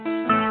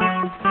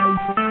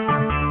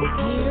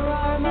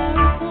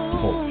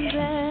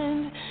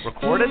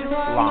recorded live.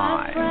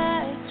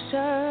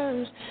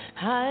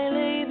 I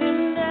lay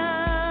them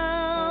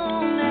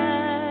down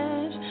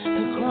at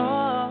the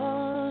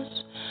cross.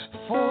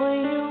 For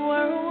you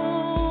were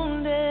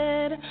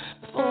wounded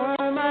for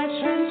my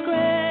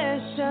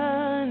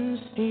transgressions.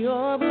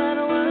 Your blood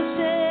was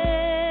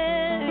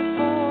shed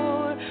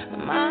for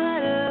my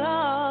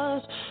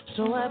loss.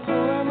 So I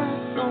pour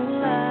my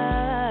soul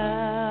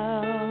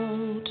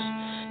out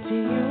to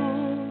you,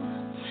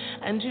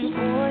 and you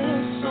pour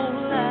your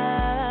soul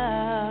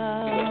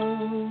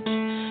out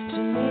to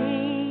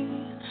me.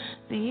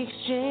 The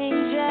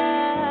exchange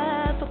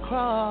at the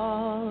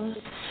cross,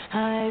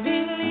 I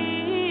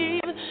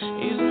believe,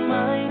 is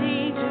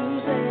mighty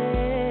to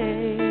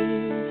save.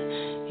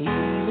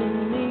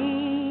 Even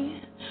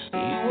me, you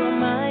are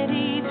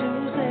mighty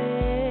to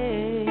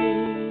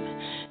save.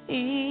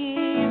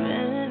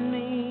 Even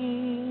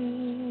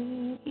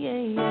me, yeah,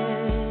 yeah.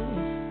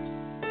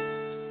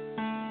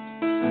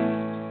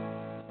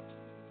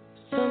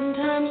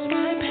 Sometimes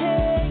my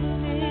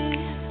pain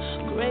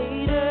is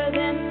greater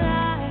than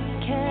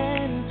I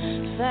can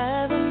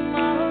fathom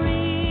or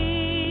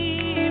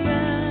even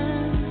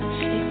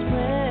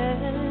express.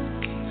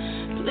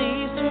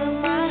 Please hear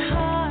my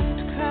heart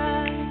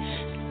cry,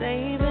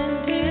 save and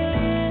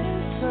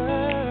deliver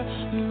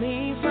me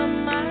from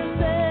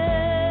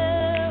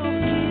myself.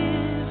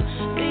 Give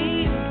me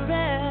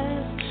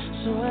rest,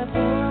 so I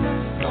pour my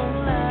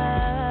soul out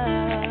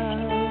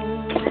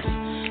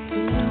to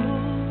you,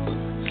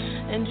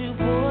 and you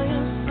pour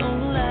your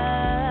soul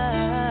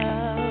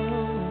out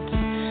to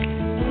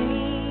me.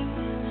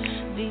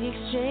 The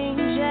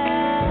exchange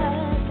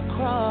at the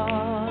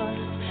cross,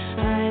 I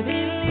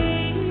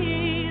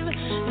believe,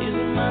 is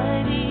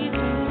mighty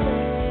to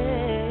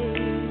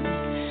save.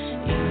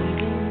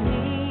 Even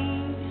me,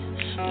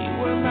 you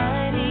were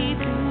mighty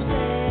to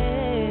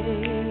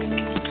save.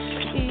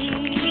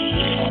 Even me,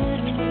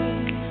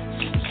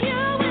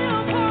 you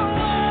will pour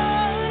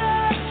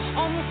water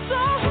on the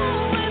soul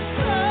with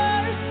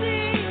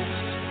mercy.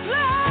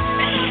 Blood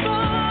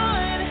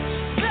upon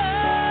the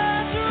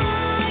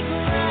dry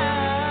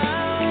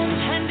ground,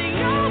 and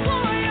you'll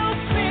pour your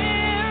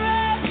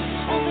spirit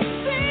on the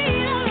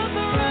seed of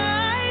the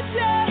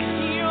righteous.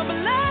 Your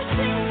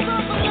blessings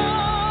are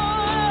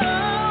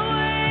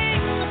flowing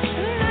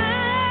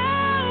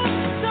now.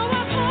 So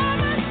I pour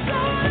my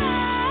soul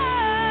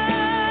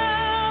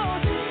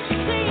out to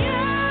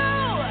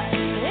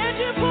you, and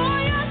you pour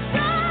your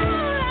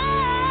soul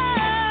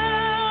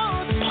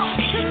out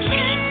to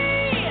me.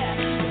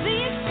 The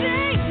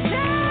exchange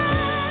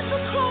at the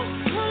cross,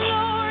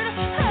 Lord,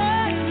 I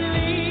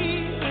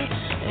believe,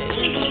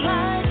 is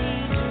mighty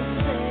to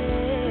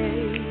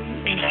save.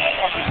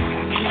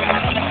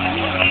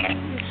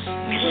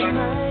 You are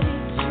mighty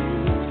to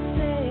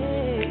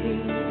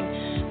save.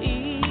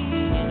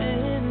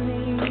 Even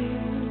me,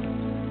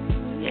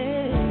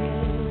 yeah.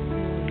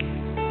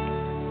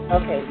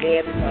 Okay,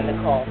 Deb is on the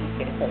call. He's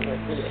going to come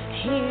with it.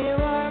 Here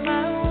are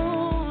my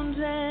wounds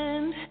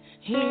and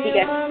He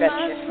here got are the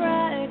my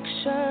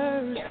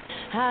fractures.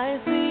 I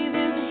see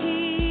them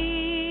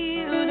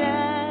healed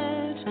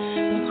at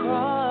the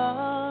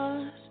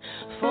cross.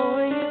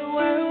 For you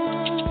were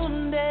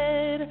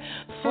wounded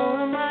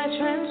for my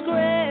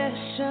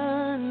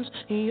transgressions.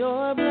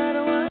 Your blood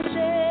was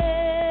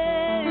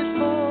shed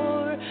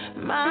for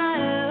my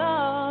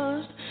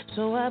loss.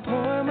 So I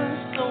pour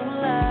my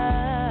soul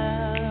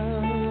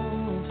out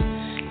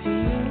to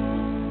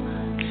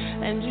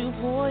you, and you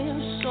pour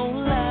your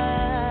soul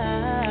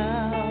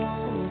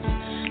out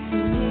to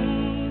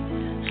me.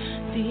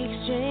 The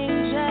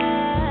exchange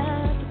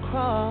at the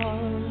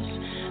cross,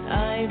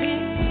 I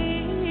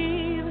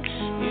believe,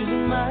 is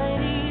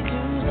mighty to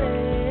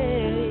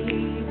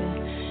save.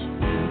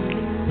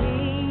 Even me,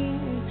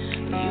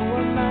 you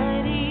are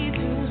mighty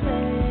to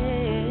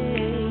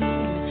save.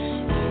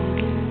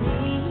 Even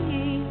me,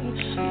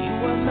 you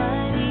are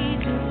mighty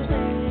to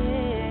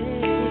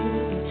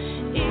save.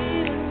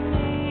 Even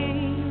me,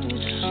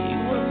 you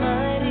are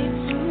mighty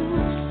to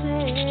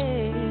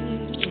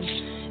save.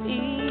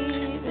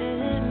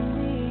 Even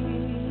me.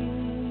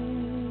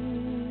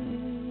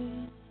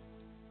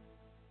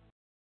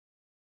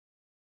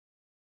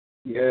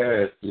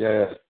 Yes,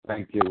 yes.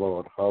 Thank you,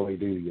 Lord.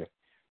 Hallelujah.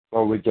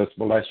 Lord, we just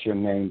bless your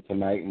name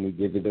tonight, and we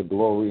give you the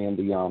glory and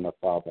the honor,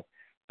 Father.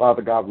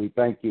 Father God, we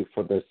thank you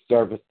for this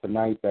service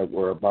tonight that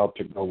we're about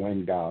to go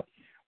in, God.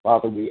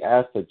 Father, we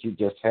ask that you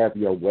just have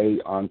your way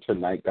on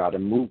tonight, God,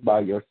 and move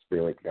by your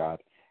Spirit, God,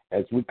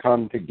 as we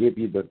come to give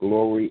you the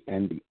glory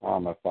and the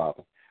honor,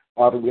 Father.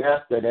 Father, we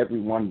ask that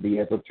everyone be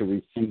able to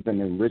receive an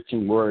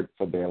enriching word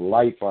for their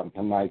life on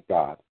tonight,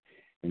 God.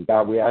 And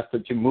God, we ask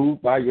that you move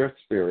by your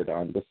Spirit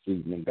on this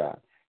evening, God.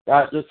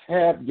 God, just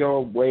have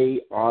your way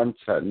on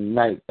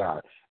tonight,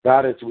 God.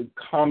 God, as we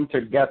come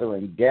together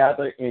and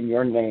gather in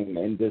your name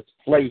in this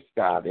place,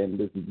 God, in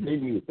this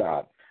venue,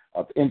 God,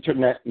 of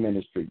internet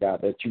ministry,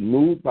 God, that you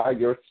move by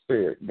your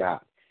Spirit, God.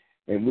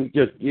 And we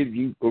just give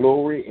you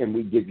glory, and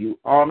we give you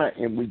honor,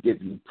 and we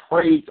give you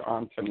praise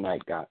on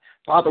tonight, God.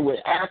 Father, we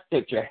ask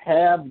that you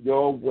have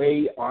your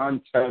way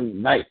on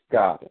tonight,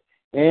 God.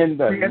 In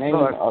the Yes, name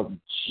Lord. of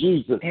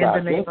Jesus, In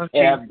God. the name Just of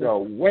have Jesus.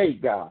 your way,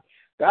 God.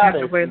 God, Have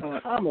your as way, we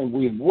Lord. come and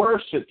we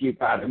worship you,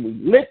 God, and we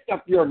lift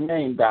up your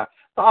name, God.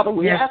 Father,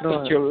 we Yes, ask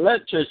Lord. that you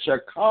let your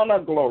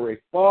Shekinah glory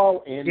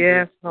fall in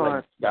Yes, this place,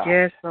 Lord. God.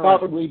 Yes, Lord.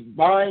 Father, we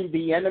bind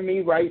the enemy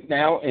right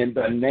now in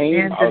the name,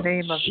 In the of,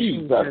 name of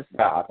Jesus, Jesus.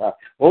 God.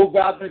 Oh,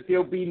 God, that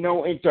there'll be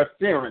no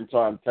interference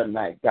on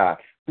tonight, God.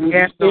 Through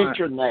Yes, the Lord.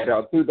 internet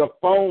or through the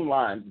phone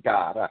lines,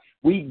 God.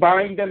 We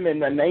bind them in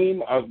the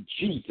name of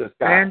Jesus,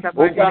 God. In the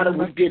Oh, mighty God, name and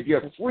we of give you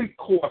Jesus. free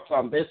course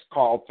on this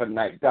call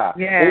tonight, God.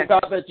 Yes. Oh,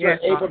 God, that you're Yes,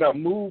 able Lord. to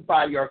move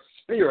by your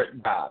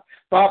Spirit, God.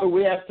 Father,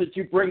 we ask that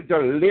you bring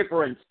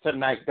deliverance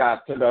tonight, God,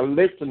 to the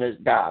listeners,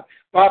 God.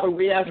 Father,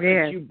 we ask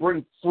Yes. that you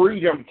bring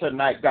freedom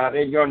tonight, God,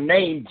 in your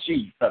name,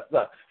 Jesus.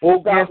 Oh,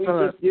 God, Yes, we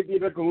Lord. just give you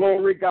the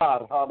glory,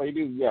 God.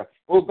 Hallelujah.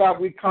 Oh, God,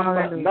 we come but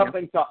Hallelujah.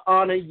 nothing to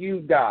honor you,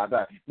 God.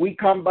 We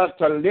come but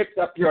to lift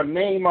up your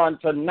name on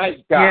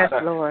tonight, God.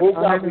 Yes, Lord. Oh,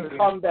 God, we Hallelujah.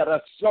 come that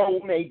a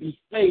soul may be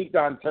saved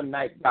on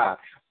tonight, God.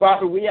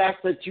 Father, we ask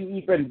that you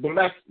even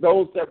bless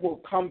those that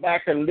will come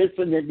back and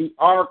listen in the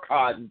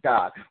archives,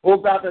 God. Oh,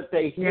 God, that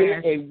they hear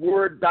Yes. a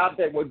word, God,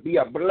 that would be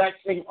a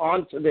blessing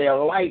onto their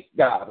life,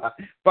 God.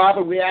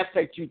 Father, we ask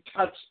that you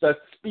touch the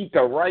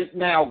speaker right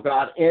now,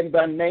 God, in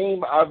the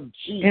name of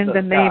Jesus. In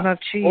the name God. of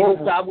Jesus. Oh,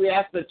 God, we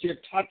ask that you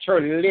touch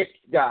her lips,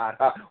 God.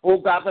 Oh,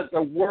 God, that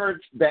the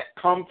words that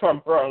come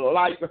from her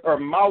life, her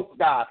mouth,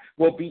 God,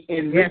 will be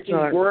enriching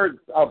Lord. words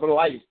of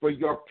life for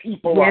your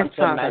people Yes,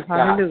 on tonight,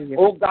 Father. God. Hallelujah.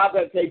 Oh, God,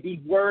 that they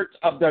be words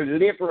of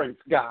deliverance,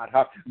 God.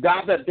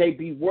 God, that they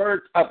be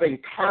words of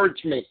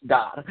encouragement,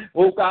 God.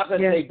 Oh, God, that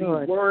Yes, they be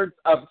Lord. words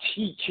of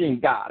teaching,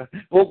 God.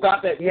 Oh,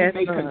 God, that Yes,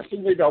 we may Lord.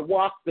 continue to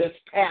walk this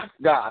path,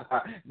 God,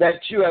 that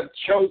you have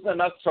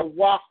chosen us to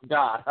walk,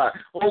 God.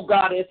 Oh,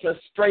 God, it's a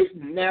straight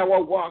and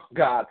narrow walk,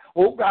 God.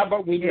 Oh, God,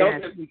 but we know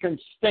Yes. that we can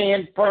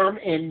stand firm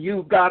in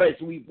you, God, as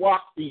we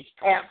walk these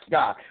paths,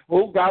 God.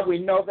 Oh, God, we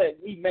know that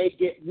we may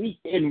get weak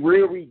and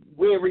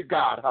weary,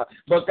 God.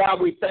 But,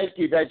 God, we thank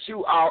you that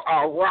you are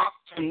our rock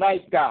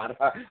tonight, God.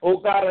 Oh,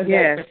 God, and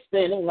Yes. that we're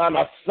standing on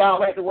a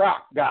solid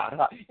rock, God.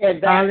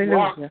 And that Hallelujah.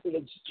 rock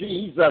is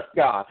Jesus,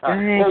 God.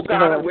 Thank Oh,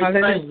 God, you, and we Lord.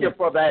 thank Hallelujah. you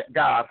for that,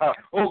 God.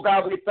 Oh,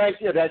 God, we thank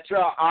you that you're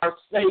our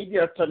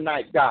Savior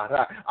tonight, God.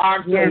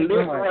 Our Yes,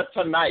 deliverer Lord.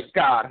 tonight,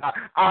 God.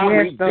 Our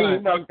Yes, Lord.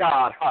 Redeemer,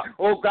 God.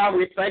 Oh, God,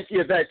 we thank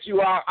you that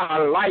you are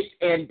our light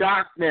in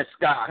darkness,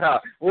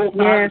 God. Oh,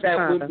 God, Yes, that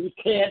Father. when we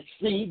can't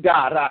see,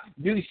 God,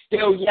 you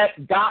still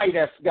yet guide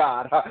us,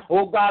 God.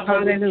 Oh, God,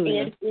 when we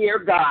Hallelujah. can't hear,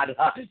 God,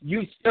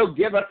 you still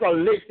give us a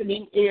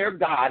listening ear,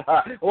 God.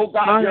 Oh,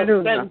 God, you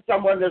Hallelujah. send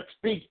someone to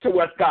speak to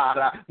us, God,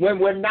 when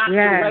we're not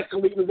Yes.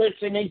 directly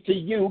listening to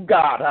you,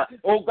 God.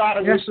 Oh, God,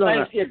 and Yes, we Lord.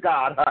 thank you,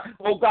 God.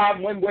 Oh,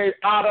 God, when we're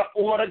out of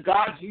order,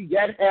 God, you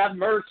yet have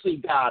mercy,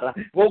 God.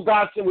 Oh,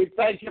 God, so we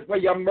thank you for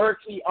your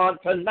mercy on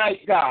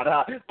tonight, God.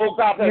 Oh,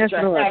 God, that Yes,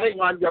 you're Lord. having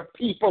on your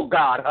people,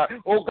 God.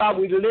 Oh, God,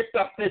 we lift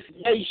up this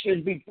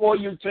nation before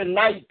you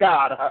tonight,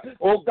 God.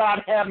 Oh,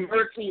 God, have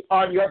mercy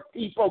on your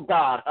people,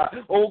 God.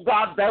 Oh,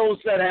 God, those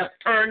that have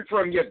turned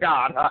from you,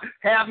 God.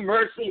 Have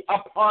mercy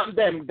upon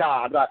them,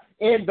 God.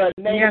 In the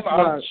name Yes, of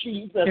Lord.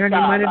 Jesus, In the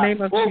God. mighty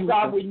name of Oh, Jesus.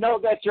 God, we know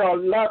that you're a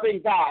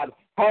loving God.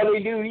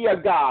 Hallelujah,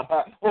 God.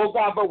 Oh,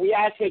 God, but we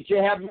ask that you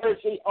have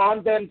mercy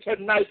on them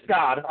tonight,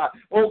 God.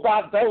 Oh,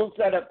 God, those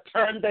that have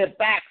turned their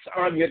backs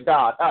on you,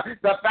 God.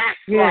 The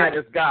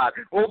backsliders, God.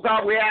 Oh,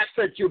 God, we ask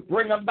that you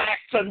bring them back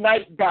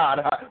tonight, God.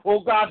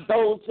 Oh, God,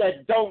 those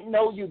that don't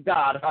know you,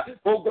 God.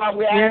 Oh, God,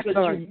 we ask Yes, that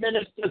Lord. you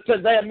minister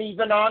to them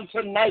even on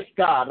tonight,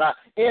 God.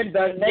 In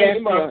the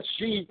name of Lord.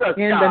 Jesus,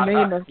 In God. the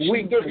name of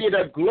We give you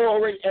the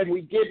glory and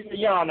we give you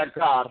the honor,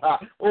 God.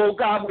 Oh,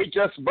 God, we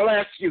just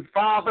bless you.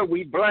 Father,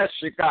 we bless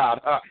you, God.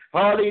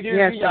 Hallelujah,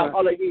 Yes, Lord.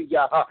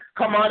 hallelujah.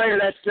 Come on in,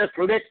 let's just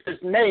lift his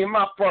name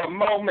up for a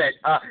moment.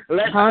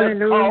 Let's just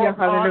Hallelujah, call on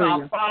our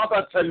hallelujah.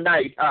 Father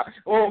tonight.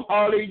 Oh,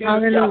 hallelujah.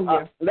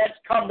 Hallelujah. Let's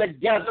come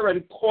together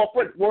in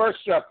corporate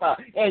worship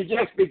and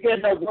just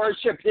begin to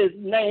worship his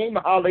name.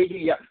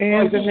 Hallelujah.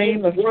 In For the he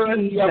name is of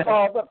worthy Jesus. of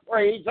all the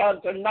praise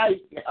on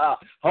tonight.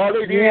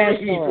 Hallelujah. Yes,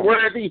 He's Lord.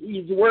 worthy,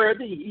 he's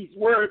worthy, he's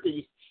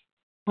worthy.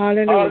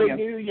 Hallelujah.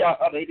 Hallelujah,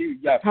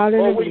 hallelujah.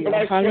 Hallelujah. Oh, we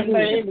bless your Hallelujah.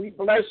 name. We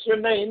bless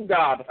your name,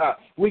 God.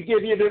 We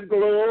give you the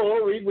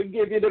glory. We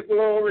give you the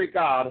glory,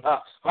 God.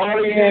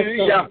 Hallelujah,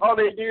 Yes,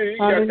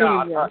 hallelujah,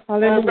 God. Hallelujah. Oh,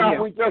 Hallelujah.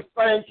 God, we just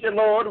thank you,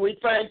 Lord. We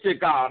thank you,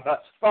 God.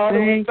 Father,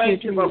 we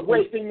thank you for Jesus.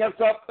 waking us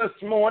up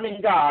this morning,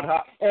 God,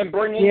 and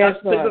bringing Yes,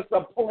 us to Lord. this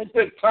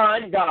appointed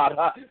time, God.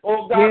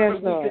 Oh, God, Yes, where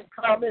we Lord. can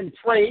come and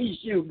praise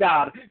you,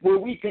 God, where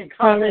we can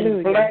come and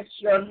Hallelujah. bless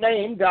your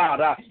name, God,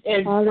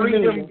 in Hallelujah.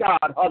 freedom,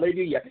 God.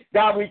 Hallelujah.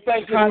 God, God, we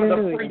thank you for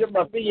the freedom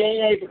of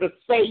being able to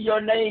say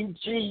your name,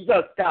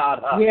 Jesus,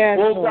 God. Yes,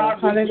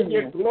 God, we give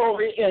you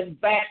glory in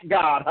that,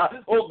 God.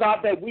 God,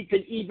 that we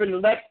can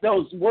even let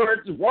those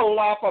words roll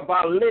off of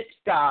our lips,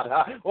 God.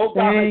 God,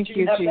 that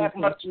you have that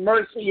much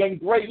mercy and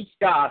grace,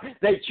 God,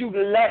 that you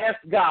let us,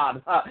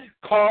 God,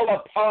 call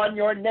upon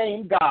your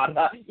name, God,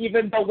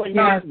 even though we're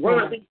not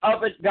worthy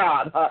of it,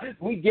 God.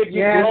 We give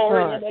you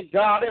glory in it,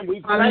 God, and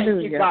we thank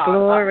you,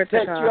 God,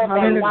 that you have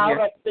allowed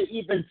us to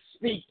even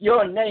speak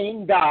your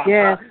name, God.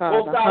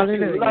 God,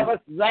 you love us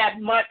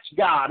that much,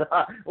 God.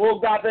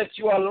 God, that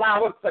you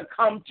allow us to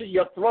come to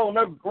your throne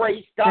of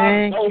grace,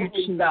 God,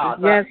 boldly,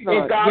 God.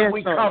 And God,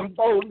 we come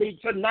boldly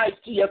tonight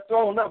to your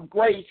throne of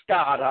grace,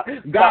 God.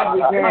 God,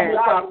 we come with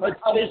our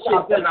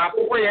petitions and our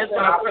prayers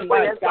on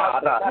tonight,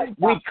 God.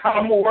 We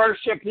come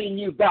worshiping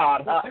you,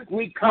 God.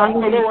 We come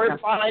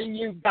glorifying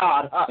you,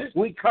 God.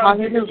 We come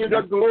giving you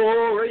the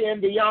glory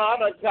and the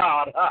honor,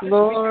 God.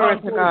 Glory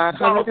we come to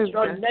exalt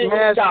your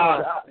name,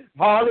 God.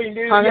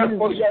 Hallelujah,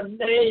 for your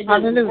name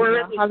is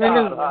worthy,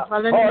 God.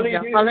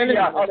 Hallelujah.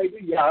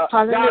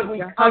 God,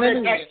 we come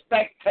in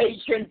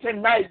expectation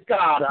tonight,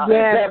 God,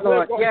 that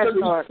we're going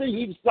to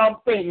receive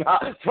something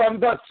from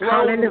the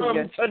throne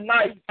room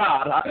tonight,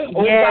 God.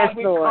 God,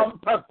 we come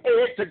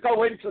prepared to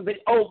go into the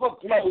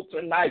overflow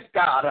tonight,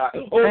 God. God,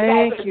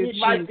 that we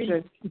might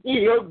be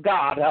healed,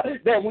 God,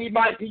 that we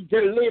might be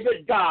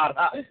delivered, God,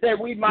 that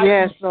we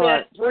might be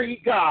set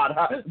free, God.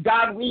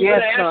 God, we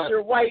ask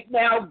you right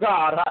now,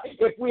 God,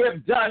 if we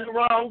have done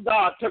wrong,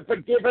 God, to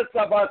forgive us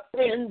of our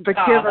sins,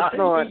 God.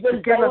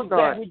 Even those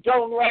that we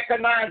don't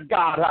recognize,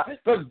 God.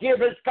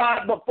 Forgive us,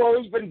 God, before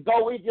we even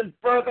go even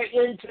further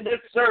into this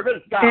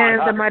service, God. In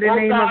the mighty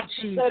name of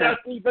Jesus. Set us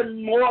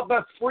even more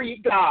the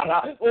free, God.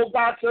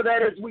 God, so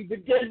that as we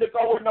begin to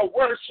go into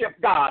worship,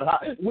 God,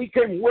 we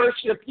can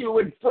worship you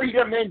in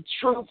freedom and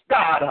truth,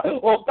 God.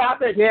 God,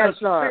 that your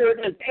spirit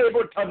is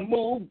able to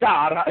move,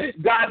 God.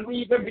 God, we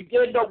even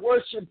begin to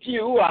worship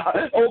you,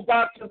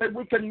 God, so that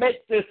we can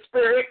make this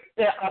spirit,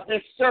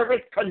 this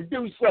service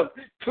conducive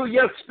to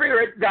your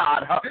spirit,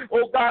 God.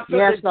 God, so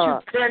that you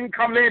can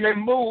come in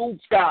and move,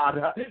 God.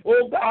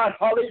 God,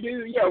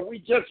 hallelujah. We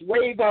just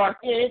wave our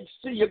hands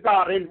to you,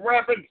 God, in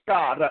reverence,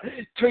 God,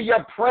 to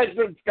your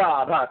presence,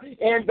 God.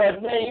 In the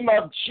name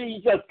of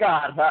Jesus,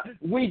 God,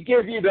 we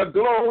give you the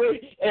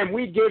glory and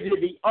we give you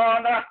the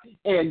honor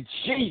in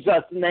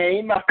Jesus'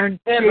 name. In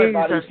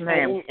Everybody Jesus'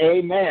 name.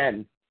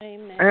 Amen.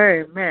 Amen.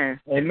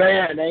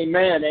 Amen.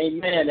 Amen.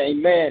 Amen.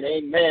 Amen.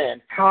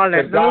 Amen.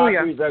 Hallelujah. To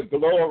God be the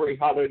glory.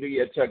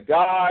 Hallelujah. To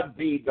God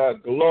be the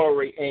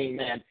glory.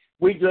 Amen.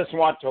 We just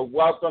want to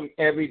welcome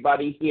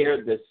everybody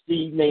here this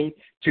evening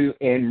to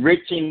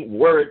Enriching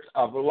Words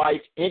of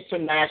Life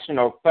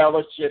International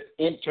Fellowship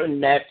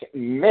Internet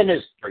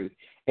Ministry.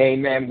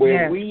 Amen.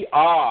 Where we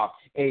are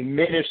a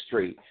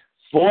ministry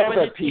for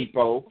the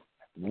people,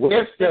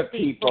 with the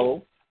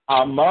people,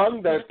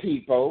 among the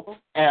people,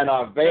 and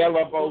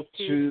available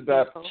to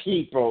the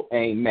people.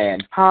 Amen.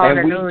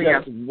 Hallelujah.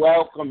 And we just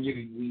welcome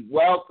you. We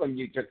welcome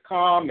you to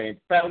come and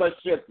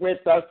fellowship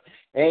with us.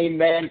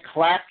 Amen.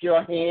 Clap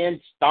your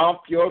hands,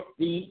 stomp your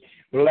feet.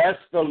 Bless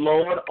the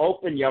Lord.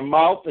 Open your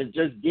mouth and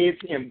just give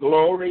him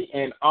glory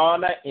and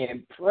honor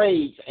and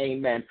praise.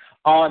 Amen.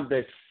 On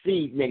this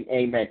evening.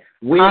 Amen.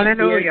 We're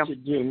here to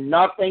do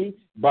nothing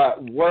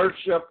but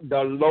worship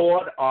the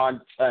Lord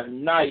on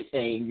tonight.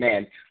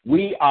 Amen.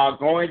 We are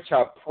going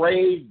to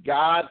praise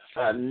God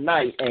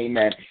tonight.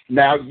 Amen.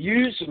 Now,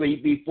 usually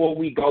before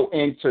we go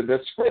into the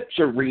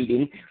scripture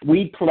reading,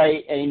 we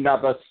play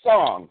another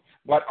song.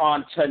 But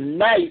on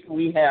tonight,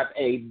 we have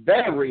a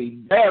very,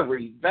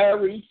 very,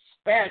 very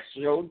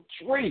special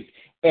treat.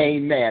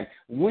 Amen.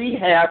 We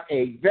have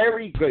a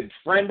very good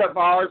friend of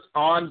ours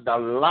on the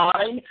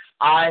line.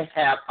 I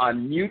have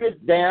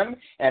unmuted them,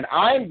 and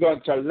I'm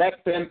going to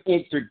let them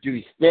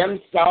introduce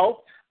themselves.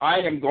 I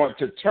am going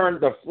to turn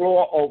the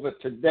floor over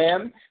to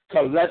them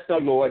to let the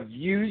Lord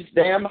use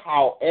them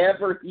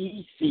however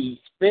he sees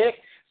fit.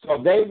 So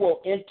they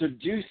will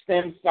introduce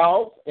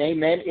themselves.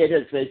 Amen. It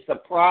is a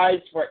surprise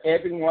for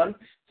everyone.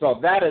 So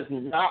that is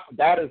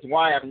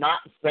why I'm not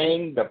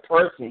saying the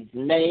person's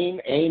name.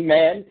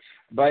 Amen.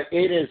 But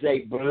it is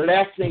a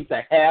blessing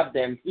to have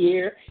them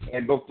here.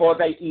 And before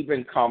they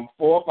even come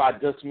forth, I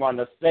just want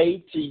to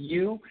say to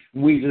you,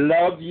 we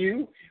love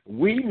you.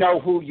 We know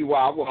who you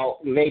are. Well,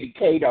 Lady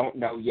K don't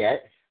know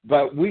yet.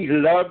 But we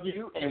love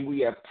you and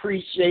we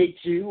appreciate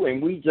you.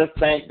 And we just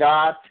thank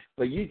God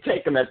for you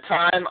taking the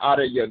time out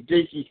of your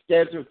busy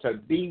schedule to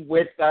be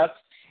with us.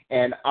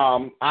 And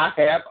I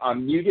have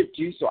unmuted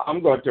you, so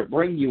I'm going to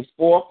bring you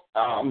forth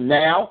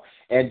now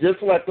and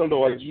just let the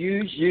Lord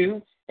use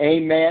you.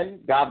 Amen.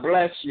 God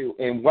bless you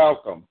and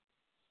welcome.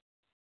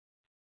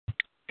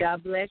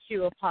 God bless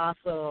you,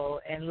 Apostle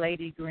and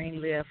Lady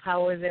Greenleaf.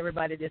 How is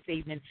everybody this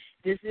evening?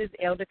 This is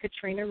Elder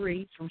Katrina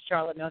Reed from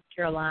Charlotte, North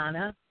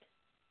Carolina.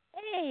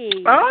 Hey.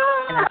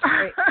 Oh.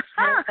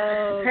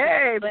 Hello.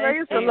 Hey,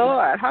 praise the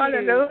Lord.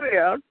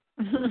 Hallelujah.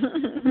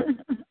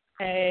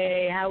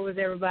 Hey, how was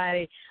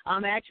everybody?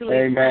 I'm actually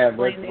Amen.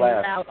 We're playing this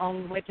glad. out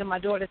on the way to my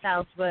daughter's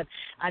house, but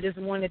I just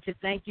wanted to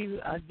thank you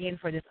again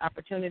for this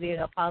opportunity,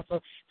 Apostle,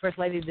 First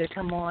Lady, to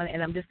come on,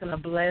 and I'm just going to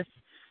bless,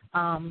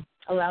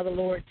 allow the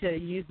Lord to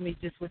use me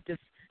just with this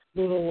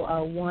little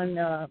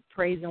one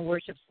praise and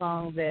worship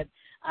song that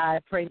I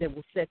pray that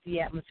will set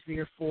the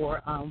atmosphere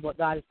for what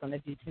God is going to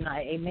do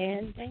tonight.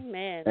 Amen?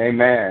 Amen.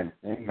 Amen.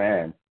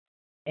 Amen.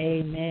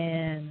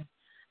 Amen.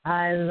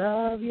 I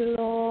love you,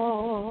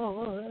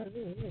 Lord,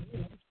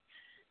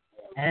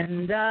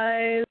 and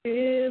I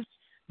lift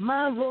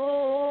my voice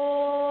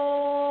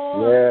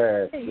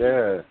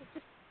Yes.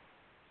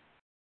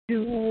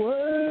 to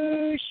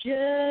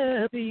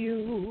worship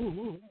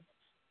you,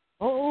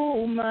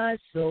 oh my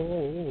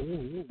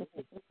soul,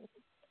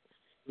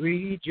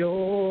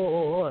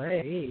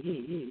 rejoice.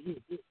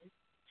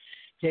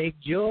 Take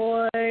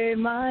joy,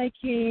 my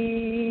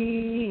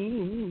King,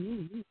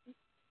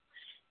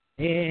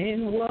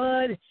 in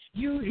what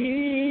you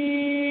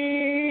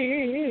hear,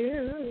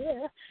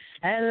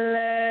 and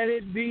let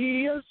it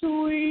be a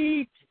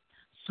sweet,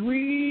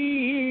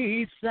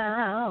 sweet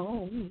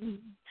sound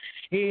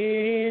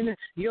in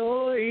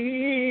your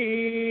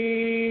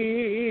ear.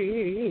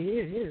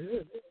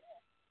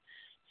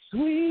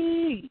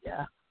 Sweet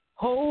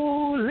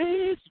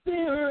Holy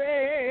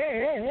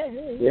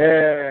Spirit,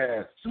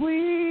 Yes.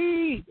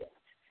 sweet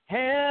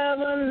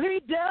heavenly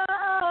dove,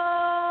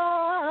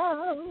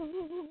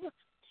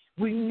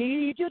 we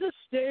need you to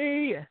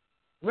stay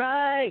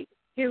right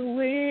here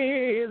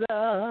with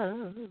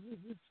us,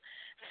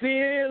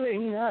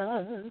 filling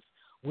us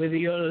with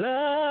your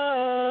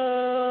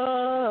love.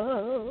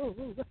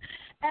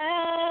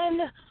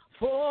 And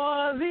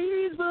for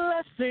these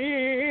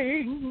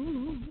blessings,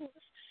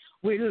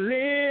 we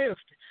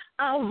lift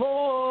our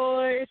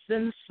voice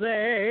and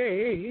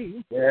say,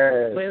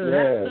 Yes.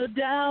 without a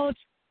doubt,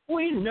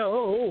 we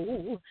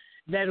know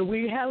that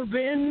we have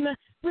been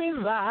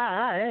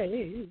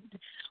revived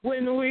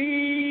when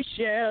we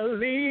shall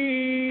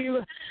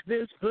leave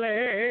this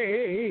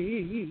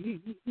place.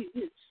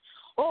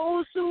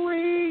 Oh,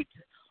 sweet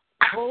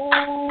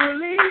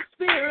Holy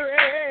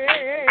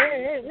Spirit,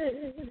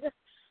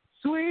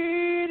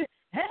 sweet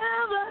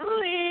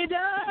heavenly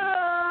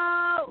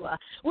dove,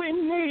 we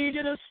need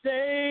you to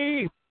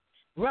stay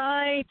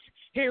right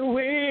here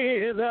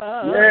with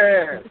us.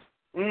 Yes.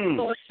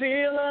 Lord,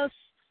 fill us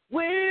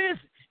with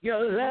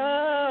your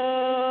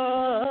love,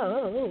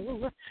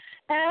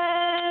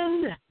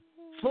 and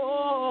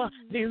for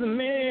these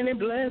many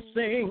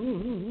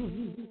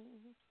blessings,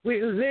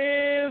 we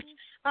lift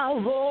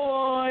our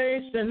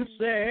voice and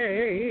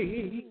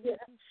say,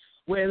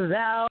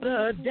 without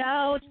a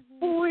doubt,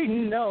 we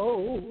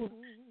know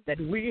that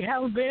we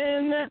have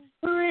been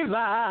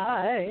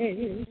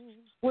revived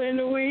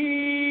when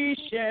we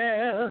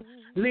shall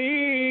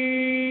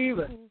leave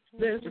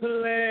this place.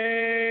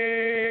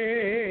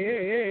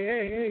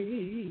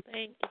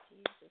 Thank you,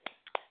 Jesus.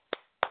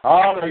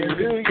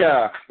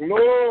 Hallelujah.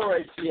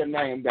 Glory to your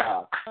name,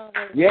 God.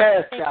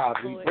 Yes, God.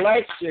 We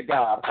bless you,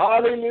 God.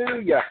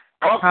 Hallelujah.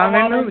 Oh, come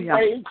on and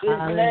praise his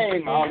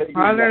name. Hallelujah.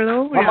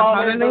 Hallelujah. Come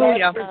on and bless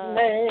Hallelujah. his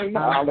name.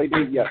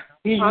 Hallelujah.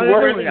 He's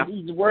Hallelujah.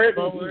 worthy. He's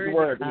worthy. He's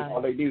worthy.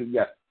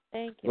 Hallelujah.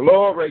 Thank you.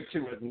 Glory to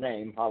his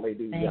name.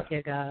 Hallelujah. Thank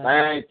you, God.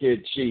 Thank you,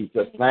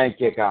 Jesus. Thank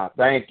you, God.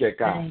 Thank you,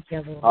 God. Thank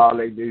you, Lord.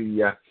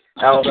 Hallelujah.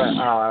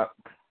 Elder,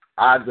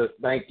 I just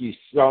thank you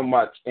so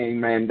much.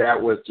 Amen. That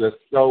was just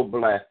so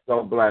blessed,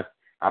 so blessed.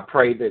 I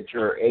pray that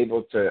you're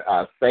able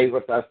to stay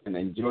with us and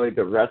enjoy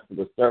the rest of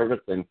the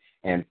service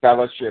and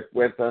fellowship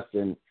with us.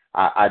 And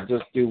I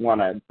just do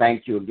want to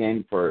thank you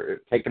again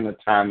for taking the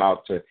time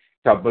out to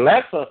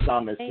bless us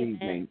on this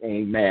evening.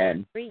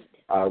 Amen.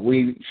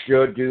 We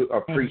sure do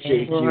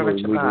appreciate you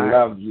and we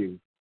love you.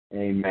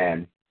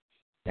 Amen.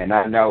 And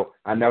I know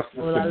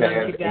Sister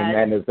Bev,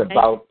 amen, is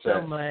about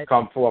to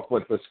come forth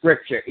with the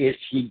scripture if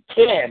she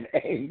can.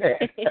 Amen.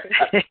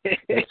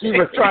 She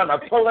was trying to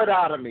pull it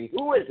out of me.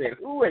 Who is it?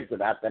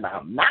 I said,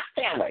 I'm not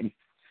telling.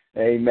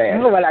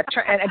 Amen. Well, I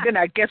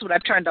guess what I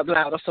turned up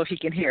louder so he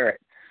can hear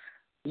it.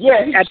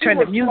 Yeah, I turned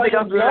the music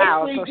up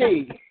loud.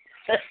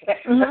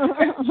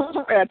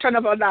 So I turn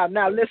up loud.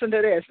 Now listen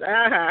to this.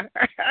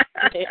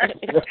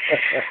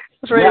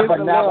 Praise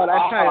the Lord.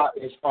 Our heart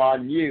is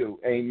on you.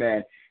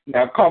 Amen.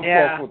 Now come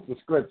forth with the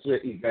scripture,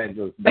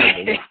 Evangelist.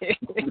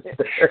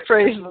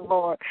 Praise the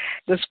Lord.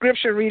 The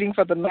scripture reading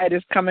for the night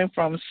is coming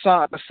from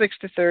Psalm, the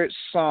 63rd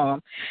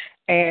Psalm.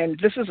 And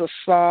this is a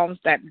psalm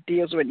that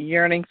deals with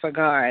yearning for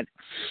God.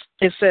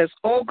 It says,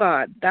 O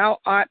God, thou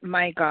art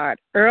my God.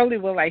 Early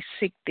will I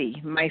seek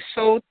thee. My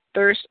soul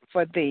thirsts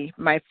for thee.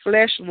 My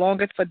flesh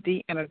longeth for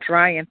thee in a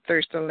dry and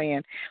thirsty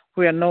land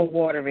where no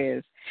water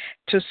is,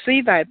 to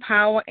see thy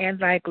power and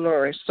thy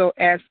glory, so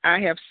as I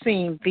have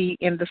seen thee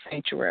in the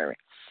sanctuary.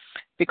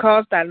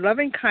 Because thy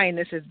loving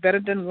kindness is better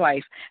than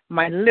life,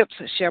 my lips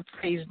shall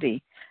praise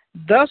thee.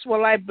 Thus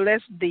will I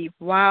bless thee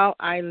while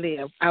I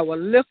live. I will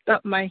lift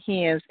up my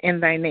hands in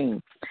thy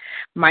name.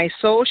 My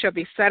soul shall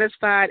be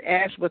satisfied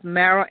as with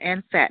marrow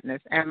and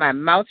fatness, and my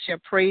mouth shall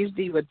praise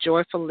thee with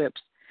joyful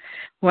lips.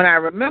 When I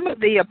remember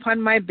thee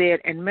upon my bed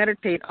and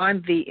meditate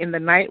on thee in the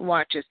night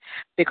watches,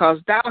 because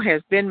thou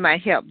hast been my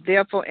help,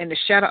 therefore in the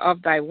shadow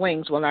of thy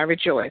wings will I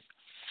rejoice.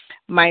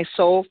 My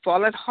soul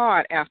falleth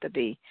hard after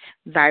thee.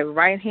 Thy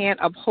right hand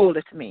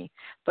upholdeth me.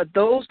 But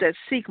those that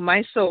seek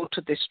my soul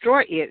to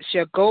destroy it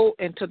shall go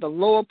into the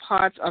lower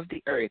parts of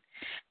the earth.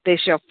 They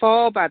shall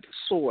fall by the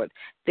sword.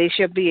 They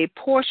shall be a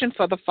portion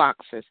for the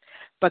foxes.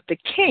 But the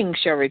king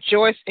shall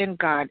rejoice in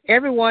God.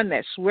 Everyone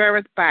that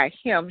sweareth by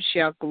him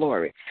shall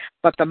glory.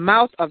 But the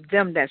mouth of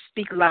them that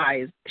speak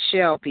lies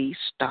shall be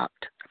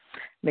stopped.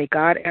 May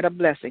God add a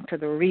blessing to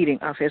the reading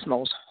of his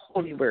most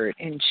holy word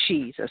in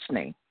Jesus'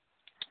 name.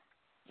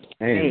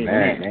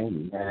 Amen.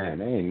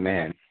 Amen.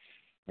 Amen.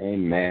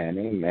 Amen.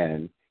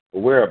 Amen.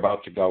 We're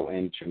about to go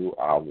into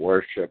our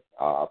worship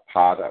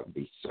part of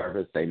the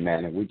service.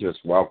 Amen. And we just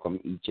welcome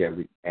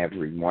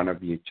every one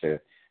of you to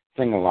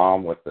sing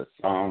along with the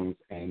songs.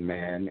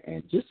 Amen.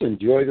 And just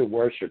enjoy the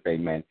worship.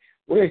 Amen.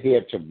 We're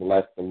here to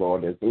bless the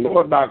Lord. Is the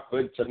Lord not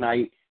good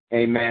tonight?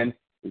 Amen.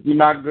 Is he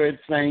not good,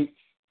 saints?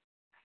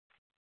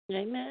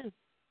 Amen.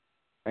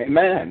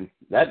 Amen.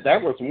 That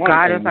was one.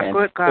 God amen. is a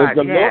good God.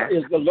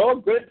 Is the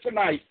Lord good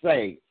tonight,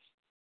 saints?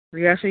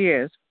 Yes, he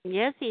is.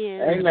 Yes, he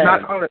is. Amen.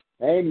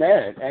 Amen.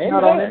 Amen.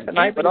 Not only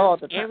tonight, but all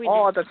the time.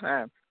 All the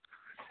time.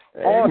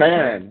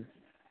 Amen.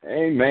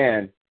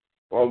 Amen.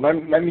 Well,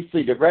 let me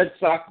see. The Red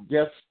Sox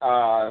just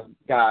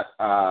got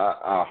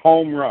a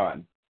home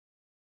run.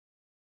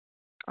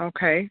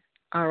 Okay.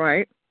 All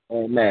right.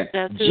 Amen.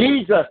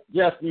 Jesus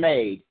just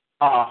made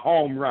a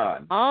home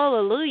run.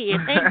 Hallelujah.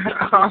 Thank you.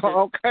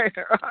 Okay.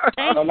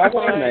 Thank you, wait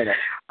a minute.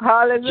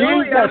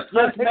 Hallelujah. Jesus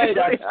just made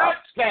a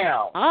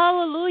touchdown.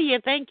 Hallelujah.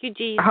 Thank you,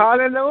 Jesus.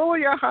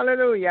 Hallelujah.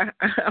 Hallelujah.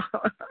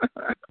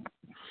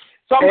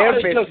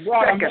 Somebody just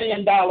brought $1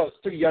 million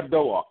to your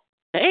door.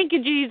 Thank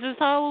you, Jesus.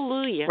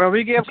 Hallelujah. Well,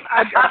 we give.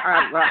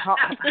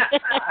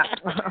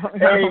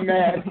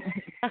 Amen.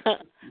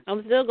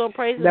 I'm still going to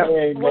praise him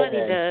for what he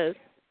does.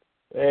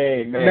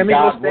 Amen. Let me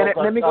God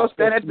go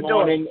stand at the door.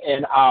 Morning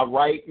in our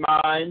right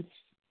minds.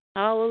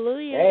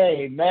 Hallelujah.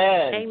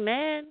 Amen.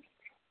 Amen.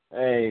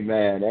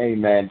 Amen.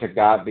 Amen. To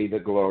God be the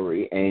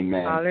glory.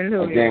 Amen.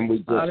 Hallelujah. Again, we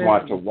just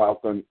want to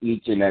welcome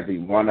each and every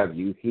one of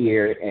you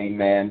here.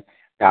 Amen.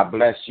 God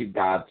bless you.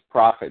 God's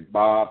prophet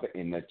Bob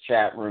in the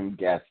chat room.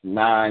 Guest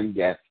 9,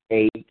 guest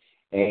 8.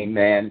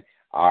 Amen.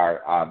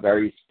 Our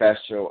very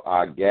special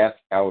guest,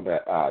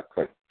 Elder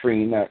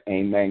Katrina.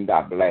 Amen.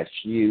 God bless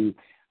you.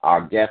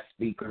 Our guest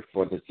speaker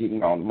for this evening,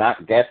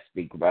 not guest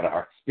speaker, but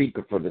our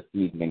speaker for this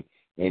evening,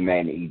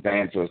 amen,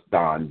 Evangelist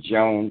Don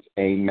Jones,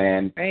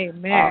 amen.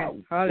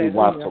 Amen. We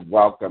want to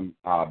welcome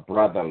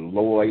Brother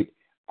Lloyd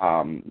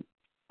on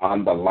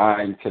the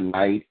line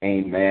tonight,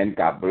 amen.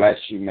 God bless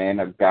you, man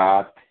of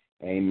God,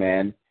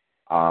 amen.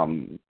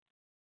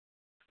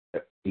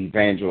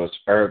 Evangelist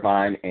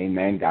Irvine,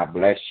 amen. God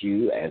bless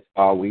you as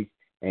always,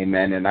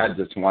 amen. And I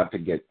just want to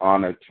give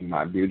honor to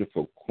my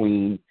beautiful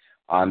queen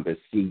on this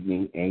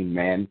evening,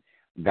 amen.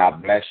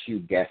 God bless you,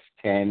 guest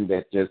 10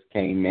 that just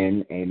came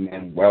in,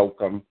 amen.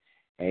 Welcome,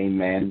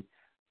 amen.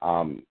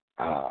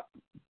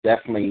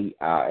 Definitely,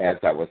 as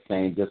I was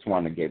saying, just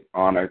want to give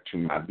honor to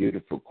my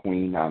beautiful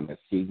queen on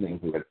this evening,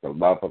 who is the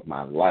love of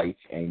my life,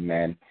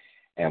 amen.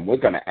 And we're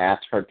going to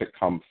ask her to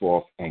come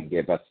forth and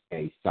give us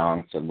a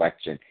song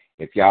selection.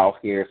 If y'all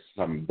hear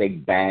some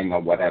big bang or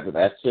whatever,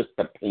 that's just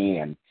the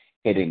pen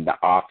hitting the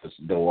office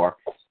door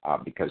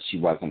because she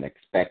wasn't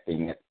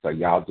expecting it. So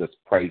y'all just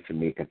pray for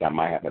me because I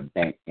might have a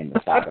dent in the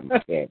side of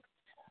my head.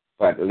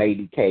 But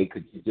Lady K,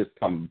 could you just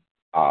come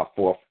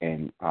forth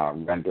and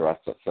render us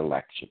a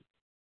selection?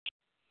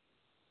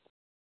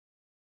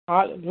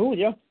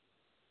 Hallelujah.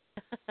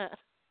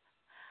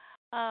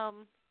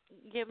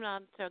 Giving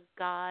on to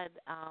God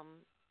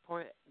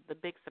for the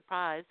big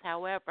surprise.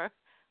 However,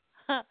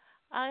 I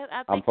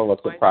think I'm full of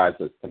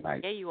surprises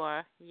tonight. Yeah, you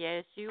are.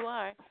 Yes, you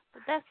are.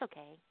 But that's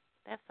okay.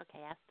 That's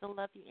okay. I still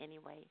love you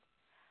anyway.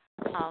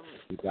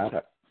 You got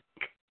it.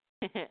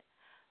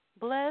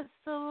 Bless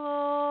the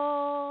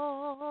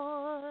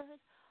Lord,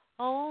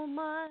 oh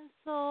my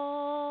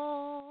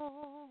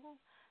soul,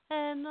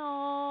 and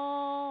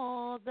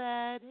all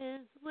that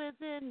is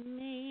within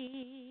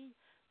me.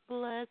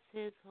 Bless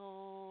his holy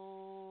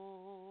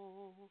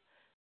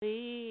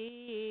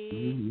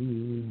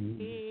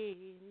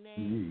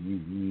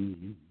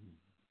name.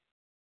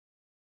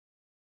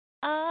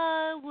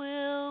 I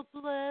will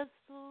bless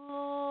the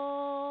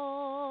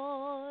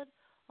Lord,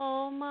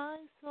 oh my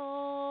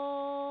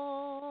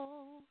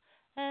soul,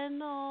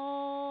 and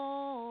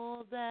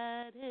all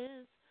that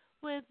is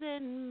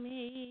within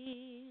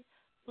me.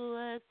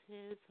 Bless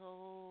his holy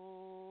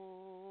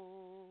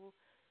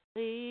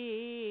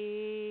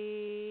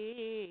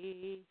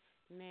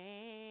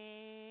name.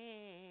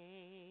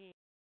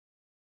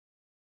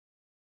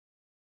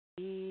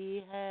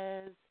 He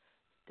has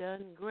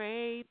done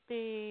great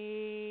things.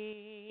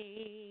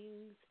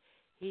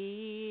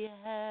 He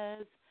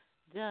has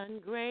done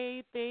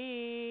great things.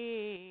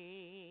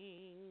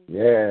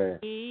 Yeah.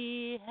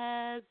 He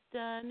has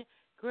done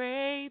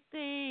great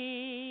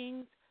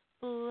things.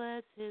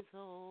 Bless his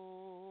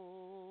holy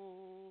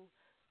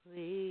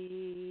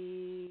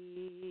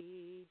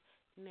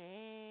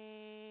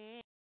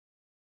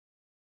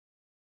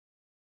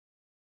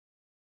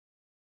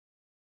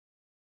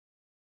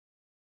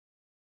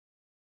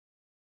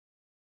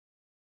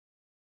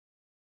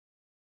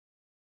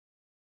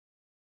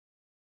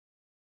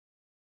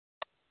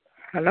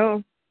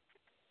Hello?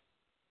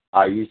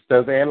 Are you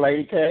still there,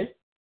 Lady K?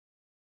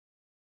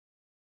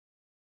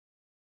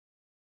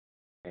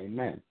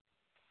 Amen.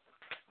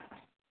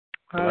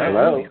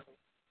 Hello?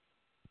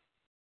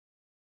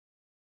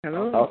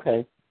 Hello?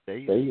 Okay. There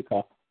you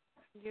go.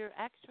 You're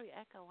actually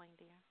echoing,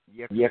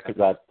 dear. Yeah, because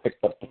I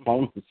picked up the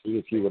phone to see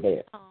if you were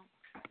there. Oh,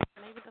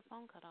 maybe the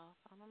phone cut off.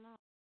 I don't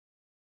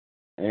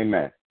know.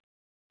 Amen.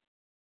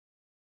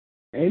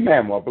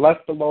 Amen. Well, bless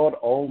the Lord,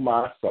 oh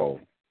my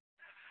soul.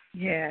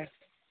 Yes.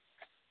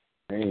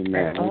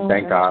 Amen. We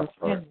thank God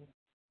for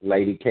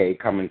Lady K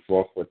coming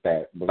forth with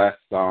that blessed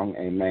song.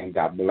 Amen.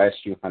 God bless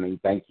you, honey.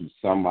 Thank you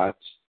so much.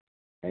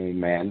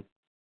 Amen.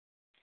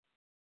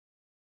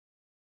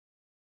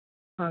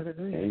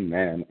 Hallelujah.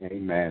 Amen.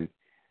 Amen.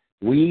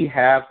 We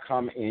have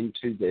come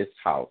into this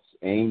house.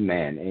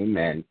 Amen.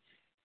 Amen.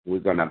 We're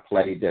going to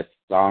play this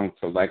song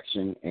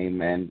selection.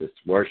 Amen. This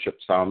worship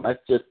song. Let's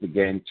just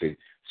begin to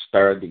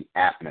stir the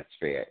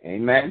atmosphere.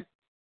 Amen.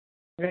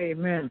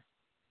 Amen.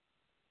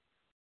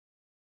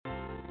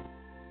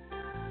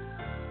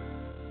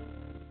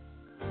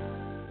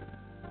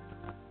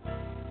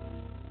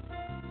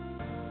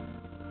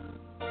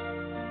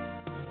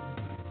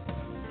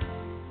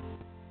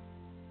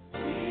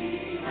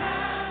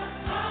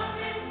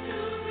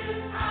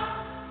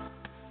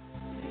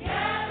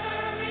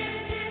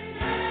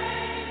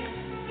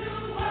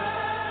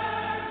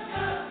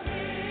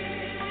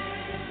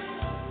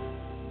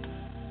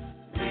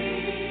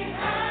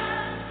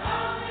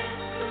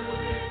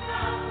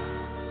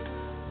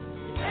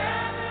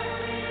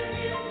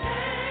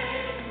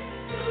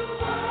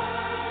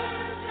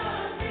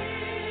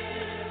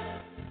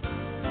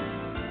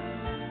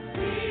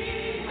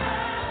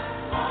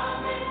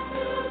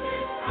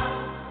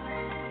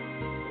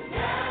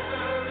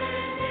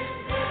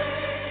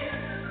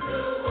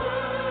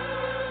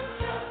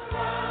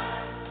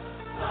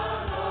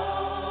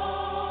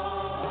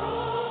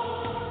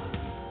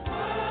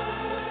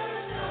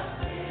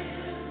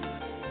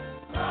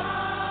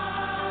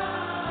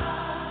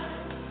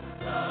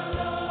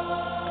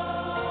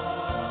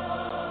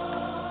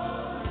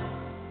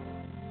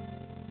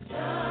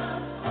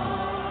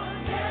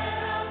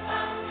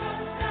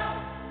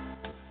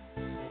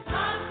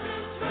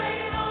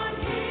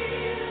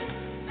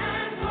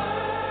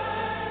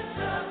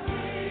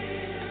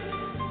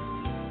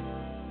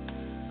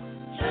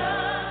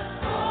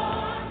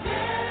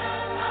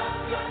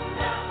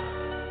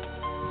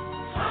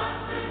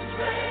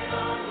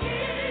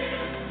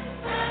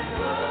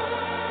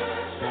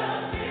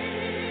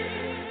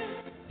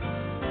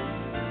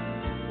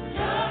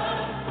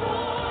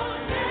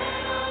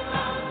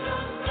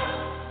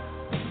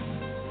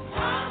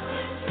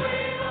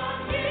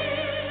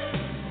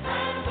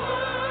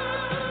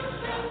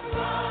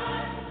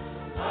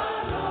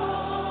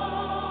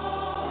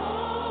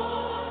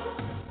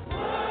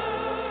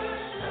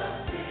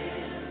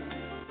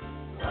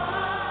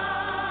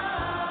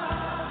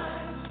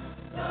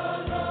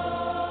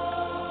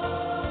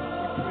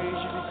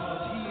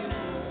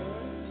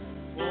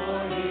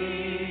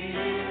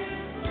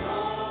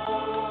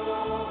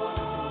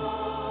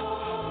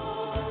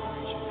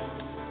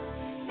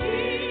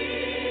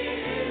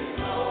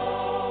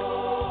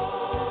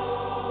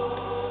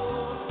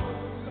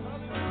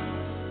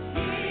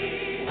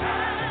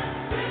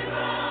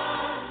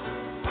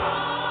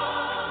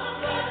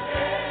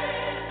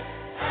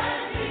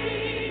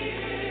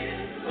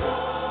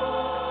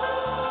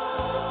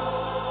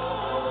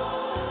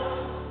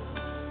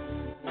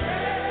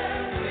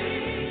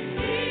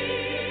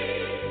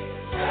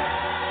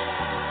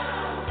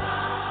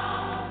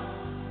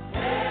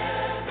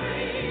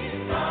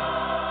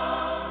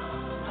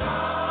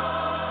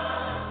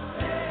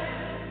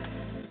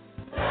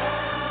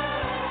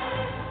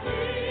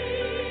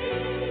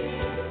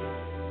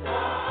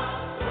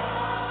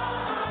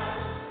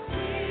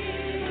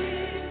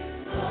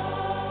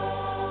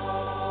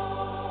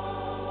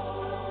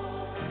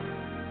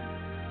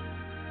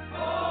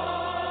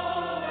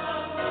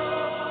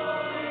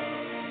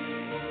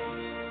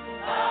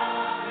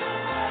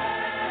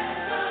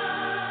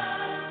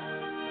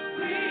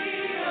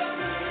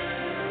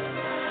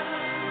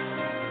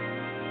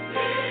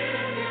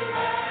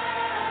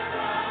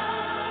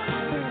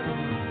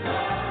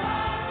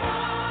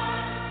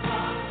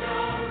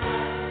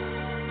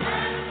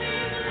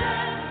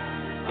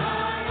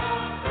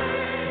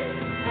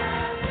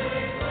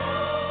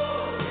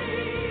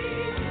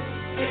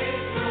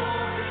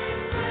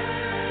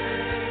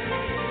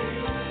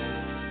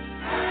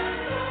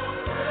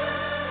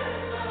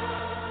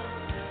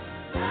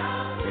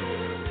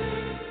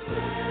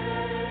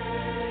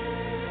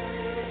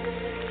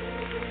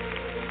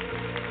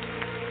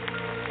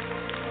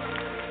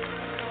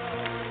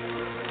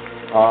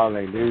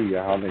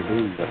 Hallelujah.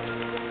 Hallelujah.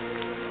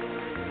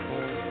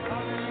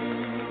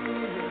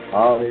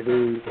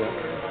 Hallelujah.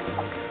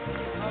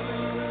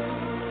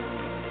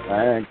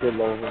 Thank you,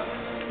 Lord.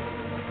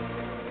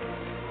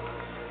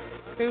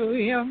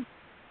 Hallelujah.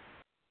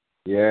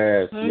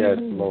 Yes, yes,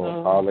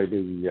 Lord.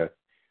 Hallelujah.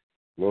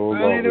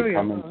 Lord, we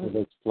come into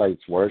this place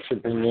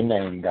worshiping your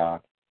name,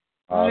 God.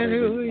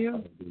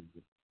 Hallelujah.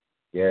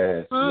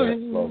 Yes,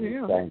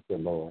 Hallelujah. Lord. Thank you,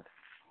 Lord.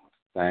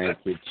 Thank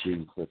you,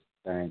 Jesus.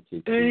 Thank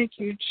you, Thank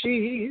you,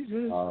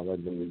 Jesus.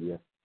 Hallelujah.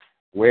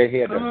 We're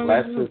here to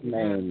bless his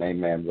name.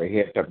 Amen. We're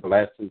here to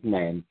bless his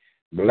name.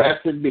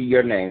 Blessed be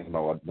your name,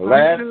 Lord.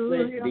 Blessed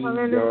be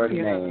your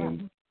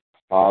name.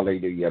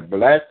 Hallelujah.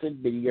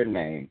 Blessed be your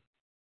name.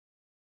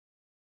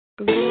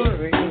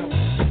 Glory.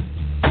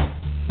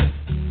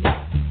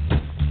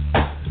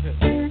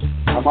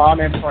 Come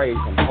on and praise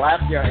him.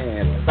 Clap your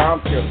hands.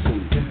 Stomp your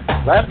feet.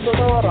 Bless the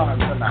Lord on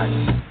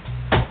tonight.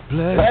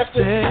 Blessed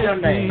be your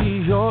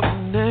name. Your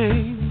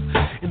name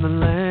in the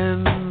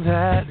land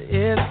that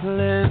is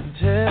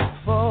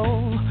plentiful,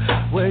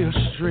 where your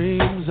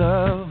streams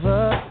of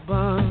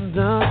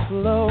abundance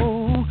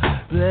flow.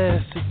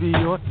 Blessed be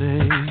your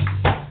name.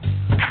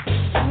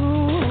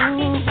 Ooh,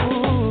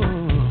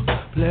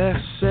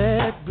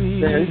 blessed be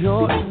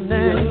your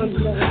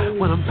name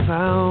when I'm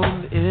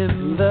found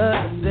in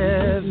the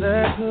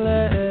desert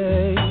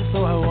place. So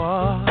I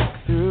walk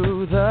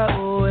through the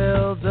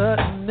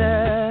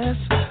wilderness.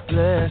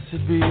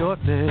 Blessed be your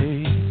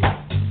name.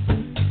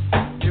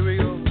 Here we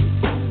go.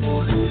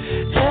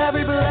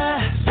 Every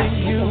blessing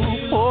you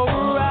pour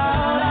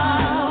out,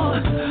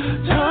 I'll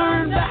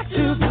turn back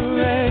to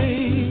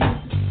praise.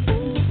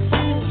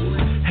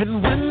 And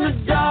when the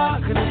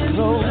darkness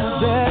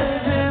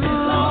closes in,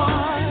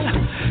 Lord,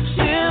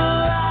 still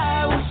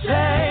I will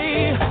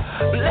say,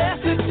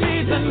 blessed be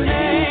the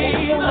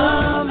name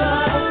of the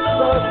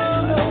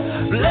Lord.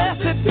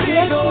 Blessed be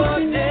your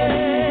name.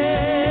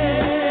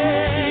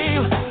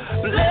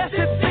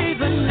 Blessed be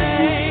the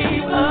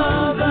name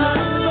of the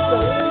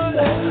Lord.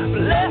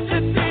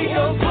 Blessed be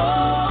your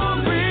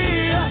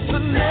glorious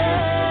name.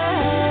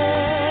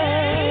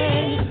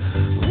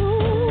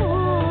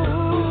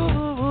 Ooh,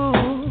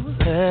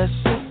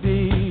 blessed be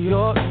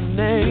your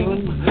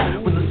name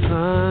when the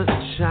sun's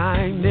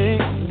shining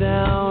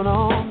down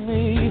on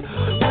me,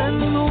 when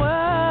the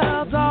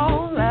world's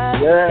all that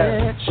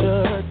it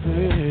should be.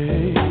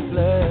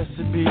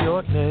 Blessed be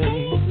your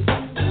name.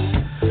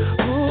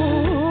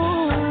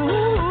 Ooh,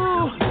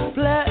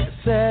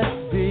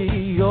 blessed be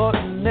your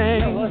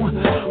name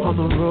on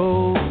the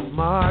road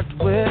marked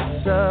with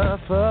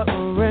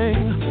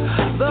suffering,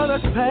 though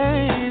there's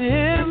pain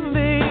in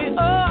the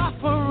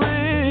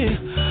offering.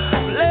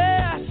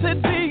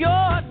 Blessed be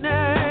your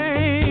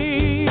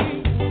name.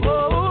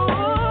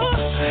 Oh,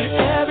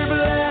 every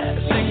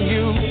blessing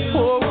you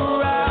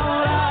pour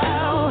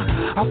out,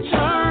 I'll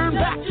turn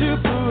back to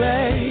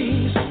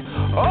praise.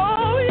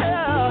 Oh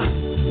yeah,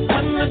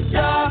 when the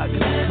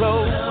darkness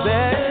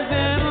closes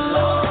in,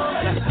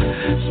 Lord,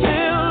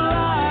 still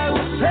I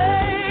will say,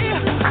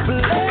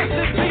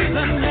 blessed be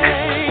the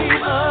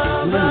name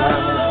of the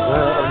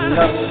Lord.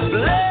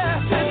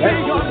 Blessed be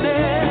your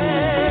name.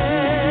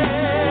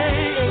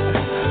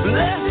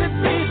 Blessed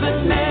be the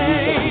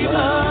name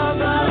of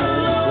the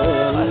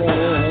Lord.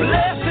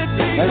 Blessed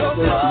be your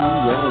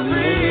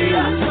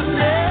glorious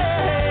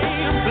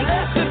name.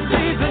 Blessed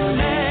be the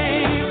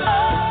name of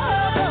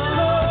the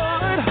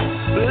Lord.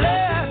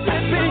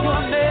 Blessed be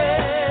your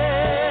name.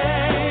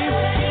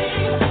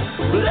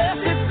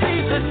 Blessed be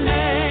the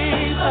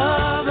name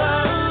of the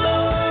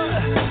Lord.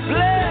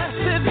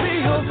 Blessed be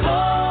your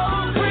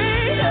glorious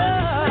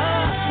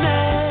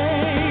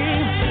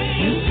name.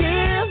 You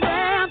give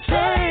and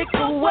take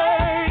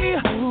away.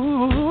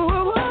 Ooh,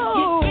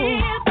 you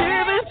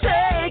give and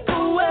take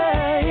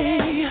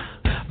away.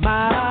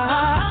 My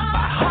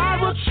heart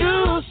will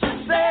choose to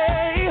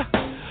say,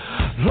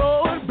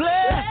 Lord,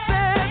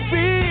 blessed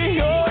be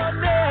your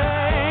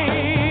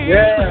name.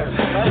 Yes.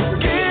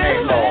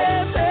 Give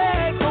and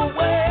take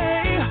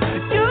away.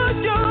 You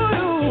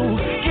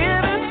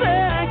give and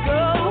take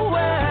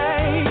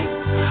away.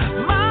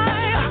 My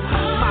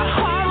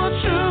heart will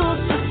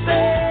choose to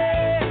say,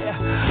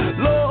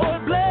 Lord,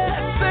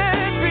 blessed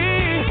be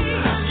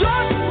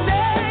your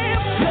name.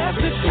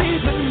 Blessed be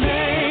the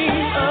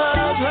name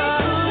of the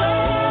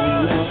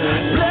Lord.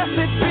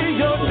 Blessed be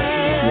your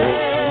name.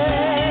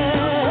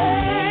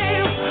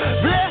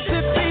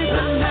 Blessed be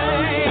the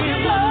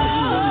name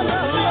of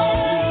the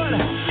Lord.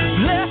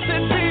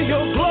 Blessed be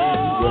your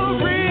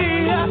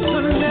glorious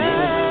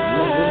name.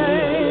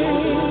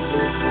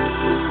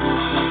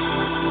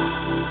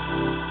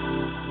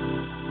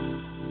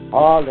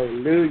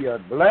 Hallelujah.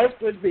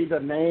 Blessed be the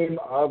name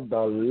of the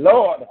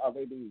Lord.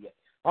 Hallelujah.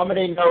 How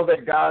many know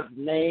that God's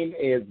name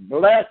is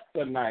blessed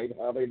tonight?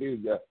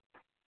 Hallelujah.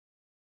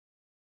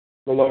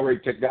 Glory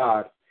to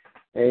God.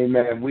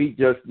 Amen. We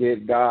just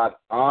give God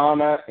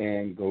honor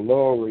and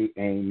glory.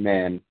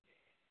 Amen.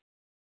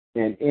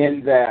 And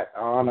in that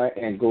honor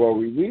and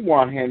glory, we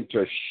want him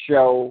to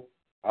show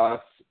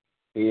us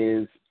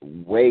his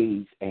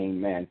ways.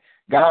 Amen.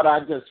 God, I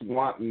just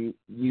want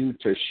you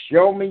to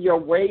show me your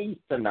ways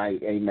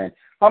tonight. Amen.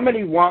 How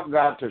many want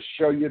God to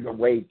show you the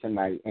way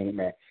tonight?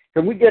 Amen.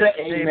 Can we get an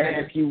amen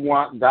if you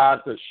want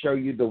God to show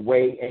you the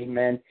way?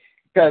 Amen.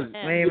 Because,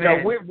 you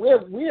know,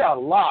 we are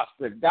lost.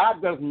 If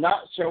God does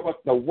not show us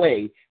the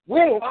way,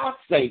 We're lost,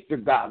 saints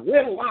of God.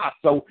 We're lost.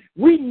 So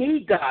we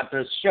need God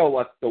to show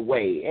us the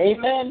way.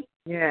 Amen?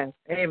 Yes.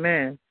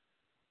 Amen.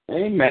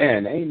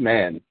 Amen.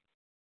 Amen.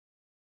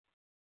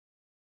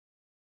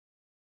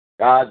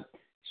 God,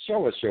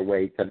 show us your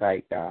way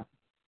tonight, God.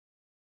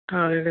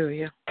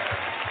 Hallelujah.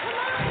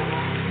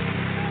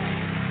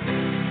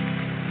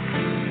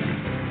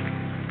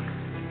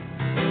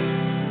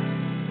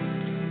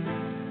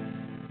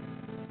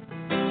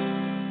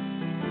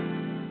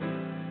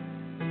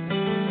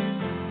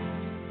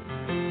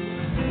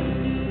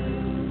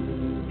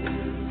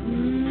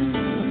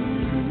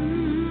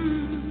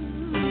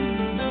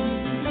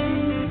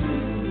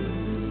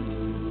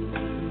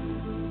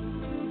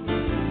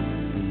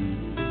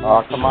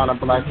 Oh, come on and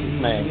bless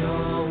his name.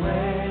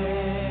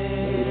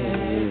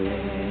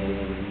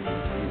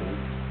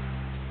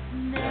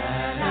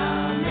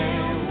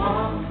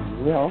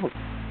 Well,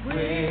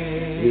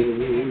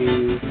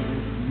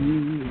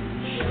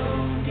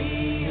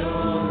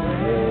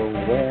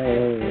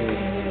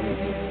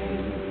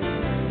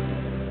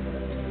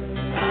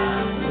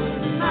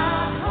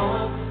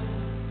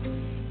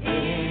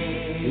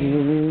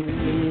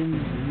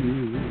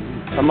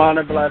 come on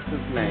and bless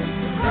his name.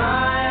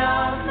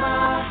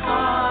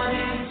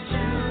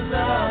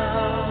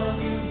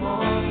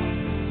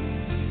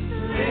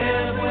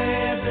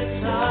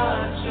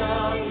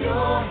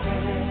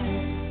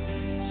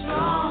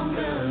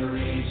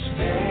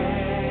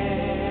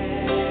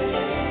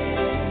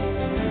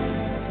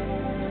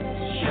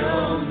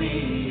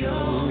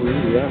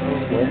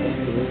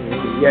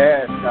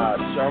 Yes, God.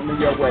 Show me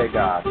your way,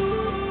 God. Show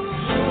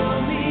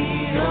me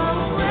your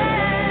way.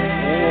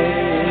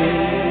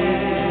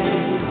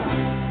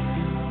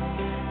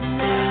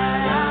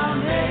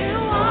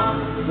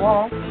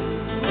 Walk.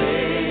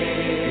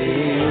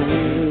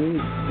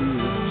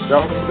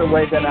 Show me the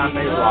way that I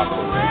may walk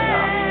with you,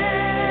 God.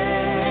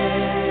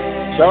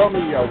 Show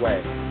me your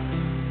way.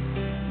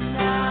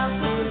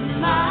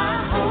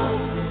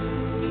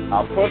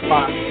 I'll put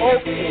my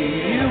hope in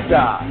you,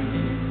 God.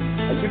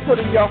 Are you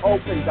putting your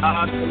hope in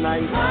God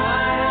tonight?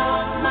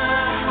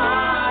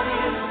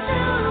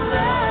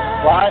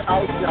 Cry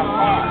out your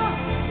heart.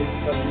 It's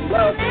the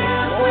love of the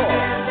Lord.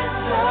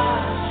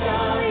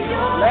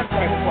 Let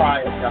that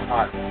cry of your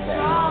heart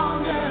today.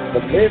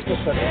 But this is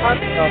the touch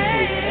of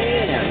his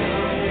hand.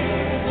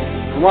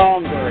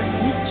 Stronger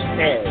each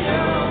day.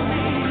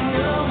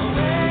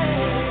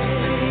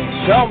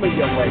 Show me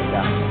your way,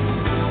 God.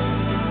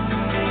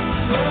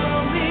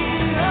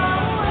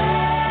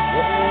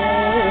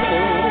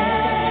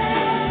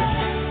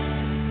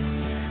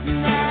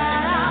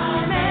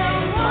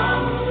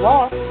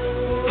 Walk.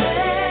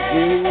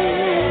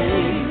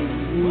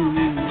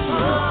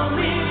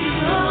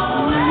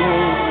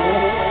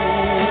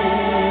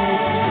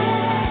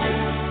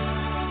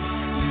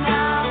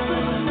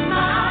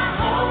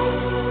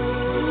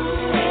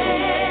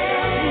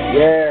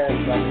 Yes, I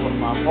put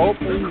my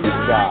hope in you,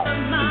 God.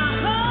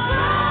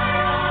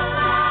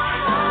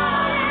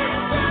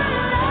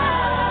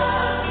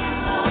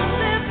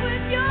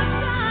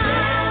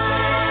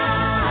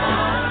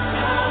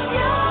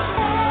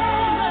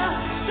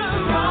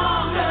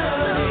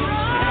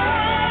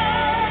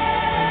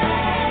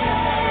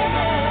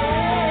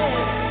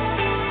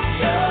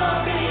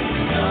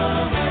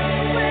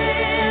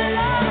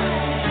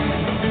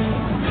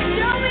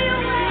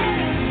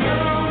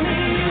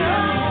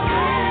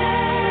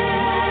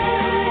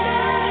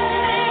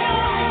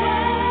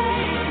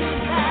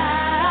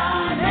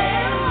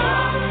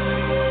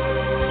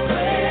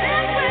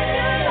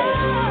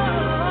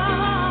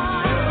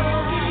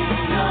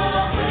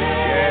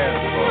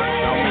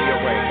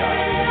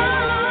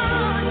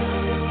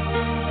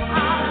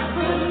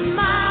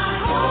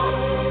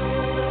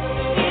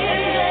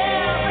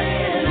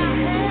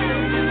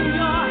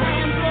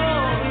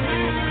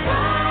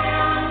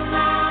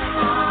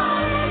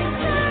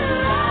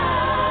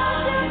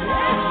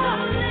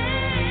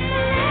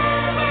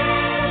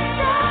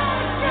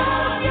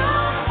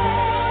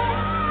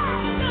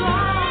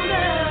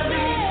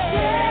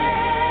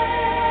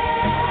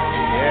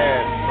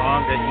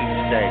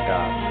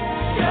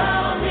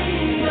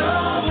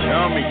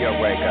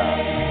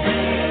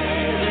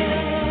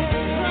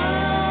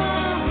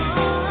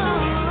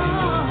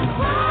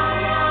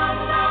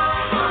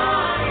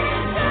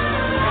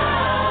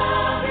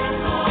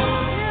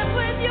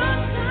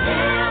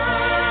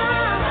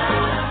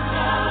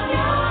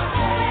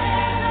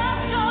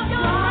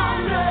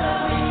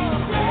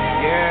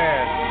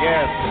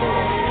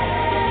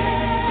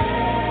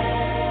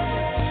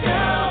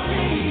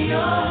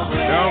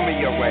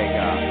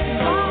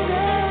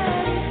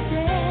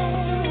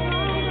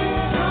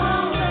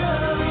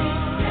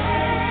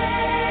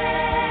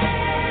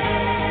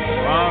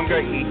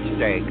 Each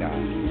day, God.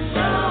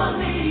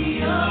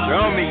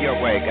 Show me your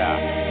way, God.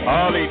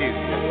 Hallelujah.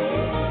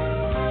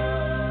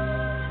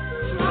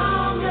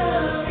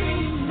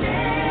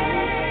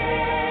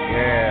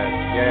 Yes,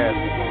 yes.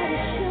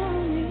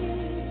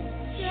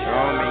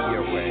 Show me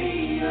your way.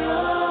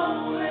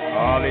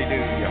 Hallelujah.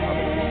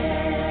 Hallelujah.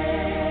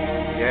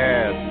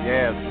 Yes,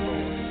 yes, Lord.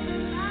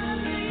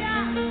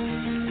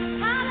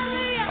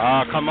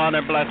 come on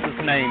and bless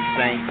his name,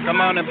 saints.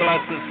 Come on and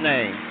bless his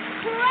name.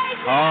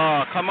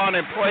 Oh, come on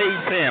and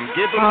praise him.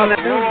 Give him the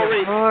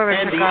glory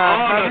and the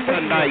honor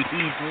tonight.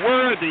 He's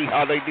worthy.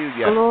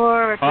 Hallelujah.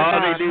 Glory to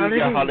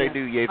hallelujah. God.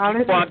 Hallelujah. If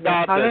you want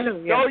God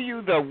to show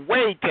you the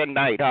way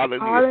tonight,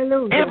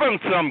 hallelujah. Give him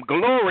some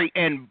glory.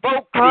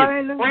 Invoke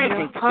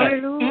his presence.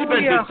 Even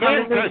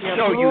begin to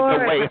show you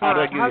the way.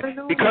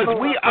 Hallelujah. Because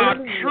we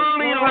are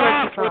truly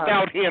lost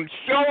without him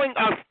showing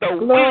us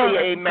the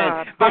way.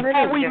 Amen.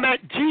 Before we met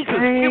Jesus,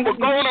 we were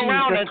going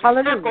around in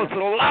circles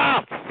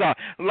lost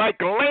like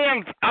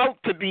lambs out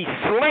to be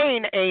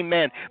slain,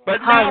 amen. But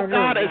now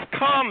God has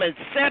come and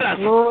set us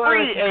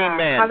free,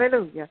 amen.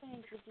 Hallelujah.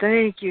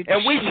 Thank you,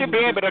 and we should be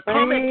able to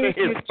come into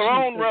his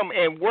throne room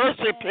and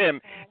worship him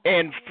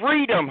in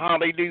freedom,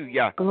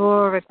 hallelujah.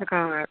 Glory to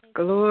God.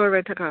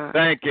 Glory to God.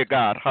 Thank you,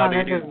 God.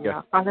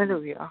 Hallelujah.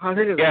 Hallelujah.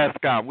 Hallelujah. Yes,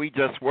 God, we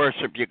just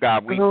worship you,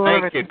 God. We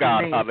thank you,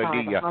 God.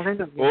 Hallelujah.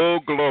 Oh,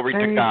 glory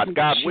to God.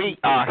 God, we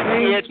are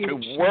here to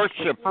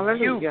worship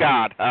you,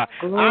 God.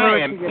 I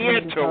am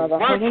here to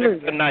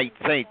worship tonight,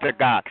 saints of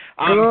God.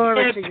 I'm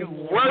here to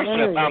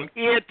worship. I'm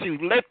here to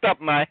lift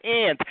up my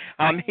hands.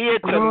 I'm here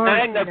to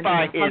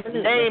magnify his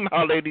name,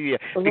 hallelujah.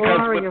 Because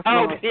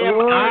without him,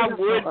 I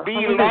would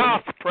be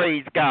lost,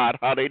 praise God.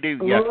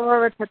 Hallelujah.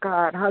 Glory to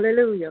God.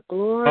 Hallelujah.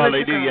 Glory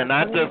hallelujah. To God. And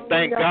I just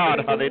thank God,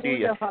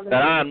 hallelujah,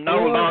 that I am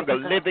no longer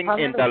living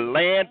in the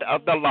land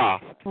of the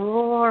lost.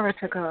 Glory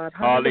to God.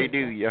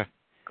 Hallelujah.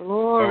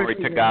 Glory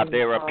to God.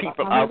 There are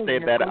people out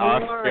there that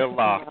are still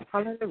lost.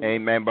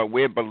 Amen. But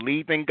we're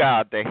believing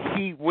God that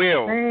he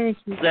will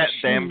set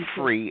them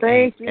free.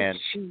 Thank you,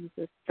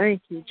 Jesus.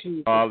 Thank you,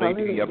 Jesus.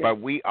 Hallelujah. But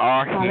we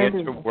are here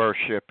to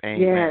worship.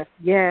 Amen.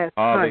 Yes.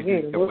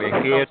 Hallelujah.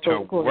 We're here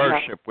to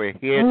worship. We're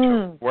here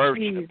to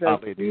worship.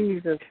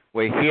 Hallelujah.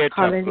 We're here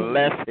to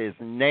bless his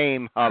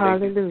name.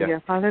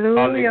 Hallelujah.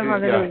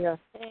 Hallelujah.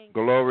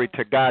 Glory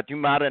to God. You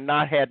might have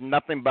not had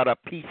nothing but a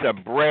piece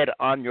of bread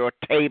on your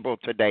table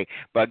today.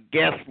 But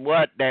guess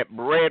what? That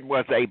bread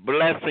was a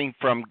blessing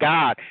from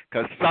God,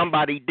 because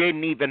somebody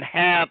didn't even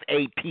have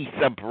a piece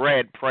of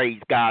bread, praise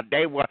God.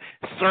 They were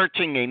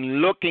searching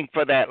and looking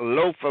for that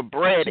loaf of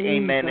bread,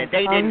 amen, and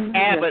they didn't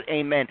have it,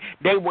 amen.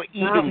 They were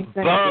eating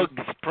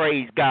bugs,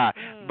 praise God.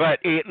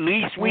 But at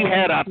least we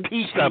had a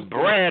piece of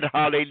bread,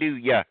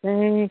 hallelujah.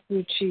 Thank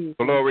you, Jesus.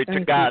 Glory to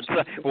God.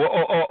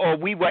 Or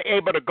we were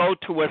able to go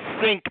to a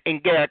sink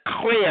and get a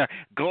clear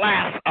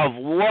glass of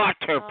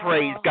water,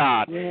 praise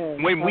God,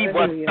 when we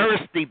were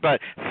thirsty,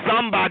 but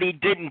somebody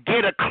didn't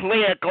get a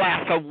clear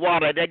glass of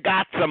water. They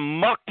got some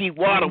mucky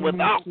water with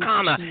all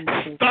kind of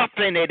stuff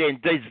in it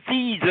and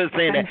diseases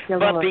in it.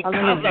 But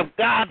because of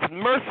God's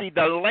mercy,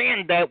 the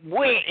land that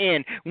we're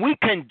in, we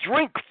can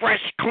drink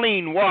fresh,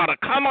 clean water.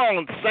 Come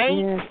on,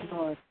 saints.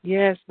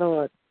 Yes,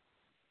 Lord.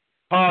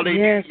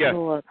 Hallelujah. Yes,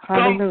 Lord.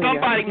 Hallelujah.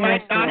 Somebody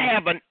might not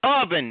have an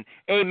oven.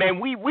 Amen.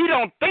 We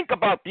don't think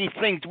about these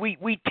things.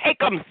 We take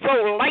them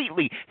so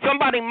lightly.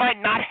 Somebody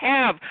might not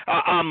have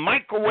a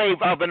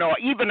microwave oven or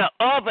even an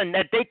oven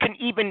that they can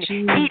even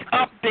heat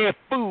up their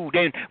food.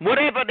 And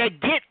whatever they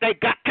get, they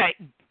got to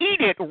eat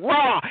it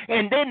raw,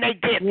 and then they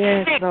get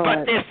sick, Lord.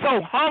 but they're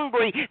so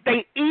hungry,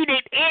 they eat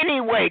it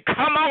anyway.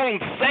 Come on,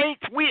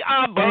 saints. We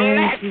are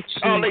blessed.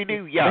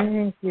 Hallelujah.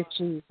 Thank you,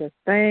 Jesus.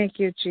 Thank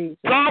you, Jesus.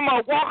 Some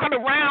are walking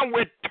around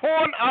with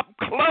torn up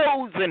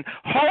clothes and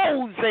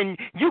holes, and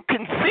you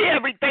can see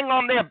everything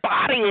on their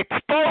body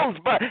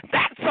exposed, but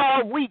that's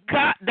all we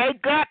got. They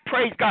got,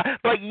 praise God.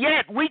 But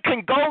yet we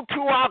can go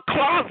to our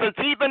closets,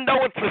 even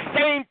though it's the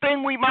same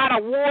thing we might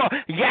have wore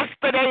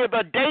yesterday or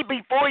the day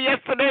before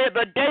yesterday or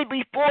the day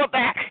before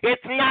that.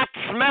 It's not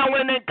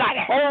smelling, it got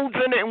holes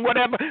in it and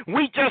whatever.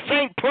 We just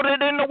ain't put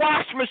it in the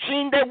wash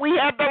machine that we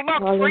have the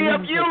luxury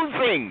of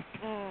using.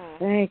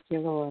 Thank you,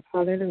 Lord.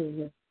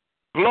 Hallelujah.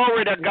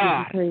 Glory to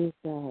God. Praise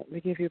God.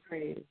 We give you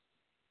praise.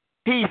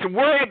 He's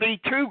worthy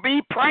to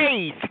be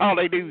praised.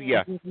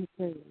 Hallelujah.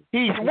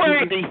 He's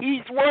worthy.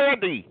 He's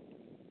worthy.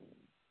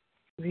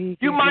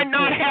 You might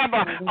not have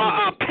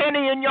a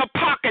penny in your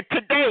pocket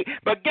today,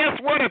 but guess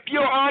what? If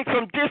you're on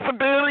some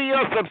disability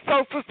or some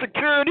Social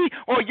Security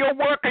or you're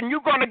working,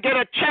 you're going to get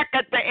a check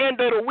at the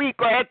end of the week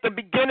or at the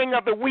beginning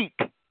of the week,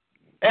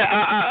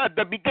 at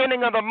the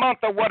beginning of the month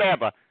or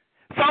whatever.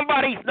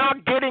 Somebody's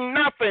not getting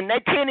nothing.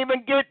 They can't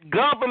even get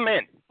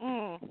government.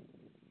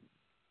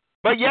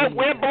 But yet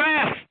we're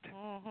blessed.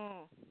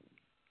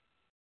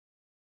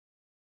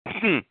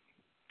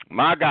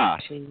 My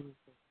gosh.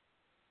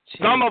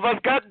 Some of us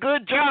got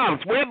good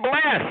jobs. We're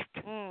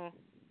blessed.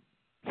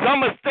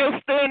 Some are still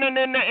standing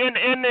in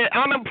the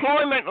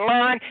unemployment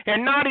line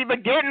and not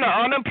even getting an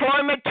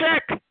unemployment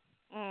check.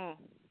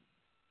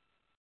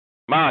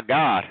 My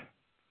God.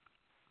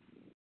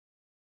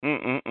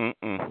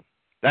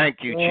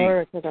 Thank you,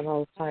 Jesus.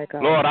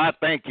 Lord, I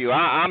thank you.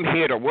 I'm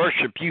here to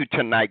worship you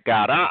tonight,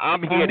 God.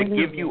 I'm here to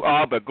give you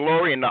all the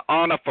glory and the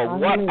honor for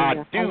what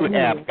I do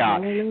have,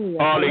 God.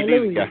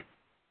 Hallelujah.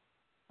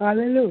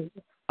 Hallelujah.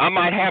 I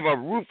might have a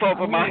roof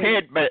over my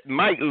head, but it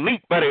might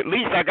leak, but at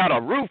least I got a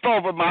roof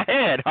over my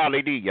head.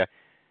 Hallelujah.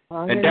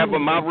 And devil,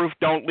 my roof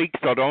don't leak,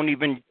 so don't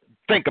even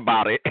think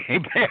about it.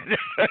 Amen.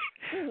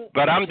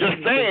 But I'm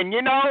just saying,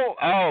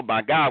 oh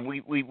my God,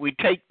 we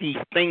take these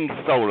things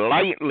so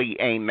lightly.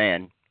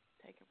 Amen.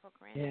 Take it for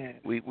granted.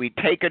 Yeah. We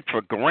take it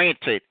for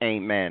granted.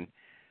 Amen.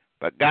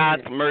 But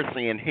God's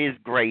mercy and His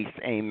grace,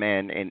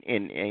 amen, and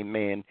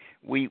amen.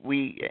 We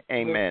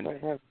amen.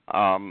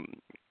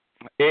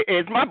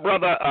 Is my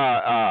brother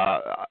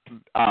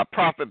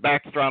Prophet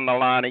Baxter on the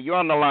line? Are you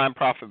on the line,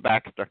 Prophet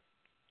Baxter?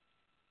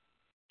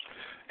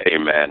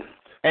 Amen.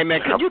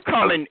 Amen. Can you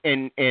come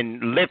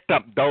and lift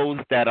up those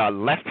that are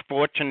less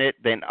fortunate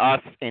than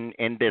us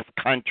in this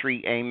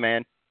country?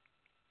 Amen.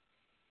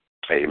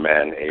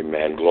 Amen.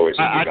 Amen. Glory to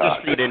God. I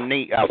just see the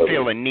need. I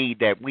feel a need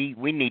that we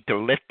need to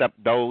lift up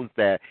those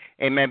that,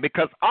 amen,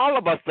 because all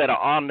of us that are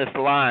on this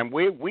line,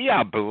 we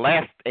are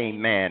blessed,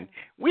 amen.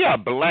 We are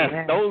blessed.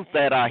 Amen. Those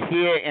that are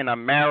here in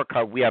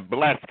America, we are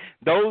blessed.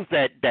 Those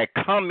that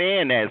come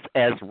in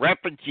as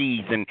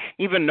refugees and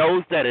even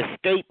those that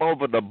escape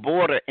over the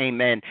border,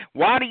 amen.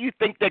 Why do you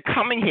think they're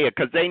coming here?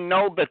 Because they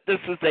know that this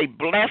is a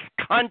blessed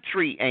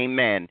country,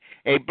 amen.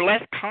 A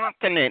blessed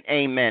continent,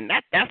 amen.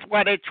 That's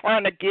why they're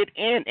trying to get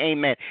in,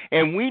 amen.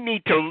 And we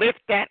need to lift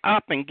that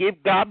up and give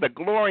God the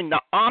glory and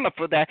the honor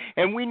for that.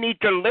 And we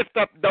need to lift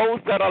up those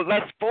that are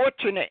less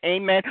fortunate,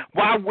 amen,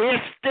 while we're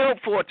still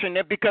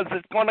fortunate, because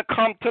it's going to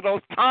come to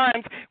those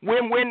times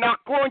when we're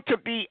not going to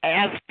be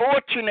as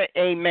fortunate,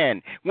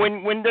 amen,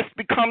 when this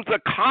becomes a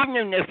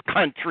communist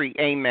country,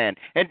 amen.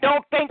 And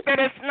don't think that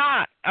it's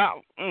not.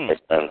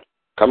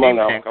 Come on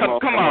now.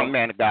 Come on,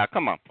 man of God.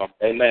 Come on.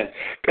 Amen.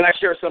 Can I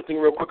share something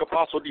real quick,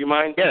 Apostle? Do you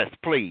mind? Yes,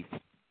 please.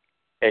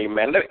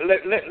 Amen.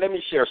 Let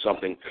me share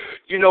something.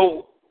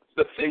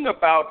 The thing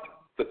about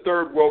the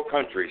third world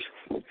countries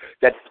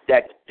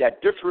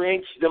that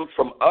differentiates them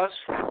from us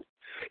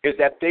is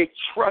that they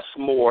trust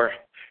more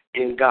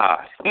in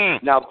God.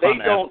 Now, they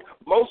don't,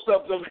 most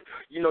of them,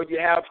 you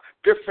have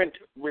different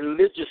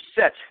religious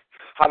sets,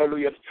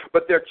 hallelujah,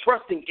 but they're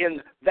trusting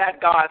in that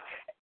God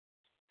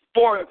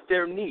for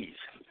their needs.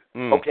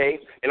 Okay?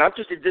 And I'm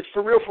just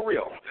for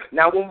real.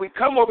 Now, when we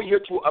come over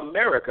here to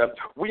America,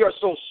 we are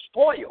so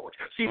spoiled.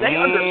 See, they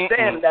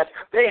understand that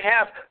they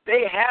have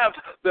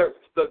the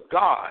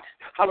God.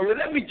 Hallelujah.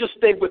 Let me just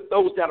stay with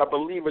those that are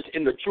believers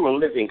in the true and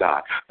living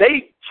God.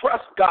 They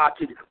trust God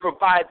to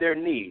provide their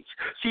needs.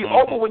 See,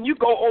 when you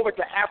go over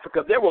to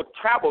Africa, they will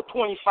travel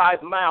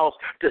 25 miles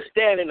to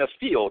stand in a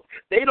field.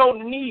 They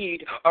don't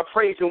need a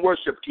praise and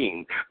worship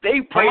team.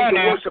 They praise and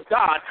worship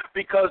God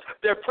because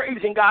they're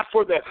praising God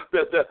for the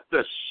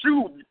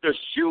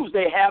shoes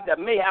they have that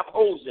may have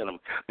holes in them.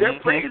 They're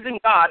praising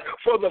God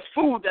for the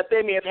food that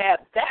they may have had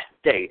that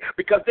day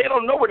because they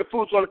don't know where the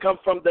food's going to come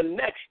from the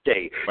next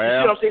day. Well, you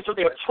see what I'm saying? So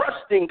they're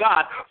trusting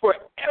God for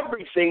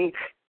everything.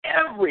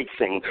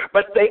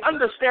 But they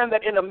understand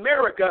that in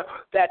America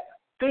that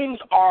things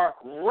are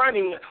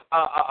running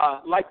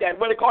like that.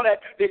 What do they call that?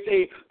 They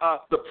say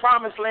the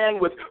promised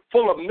land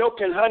full of milk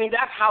and honey.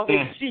 That's how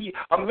they see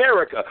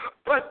America.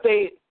 But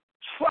they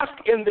trust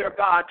in their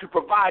God to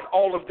provide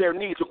all of their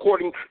needs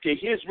according to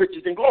His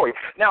riches and glory.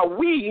 Now,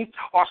 we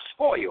are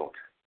spoiled.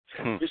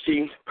 You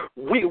see,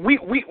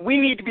 we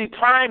need to be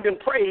primed and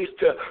praised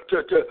to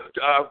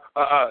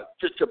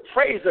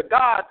praise a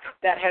God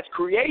that has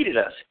created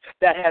us,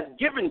 that has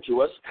given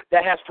to us,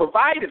 that has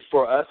provided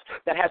for us,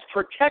 that has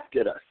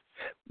protected us.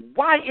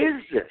 Why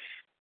is this?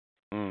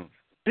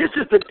 This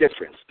is the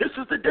difference.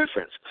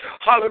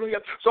 Hallelujah.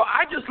 So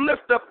I just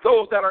lift up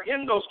those that are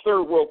in those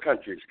third world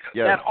countries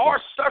that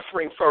are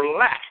suffering for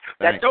lack,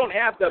 that don't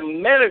have the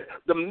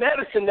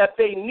medicine that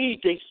they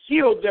need to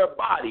heal their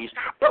bodies.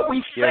 But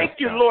we thank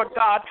you, Lord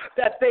God,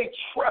 that they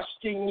trust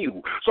in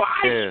you. So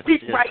I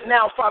speak right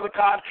now, Father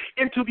God,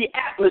 into the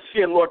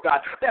atmosphere, Lord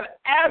God, that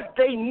as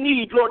they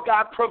need, Lord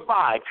God,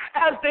 provide.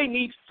 As they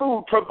need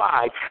food,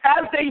 provide.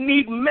 As they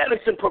need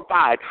medicine,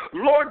 provide.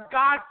 Lord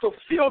God,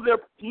 fulfill their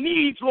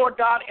needs, Lord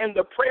God, and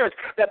the prayers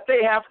that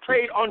they have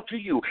prayed unto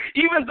you.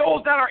 Even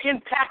those that are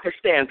in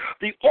Pakistan,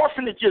 the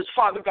orphanages,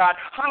 Father God,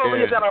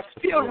 hallelujah, that are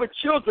filled with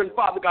children,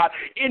 Father God,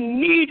 in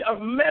need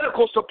of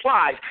medical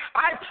supplies.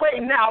 I pray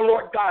now,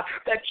 Lord God,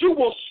 that you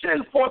will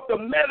send forth the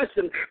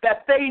medicine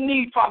that they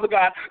need, Father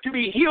God, to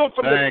be healed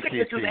from the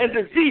sicknesses and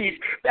disease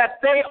that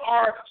they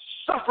are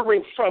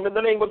suffering from in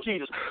the name of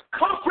Jesus.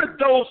 Comfort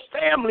those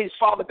families,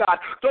 Father God,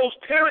 those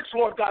parents,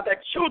 Lord God,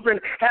 that children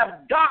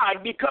have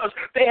died because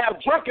they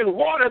have drunken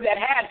water that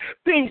had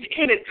things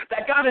in it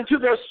that got into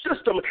their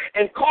system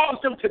and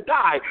caused them to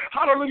die.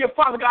 Hallelujah,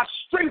 Father God,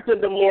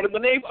 strengthen them, Lord, in the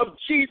name of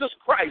Jesus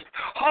Christ.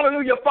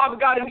 Hallelujah, Father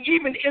God, and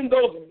even in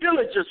those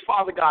villages,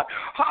 Father God,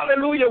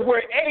 hallelujah,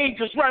 where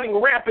AIDS is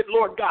running rampant,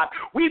 Lord God,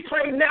 we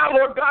pray now,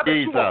 Lord God, that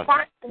you will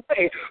find a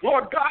way,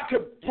 Lord God,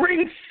 to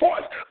bring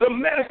forth the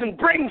medicine,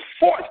 bring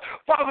forth,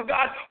 Father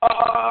God,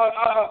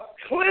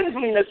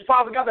 cleanliness,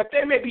 Father God, that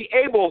they may be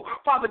able,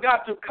 Father God,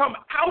 to come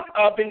out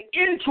of and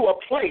into a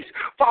place,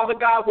 Father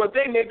God, where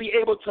they may be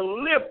able to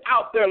live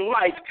out their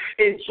life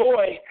in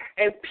joy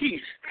and peace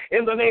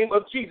in the name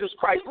of Jesus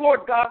Christ.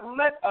 Lord God,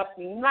 let us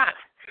not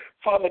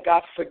Father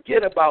God,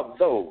 forget about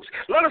those.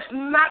 Let us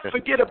not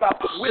forget about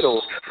the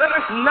widows. Let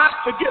us not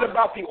forget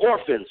about the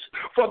orphans,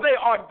 for they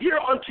are dear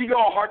unto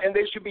your heart, and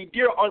they should be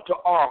dear unto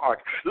our heart.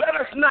 Let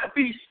us not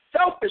be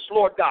selfish,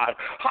 Lord God,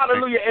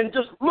 hallelujah, and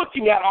just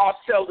looking at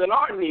ourselves and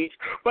our needs,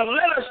 but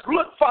let us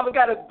look, Father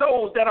God, at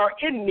those that are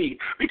in need,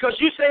 because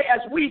you say as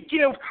we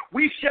give,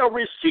 we shall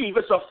receive.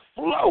 It's a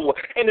flow,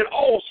 and it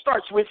all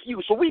starts with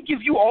you. So we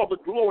give you all the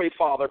glory,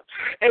 Father,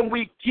 and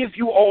we give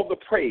you all the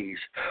praise.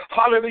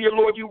 Hallelujah,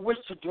 Lord, you wish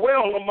to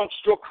dwell amongst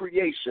your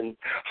creation.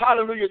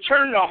 Hallelujah,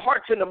 turn the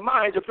hearts and the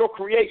minds of your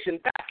creation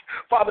back,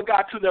 Father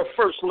God, to their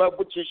first love,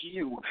 which is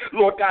you.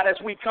 Lord God, as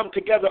we come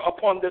together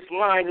upon this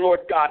line,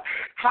 Lord God,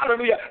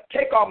 hallelujah,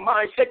 take our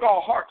minds, take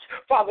our hearts,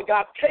 Father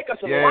God, take us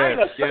and line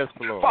us up,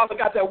 Father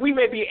God, that we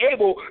may be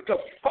able to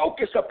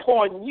focus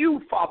upon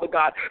you, Father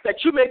God, that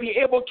you may be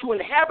able to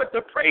inhabit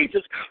the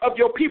praises of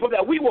your people,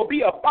 that we will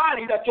be a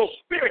body that your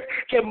spirit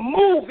can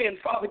move in,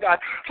 Father God.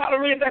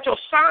 Hallelujah, that your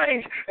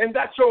signs and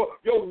that your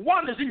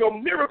wonders and your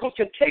miracles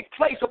can take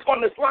place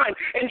upon this line.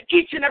 And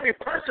each and every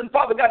person,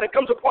 Father God, that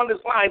comes upon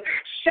this line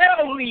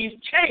shall leave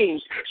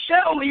changed,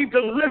 shall leave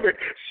delivered,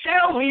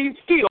 shall leave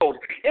healed.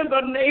 In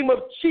the name of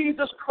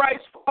Jesus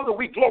Christ, Father,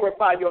 we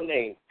glorify your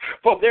name.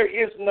 For there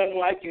is none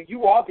like you.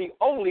 You are the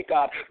only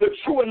God, the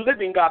true and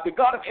living God, the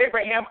God of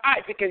Abraham,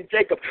 Isaac, and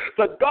Jacob,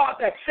 the God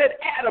that set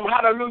Adam,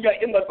 hallelujah,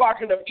 in the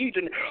Garden of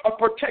Eden of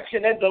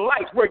protection and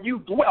delight where you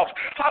dwelt.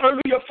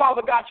 Hallelujah,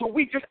 Father God. So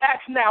we just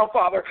ask now,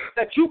 Father,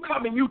 that you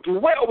come and you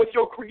dwell with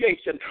your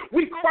creation.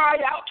 We cry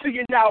out to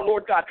you now,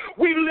 Lord God.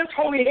 We lift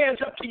holy hands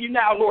up to you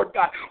now, Lord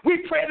God. We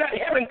pray that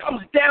heaven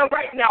comes down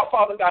right now,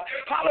 Father God.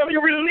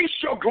 Hallelujah, release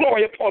your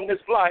glory upon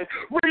this line.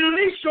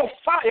 Release your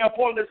fire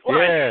upon this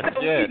line.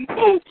 Yes. We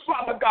move,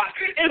 Father God,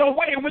 in a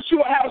way in which you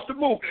will have us to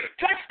move.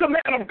 Touch the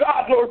man of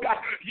God, Lord God.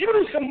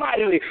 Use him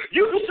mightily.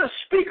 Use a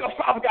speaker,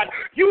 Father God.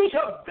 Use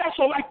a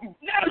vessel like you've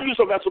never used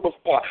a vessel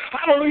before.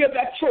 Hallelujah,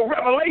 that your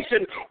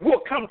revelation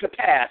will come to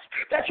pass.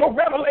 That your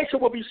revelation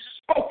will be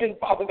spoken,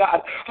 Father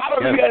God.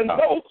 Hallelujah. Yes, and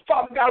those,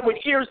 Father God, with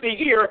ears to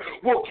hear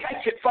will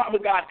catch it, Father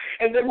God,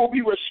 and they will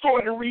be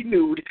restored and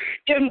renewed.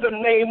 In the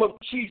name of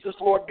Jesus,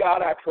 Lord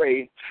God, I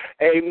pray.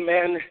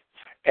 Amen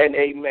and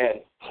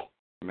amen.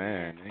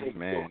 Amen.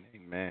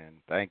 Amen.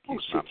 Thank you,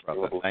 my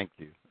brother. Thank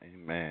you.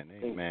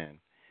 Amen.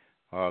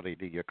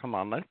 Hallelujah. Come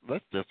on,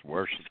 let's just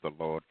worship the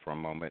Lord for a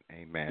moment.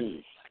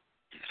 Amen.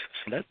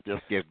 Let's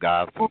just give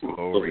God some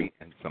glory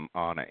and some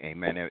honor.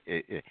 Amen.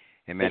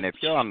 Amen. If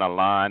you're on the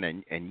line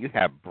and you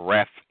have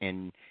breath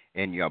in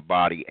your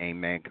body,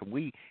 amen, can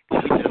we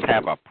just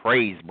have a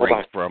praise break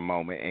for a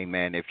moment,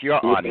 amen? If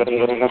you're on just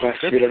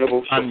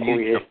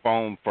unmute your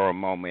phone for a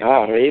moment.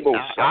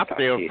 I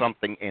feel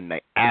something in the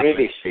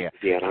atmosphere.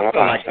 I feel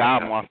like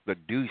God wants to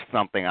do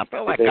something. I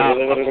feel like God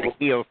wants to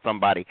heal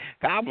somebody.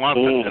 God wants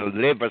to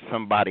deliver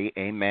somebody,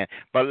 amen.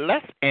 But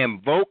let's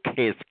invoke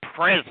his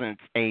presence,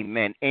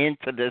 amen,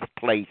 into this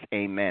place,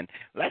 amen.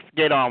 Let's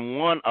get on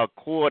one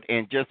accord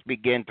and just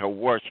begin to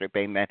worship,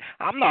 amen.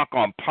 I'm not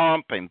going to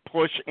pump and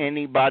push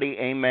anybody,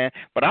 amen,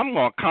 but I'm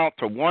going to count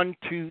to 1,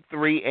 2,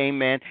 3,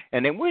 amen,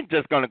 and then we're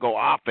just going to go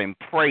off and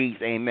praise,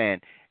 amen,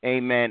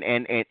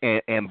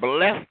 and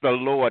bless the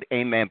Lord,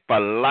 amen, for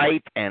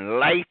life and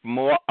life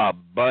more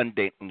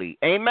abundantly,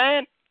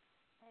 amen.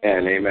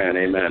 And amen.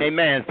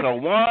 Amen. So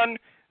 1,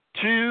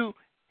 2,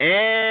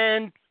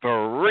 and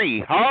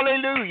 3.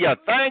 Hallelujah.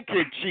 Thank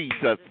you,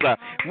 Jesus.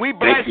 We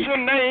bless your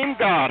name,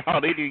 God.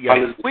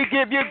 Hallelujah. We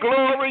give you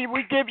glory.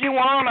 We give you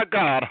honor,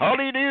 God.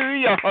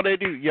 Hallelujah.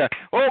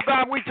 Oh,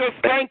 God, we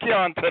just thank you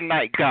on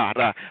tonight, God.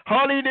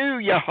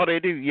 Hallelujah.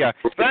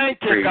 Thank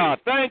you,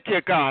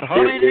 God.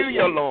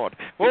 Hallelujah, Lord.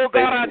 Oh,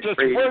 God, I just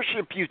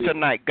worship you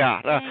tonight,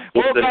 God.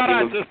 Oh, God,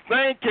 I just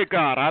thank you,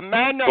 God. I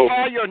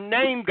magnify your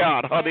name,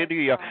 God.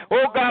 Hallelujah.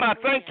 Oh, God, I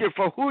thank you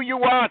for who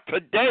you are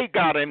today,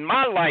 God, in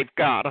my life,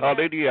 God.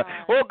 Hallelujah.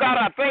 Oh, God,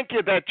 I thank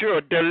you that you're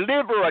a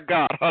deliverer,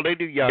 God.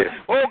 Hallelujah.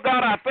 Oh,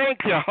 God, I thank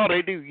you.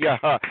 Hallelujah.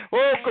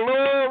 Oh,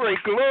 glory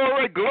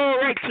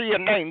to your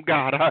name,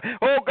 God.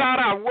 Oh, God,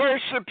 I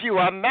worship you.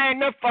 I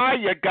magnify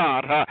you,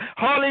 God.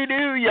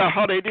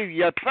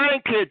 Hallelujah.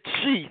 Thank you,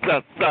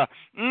 Jesus.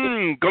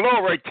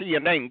 Glory to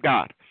your name,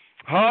 God.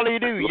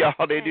 Hallelujah.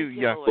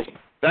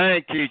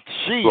 Thank you,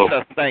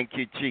 Jesus.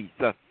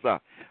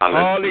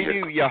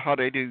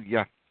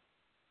 Hallelujah.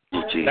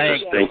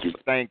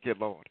 Thank you,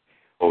 Lord.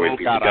 Oh,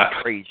 God,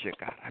 I praise you,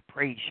 God.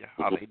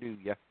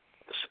 Hallelujah.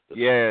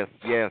 Yes,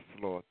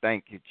 Lord.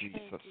 Thank you,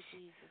 Jesus.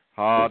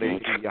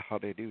 Hallelujah.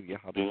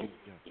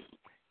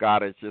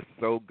 God is just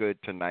so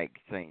good tonight,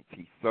 saints.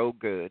 He's so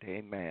good.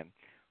 Amen.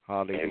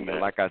 Hallelujah.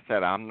 Amen. Like I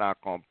said, I'm not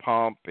going to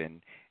pump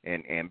and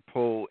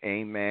pull,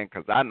 amen,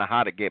 because I know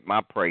how to get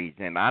my praise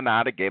in. I know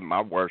how to get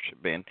my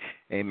worship in,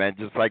 amen,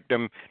 just like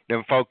them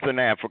folks in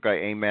Africa,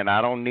 amen.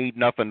 I don't need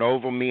nothing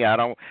over me.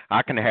 I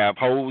can have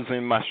holes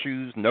in my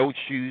shoes, no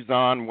shoes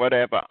on,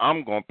 whatever.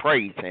 I'm going to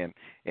praise him,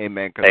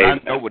 amen, because I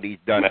know what he's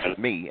done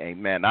for me,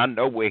 amen. I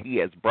know where he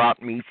has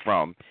brought me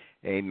from,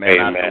 Amen.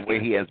 I know where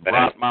he has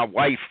brought my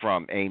wife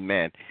from.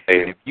 Amen.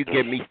 And if you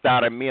get me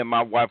started, me and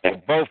my wife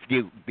will both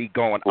be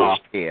going off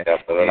here.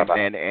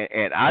 Amen.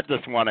 And I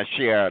just want to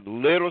share a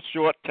little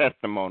short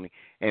testimony.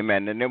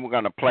 Amen. And then we're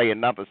going to play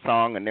another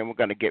song, and then we're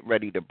going to get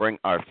ready to bring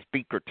our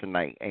speaker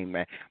tonight.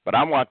 Amen. But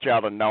I want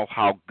y'all to know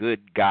how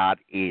good God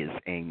is.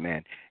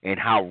 Amen. And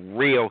how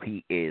real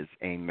he is.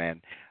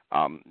 Amen.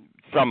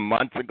 Some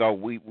months ago,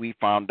 we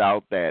found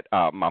out that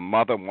my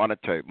mother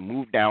wanted to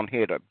move down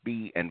here to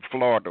be in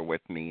Florida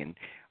with me, and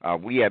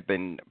we have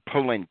been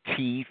pulling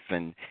teeth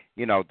and,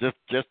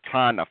 just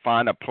trying to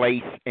find a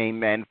place,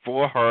 amen,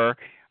 for her.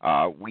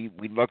 We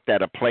looked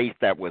at a place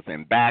that was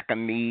in back of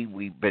me.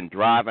 We've been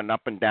driving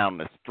up and down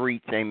the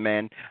streets,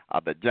 amen.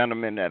 The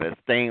gentleman that is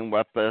staying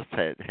with us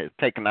has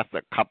taken us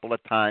a couple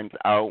of times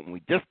out, and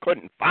we just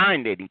couldn't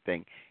find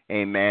anything.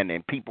 Amen.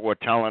 And people were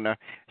telling her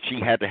she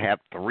had to have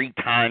 3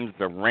 times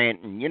the rent,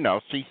 and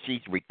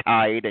she's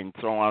retired and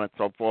so on and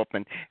so forth.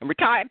 And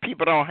retired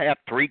people don't have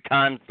 3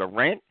 times the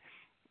rent.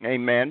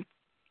 Amen.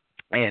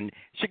 And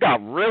she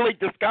got really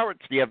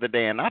discouraged the other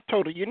day, and I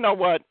told her, you know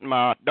what,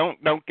 Ma,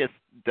 don't get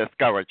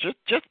discouraged.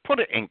 Just put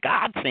it in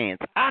God's hands.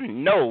 I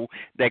know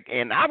that,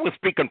 and I was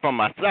speaking for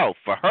myself,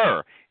 for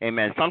her.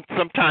 Amen.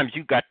 Sometimes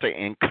you got to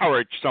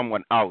encourage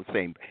someone else,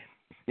 and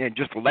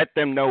just let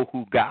them know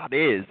who God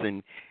is.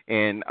 And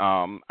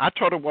I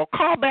told her, well,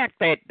 call back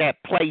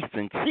that place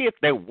and see if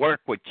they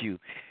work with you.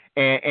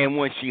 And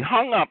when she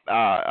hung up,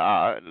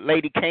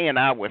 Lady K and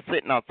I were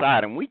sitting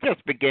outside, and we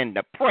just began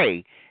to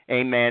pray,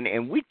 amen.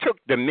 And we took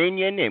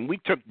dominion, and we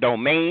took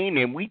domain,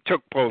 and we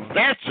took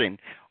possession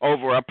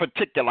over a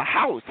particular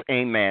house,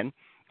 amen,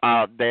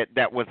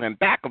 that was in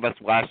back of us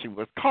while she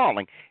was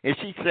calling. And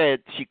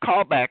she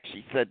called back,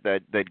 she said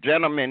the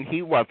gentleman,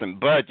 he wasn't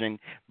budging,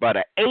 but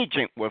an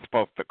agent was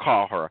supposed to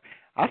call her.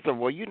 I said,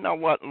 well, you know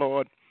what,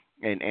 Lord?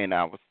 And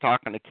I was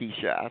talking to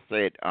Keisha. I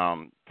said,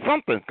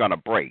 something's going to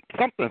break.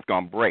 Something's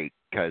going to break,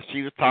 because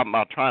she was talking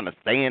about trying to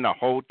stay in a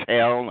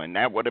hotel, and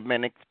that would have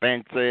been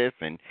expensive,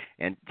 and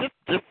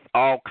just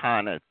all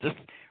kind of just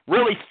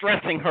really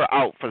stressing her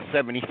out for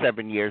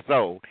 77 years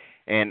old.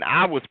 And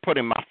I was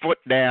putting my foot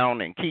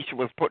down, and Keisha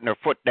was putting her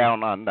foot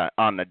down on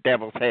the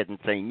devil's head and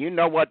saying, you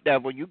know what,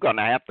 devil, you're going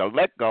to have to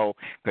let go,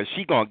 because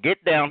she's going to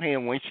get down here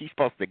when she's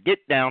supposed to get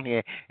down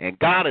here, and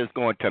God is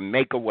going to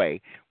make a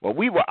way. Well,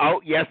 we were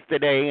out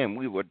yesterday, and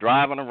we were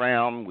driving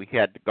around. We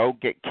had to go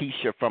get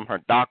Keisha from her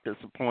doctor's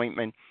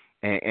appointment,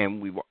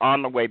 and we were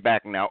on the way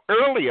back. Now,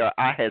 earlier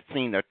I had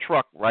seen a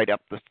truck right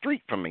up the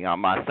street from me on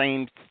my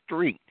same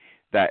street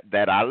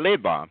that I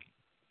live on.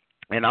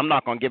 And I'm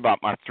not going to give out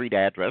my street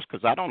address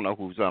because I don't know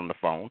who's on the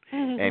phone.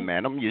 Mm-hmm.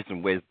 Amen. I'm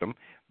using wisdom.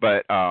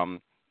 But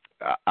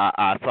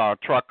I saw a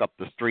truck up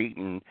the street,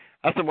 and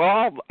I said,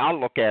 well, I'll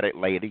look at it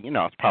later.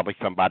 It's probably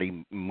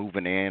somebody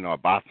moving in or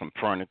bought some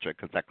furniture,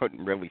 because I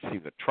couldn't really see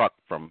the truck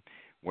from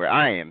where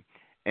I am.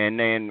 And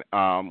then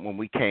when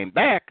we came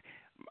back,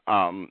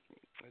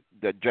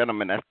 the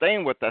gentleman that's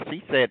staying with us,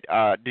 he said,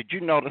 did you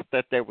notice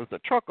that there was a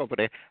truck over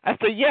there? I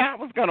said, yeah, I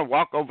was going to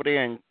walk over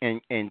there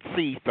and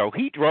see. So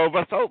he drove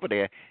us over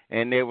there,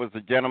 and there was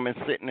a gentleman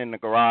sitting in the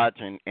garage,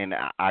 and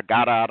I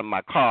got out of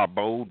my car,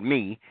 bowled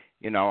me.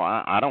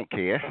 I don't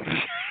care.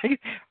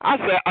 I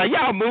said, are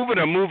y'all moving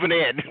or moving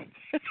in?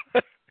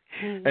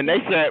 And they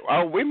said,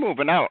 oh, we're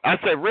moving out. I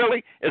said, really?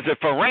 Is it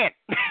for rent?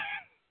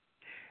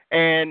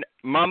 And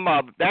my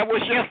mother, that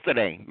was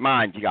yesterday,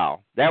 mind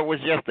y'all. That was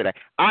yesterday.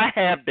 I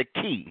have the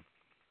key.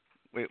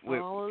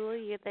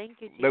 Hallelujah. Thank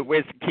you, Jesus.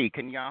 Where's the key?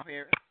 Can y'all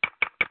hear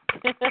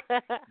it?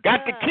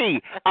 Got the key.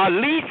 A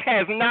lease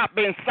has not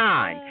been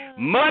signed.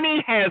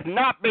 Money has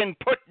not been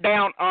put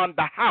down on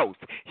the house.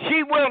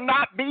 She will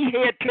not be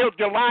here till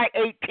July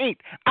 18th.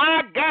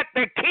 I got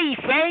the key,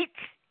 saints.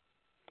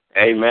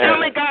 Amen. Tell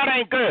me God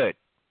ain't good.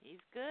 He's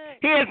good.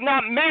 He has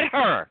not met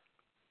her.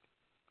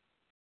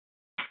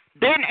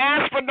 Didn't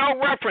ask for no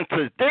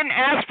references. Didn't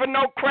ask for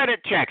no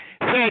credit check.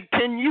 Said,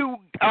 can you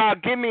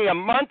give me a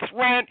month's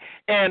rent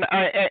and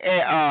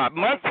a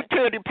month's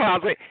security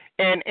deposit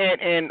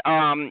and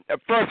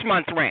first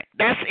month's rent.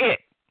 That's it.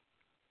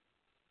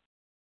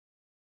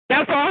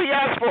 That's all he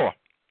asked for.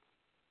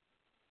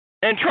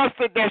 And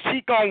trusted that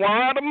she gonna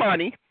wire the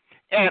money,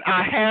 and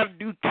I have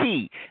the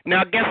key.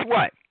 Now guess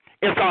what?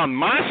 It's on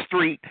my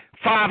street,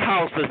 5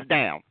 houses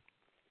down.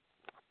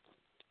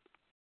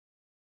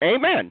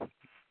 Amen.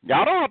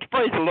 Y'all don't have to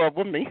praise the Lord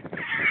with me.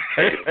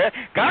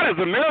 God is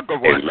a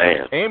miracle worker.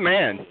 Amen.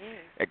 Amen.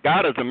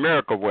 God is a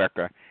miracle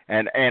worker.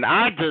 And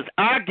I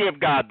give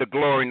God the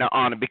glory and the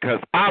honor, because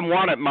I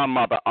wanted my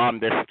mother on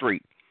this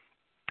street.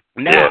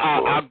 Now,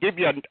 I'll give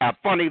you a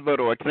funny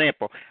little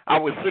example. I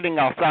was sitting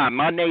outside.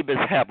 My neighbors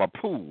have a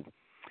pool.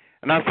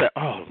 And I said,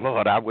 oh,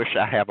 Lord, I wish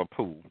I have a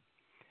pool.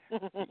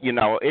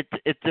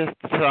 It just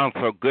sounds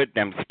so good,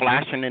 them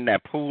splashing in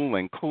that pool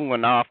and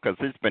cooling off, because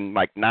it's been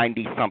like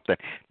 90-something.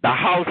 The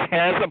house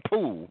has a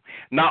pool.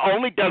 Not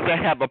only does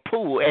it have a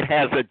pool, it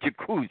has a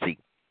jacuzzi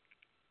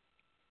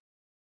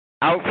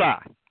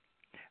outside.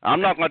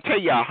 I'm not going to tell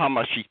y'all how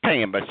much she's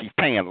paying, but she's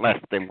paying less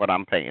than what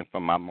I'm paying for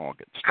my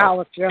mortgage. So, I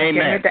was just going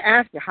to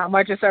ask you, how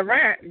much is her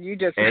rent? You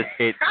just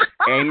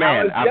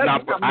amen.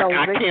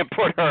 I can't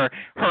put her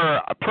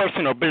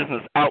personal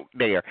business out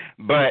there,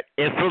 but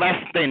it's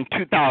less than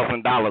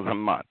 $2,000 a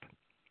month.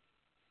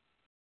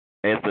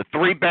 It's a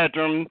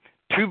 3-bedroom,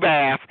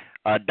 2-bath,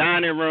 a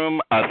dining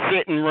room, a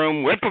sitting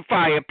room with a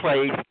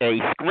fireplace, a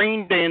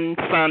screened-in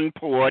sun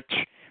porch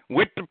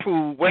with the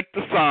pool, with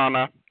the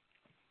sauna.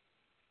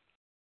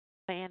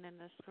 Fan in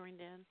the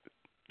screened-in.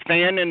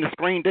 Fan in the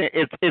screened-in.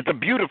 It's a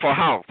beautiful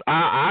house.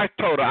 I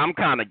told her I'm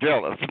kind of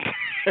jealous,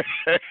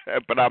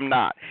 but I'm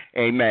not.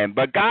 Amen.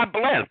 But God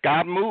bless.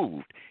 God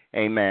moved.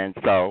 Amen.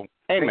 So.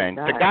 Amen.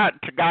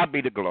 To God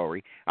be the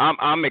glory.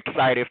 I'm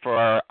excited for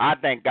her. I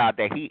thank God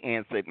that He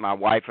answered my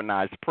wife and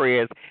I's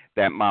prayers,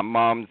 that my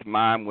mom's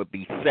mind would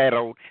be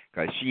settled,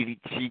 because she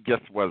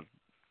just was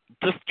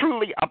just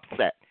truly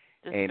upset.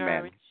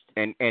 Amen.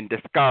 And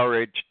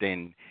discouraged,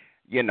 and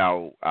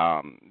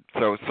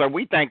so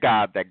we thank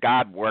God that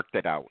God worked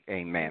it out.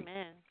 Amen.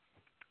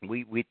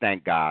 We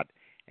thank God.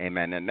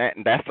 Amen. And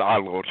that's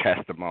our little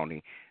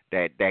testimony.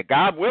 That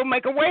God will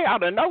make a way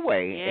out of no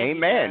way. Yeah,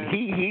 amen.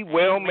 He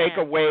will make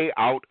a way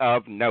out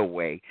of no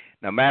way.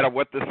 No matter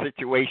what the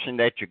situation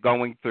that you're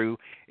going through,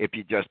 if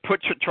you just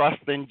put your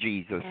trust in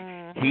Jesus,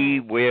 He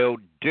will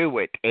do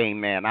it.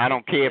 Amen. I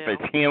don't care if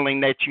it's healing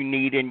that you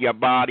need in your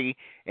body.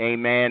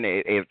 Amen.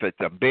 If it's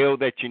a bill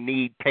that you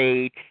need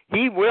paid,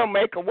 He will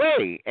make a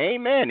way.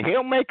 Amen.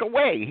 He'll make a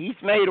way. He's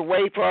made a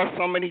way for us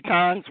so many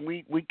times,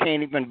 we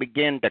can't even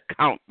begin to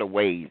count the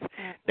ways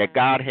that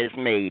God has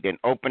made and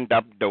opened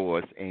up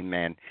doors.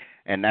 Amen.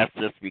 And that's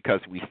just because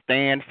we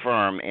stand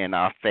firm in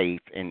our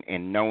faith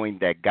and knowing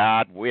that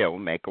God will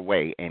make a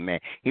way. Amen.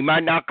 He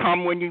might not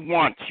come when He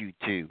wants you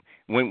to,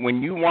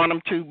 when you want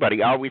Him to, but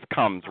He always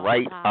comes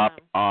right up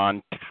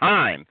on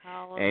time.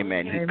 Hallelujah.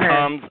 Amen. He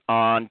comes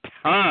on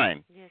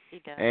time. Yes, He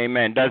does.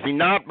 Amen. Does He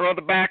not,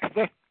 Brother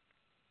Baxter?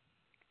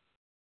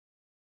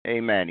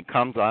 Amen. He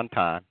comes on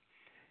time.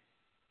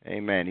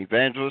 Amen.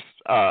 Evangelist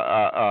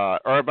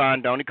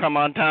Urban, don't he come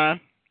on time?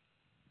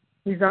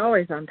 He's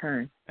always on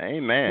time.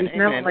 Amen. He's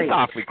never late.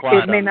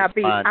 It may not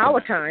be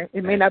our time.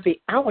 It may not be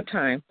our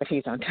time, but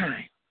He's on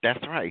time. That's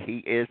right. He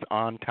is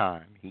on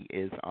time. He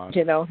is on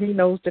time. He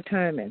knows the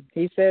timing.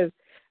 He says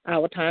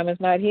our time is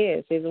not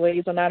His. His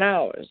ways are not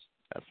ours.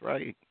 That's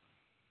right.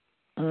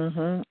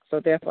 So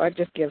therefore, I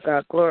just give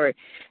God glory.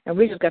 And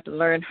we just got to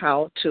learn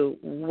how to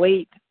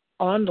wait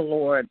on the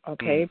Lord,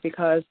 okay,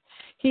 because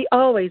He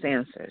always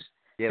answers.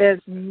 Yep.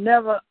 There's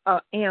never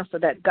a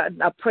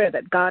prayer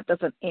that God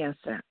doesn't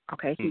answer,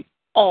 okay? He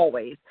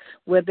always,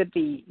 whether it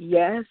be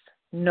yes,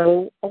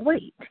 no, or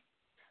wait.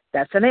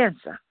 That's an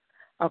answer,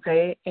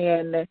 okay?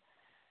 And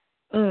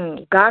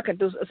God can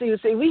do.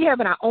 See, we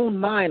have in our own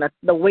mind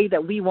the way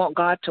that we want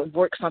God to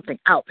work something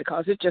out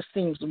because it just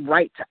seems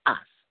right to us.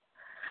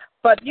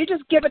 But you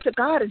just give it to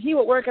God, and He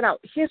will work it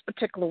out His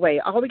particular way.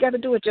 All we got to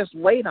do is just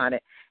wait on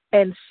it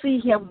and see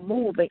Him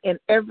moving in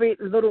every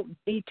little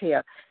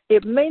detail.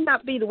 It may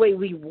not be the way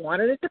we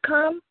wanted it to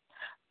come,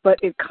 but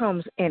it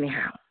comes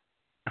anyhow.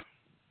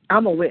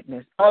 I'm a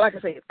witness. All I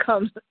can say, it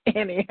comes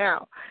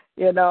anyhow,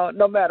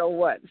 no matter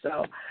what.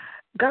 So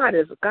God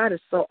is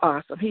so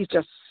awesome. He's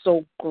just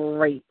so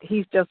great.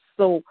 He's just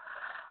so,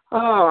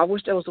 I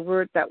wish there was a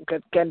word that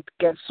can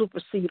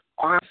supersede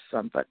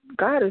awesome, but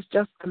God is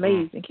just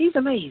amazing. He's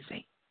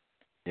amazing.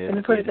 Let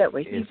me put it that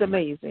way. He's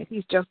amazing.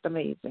 He's just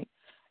amazing.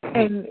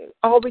 And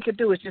all we could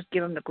do is just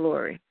give Him the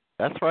glory.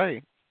 That's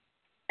right.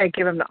 And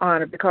give Him the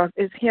honor because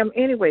it's Him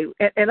anyway.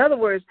 In other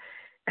words,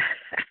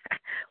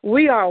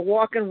 we are a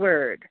walking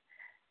word.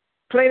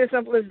 Plain and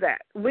simple as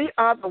that. We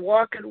are the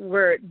walking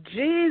word.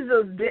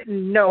 Jesus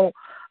didn't know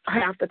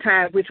half the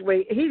time which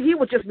way. He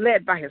was just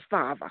led by His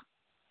Father.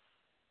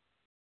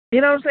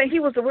 You know what I'm saying?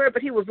 He was the Word,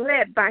 but He was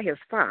led by His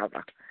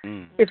Father.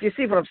 If you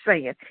see what I'm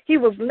saying. He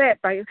was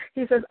led by,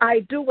 He says,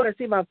 I do what I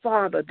see my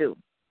Father do.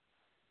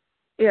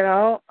 He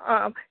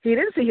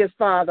didn't see His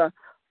Father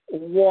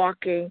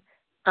walking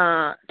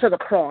to the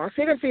cross.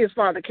 He didn't see His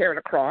Father carrying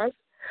a cross,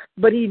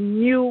 but He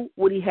knew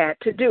what He had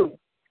to do.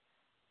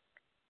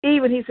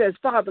 Even He says,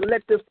 Father,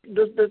 let this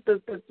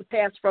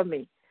pass from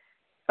me.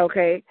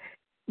 Okay?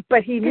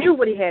 But He knew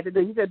what He had to do.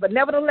 He said, but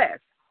nevertheless,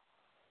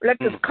 let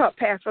this cup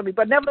pass from me.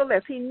 But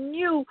nevertheless, He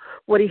knew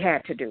what He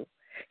had to do.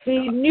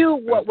 He knew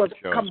what was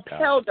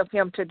compelled of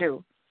Him to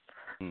do.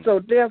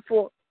 So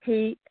therefore,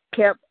 He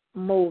kept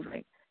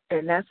moving.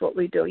 And that's what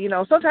we do.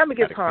 Sometimes it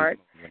gets hard.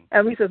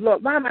 And we say,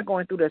 Lord, why am I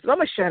going through this? I'm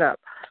going to shut up.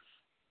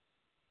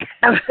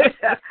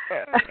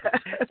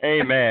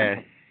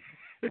 Amen.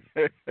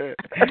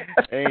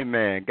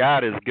 Amen.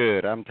 God is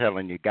good. I'm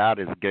telling you, God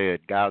is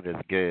good. God is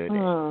good.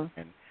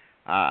 And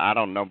I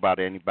don't know about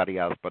anybody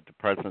else, but the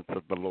presence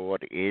of the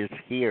Lord is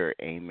here.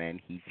 Amen.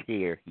 He's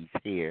here. He's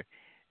here.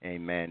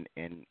 Amen.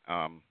 And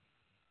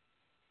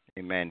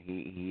amen.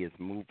 He is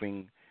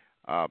moving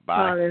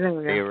by His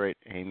Spirit.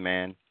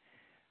 Amen.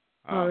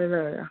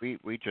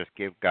 We just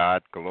give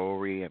God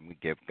glory and we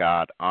give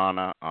God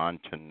honor on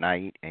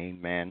tonight.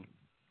 Amen.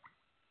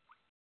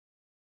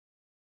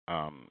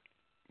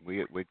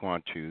 we're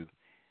going to.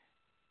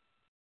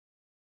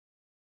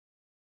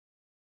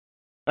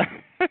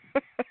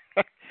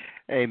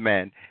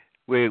 Amen.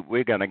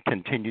 We're going to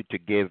continue to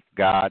give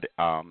God,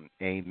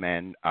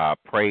 amen,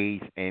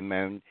 praise,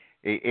 amen.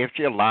 If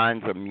your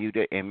lines are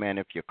muted, amen,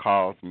 if your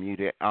calls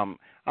muted,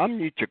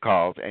 unmute your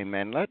calls,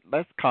 amen.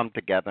 Let's come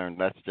together and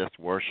let's just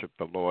worship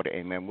the Lord,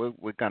 amen.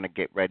 We're going to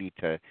get ready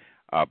to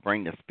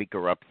bring the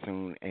speaker up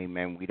soon,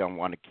 amen. We don't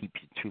want to keep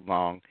you too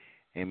long,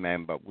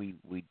 amen, but we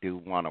do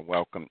want to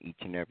welcome each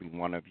and every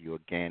one of you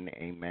again,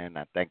 amen.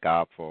 I thank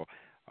God for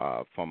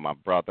my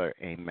brother,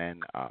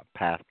 amen,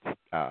 Pastor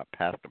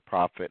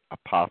Prophet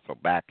Apostle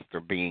Baxter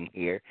being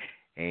here,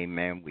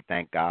 amen. We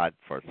thank God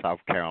for South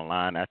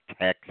Carolina,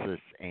 Texas,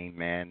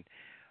 amen.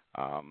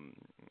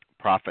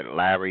 Prophet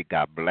Larry,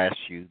 God bless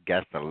you.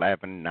 Guest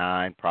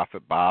 11-9,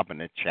 Prophet Bob in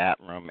the chat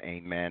room,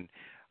 amen.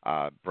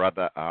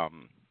 Brother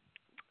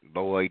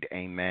Lloyd,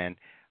 amen.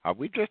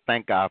 We just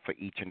thank God for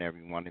each and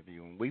every one of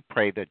you, and we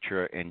pray that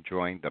you're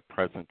enjoying the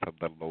presence of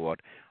the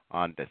Lord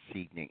on this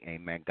evening,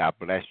 amen. God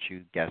bless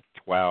you, guest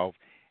 12,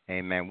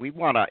 amen. We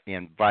want to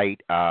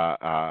invite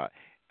and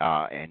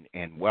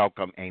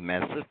welcome,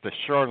 amen, Sister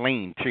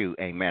Charlene, too,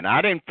 amen.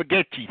 I didn't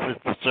forget you,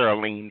 Sister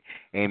Charlene,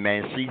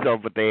 amen. She's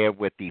over there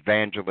with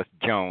Evangelist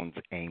Jones,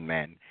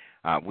 amen.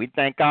 We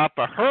thank God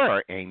for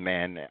her,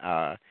 amen.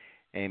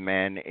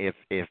 Amen.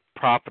 If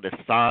Prophetess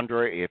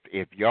Sandra,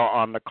 if you're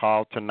on the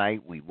call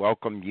tonight, we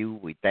welcome you.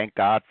 We thank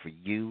God for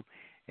you,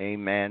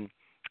 amen.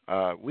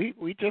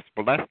 We just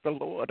bless the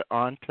Lord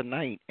on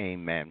tonight,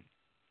 amen.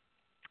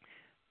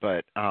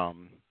 But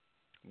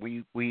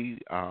we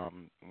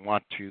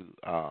want to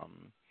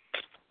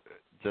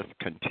just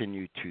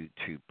continue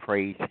to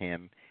praise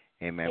Him,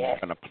 amen. Yes.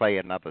 We're going to play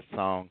another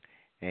song,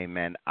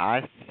 amen.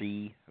 I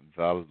see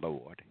the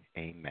Lord,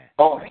 amen.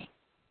 Oh.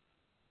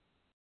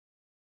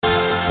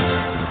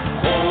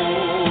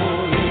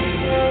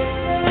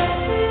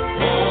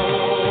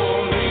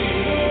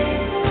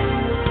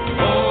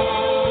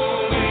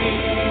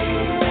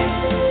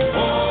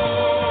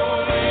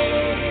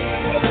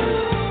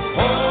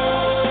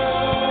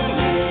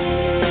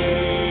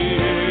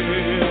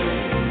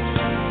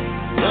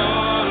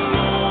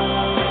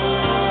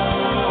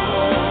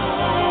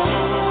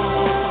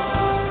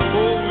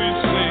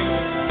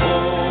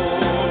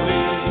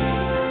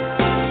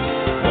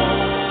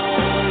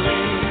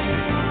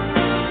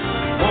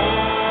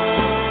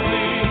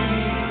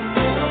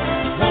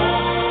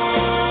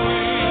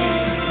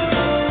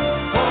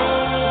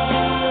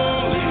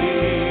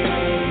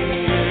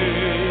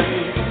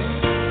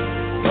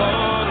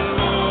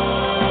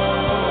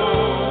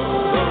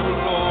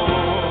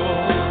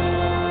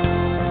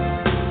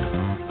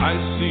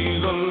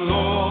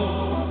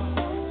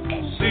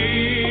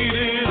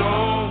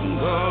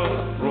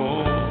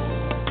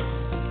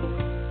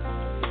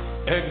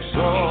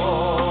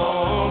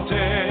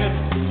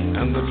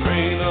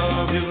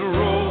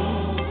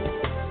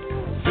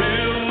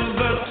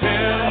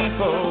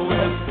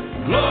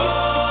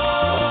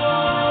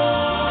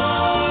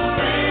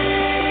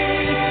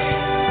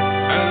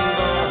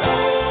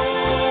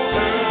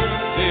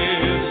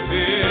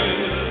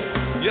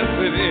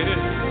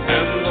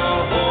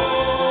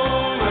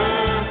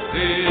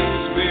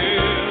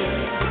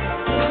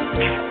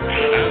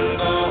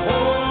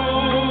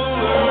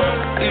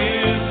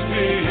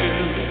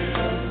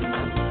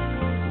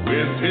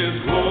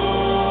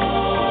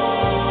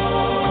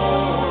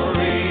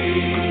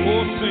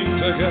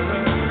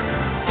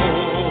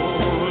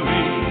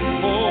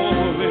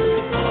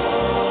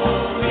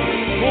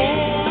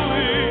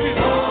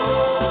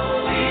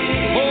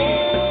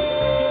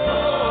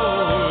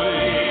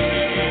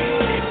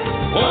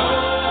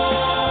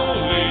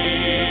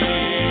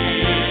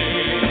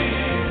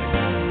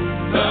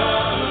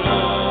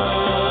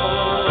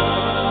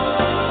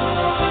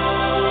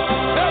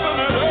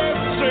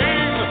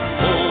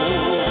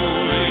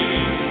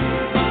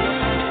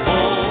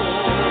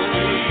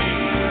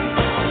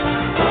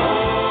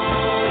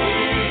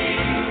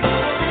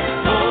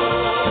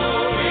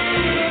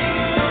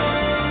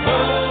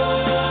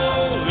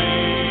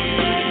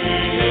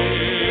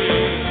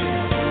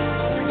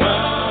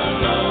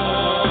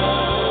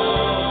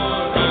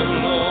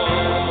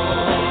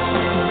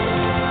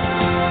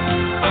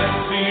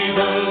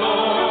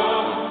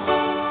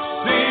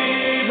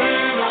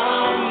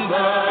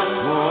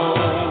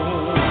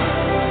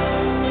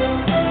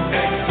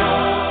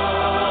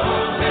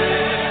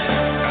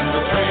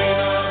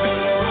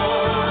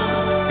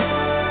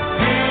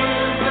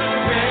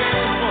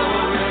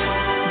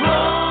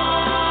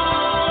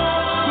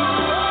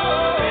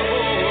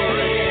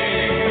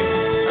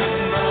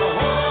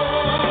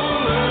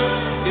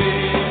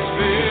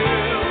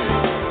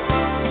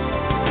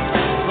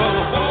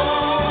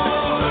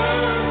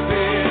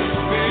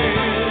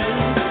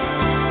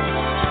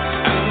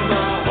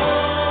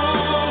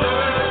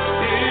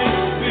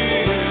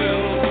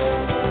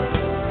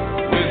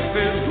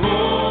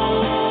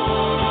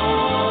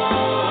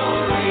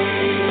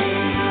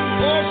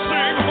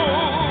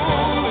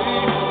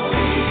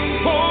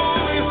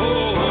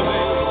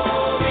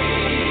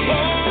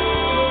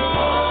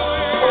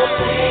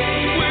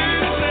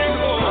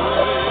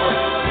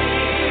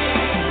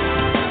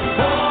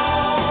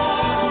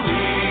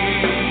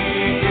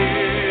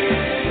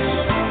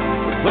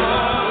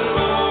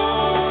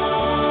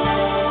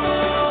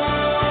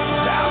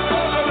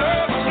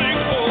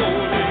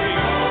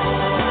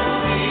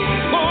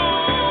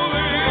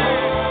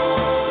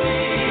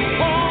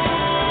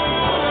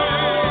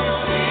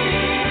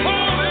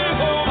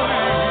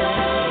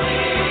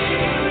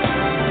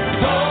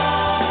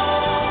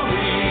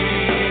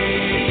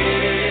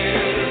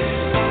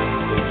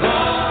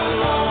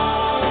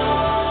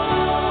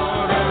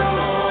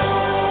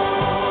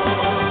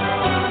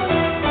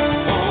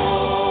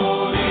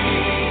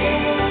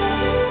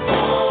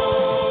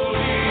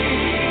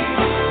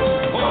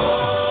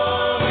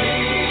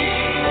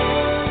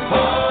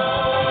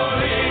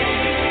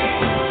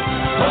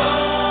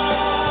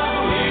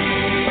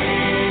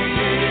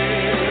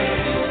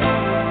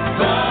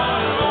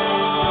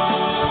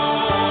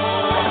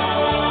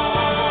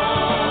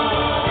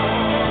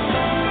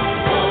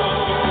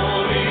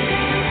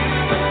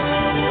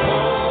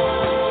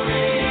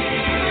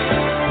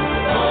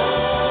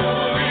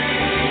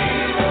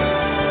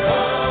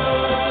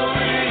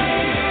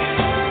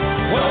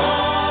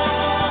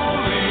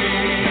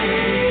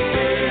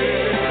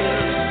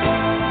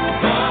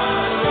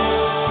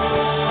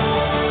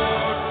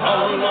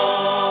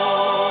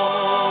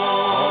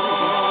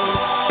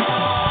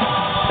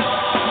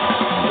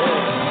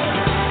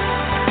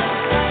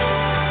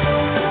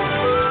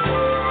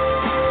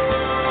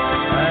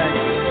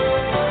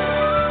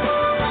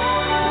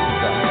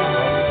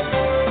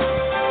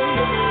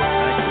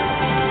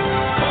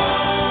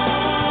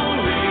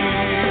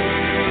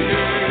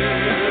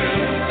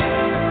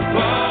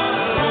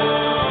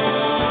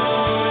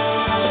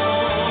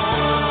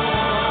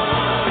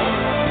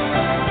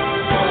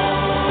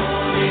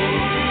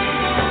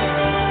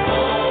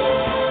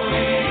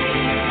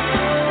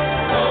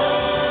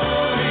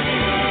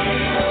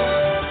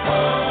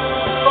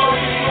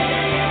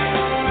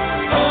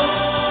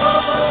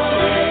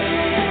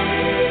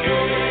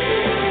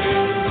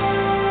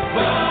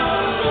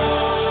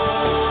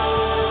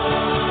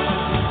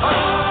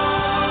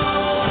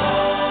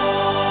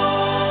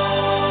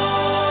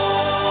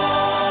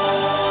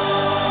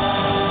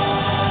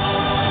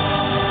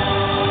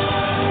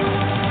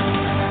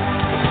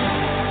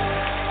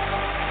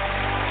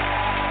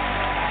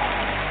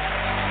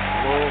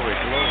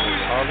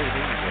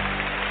 Hallelujah.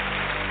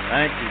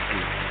 Thank you,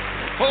 Jesus.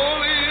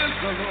 Holy is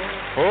the Lord.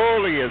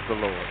 Holy is the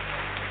Lord.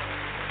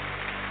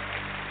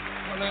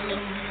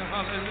 Hallelujah,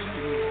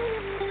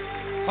 hallelujah.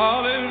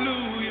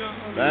 Hallelujah.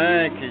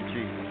 Thank you,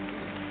 Jesus.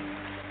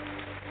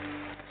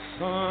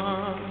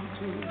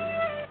 Santo,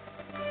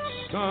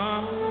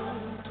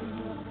 Santo,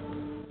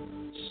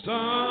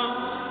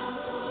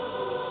 Santo,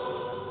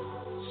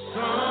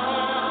 Santo,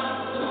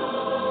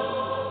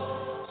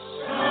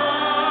 Santo.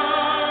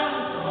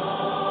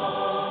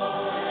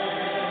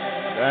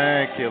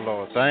 Thank you,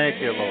 Lord.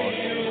 Thank you, Lord.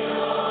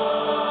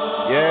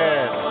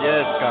 Yes,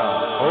 yes,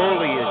 God.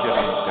 Holy is your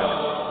name, God.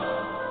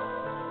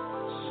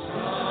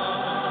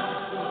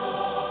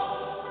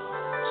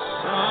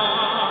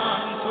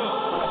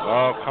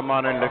 Oh, come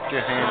on and lift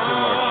your hands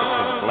and worship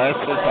Him. Bless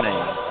His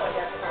name.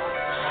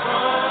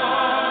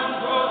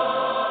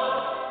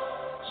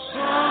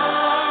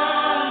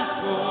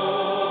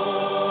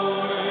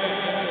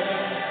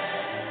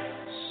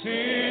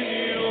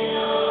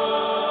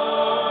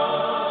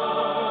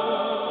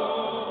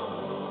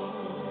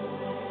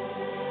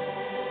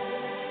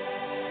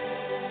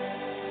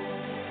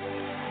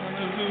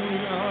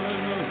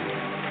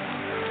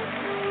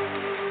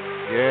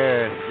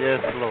 Yes,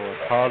 yes, Lord.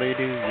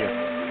 Hallelujah.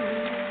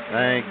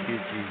 Thank you,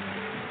 Jesus.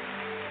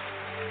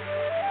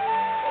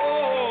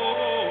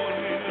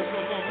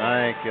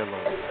 Thank you,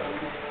 Lord.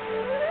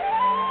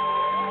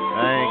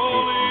 Thank you,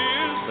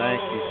 Jesus.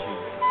 Thank you,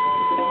 Jesus.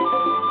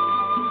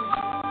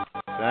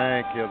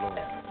 Thank you,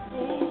 Lord.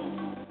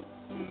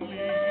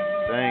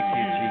 Thank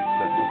you,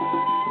 Jesus.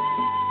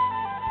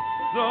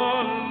 The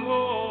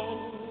Lord.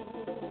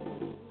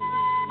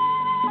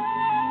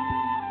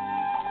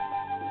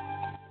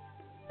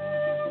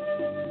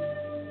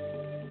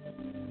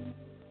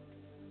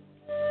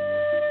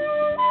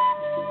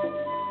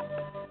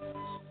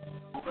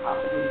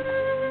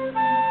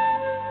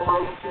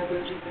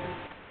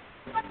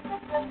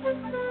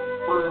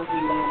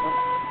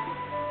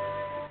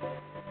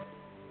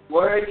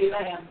 Worthy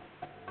Lamb.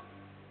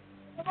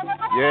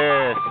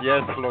 Yes,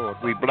 yes, Lord.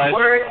 We bless you.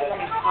 Worthy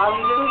Lamb.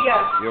 Hallelujah.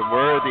 You're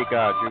worthy,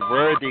 God. You're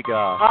worthy,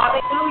 God.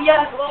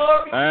 Hallelujah.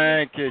 Glory.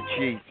 Thank you,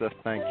 Jesus.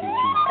 Thank you,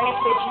 Jesus. Thank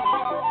you,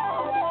 Jesus.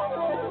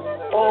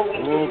 Oh, we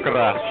give you.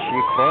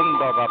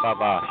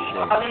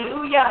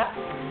 Hallelujah.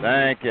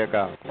 Thank you,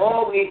 God.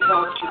 Oh, we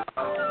exalt you.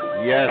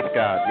 Yes,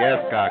 God. Yes,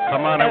 God.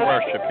 Come on and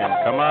worship Him.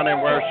 Come on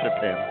and worship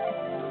Him.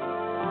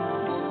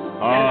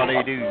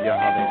 Hallelujah.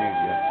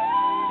 Hallelujah.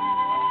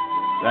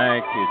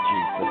 Thank you,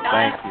 Jesus.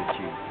 Thank you,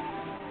 Jesus.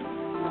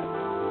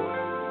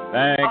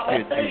 Thank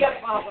you, Jesus.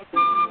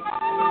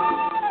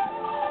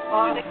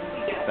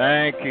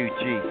 Thank you,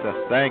 Jesus.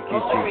 Thank you,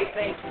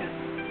 Jesus.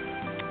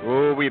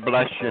 Oh, we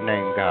bless your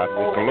name, God.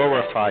 We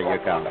glorify you,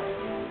 God.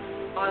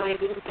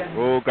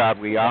 Oh, God,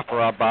 we offer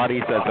our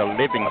bodies as a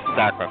living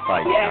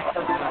sacrifice,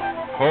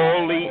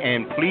 holy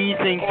and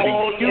pleasing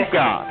to you,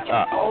 God.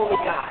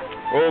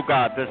 Oh,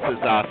 God, this is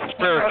our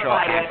spiritual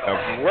act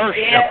of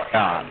worship,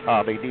 God.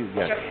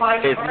 Hallelujah.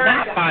 It's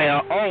not by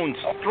our own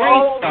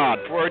strength, God,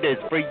 for it is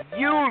for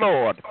you,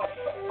 Lord.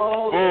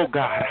 Oh,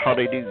 God,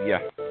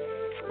 hallelujah.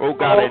 Oh,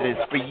 God, it is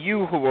for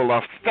you who will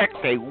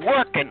effect a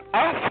work in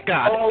us,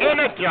 God,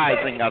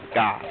 energizing us,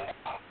 God,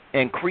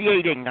 and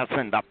creating us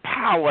in the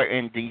power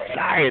and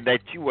desire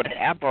that you would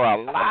have for our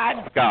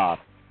lives, God.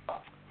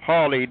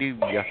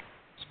 Hallelujah.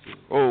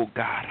 Oh,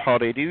 God,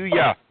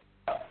 hallelujah.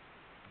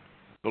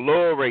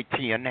 Glory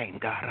to your name,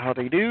 God.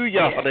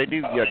 Hallelujah.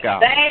 Hallelujah,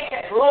 God.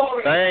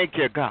 Thank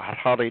you, God.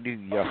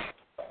 Hallelujah.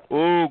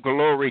 Oh,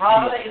 glory to you.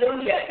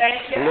 Hallelujah.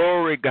 Thank you.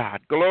 Glory, God.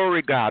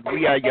 Glory, God.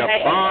 We are your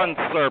bond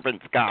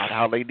servants, God.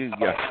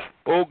 Hallelujah.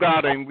 Oh,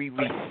 God, and we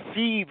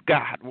receive,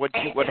 God, what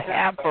you would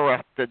have for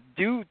us to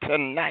do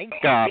tonight,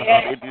 God.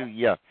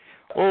 Hallelujah.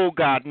 Oh,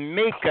 God,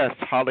 make us,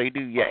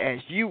 hallelujah, as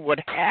you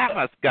would have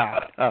us,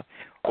 God.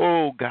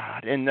 Oh,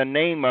 God, in the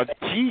name of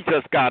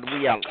Jesus, God,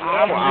 we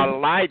allow our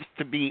lives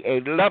to be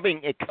a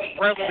loving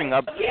expressing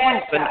of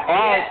truth in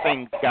all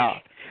things,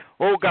 God.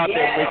 Oh, God,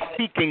 that we're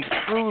speaking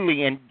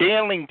truly and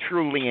dealing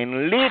truly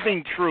and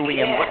living truly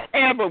in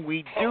whatever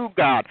we do,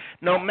 God,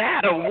 no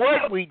matter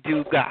what we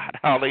do, God.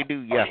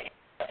 Hallelujah.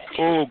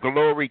 Oh,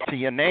 glory to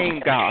your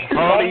name, God.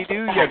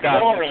 Hallelujah,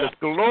 God. We just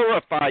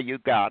glorify you,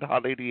 God.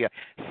 Hallelujah.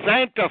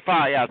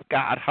 Sanctify us,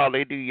 God.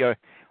 Hallelujah.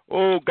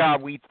 Oh,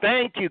 God, we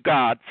thank you,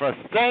 God, for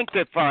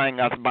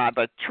sanctifying us by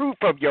the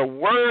truth of your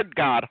word,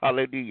 God.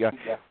 Hallelujah.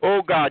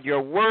 Oh, God,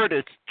 your word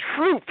is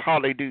truth.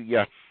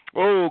 Hallelujah.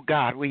 Oh,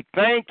 God, we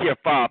thank you,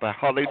 Father,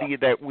 hallelujah,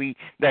 that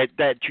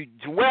you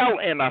dwell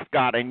in us,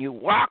 God, and you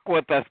walk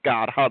with us,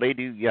 God,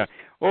 hallelujah.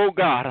 Oh,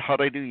 God,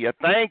 hallelujah.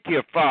 Thank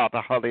you,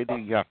 Father,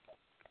 hallelujah.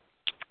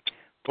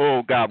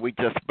 Oh, God, we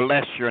just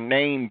bless your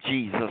name,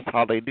 Jesus,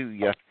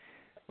 hallelujah.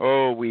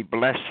 Oh, we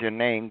bless your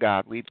name,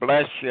 God. We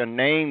bless your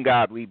name,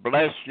 God. We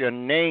bless your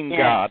name,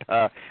 God.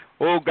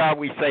 Oh, God,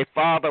 we say,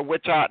 Father,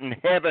 which art in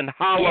heaven,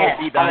 hallowed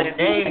be thy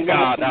name,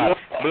 God.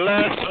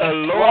 Bless the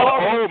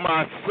Lord, oh,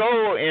 my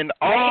soul, and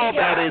all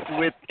that is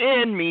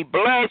within me.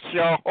 Bless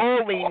your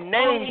holy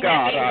name,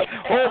 God.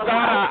 Oh, God,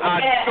 I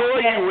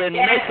adore you and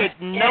make it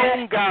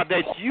known, God,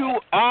 that you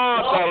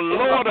are the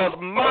Lord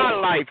of my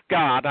life,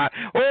 God.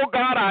 Oh,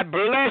 God, I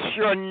bless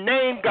your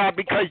name, God,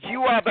 because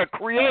you are the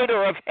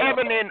creator of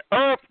heaven and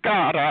earth,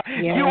 God.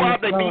 You are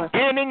the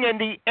beginning and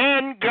the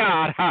end,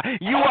 God.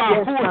 You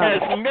are who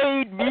has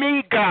made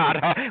me, God.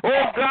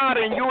 Oh, God,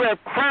 and you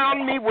have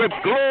crowned me with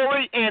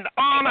glory and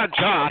honor,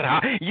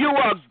 God. You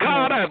are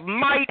God of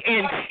might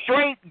and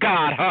strength,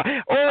 God.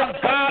 Oh,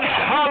 God,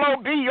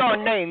 hallowed be your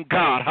name,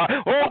 God.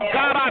 Oh,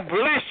 God, I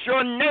bless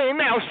your name,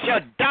 El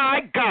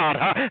Shaddai, God.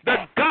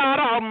 The God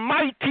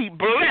Almighty,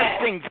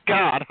 blessings,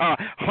 God.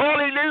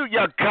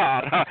 Hallelujah,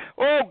 God.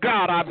 Oh,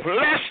 God, I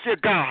bless you,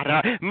 God.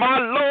 My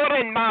Lord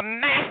and my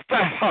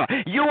Master.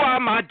 You are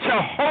my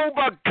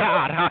Jehovah,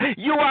 God.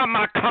 You are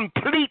my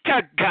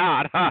completer,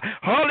 God.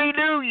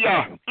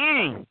 Hallelujah.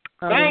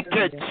 Thank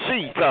you,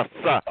 Jesus.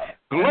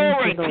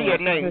 Glory to your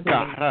name,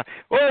 God.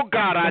 Oh,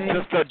 God, I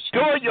just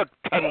adore you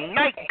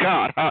tonight,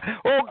 God.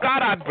 Oh,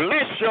 God, I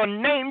bless your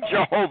name,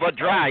 Jehovah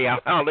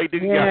Jireh.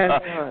 Hallelujah.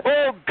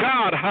 Oh,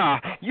 God,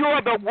 you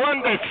are the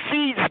one that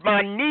sees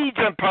my needs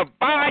and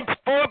provides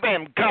for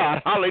them,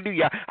 God.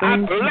 Hallelujah. I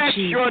bless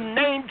your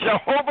name,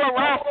 Jehovah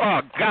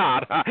Rapha,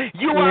 God.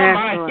 You are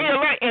my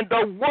healer and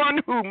the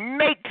one who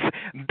makes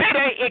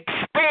better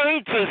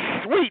experiences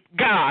sweet,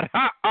 God.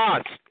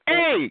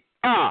 Hey,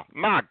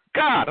 my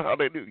God.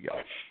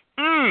 Hallelujah.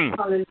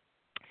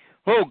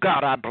 Oh,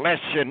 God, I bless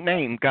your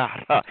name,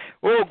 God.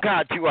 Oh,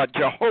 God, you are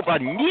Jehovah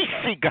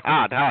Nisi,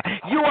 God.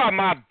 You are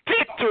my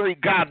victory,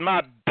 God,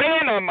 my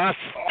banner, my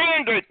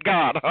standard,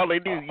 God.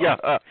 Hallelujah.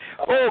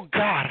 Oh,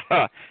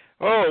 God.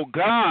 Oh,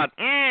 God.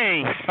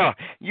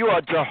 You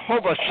are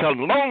Jehovah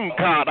Shalom,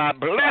 God. I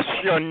bless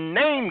your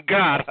name,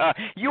 God.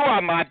 You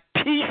are my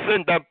peace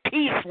and the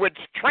peace which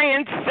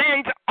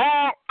transcends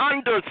all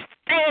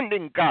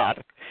understanding,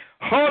 God.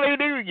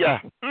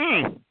 Hallelujah.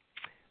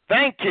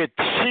 Thank you,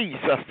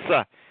 Jesus.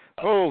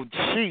 Oh,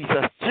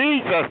 Jesus,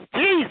 Jesus,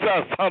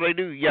 Jesus.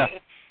 Hallelujah.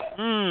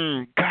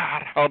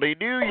 God,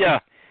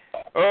 hallelujah.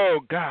 Oh,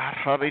 God,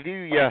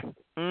 hallelujah.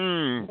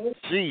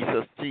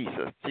 Jesus,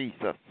 Jesus,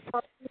 Jesus.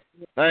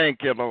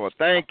 Thank you, Lord.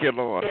 Thank you,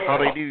 Lord.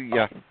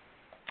 Hallelujah.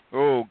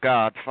 Oh,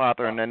 God,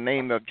 Father, in the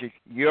name of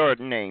your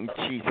name,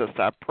 Jesus,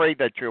 I pray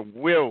that your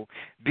will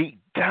be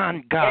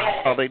done, God,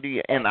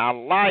 hallelujah, in our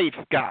lives,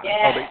 God,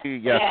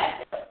 hallelujah.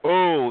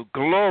 Oh,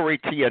 glory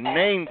to your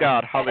name,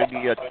 God,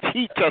 hallelujah.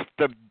 Teach us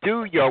to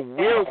do your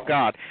will,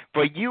 God,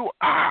 for you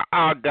are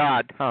our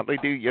God,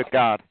 hallelujah,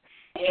 God.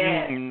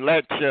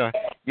 Let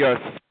your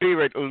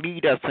spirit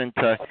lead us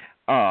into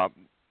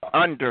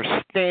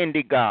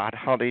understanding, God,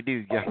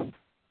 hallelujah.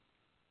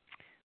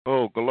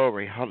 Oh,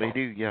 glory,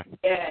 hallelujah.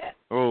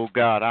 Oh,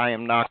 God, I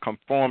am not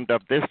conformed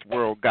of this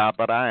world, God,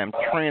 but I am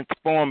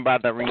transformed by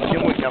the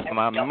renewing of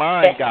my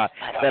mind, God,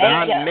 that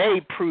I may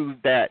prove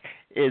that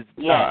is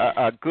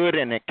a good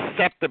and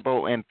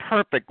acceptable and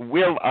perfect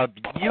will of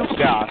you,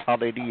 God,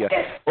 hallelujah.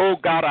 Oh,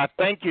 God, I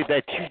thank you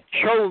that you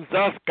chose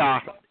us,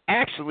 God,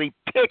 actually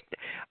picked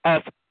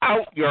us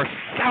out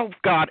yourself,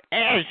 God,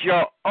 as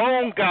your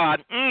own,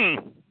 God.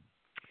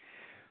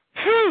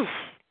 Whew,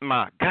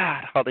 my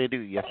God,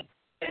 hallelujah.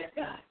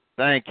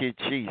 Thank you,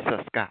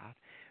 Jesus, God.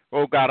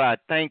 Oh, God, I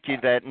thank you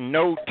that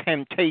no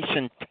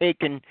temptation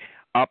taken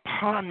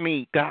upon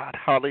me, God,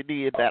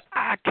 hallelujah, that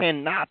I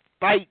cannot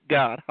fight,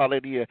 God,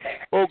 hallelujah.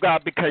 Oh,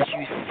 God, because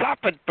you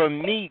suffered for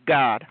me,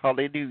 God,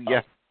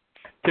 hallelujah,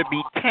 to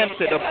be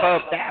tempted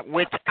above that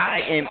which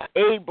I am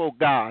able,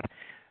 God.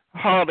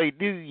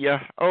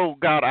 Hallelujah. Oh,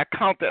 God, I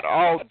count it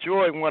all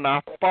joy when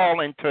I fall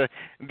into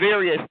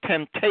various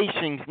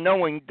temptations,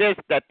 knowing this,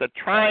 that the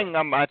trying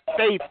of my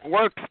faith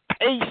works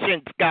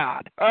patience,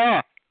 God.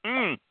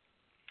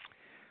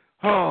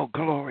 Oh,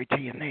 glory to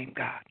your name,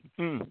 God.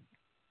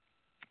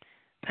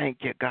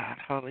 Thank you, God.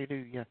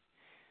 Hallelujah.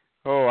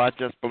 Oh, I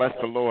just bless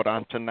the Lord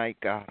on tonight,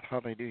 God.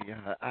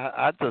 Hallelujah.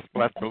 I just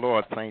bless the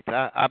Lord, saints.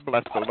 I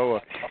bless the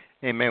Lord.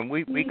 Amen.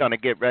 We're going to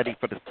get ready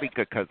for the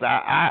speaker because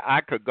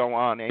I could go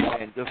on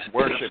and just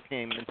worship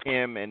him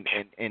and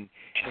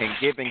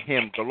giving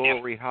him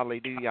glory.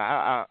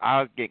 Hallelujah.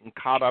 I was getting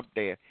caught up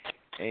there.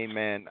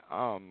 Amen.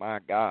 Oh, my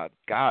God.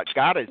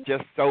 God is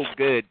just so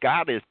good.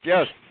 God is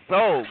just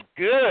so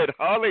good.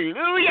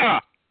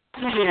 Hallelujah.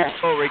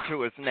 Glory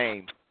to his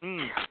name.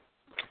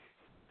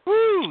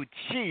 Woo,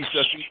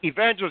 Jesus.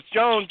 Evangelist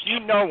Jones, you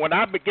know, when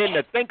I begin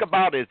to think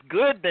about his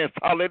goodness,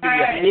 hallelujah,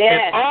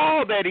 and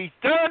all that he's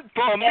done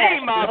for me,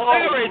 my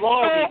very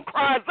soul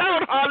cries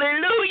out,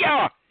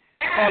 hallelujah.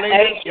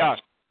 Hallelujah.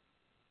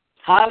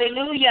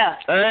 Hallelujah.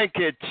 Thank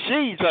you,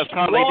 Jesus.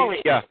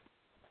 Hallelujah.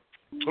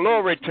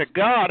 Glory to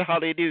God.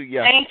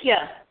 Hallelujah. Thank you.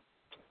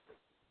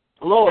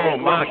 Lord. Oh,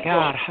 my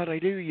God.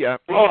 Hallelujah.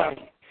 Lord.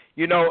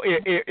 You know,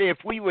 if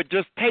we would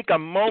just take a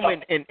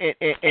moment and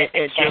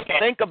just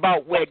think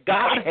about where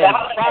God has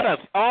brought us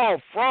all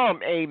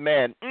from,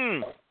 amen.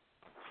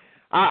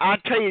 I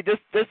tell you,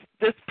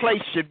 this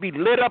place should be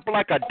lit up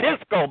like a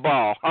disco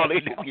ball.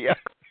 Hallelujah.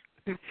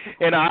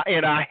 and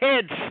our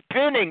heads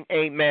spinning.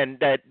 Amen.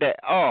 That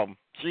oh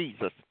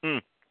Jesus.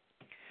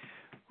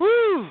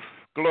 Woo!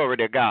 Glory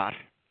to God.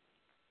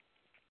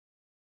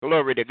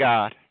 Glory to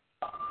God.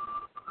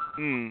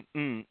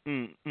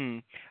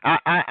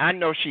 I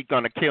know she's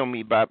gonna kill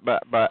me, but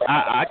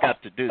I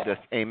got to do this,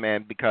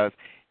 amen. Because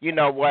you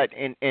know what,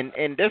 in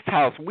this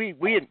house,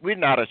 we're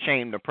not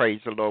ashamed to praise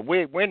the Lord.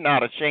 We're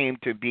not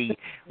ashamed to be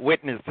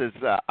witnesses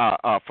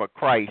for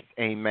Christ,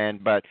 amen.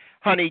 But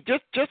honey,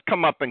 just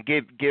come up and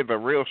give a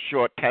real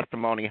short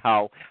testimony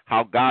how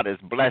God has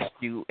blessed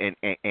you and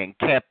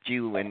kept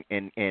you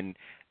and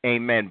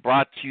amen,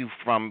 brought you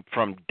from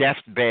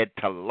deathbed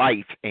to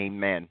life,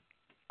 amen.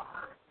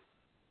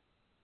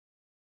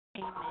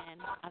 Amen.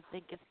 I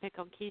think it's pick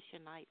on Keisha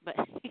night, but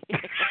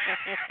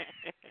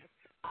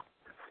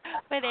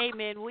but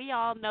amen. We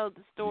all know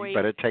the story. You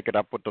better take it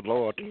up with the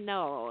Lord.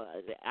 No,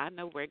 I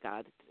know where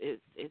God is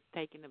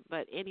taking it,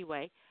 but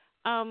anyway,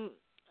 I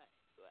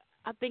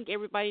think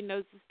everybody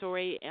knows the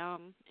story.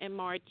 In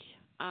March,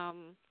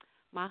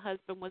 my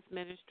husband was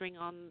ministering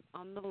on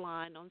the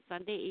line on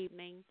Sunday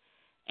evening,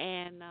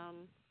 and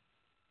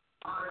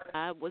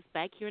I was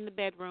back here in the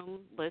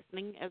bedroom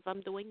listening as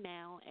I'm doing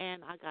now,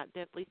 and I got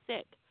deathly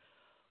sick.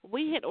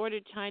 We had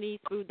ordered Chinese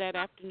food that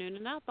afternoon,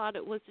 and I thought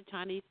it was the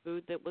Chinese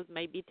food that was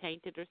maybe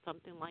tainted or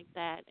something like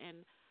that.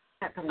 And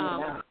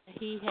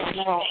he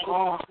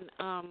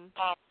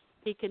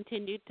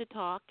continued to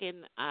talk,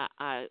 and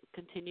I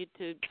continued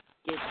to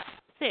get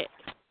sick.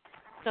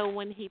 So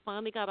when he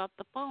finally got off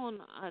the phone,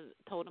 I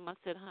told him, I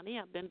said, honey,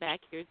 I've been back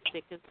here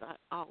sick as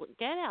I'll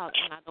get out,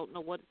 and I don't know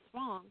what is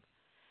wrong.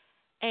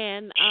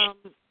 And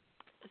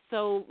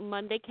so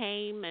Monday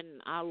came, and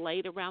I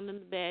laid around in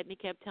the bed, and he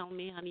kept telling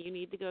me, honey, you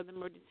need to go to the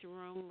emergency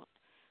room.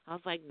 I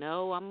was like,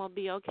 no, I'm going to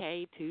be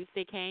okay.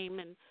 Tuesday came,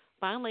 and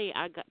finally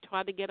I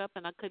tried to get up,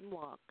 and I couldn't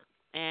walk.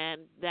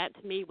 And that,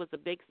 to me, was a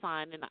big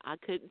sign, and I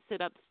couldn't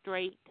sit up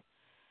straight.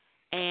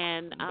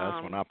 And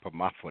that's when I put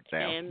my foot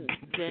down. And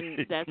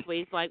then that's when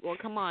he's like, well,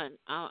 come on,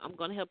 I'm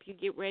going to help you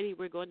get ready.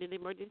 We're going to the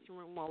emergency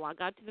room. Well, I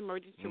got to the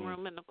emergency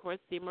room, and, of course,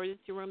 the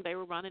emergency room, they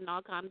were running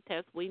all kinds of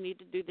tests. We need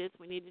to do this.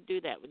 We need to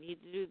do that. We need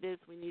to do this.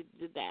 We need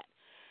to do that.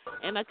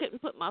 And I couldn't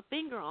put my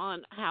finger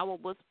on how I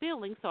was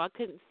feeling, so I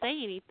couldn't say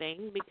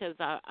anything because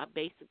I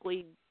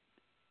basically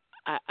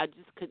I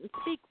just couldn't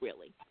speak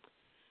really.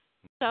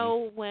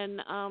 So when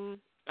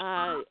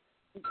I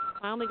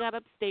finally got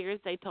upstairs,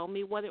 they told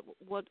me what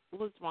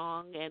was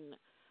wrong, and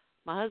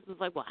my husband's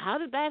like, well, how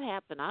did that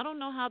happen? I don't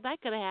know how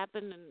that could have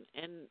happened,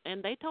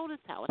 and they told us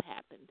how it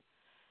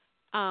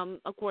happened.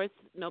 Of course,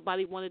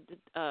 nobody wanted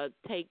to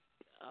take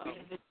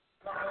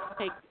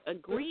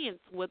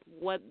agreement with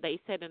what they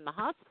said in the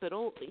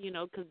hospital,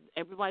 because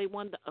everybody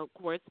wanted to, of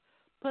course,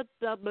 put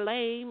the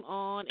blame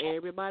on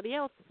everybody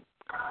else.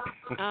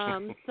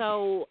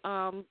 So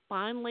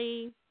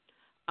finally,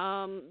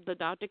 the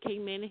doctor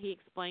came in and he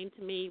explained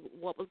to me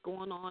what was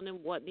going on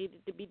and what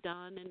needed to be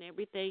done and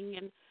everything.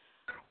 And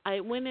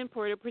I went in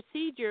for the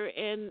procedure,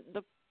 and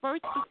the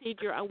first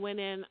procedure I went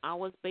in, I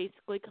was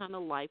basically kind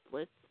of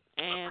lifeless.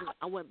 And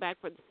I went back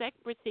for the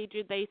second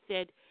procedure. They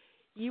said,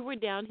 you were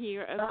down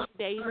here a few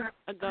days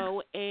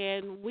ago,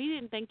 and we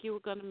didn't think you were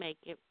going to make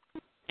it.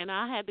 And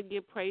I had to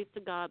give praise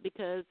to God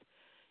because,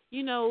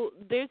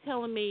 they're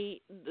telling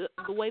me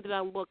the way that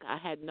I look, I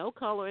had no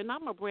color, and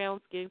I'm a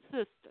brown-skinned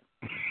sister.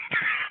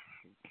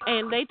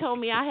 And they told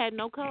me I had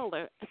no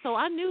color. So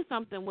I knew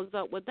something was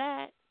up with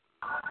that.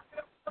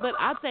 But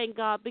I thank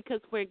God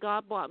because where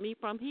God bought me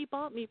from, he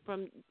bought me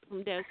from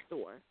death's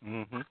door.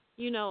 Mm-hmm.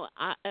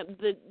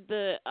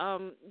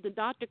 The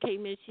doctor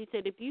came in. She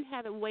said, if you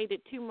had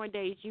waited 2 more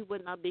days, you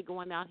would not be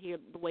going out here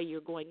the way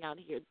you're going out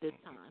here this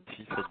time.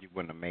 She said you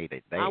wouldn't have made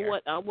it there. I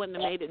wouldn't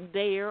have made it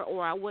there,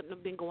 or I wouldn't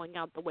have been going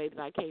out the way that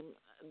I came,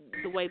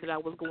 the way that I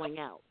was going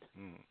out.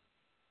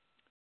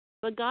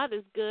 But God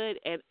is good,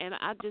 and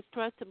I just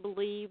trust and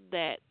believe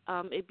that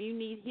if you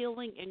need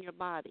healing in your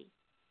body,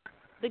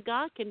 that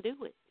God can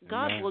do it.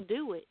 God will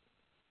do it.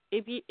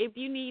 If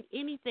you need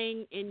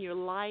anything in your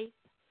life,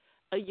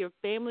 your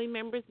family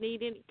members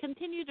need it,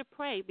 continue to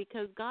pray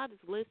because God is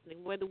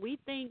listening. Whether we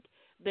think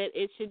that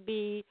it should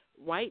be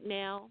right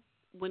now,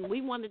 when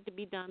we want it to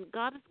be done,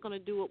 God is going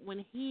to do it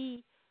when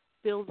he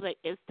feels that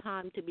it's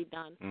time to be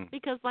done.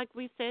 Because like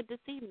we said this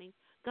evening,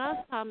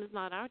 God's time is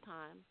not our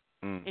time.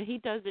 And he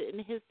does it in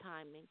his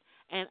timing.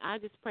 And I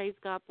just praise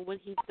God for what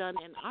he's done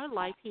in our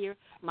life here.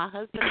 My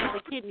husband had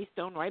a kidney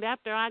stone right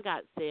after I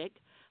got sick.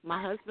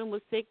 My husband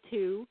was sick,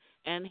 too,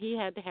 and he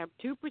had to have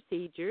 2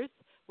 procedures,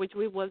 which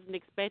we wasn't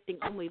expecting,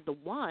 only the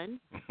one.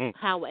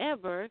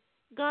 However,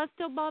 God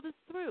still brought us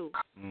through.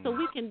 So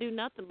we can do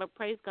nothing but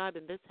praise God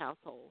in this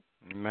household.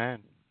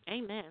 Amen.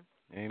 Amen.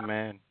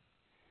 Amen.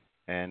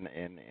 And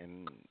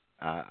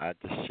I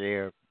just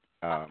share,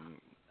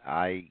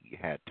 I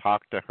had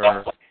talked to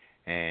her,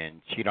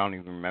 and she don't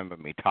even remember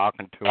me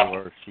talking to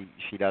her.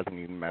 She doesn't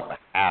even remember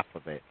half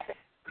of it,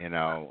 and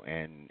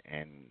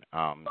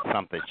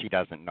something she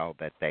doesn't know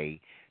that they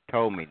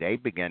told me, they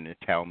began to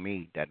tell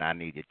me that I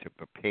needed to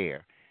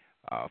prepare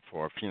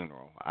for a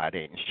funeral. I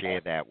didn't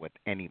share that with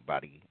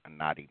anybody,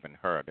 not even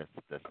her. This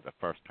is the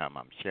first time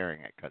I'm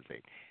sharing it because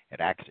it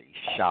actually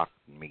shocked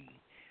me.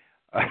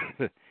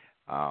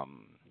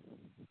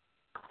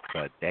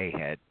 But they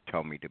had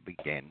told me to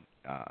begin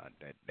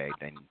that they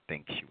didn't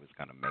think she was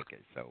going to make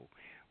it. So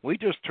we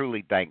just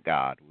truly thank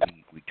God.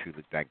 We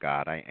truly thank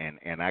God.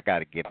 And I got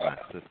to give my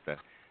sister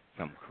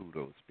some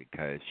kudos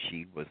because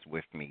she was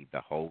with me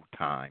the whole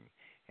time.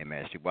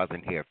 Amen. She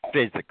wasn't here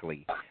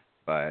physically,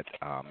 but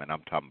and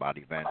I'm talking about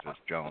Evangelist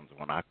Jones.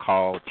 When I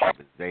called, she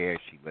was there.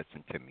 She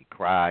listened to me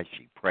cry.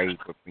 She prayed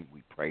with me.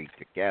 We prayed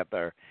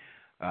together.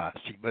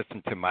 She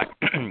listened to my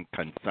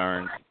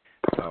concerns.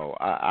 So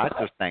I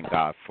just thank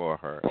God for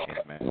her.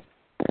 Amen.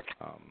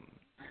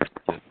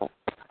 Just,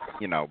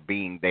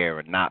 being there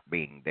and not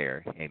being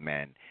there.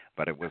 Amen.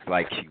 But it was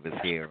like she was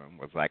here and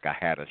was like I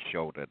had a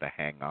shoulder to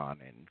hang on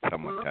and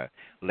someone to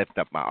lift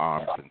up my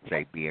arms and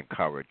say, be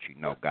encouraged.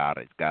 God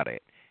has got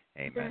it.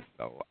 Amen.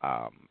 So,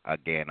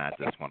 again, I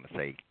just want to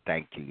say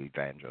thank you,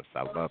 Evangelist.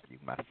 I love you,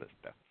 my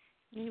sister.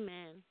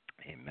 Amen.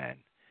 Amen.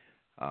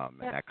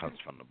 And that comes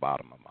from the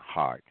bottom of my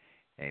heart.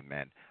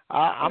 Amen.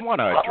 I want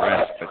to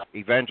address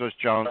Evangelist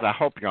Jones. I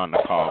hope you're on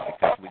the call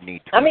because we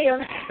need to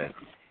address this.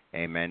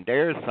 Amen.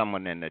 There is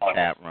someone in the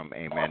chat room,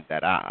 amen,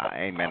 that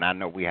amen, I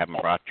know we haven't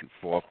brought you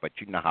forth, but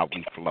you know how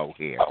we flow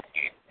here.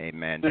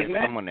 Amen. There's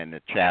someone in the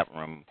chat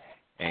room,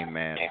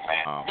 amen,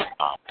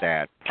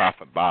 that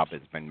Prophet Bob has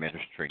been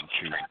ministering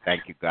to.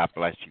 Thank you. God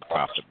bless you,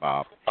 Prophet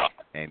Bob.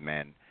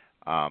 Amen.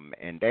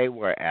 And they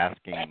were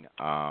asking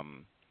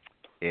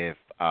if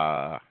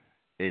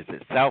is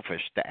it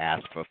selfish to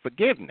ask for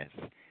forgiveness?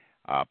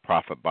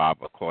 Prophet Bob,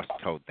 of course,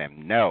 told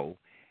them no.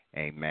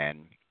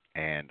 Amen.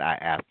 And I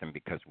asked him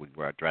because we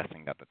were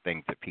addressing other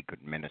things if he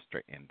could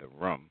minister in the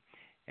room.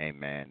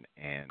 Amen.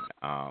 And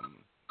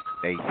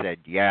they said,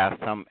 yeah,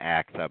 some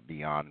acts are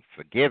beyond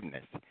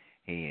forgiveness.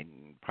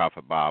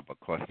 Prophet Bob, of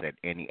course, said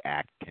any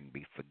act can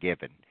be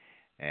forgiven.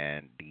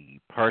 And the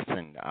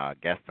person,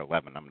 guest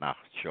 11, I'm not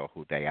sure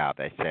who they are,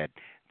 they said,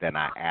 then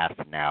I ask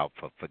now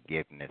for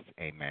forgiveness.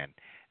 Amen.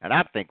 And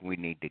I think we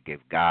need to give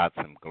God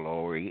some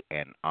glory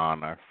and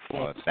honor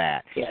for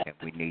that. Yes. And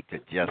we need to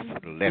just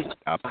lift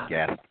up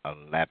guest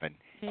 11.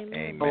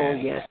 Amen. Oh,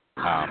 yes.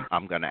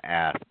 I'm going to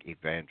ask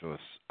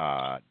Evangelist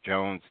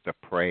Jones to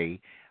pray.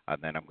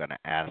 Then I'm going to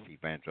ask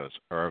Evangelist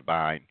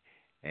Irvine,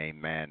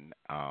 amen,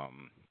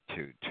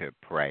 to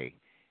pray,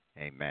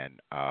 amen,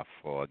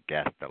 for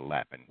guest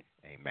 11.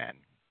 Amen.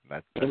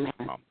 Let's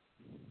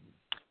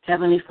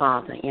Heavenly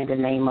Father, in the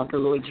name of the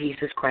Lord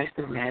Jesus Christ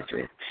of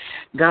Nazareth,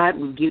 God,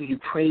 we give you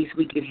praise,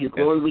 we give you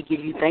glory, we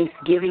give you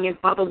thanksgiving, and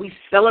Father, we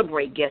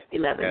celebrate guest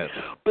 11. Yes.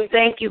 We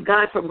thank you,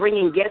 God, for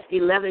bringing guest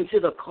 11 to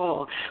the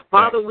call.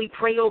 Father, we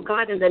pray, oh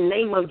God, in the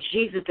name of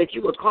Jesus, that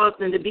you would cause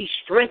them to be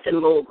strengthened,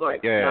 Lord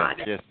God,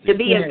 to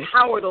be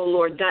empowered, oh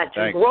Lord God,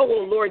 to grow,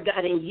 oh Lord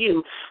God, in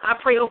you. I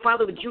pray, oh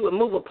Father, that you would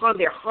move upon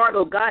their heart,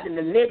 oh God, in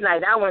the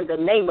midnight hour in the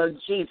name of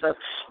Jesus.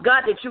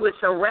 God, that you would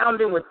surround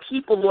them with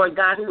people, Lord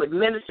God, who would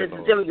minister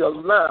to them your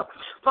love.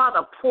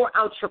 Father, pour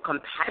out your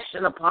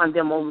compassion upon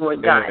them, oh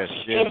Lord God,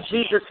 in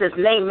Jesus'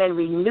 name, and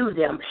renew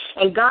them.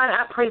 And God,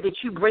 I pray that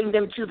you bring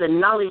them to the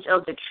knowledge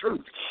of the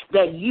truth,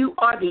 that you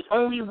are the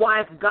only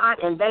wise God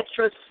and that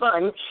your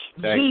Son,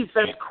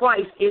 Jesus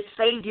Christ, is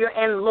Savior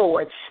and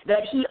Lord,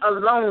 that he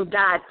alone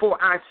died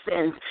for our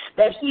sins,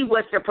 that he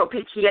was the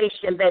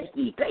propitiation, that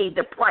he paid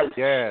the price,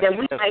 that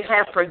we might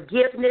have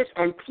forgiveness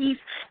and peace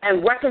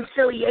and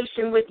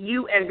reconciliation with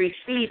you and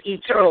receive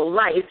eternal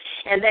life,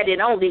 and that it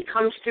only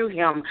comes through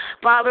him.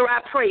 Father,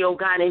 I pray, oh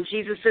God, in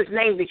Jesus'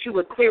 name, that you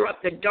would clear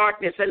up the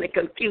darkness and the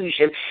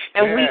confusion.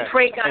 And we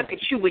pray, God, that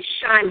you would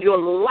shine your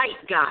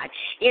light, God,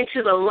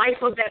 into the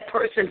life of that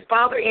person.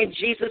 Father, in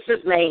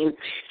Jesus' name,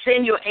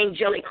 send your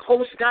angelic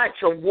host, God,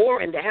 to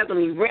war in the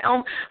heavenly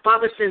realm.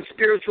 Father, send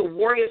spiritual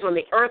warriors on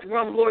the earth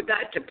realm, Lord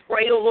God, to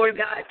pray, oh Lord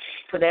God,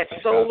 for that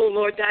soul, oh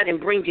Lord God,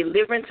 and bring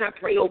deliverance. I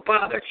pray, oh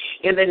Father,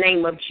 in the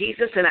name of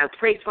Jesus. And I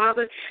pray,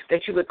 Father,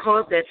 that you would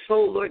cause that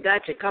soul, Lord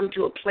God, to come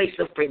to a place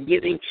of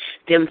forgiving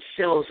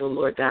themselves, oh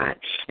Lord God,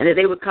 and that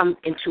they would come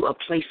into a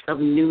place of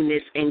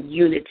newness and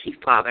unity,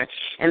 Father,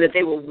 and that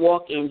they will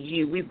walk in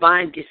you. We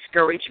bind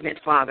discouragement,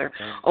 Father,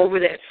 over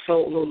that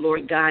soul, oh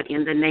Lord God,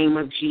 in the name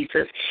of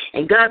Jesus.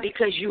 And God,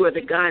 because you are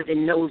the God that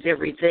knows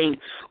everything,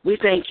 we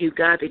thank you,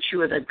 God, that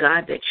you are the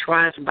God that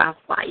tries by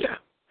fire.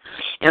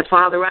 And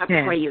Father, I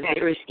pray if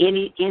there is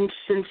any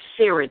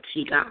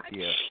insincerity, God,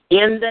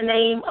 in the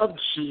name of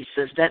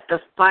Jesus, that the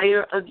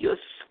fire of your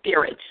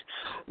Spirit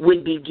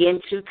would begin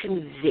to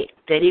convict,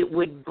 that it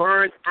would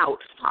burn out,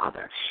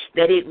 Father,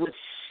 that it would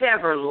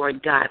sever,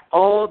 Lord God,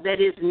 all that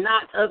is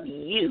not of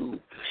you,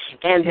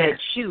 and that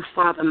you,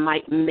 Father,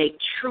 might make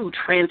true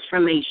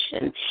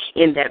transformation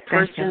in that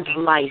person's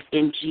life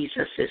in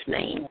Jesus'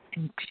 name.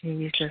 In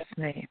Jesus'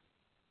 name.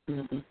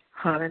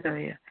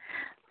 Hallelujah.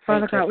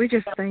 Father God, we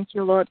just thank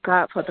you, Lord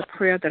God, for the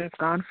prayer that has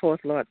gone forth,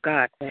 Lord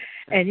God.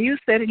 And you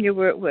said in your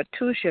word, where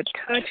two shall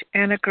touch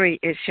and agree,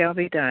 it shall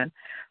be done.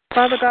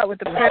 Father God, with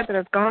the prayer that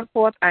has gone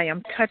forth, I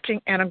am touching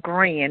and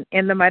agreeing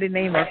in the mighty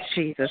name of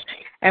Jesus.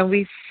 And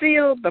we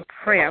seal the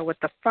prayer with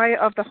the fire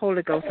of the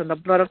Holy Ghost and the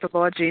blood of the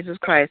Lord Jesus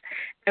Christ.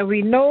 And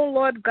we know,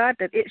 Lord God,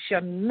 that it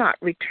shall not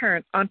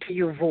return unto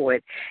you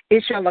void.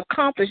 It shall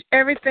accomplish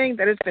everything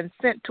that has been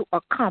sent to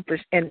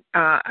accomplish in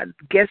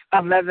Guest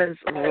 11's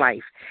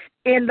life.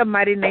 In the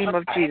mighty name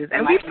of Jesus.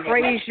 And we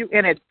praise you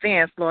in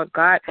advance, Lord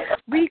God.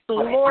 We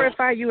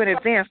glorify you in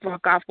advance,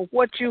 Lord God, for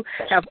what you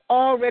have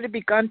already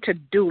begun to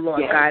do,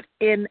 Lord God,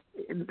 in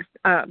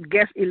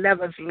Guest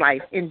 11's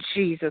life. In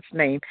Jesus'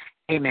 name,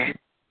 amen.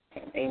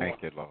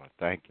 Thank you, Lord.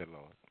 Thank you,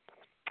 Lord.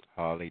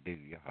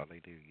 Hallelujah.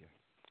 Hallelujah.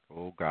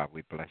 Oh, God,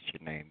 we bless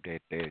your name.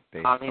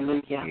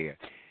 Hallelujah. Here.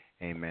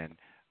 Amen.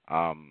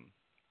 Amen.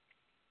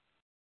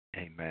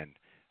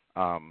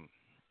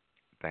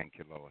 Thank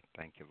you, Lord.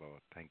 Thank you,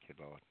 Lord. Thank you,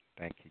 Lord.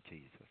 Thank you,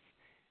 Jesus.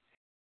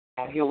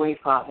 Have your way,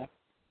 Father.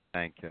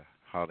 Thank you.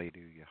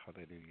 Hallelujah.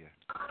 Hallelujah.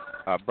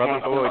 Brother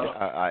Lloyd,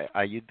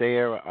 are you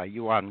there? Are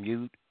you on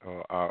mute?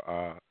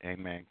 Or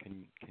amen.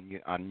 Can you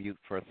unmute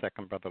for a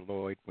second, Brother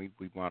Lloyd? We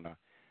want to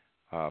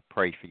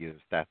pray for you,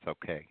 if that's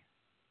okay.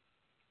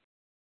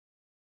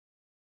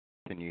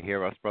 Can you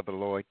hear us, Brother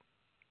Lloyd?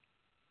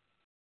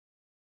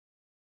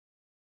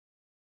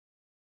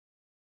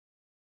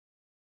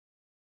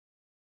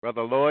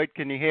 Brother Lloyd,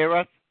 can you hear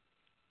us?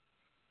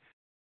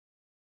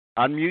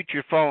 Unmute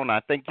your phone.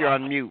 I think you're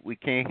on mute. We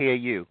can't hear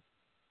you.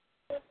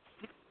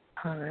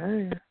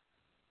 Hallelujah.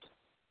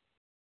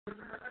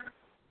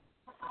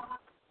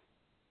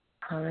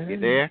 Hallelujah. You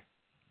there?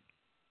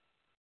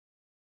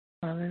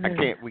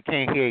 Hallelujah. We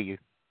can't hear you.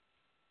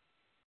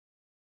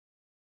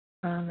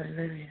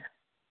 Hallelujah.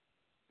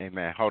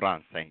 Amen. Hold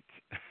on, saints.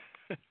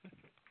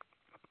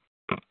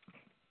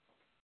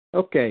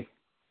 Okay.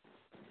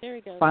 There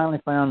we go.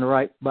 Finally found the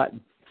right button.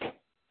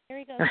 There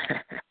we go.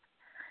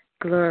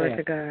 Glory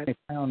to God. I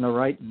found the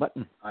right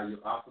button. Are you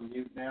off of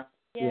mute now?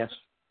 Yes.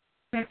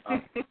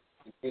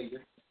 Okay.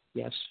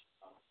 Yes.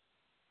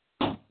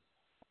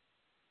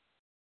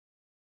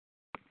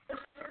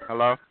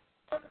 Hello?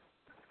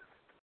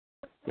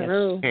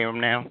 Hello. Hear him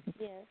now?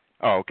 Yes.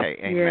 Oh, okay.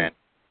 Amen.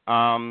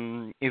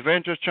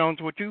 Evangelist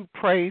Jones, would you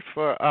pray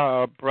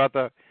for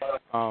Brother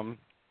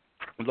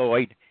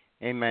Lloyd?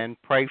 Amen.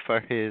 Pray for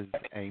his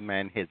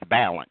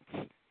balance.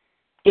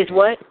 Is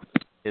what?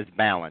 His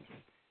balance.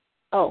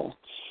 Oh,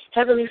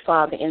 Heavenly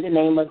Father, in the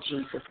name of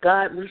Jesus,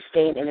 God, we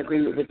stand in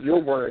agreement with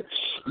your word.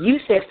 You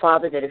said,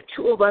 Father, that if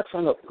two of us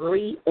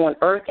agree on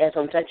earth as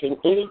on touching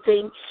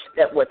anything,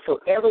 that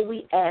whatsoever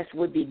we ask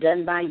would be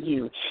done by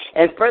you.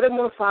 And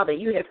furthermore, Father,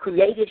 you have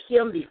created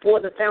him before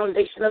the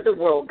foundation of the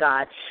world,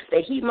 God,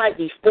 that he might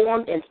be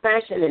formed and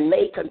fashioned and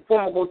made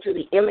conformable to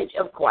the image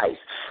of Christ.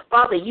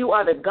 Father, you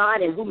are the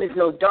God in whom is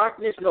no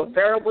darkness, no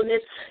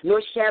variableness,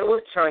 nor shadow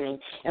of turning.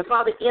 And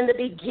Father, in the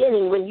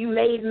beginning, when you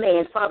made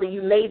man, Father,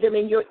 you made them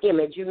in your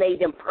image. You made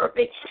them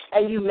perfect,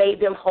 and you made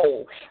them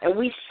whole. And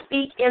we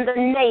speak in the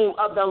name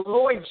of the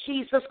Lord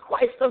Jesus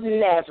Christ of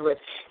Nazareth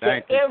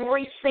that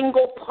every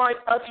single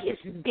part of his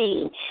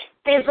being,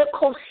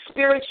 physical,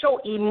 spiritual,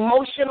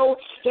 emotional,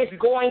 his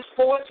going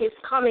forth, his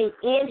coming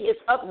in, his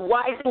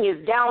uprising, his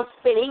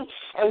downsitting,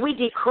 and we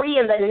decree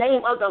in the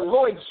name of the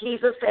Lord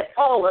Jesus that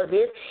all of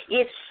it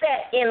is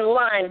set in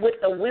line with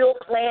the will,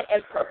 plan,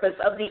 and purpose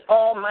of the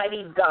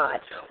Almighty God.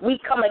 We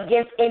come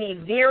against any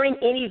veering,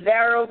 any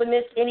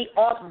variableness, any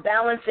off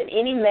balance in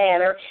any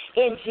manner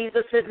in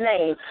Jesus'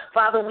 name.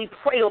 Father, we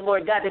pray, oh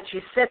Lord God, that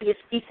you set his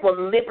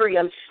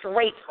equilibrium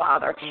straight,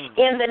 Father,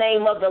 in the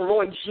name of the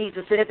Lord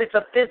Jesus. And if it's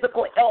a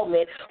physical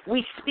ailment,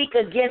 we speak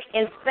against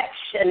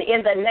infection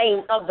in the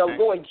name of the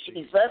Lord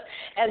Jesus,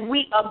 and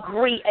we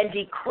agree and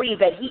decree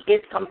that he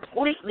is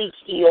completely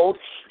healed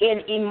in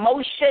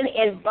emotion,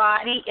 in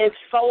body, in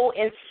soul,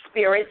 in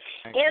spirit,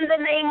 in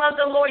the name of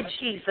the Lord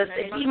Jesus,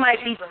 that he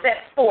might be set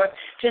forth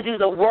to do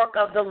the work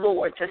of the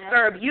Lord, to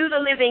serve you, the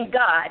living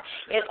God,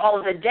 in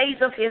all the days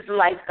of his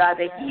life, God,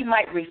 that he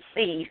might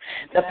receive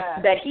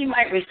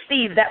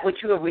that which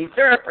you have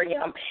reserved for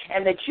him,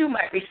 and that you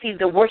might receive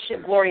the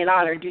worship, glory, and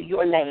honor due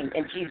your name.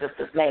 In Jesus'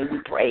 name we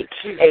pray.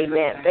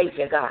 Amen. Thank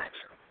you, God.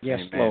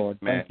 Yes, Amen. Lord.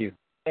 Thank you.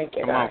 Thank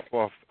you, Come God.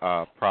 on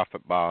forth,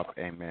 Prophet Bob.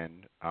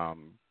 Amen.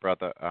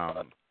 Brother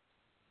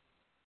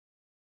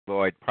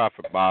Lloyd,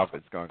 Prophet Bob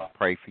is going to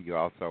pray for you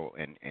also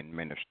and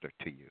minister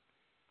to you.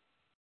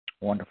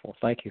 Wonderful.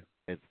 Thank you.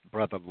 It's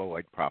Brother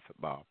Lloyd, Prophet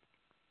Bob.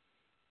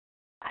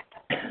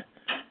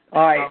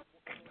 All right.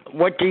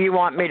 What do you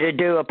want me to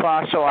do,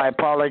 Apostle? I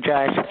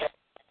apologize.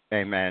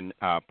 Amen.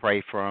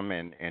 Pray for him,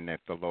 and if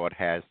the Lord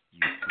has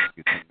you,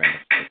 you can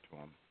minister to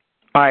him.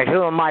 All right.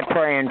 Who am I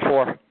praying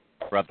for?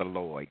 Brother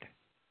Lloyd.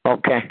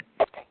 Okay.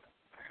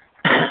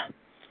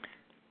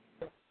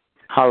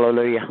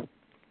 Hallelujah.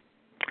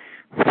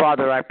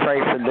 Father, I pray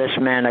for this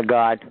man of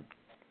God,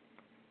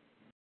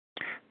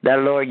 that,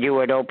 Lord, you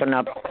would open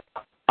up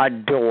a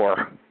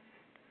door.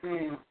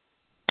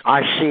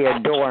 I see a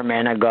door,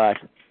 man of God.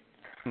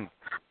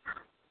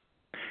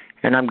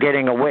 And I'm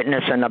getting a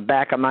witness in the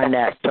back of my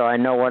neck, so I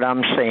know what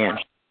I'm seeing.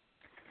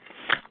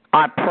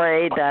 I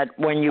pray that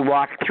when you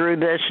walk through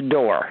this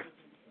door,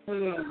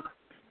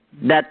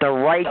 that the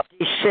right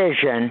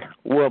decision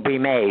will be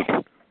made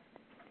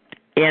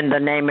in the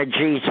name of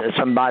Jesus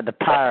and by the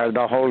power of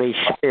the Holy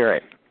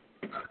Spirit.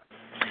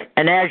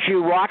 And as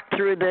you walk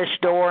through this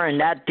door and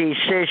that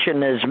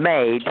decision is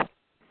made,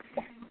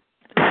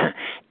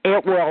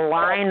 it will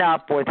line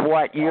up with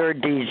what you're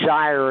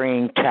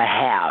desiring to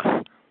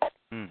have.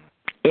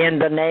 In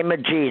the name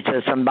of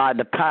Jesus and by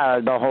the power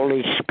of the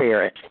Holy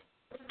Spirit.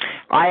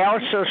 I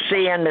also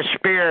see in the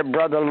Spirit,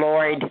 Brother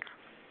Lloyd,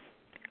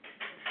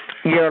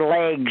 your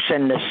legs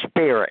in the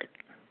Spirit.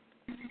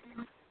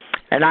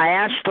 And I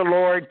ask the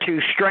Lord to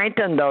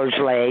strengthen those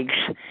legs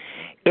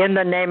in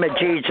the name of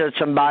Jesus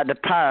and by the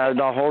power of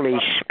the Holy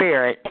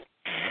Spirit,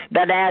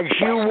 that as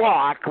you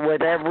walk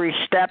with every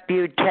step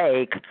you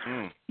take,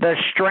 the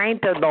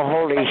strength of the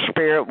Holy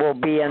Spirit will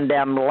be in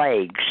them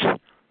legs.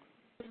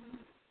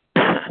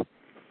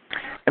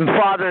 And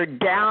Father,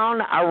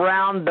 down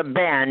around the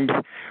bend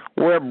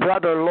where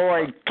Brother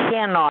Lloyd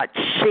cannot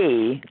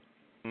see,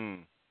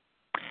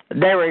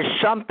 there is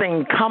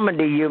something coming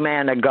to you,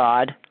 man of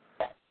God.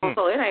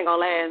 So it ain't going to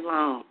last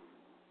long.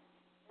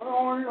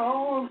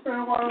 Oh,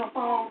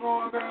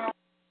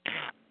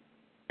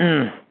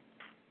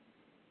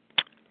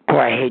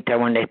 I hate that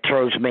when it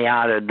throws me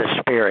out of the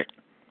Spirit.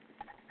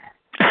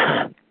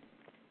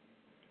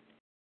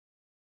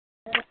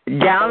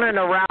 Down and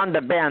around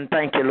the bend,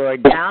 thank you,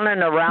 Lord, down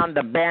and around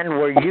the bend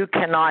where you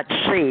cannot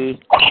see,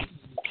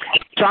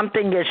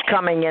 something is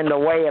coming in the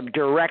way of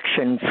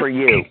direction for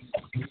you.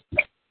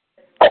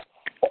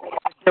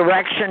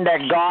 Direction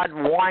that God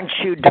wants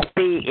you to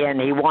be in.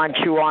 He wants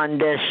you on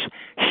this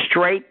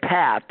straight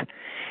path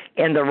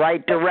in the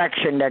right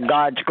direction that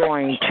God's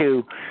going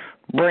to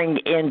bring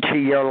into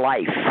your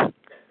life.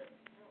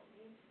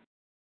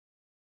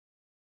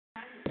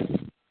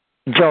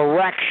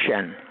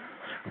 Direction.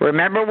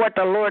 Remember what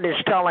the Lord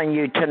is telling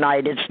you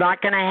tonight. It's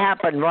not going to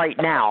happen right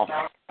now.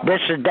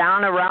 This is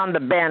down around the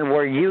bend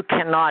where you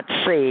cannot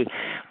see,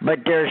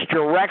 but there's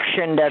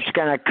direction that's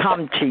going to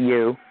come to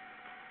you.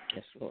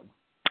 Yes, Lord.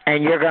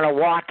 And you're going to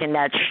walk in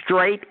that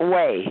straight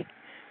way.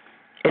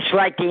 It's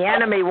like the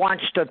enemy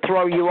wants to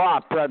throw you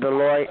off, Brother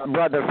Lloyd.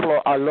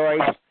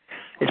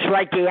 It's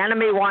like the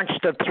enemy wants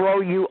to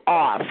throw you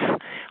off.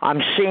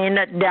 I'm seeing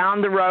it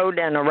down the road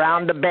and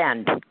around the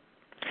bend.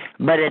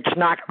 But it's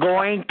not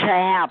going to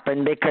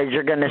happen because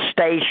you're going to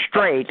stay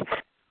straight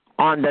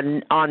on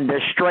the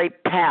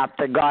straight path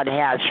that God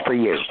has for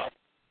you.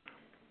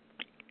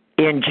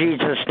 In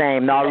Jesus'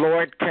 name. Now,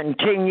 Lord,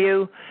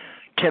 continue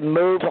to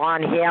move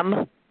on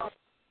him.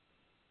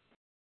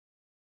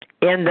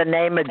 In the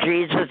name of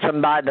Jesus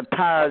and by the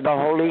power of the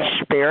Holy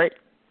Spirit.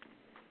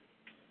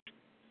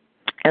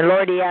 And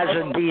Lord, he has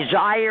a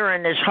desire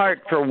in his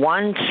heart for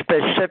one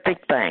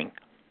specific thing.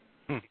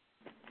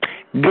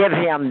 Give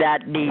him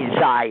that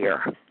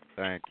desire.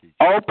 Thank you.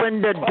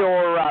 Open the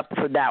door up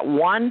for that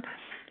one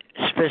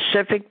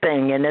specific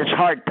thing in his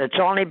heart that's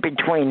only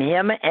between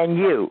him and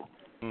you.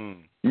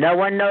 No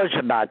one knows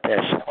about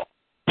this.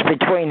 It's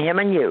between him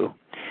and you.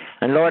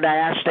 And Lord, I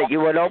ask that you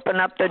would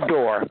open up the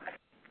door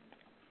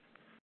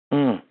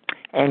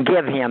and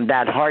give him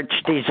that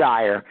heart's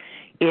desire.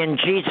 In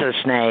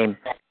Jesus' name,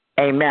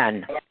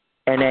 amen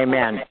and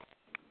amen.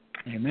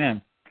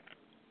 Amen.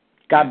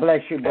 God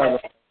bless you, brother.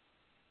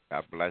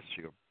 God bless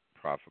you,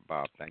 Prophet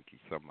Bob. Thank you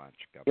so much.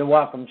 You're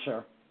welcome,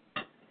 sir.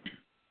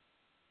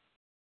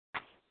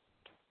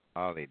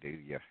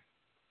 Hallelujah.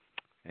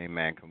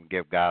 Amen. Can we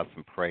give God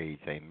some praise?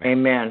 Amen.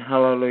 Amen.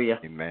 Hallelujah.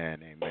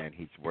 Amen. Amen.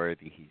 He's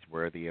worthy. He's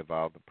worthy of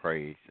all the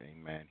praise.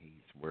 Amen.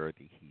 He's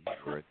worthy. He's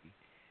worthy.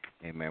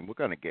 Amen. We're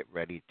going to get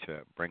ready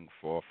to bring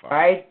forth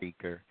our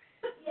speaker.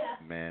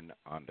 Amen.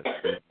 On the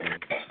evening.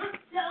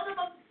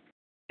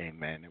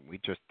 Amen. And we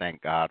just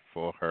thank God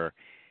for her.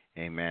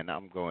 Amen. I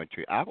was going to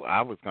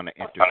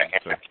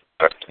introduce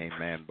her.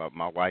 Amen. But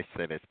my wife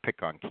said it's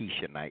pick on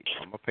Keisha night.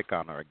 So I'm going to pick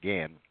on her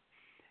again.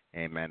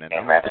 Amen. And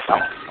I'm going to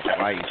thank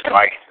my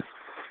wife,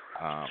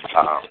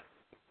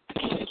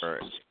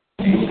 her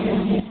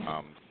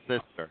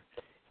sister,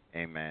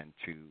 amen,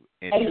 to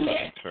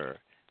introduce her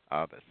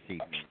this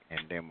evening.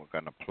 And then we're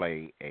going to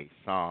play a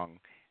song.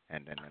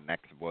 And then the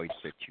next voice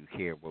that you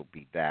hear will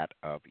be that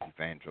of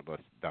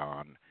Evangelist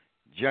Don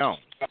Jones.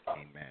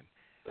 Amen.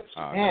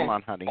 Come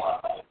on, honey.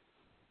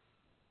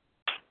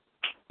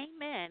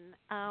 Amen.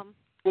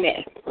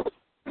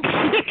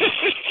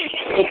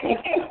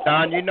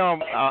 Don, you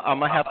know I'm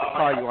going to have to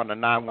call you on the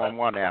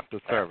 911 after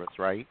service,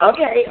 right?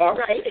 Okay, all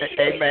right.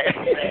 Amen.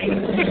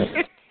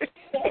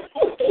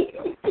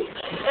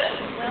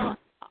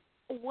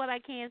 Well, what I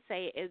can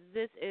say is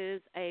this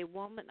is a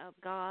woman of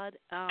God.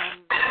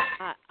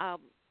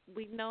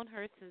 We've known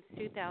her since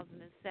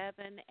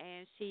 2007,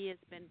 and she has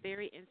been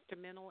very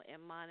instrumental in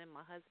mine and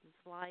my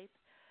husband's life.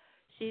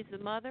 She's the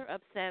mother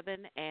of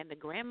 7 and the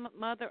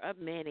grandmother of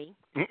many.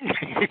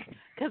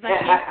 Because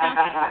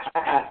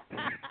I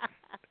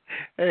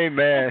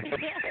Amen.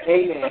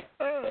 Amen.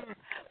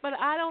 But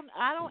I don't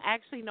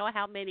actually know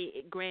how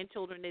many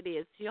grandchildren it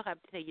is. She'll have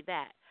to tell you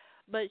that.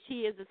 but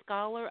she is a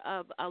scholar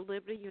of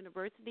Liberty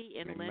University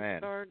in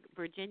Lynchburg,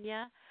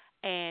 Virginia,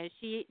 and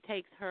she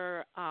takes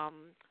her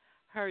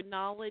her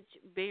knowledge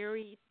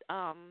very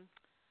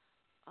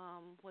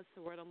what's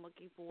the word I'm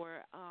looking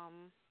for?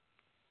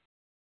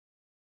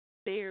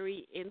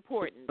 Very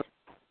important.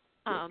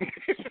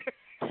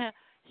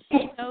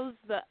 She knows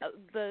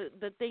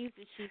the things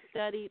that she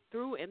studied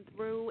through and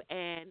through,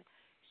 and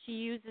she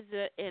uses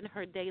it in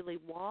her daily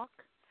walk.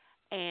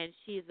 And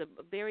she is a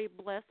very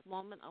blessed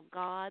woman of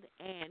God,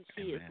 and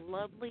she is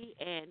lovely,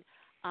 and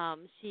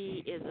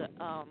she is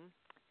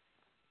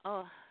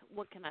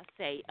what can I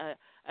say?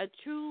 A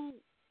true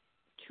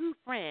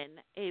friend.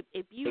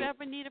 If you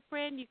ever need a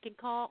friend, you can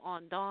call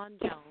on Dawn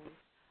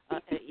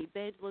Jones,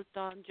 Evangelist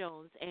Dawn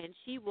Jones, and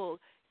she will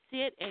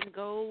sit and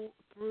go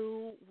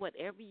through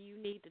whatever you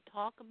need to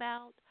talk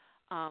about.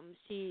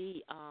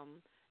 She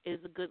is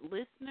a good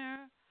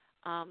listener,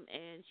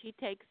 and she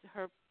takes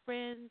her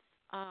friends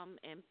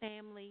and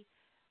family.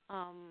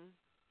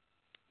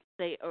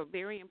 They are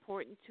very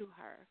important to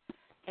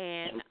her.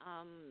 And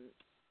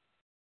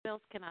what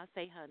else can I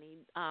say,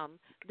 honey?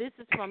 This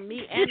is from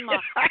me and my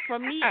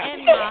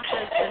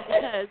husband,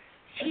 because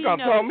she's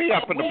gonna throw me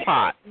up in the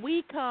pot.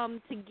 We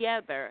come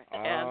together to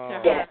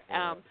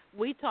her.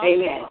 We talk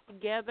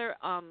together.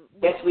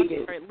 Yes, we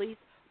do. At least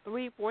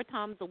 3 or 4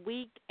 times a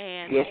week,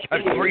 and yes,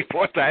 3 or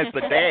 4 times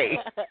a day.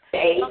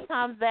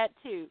 Sometimes that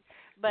too.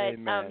 But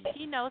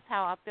she knows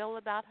how I feel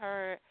about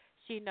her.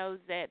 She knows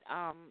that,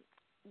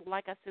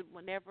 like I said,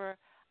 whenever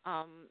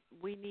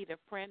we need a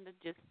friend to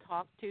just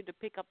talk to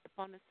pick up the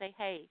phone and say,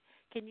 hey,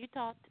 can you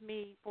talk to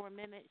me for a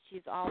minute?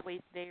 She's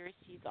always there.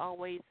 She's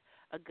always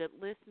a good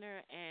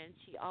listener, and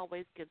she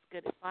always gives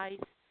good advice.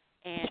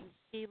 And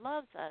she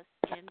loves us,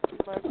 and she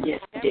loves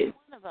every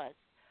one of us.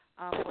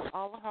 With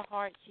all of her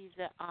heart, she's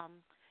an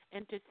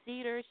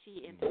interceder.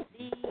 She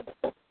intercedes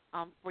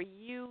for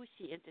you.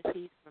 She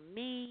intercedes for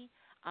me.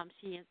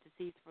 She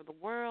intercedes for the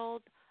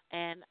world,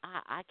 and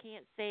I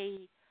can't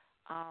say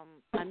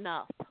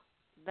enough.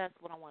 That's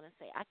what I want to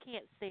say. I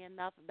can't say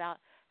enough about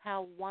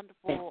how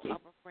wonderful of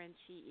a friend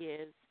she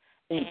is,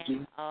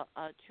 and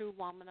a true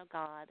woman of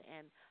God.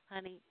 And,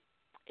 honey,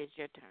 it's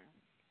your turn.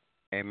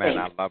 Amen.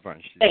 I love her,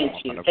 and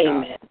she's a woman of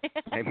God.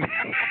 Amen.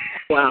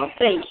 Wow.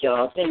 Thank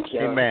y'all. Thank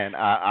y'all. Amen.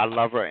 I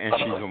love her, and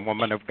she's a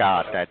woman of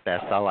God.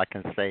 That's all I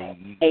can say.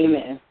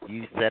 Amen.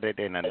 You said it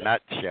in a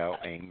nutshell.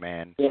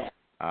 Amen. Yeah.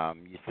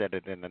 You said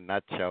it in a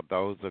nutshell.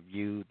 Those of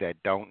you that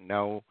don't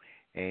know,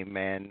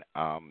 amen,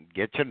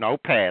 get your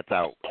notepads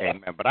out.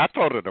 Amen. But I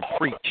told her to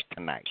preach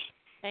tonight.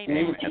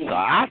 Amen. So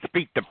I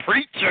speak the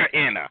preacher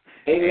in her.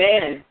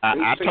 Amen.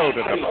 I told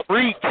her to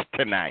preach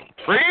tonight.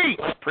 Preach.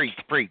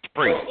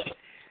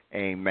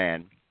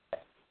 Amen.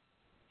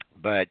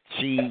 But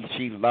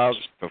she loves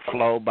to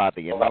flow by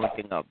the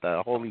anointing of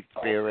the Holy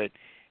Spirit.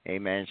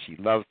 Amen. She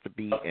loves to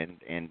be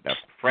in the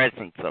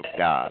presence of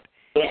God.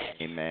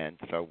 Amen.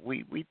 So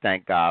we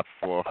thank God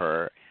for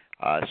her.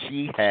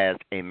 She has,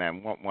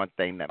 amen, one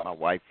thing that my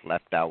wife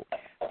left out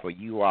for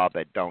you all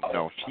that don't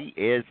know. She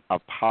is a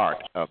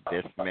part of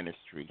this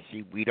ministry.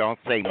 We don't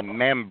say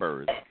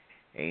members.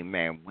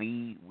 Amen.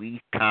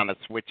 We kind of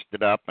switched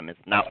it up, and it's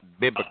not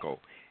biblical.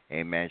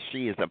 Amen.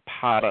 She is a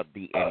part of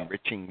the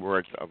Enriching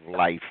Words of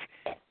Life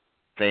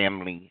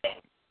family.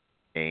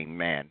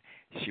 Amen.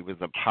 She was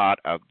a part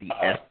of the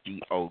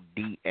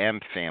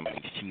SGODM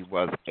family. She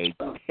was a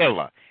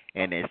pillar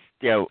and is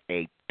still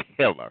a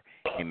pillar.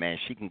 Amen.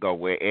 She can go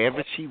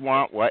wherever she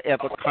wants,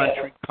 whatever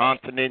country,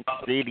 continent,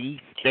 city,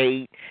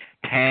 state,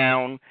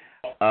 town,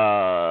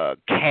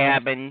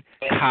 cabin,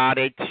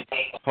 cottage,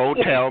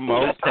 hotel,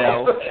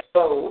 motel,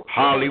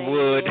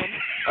 Hollywood.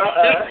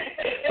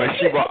 But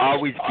she will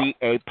always be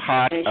a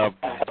part of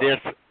this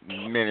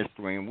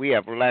ministry. And we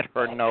have let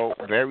her know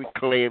very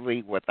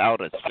clearly,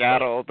 without a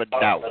shadow of a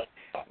doubt,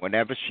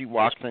 whenever she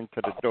walks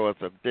into the doors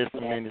of this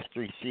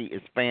ministry, she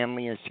is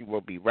family, and she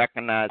will be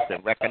recognized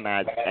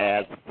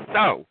as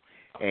so.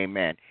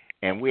 Amen.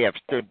 And we have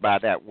stood by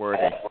that word,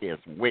 and she has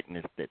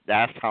witnessed it.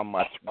 That's how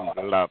much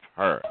we love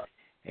her.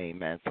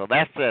 Amen. So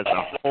that says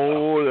a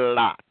whole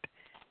lot.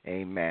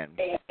 Amen.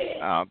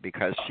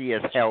 Because she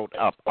has held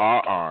up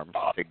our arms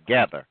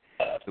together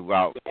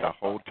throughout the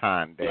whole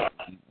time that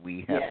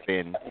we have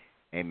been,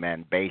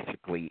 amen,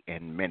 basically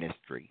in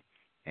ministry.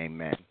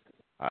 Amen.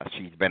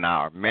 She's been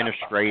our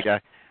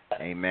administrator.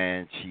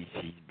 Amen. She's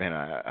been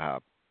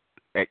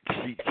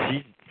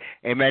she's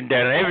amen,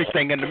 done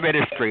everything in the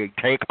ministry.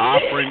 Take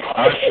offerings,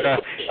 usher,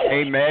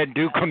 amen,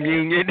 do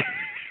communion.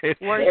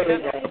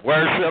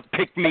 Worship,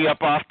 pick me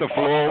up off the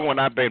floor when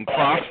I've been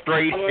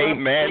prostrate,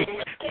 amen.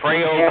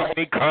 Pray over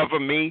me, cover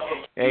me,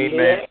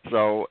 amen.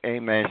 So,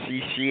 amen,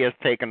 she has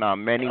taken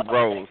on many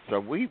roles. So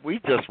we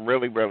just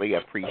really, really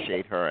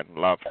appreciate her and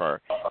love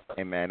her,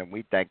 amen. And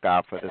we thank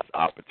God for this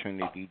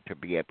opportunity to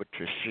be able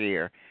to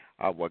share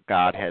what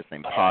God has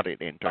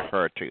imparted into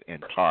her to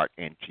impart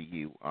into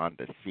you on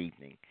this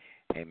evening,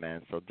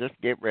 amen. So just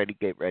get ready,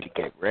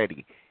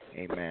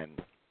 amen.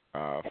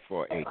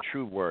 For a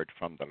true word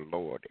from the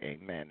Lord,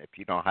 amen. If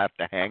you don't have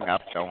to hang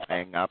up, don't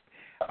hang up.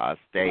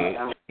 stay.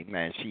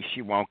 Amen.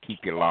 She won't keep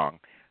you long.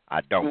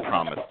 I don't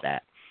promise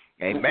that.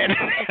 Amen.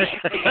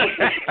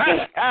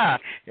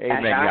 Amen.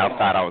 Y'all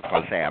thought I was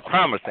going to say I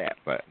promise that,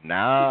 but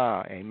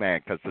no.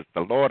 Amen. Because it's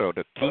the Lord who'll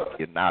keep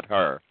you, not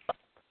her.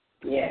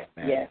 Yeah,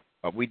 yeah.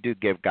 But we do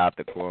give God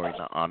the glory and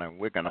the honor, and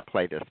we're going to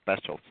play this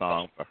special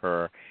song for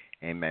her,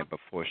 amen,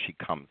 before she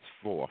comes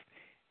forth.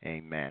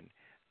 Amen.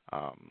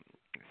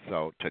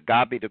 So to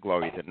God be the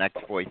glory. The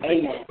next voice that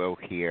you will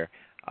hear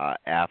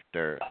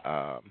after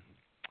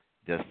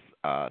this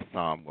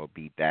song will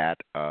be that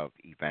of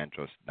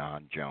Evangelist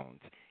Don Jones.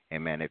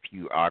 Amen. If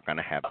you are going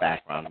to have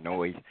background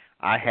noise,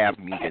 I have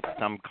muted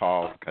some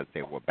calls because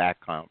there were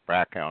background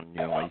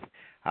noise.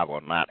 I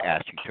will not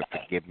ask you to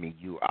forgive me.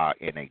 You are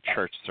in a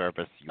church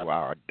service. You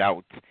are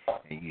adults,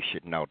 and you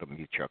should know to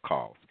mute your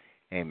calls.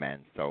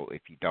 Amen. So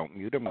if you don't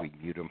mute them, we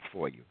mute them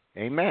for you.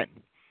 Amen.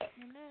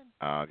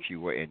 If you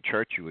were in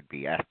church, you would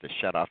be asked to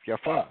shut off your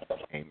phone.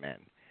 Amen.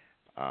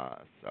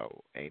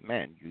 So,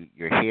 amen.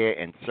 You're here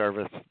in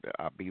service.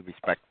 Be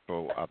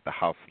respectful of the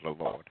house of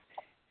the Lord.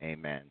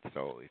 Amen.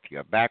 So if you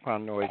have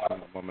background noise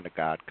when the woman of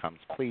God comes,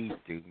 please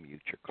do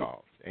mute your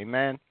calls.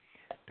 Amen.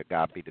 To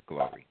God be the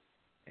glory.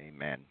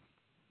 Amen.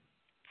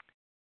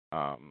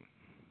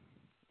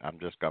 I'm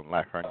just going to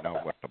let her know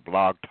what the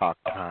blog talk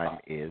time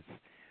is.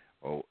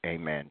 Oh,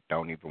 amen.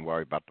 Don't even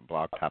worry about the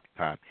blog talk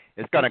time.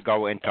 It's going to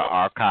go into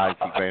archives,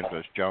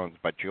 Evangelist Jones,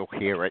 but you'll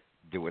hear it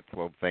do its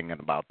little thing in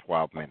about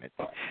 12 minutes.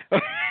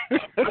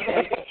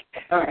 Okay.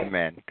 All right.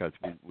 Amen. Because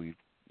we've,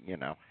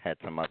 had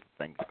some other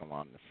things go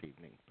on this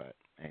evening, but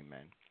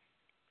amen.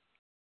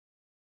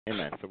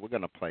 Amen. So we're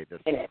going to play this.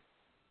 Amen.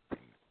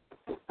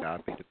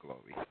 God be the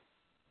glory.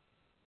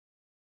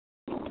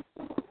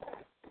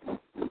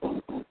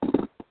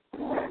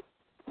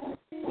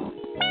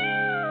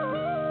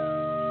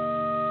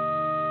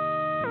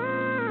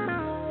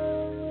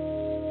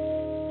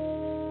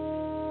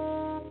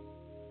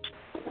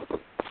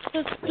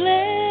 The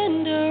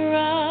splendor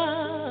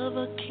of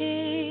a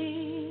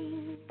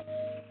king,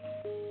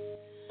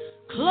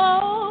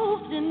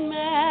 clothed in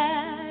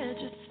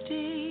majesty.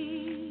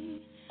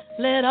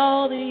 Let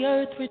all the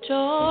earth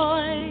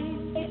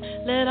rejoice.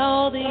 Let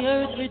all the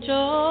earth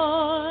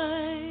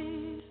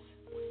rejoice.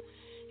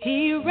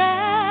 He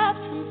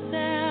wraps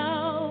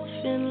himself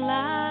in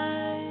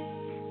light,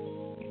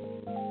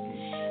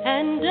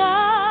 and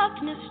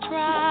darkness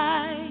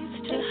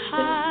tries to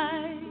hide.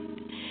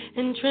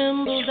 And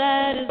trembled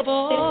at his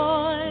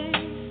voice,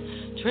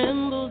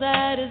 trembled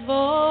at his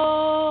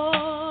voice.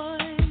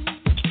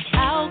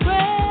 How great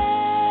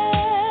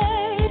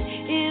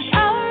is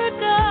our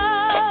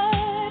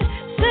God?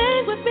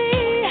 Sing with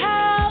me,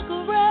 how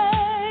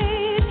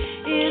great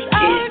is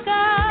our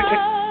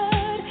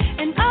God?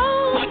 And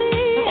oh,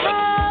 see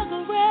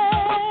how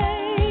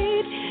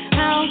great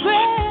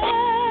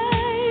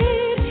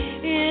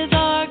is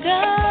our God.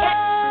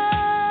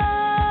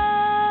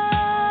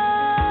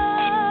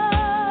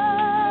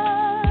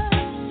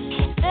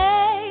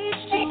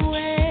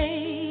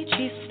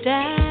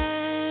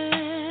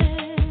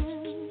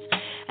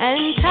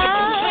 And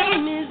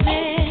time is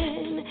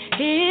in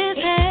his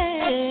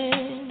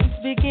hands,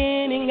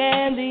 beginning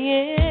and the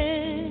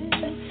end,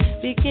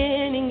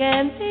 beginning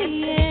and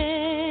the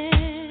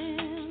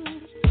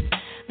end.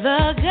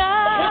 The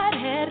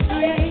Godhead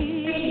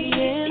three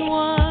in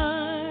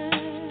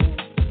one,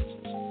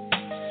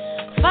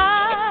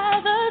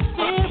 Father,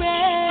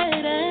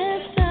 Spirit,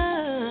 and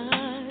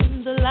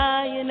Son, the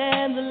Lion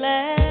and the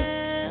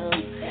Lamb,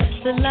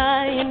 the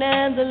Lion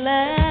and the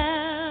Lamb.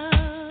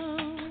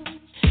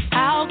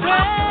 How great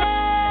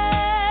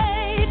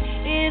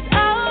is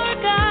our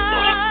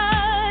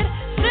God?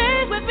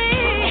 Sing with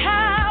me,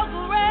 how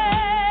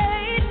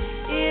great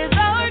is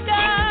our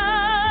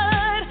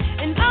God?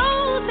 And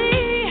oh,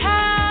 see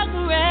how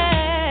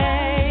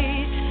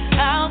great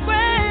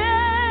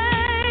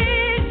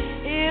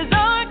is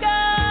our God?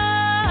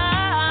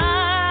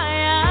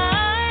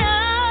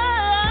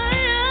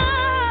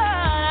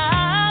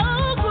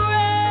 How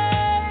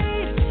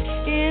great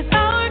is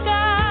our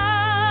God?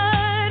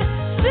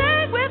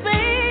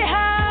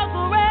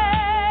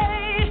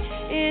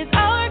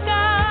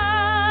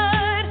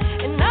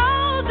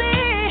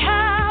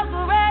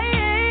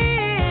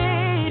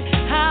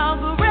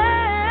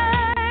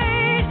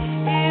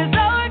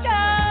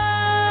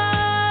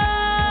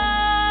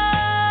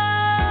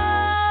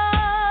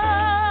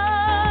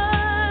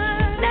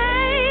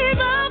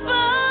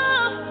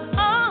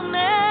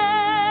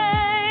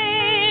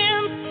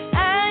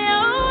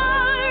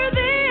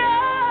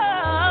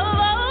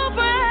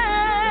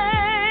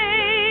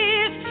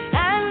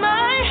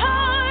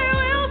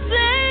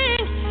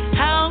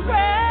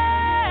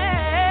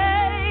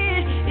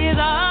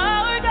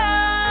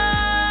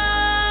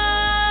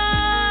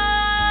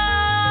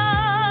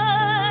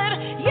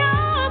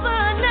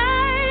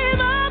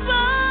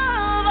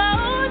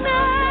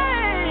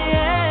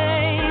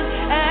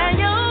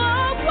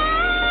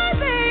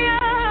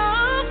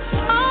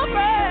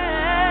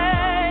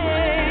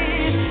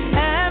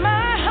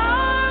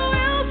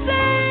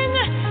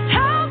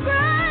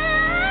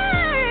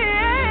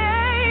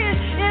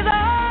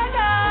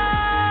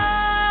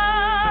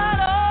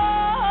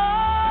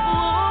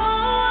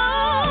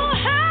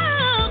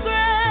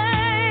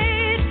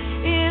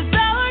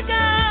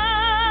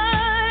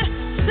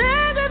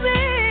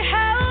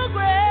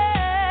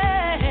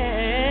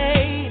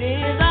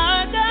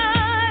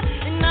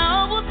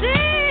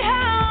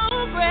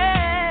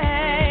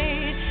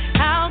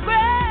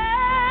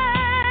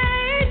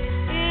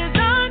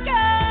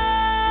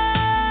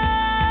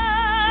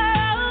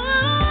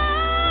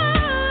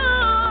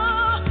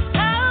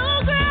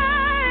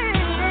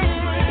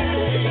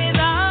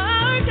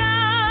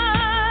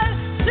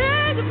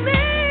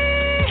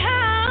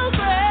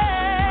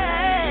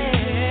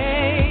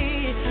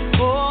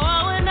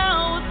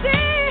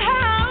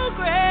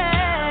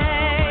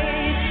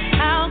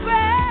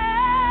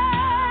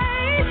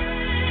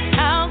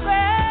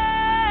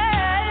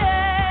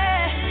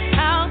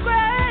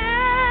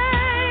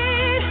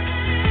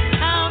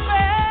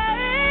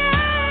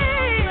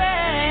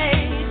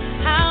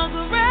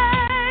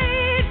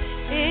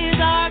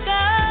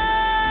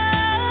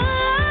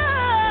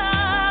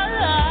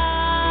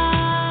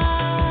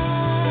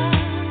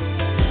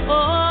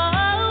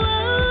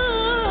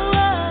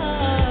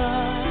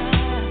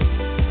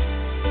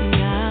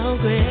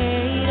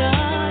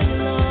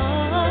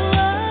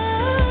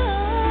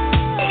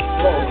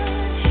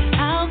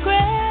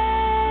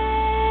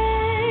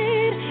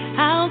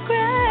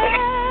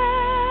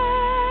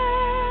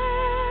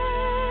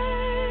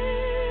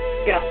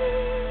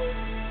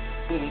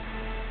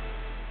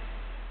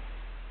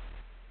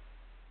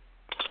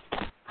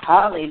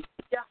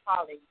 Hallelujah,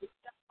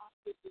 hallelujah,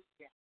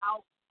 hallelujah.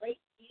 How great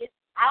is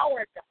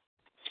our God.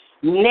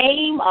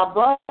 Name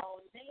above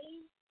all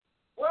names,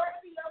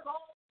 worthy of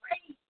all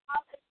praise.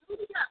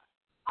 Hallelujah.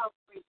 How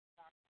great is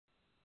our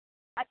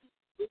God. I just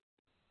wish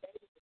today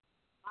that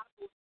my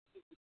Lord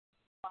Jesus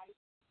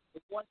Christ,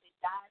 the one that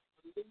died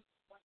for me,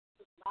 the one that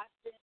took my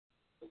sin,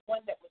 the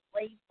one that was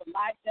raised for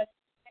my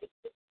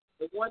justification,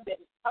 the one that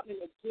is coming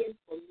again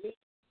for me.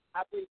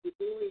 I bring the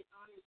glory and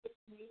honor to his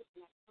name,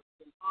 and I come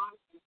in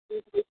honor and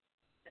privilege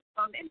to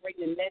come and bring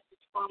the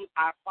message from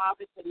our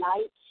Father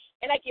tonight.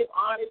 And I give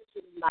honor to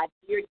my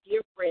dear,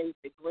 dear friends,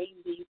 the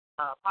Greenleaf,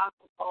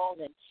 Apostle Paul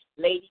and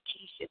Lady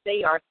Keisha.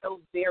 They are so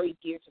very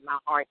dear to my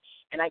heart,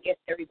 and I guess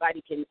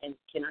everybody can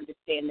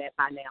understand that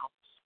by now.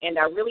 And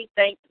I really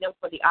thank them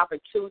for the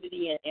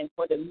opportunity and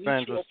for the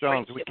mutual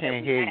friendship we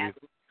can't hear you.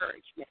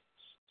 Encouragement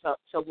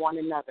to one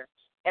another.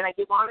 And I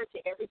give honor to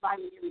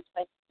everybody in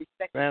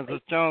respect.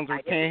 Francis Jones,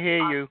 we can't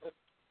hear you.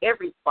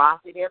 Every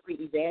prophet, every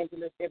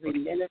evangelist, every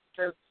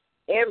minister,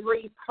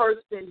 every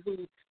person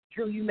who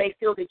you may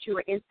feel that you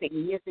are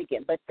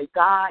insignificant, but to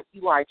God,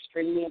 you are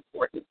extremely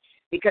important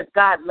because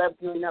God loved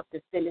you enough to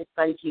send his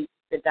son Jesus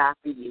to die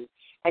for you.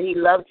 And he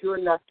loved you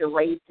enough to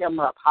raise him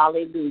up.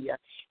 Hallelujah.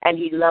 And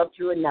he loved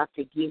you enough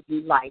to give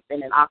you life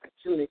and an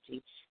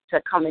opportunity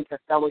to come into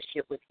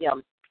fellowship with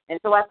him. And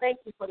so I thank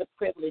you for the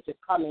privilege of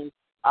coming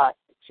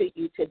to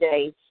you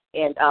today,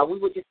 and we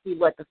will just see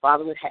what the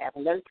Father would have.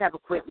 And let us have a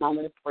quick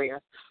moment of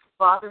prayer.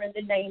 Father, in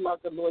the name of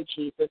the Lord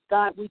Jesus,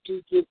 God, we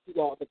do give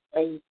you all the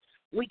praise.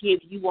 We give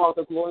you all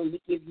the glory, and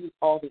we give you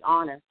all the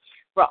honor.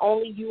 For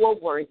only you are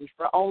worthy.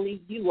 For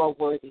only you are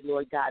worthy,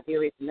 Lord God.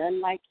 There is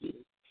none like you.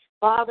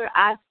 Father,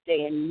 I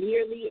stand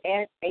merely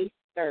as a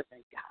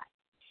servant,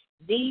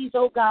 God. These,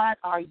 oh God,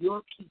 are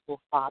your people,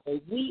 Father.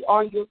 We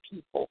are your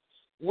people.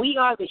 We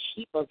are the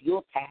sheep of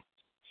your pasture.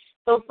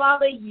 So,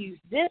 Father, use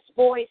this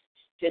voice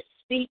to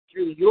speak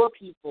through your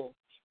people.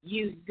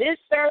 Use this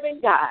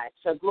servant, God,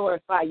 to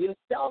glorify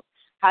yourself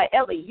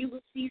however you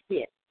will see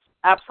fit.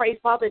 I pray,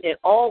 Father, that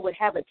all would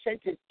have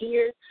attentive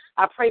ears.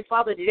 I pray,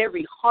 Father, that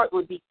every heart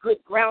would be good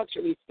ground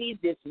to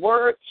receive this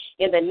word.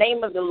 In the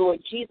name of the Lord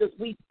Jesus,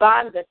 we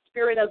bind the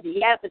spirit of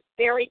the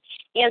adversary.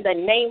 In the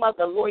name of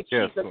the Lord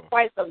Jesus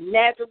Christ of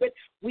Nazareth,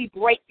 we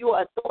break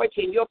your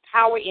authority and your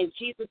power in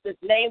Jesus'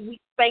 name. We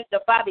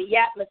sanctify the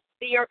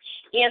atmosphere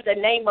in the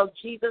name of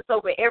Jesus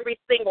over every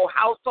single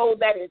household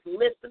that is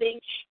listening.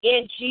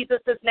 In Jesus'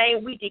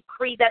 name, we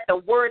decree that the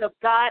word of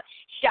God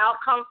shall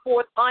come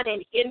forth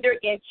unhindered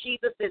in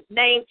Jesus'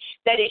 name,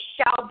 that it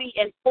shall be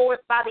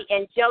enforced by the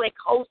angelic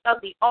host of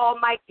the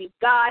Almighty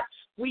God.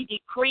 We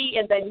decree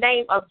in the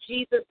name of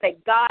Jesus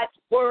that God's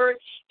word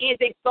is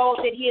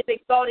exalted. He has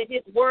exalted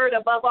his word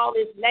above all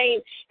his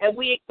name, and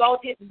we exalt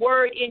his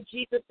word in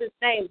Jesus'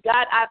 name.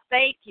 God, I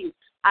thank you.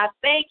 I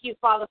thank you,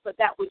 Father, for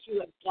that which you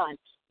have done.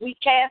 We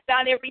cast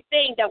down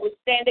everything that would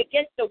stand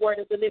against the word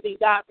of the living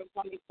God from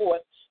coming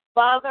forth.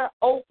 Father,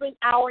 open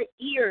our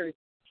ears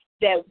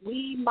that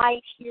we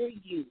might hear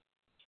you.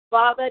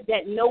 Father,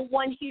 that no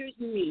one hears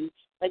me,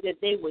 but that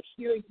they would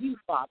hear you,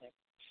 Father.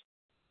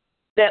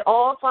 That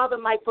all, Father,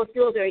 might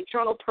fulfill their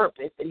eternal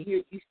purpose and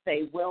hear you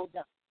say, well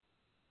done,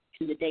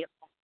 in the day of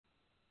life.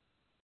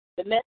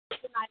 The message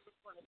tonight is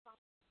going to come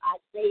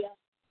from Isaiah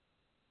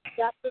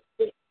chapter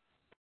 6,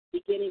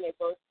 beginning at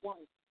verse 1.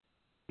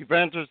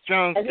 Evangelist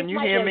Jones, can you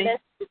hear me?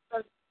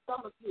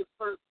 Some of you have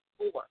heard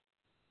before,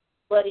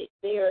 but it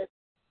bears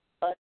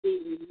us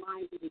being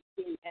reminded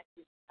again at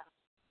this time.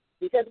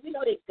 Because we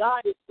know that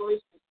God is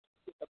first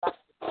about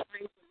the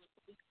times of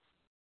the week,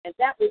 and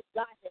that which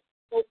God has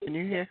spoken. Can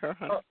you hear her,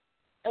 honey?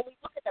 And we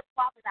look at the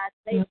prophet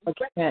Isaiah. The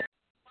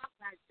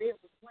prophet Isaiah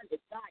was one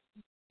that God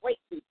used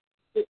greatly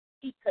to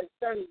speak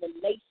concerning the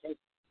nation,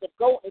 to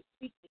go and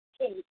speak to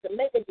kings, to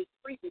make a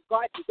decree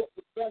regarding what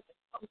was going to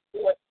come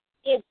forth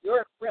in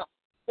your realm.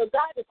 So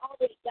God has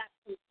already got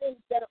some things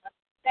that are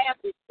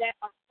established that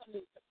are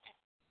coming to pass.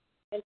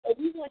 And so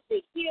we want to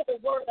hear the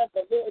word of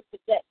the Lord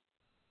today.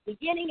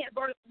 Beginning at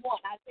verse 1,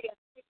 Isaiah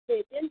 6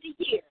 says, in the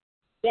year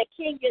that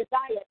King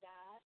Uzziah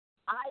died,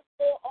 I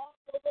saw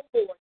also the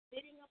Lord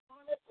sitting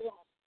upon a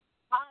throne,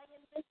 high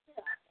in the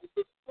hill, and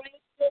his train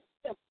filled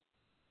the temple.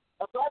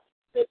 Above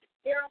the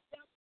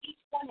seraphim, each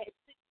one had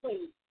 6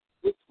 wings.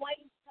 With twain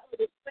he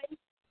covered his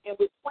face, and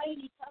with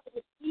twain he covered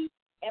his feet,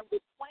 and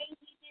with twain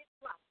he did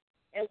fly.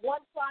 And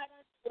one cried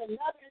unto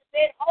another and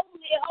said,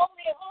 holy,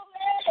 holy,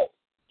 holy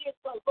is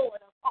the Lord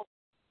of hosts.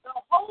 The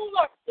whole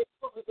earth is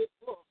full of his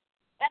glory.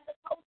 And the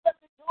posts of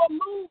the door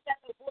moved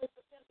at the voice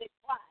of him that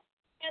cried,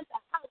 and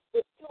the house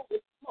was filled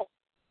with smoke.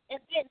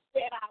 And then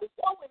said I,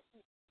 woe is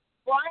me,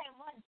 for I am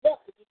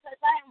undone, because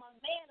I am a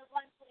man of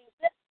unclean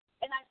lips,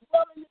 and I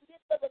dwell in the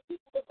midst of the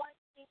people of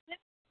unclean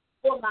lips,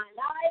 for mine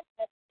eyes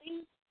have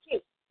seen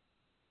King,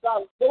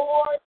 the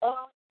Lord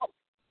of hosts.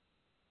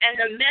 And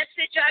the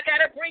message I got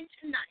to bring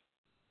tonight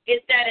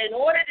is that in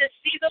order to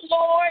see the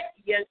Lord,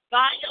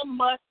 Uzziah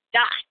must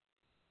die.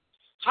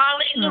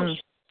 Hallelujah.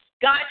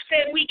 God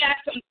said we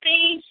got some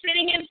things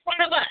sitting in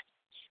front of us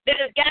that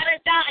has got to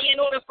die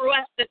in order for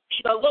us to see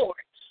the Lord.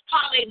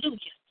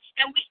 Hallelujah.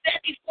 And we said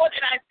before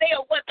that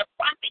Isaiah was a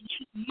prophet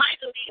used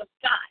mightily of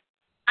God.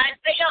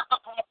 Isaiah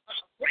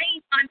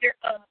reigned under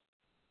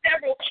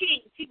several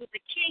kings. He was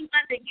a king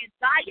under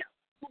Uzziah,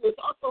 who was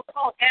also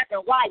called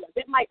Azariah.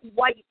 That might be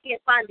why you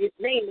can't find his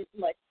name as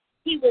much.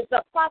 He was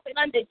a prophet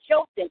under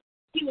Jotham.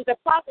 He was a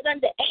prophet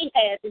under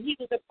Ahaz, and he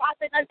was a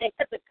prophet under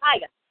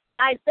Hezekiah.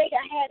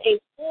 Isaiah had a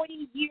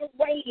 40-year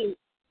reign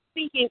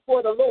speaking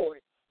for the Lord.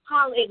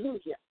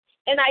 Hallelujah.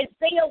 And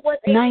Isaiah was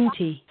a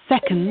 90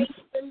 seconds.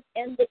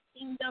 And the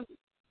kingdom,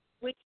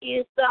 which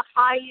is the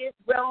highest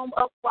realm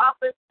of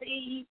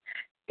prophecy.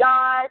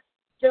 God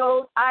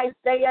showed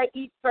Isaiah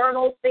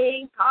eternal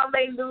things.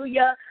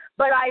 Hallelujah.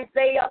 But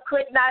Isaiah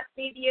could not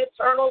see the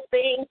eternal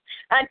things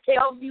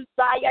until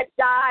Uzziah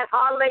died.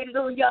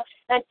 Hallelujah.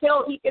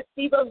 Until he could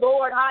see the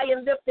Lord high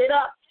and lifted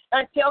up.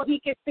 Until he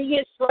could see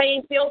his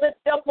train fill the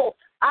temple.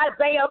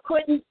 Isaiah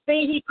couldn't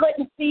see. He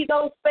couldn't see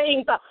those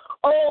things.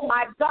 Oh,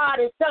 my God,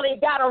 until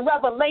he got a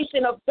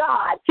revelation of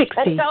God.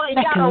 Until he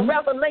got a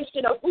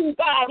revelation of who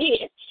God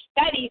is.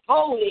 That he's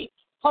holy,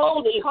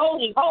 holy,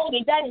 holy,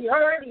 holy. That he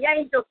heard the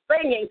angels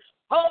singing,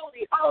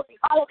 holy, holy,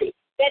 holy.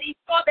 That he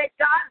saw that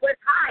God was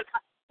high.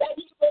 That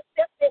he was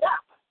lifted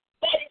up.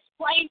 That his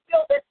train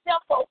filled the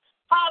temple.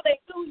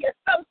 Hallelujah.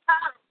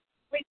 Sometimes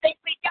we think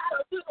we got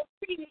a little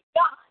treated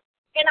God.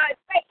 And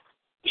Isaiah,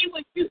 he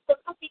was used to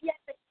looking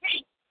at the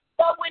king.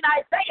 But when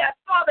Isaiah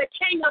saw the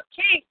King of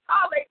Kings,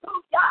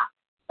 hallelujah,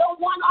 the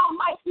one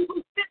Almighty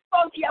who sits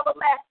on the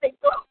everlasting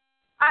throne,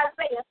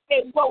 Isaiah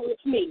said, woe is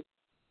me,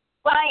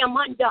 but I am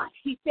undone.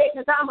 He said,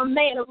 because I'm a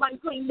man of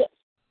unclean lips,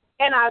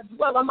 and I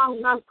dwell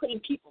among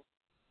unclean people.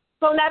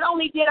 So not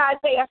only did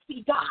Isaiah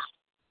see God,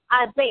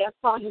 Isaiah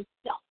saw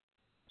himself.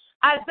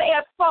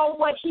 Isaiah saw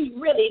what he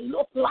really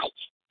looked like,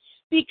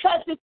 because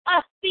it's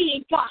us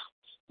seeing God.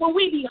 When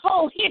we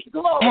behold his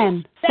glory,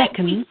 10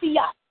 seconds. We see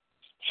us.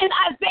 And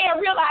Isaiah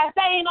realized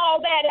that ain't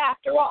all that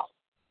after all.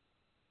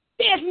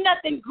 There's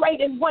nothing great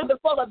and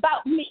wonderful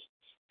about me.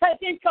 Because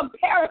in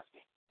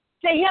comparison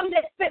to him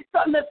that sits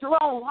on the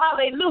throne,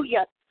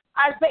 hallelujah,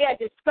 Isaiah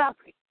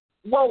discovered,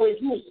 woe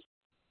is me.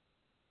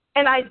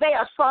 And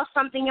Isaiah saw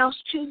something else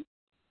too.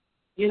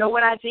 You know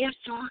what Isaiah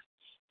saw?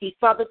 He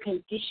saw the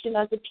condition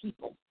of the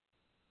people.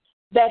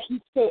 That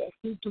he said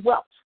he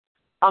dwelt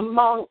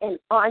among an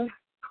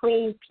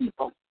unclean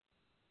people.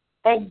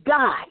 And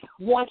God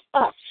wants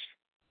us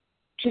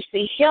to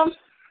see him,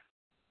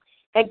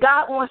 and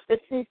God wants us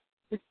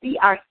to see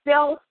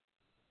ourselves,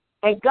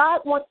 and God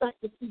wants us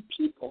to see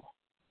people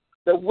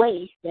the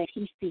way that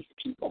he sees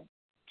people.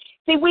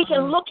 See, we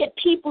can look at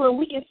people and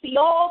we can see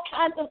all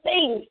kinds of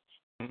things,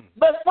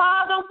 but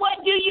Father,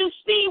 what do you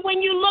see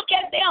when you look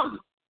at them?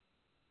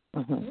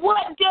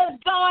 What does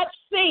God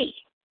see?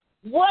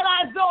 What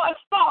Isaiah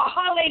saw,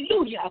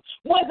 hallelujah,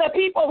 was the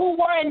people who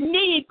were in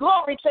need,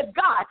 glory to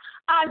God.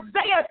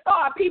 Isaiah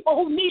saw people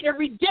who needed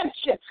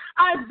redemption.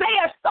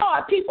 Isaiah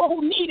saw people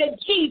who needed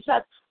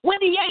Jesus. When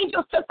the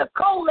angels took the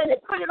coal and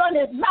put it on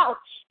his mouth,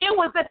 it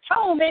was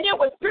atonement, it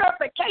was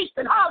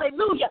purification,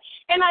 hallelujah.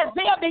 And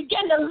Isaiah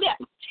began to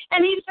live.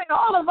 And he said,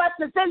 all of us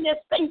is in this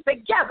thing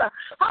together.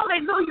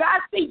 Hallelujah.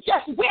 I see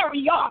just where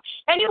we are.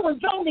 And it was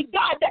only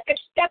God that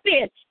could step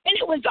in. And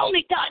it was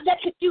only God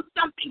that could do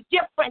something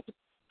different.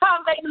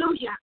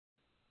 Hallelujah.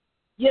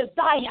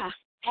 Uzziah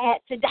had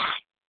to die.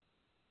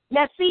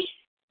 Now, see,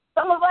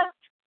 some of us,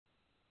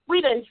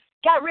 we done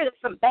got rid of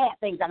some bad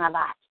things in our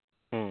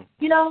lives.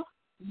 You know,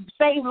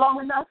 saved long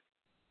enough.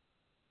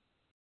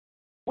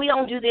 We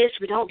don't do this,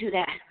 we don't do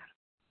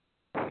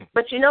that.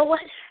 But you know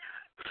what?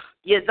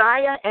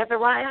 Uzziah,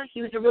 Azariah,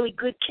 he was a really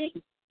good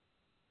king.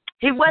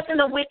 He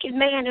wasn't a wicked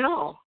man at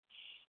all.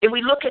 If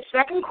we look at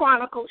 2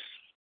 Chronicles,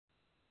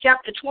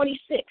 chapter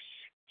 26,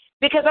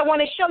 because I want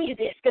to show you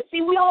this. Because,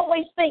 see, we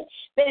always think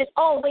that it's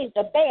always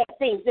the bad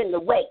things in the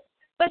way.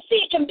 But,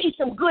 see, it can be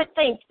some good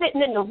things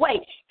sitting in the way.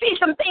 See,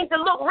 some things that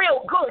look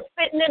real good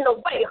sitting in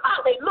the way.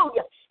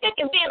 Hallelujah. It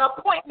can be an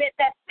appointment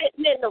that's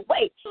sitting in the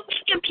way.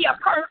 It can be a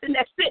person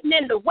that's sitting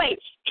in the way.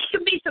 It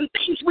can be some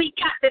things we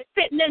got that's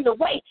sitting in the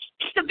way.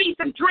 It can be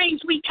some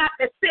dreams we got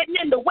that's sitting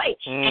in the way.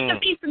 It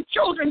can be some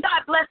children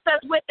God blessed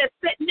us with that's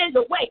sitting in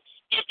the way.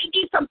 It can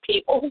be some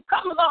people who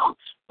come along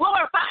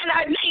glorifying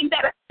our name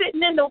that are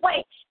sitting in the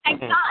way.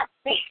 And God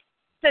said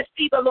to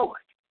see the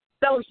Lord,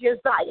 those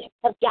Uzziah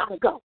have got to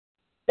go.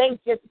 They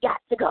just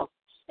got to go.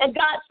 And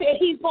God said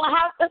he's going to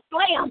have to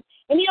slay them.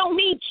 And he don't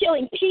mean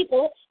killing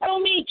people. I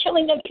don't mean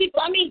killing them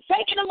people. I mean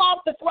taking them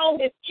off the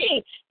throne as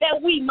king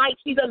that we might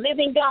see the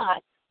living God.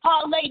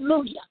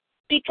 Hallelujah.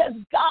 Because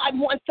God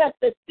wants us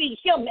to see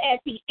him as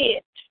he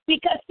is.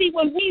 Because, see,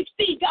 when we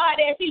see God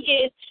as he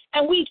is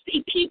and we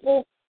see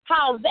people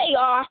how they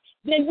are,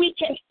 then we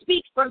can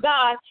speak for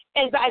God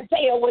as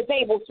Isaiah was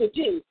able to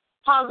do.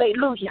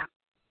 Hallelujah.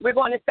 We're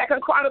going to 2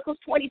 Chronicles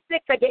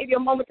 26. I gave you a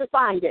moment to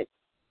find it.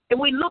 And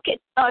we look at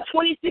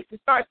 26, it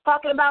starts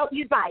talking about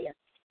Uzziah.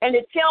 And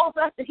it tells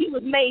us that he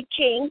was made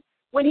king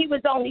when he was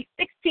only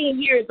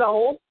 16 years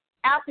old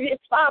after his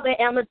father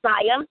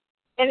Amaziah.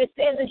 And it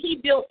says that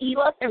he built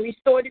Elah and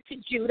restored it to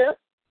Judah.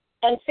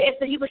 and says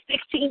that he was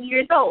 16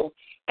 years old.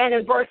 And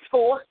in verse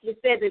 4, it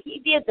says that he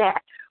did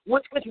that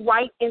which was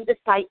right in the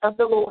sight of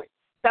the Lord.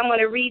 So I'm going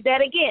to read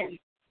that again.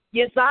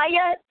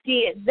 Uzziah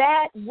did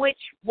that which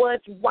was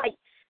right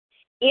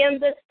in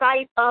the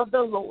sight of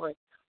the Lord,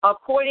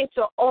 according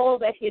to all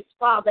that his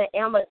father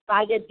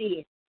Amaziah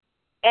did.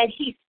 And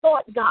he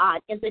sought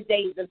God in the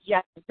days of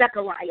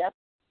Zechariah,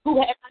 who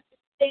had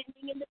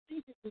understanding in the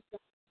things of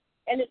God.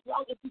 And as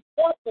long as he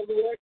sought the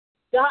Lord,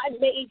 God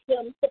made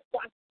him to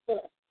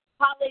prosper.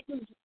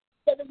 Hallelujah.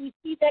 So that we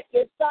see that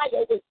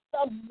Uzziah was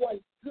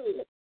someone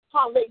good.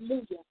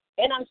 Hallelujah.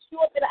 And I'm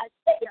sure that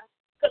Isaiah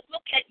could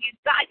look at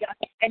Uzziah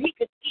and he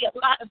could see a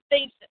lot of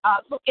things.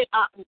 Look at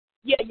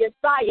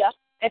Uzziah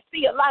and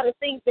see a lot of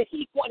things that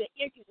he wanted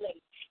to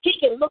emulate. He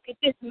can look at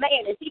this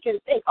man and he can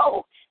think,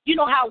 oh, you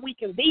know how we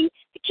can be?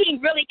 The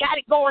king really got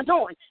it going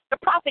on. The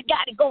prophet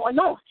got it going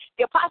on.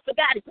 The apostle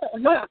got it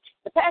going on.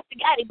 The pastor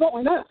got it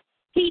going on.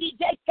 TD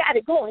Jakes got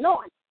it going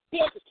on.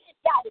 Then the kid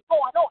got it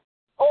going on.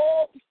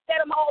 Oh, he set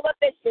them all up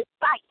at his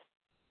sight.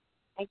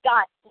 And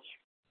God said,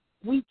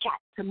 we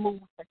got to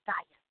move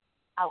Uzziah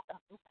out of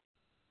the way.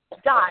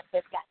 God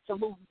has got to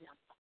move them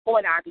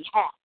on our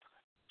behalf.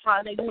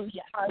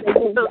 Hallelujah.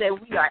 Hallelujah. So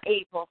that we are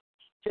able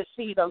to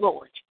see the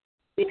Lord.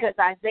 Because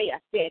Isaiah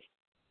said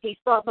he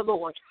saw the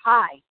Lord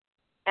high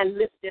and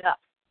lifted up,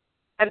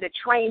 and the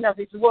train of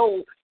his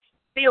robe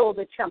filled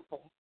the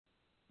temple.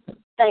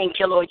 Thank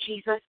you, Lord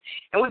Jesus.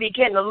 And we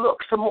begin to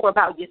look some more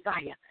about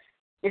Uzziah.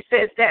 It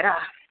says that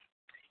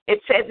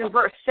it says in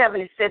verse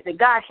 7, it says that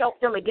God helped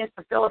them against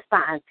the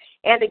Philistines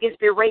and against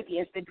the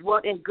Arabians that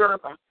dwelt in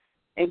Gerbal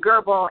and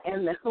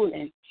the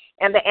Hunan.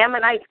 And the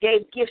Ammonites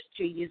gave gifts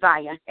to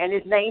Uzziah, and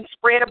his name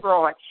spread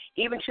abroad,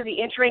 even to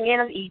the entering in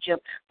of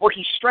Egypt, for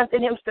he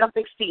strengthened himself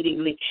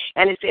exceedingly.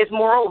 And it says,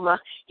 moreover,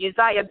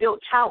 Uzziah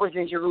built towers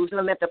in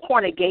Jerusalem at the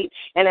corner gate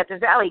and at the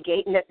valley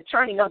gate and at the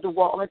turning of the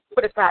wall and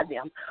fortified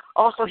them.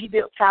 Also he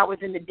built towers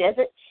in the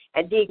desert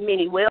and digged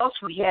many wells,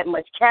 for he had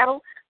much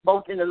cattle,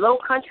 both in the low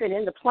country and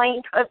in the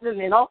plain,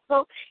 husbandmen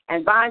also,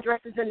 and vine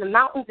dressers in the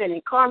mountains and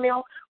in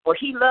Carmel, for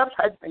he loved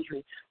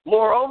husbandry.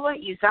 Moreover,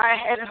 Uzziah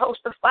had a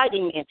host of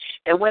fighting men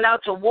that went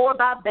out to war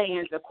by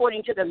bands,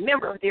 according to the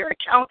member of their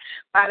account,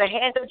 by the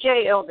hand of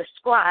Jael the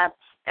scribe,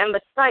 and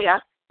Messiah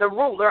the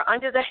ruler,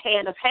 under the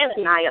hand of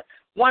Hananiah,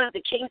 one of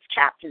the king's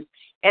captains.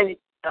 And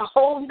the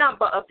whole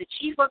number of the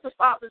chief of the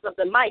fathers of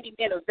the mighty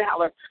men of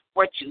valor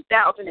were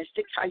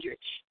 2,600.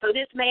 So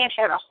this man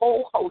had a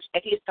whole host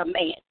at his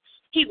command.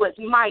 He was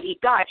mighty.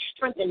 God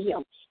strengthened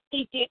him.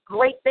 He did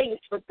great things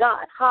for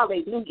God.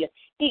 Hallelujah.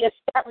 He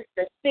established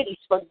the cities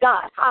for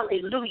God.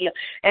 Hallelujah.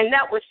 And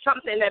that was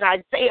something that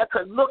Isaiah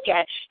could look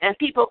at and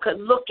people could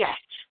look at.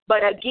 But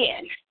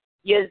again,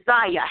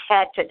 Uzziah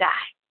had to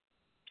die.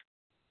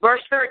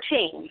 Verse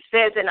 13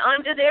 says, and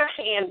under their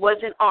hand was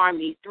an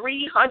army,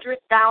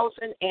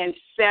 300,000 and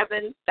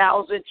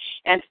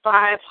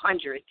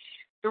 7,500.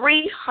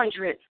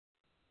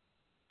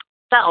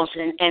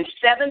 300,000 and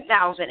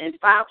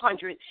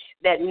 7,500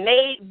 that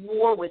made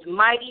war with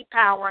mighty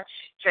power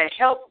to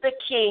help the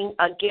king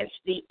against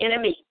the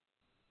enemy.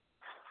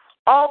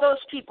 All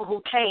those people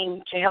who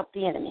came to help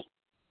the enemy,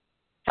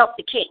 help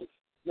the king,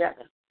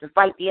 rather, to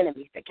fight the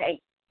enemies that came.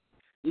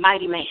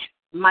 Mighty man,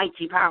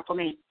 mighty, powerful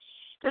man.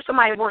 There's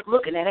somebody worth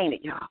looking at, ain't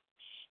it, y'all?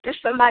 There's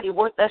somebody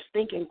worth us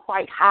thinking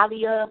quite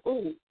highly of.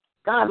 Ooh,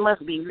 God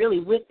must be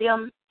really with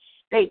them.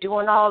 They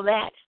doing all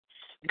that.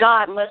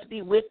 God must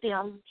be with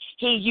them.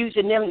 He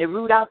using them to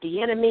root out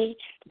the enemy.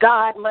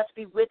 God must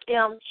be with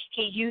them.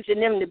 He using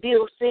them to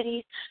build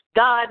cities.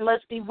 God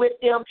must be with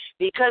them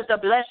because the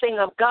blessing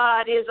of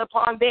God is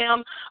upon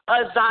them.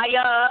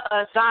 Uzziah,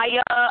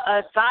 Uzziah,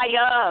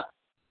 Uzziah.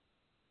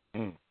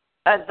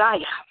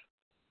 Uzziah.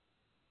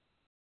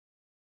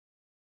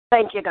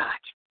 Thank you, God.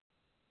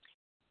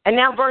 And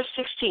now verse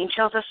 16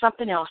 tells us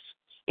something else.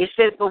 It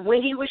says, but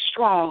when he was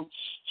strong,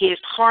 his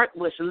heart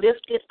was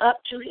lifted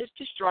up to his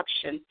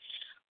destruction,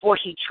 for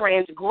he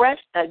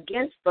transgressed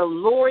against the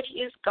Lord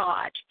his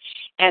God,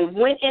 and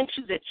went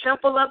into the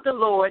temple of the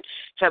Lord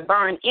to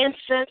burn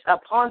incense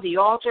upon the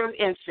altar of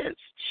incense.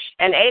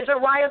 And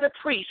Azariah the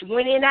priest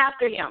went in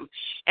after him,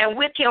 and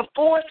with him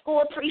 80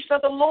 priests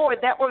of the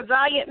Lord that were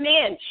valiant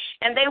men.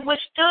 And they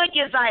withstood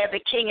Uzziah the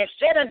king, and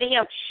said unto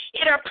him,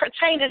 it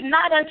appertaineth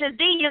not unto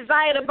thee,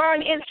 Uzziah, to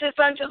burn incense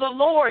unto the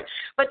Lord,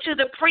 but to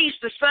the priests,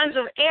 the sons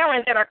of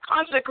Aaron, that are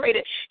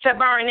consecrated to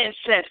burn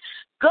incense.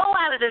 Go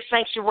out of the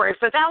sanctuary,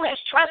 for thou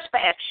hast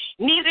trespassed,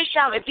 neither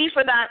shall it be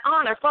for thine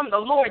honor from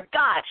the Lord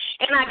God.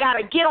 And I got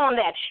to get on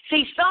that.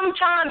 See,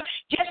 sometimes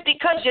just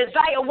because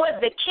Uzziah was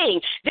the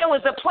king, there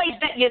was a place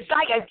that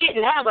Uzziah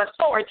didn't have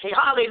authority.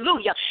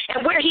 Hallelujah.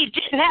 And where he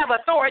didn't have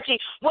authority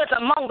was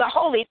among the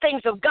holy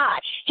things of God.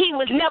 He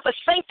was never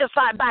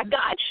sanctified by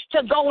God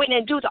to go in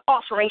and do the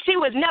offerings. He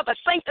was never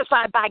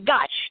sanctified by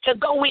God to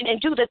go in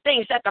and do the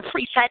things that the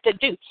priest had to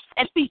do.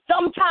 And see,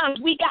 sometimes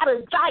sometimes we got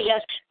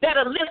Isaiahs that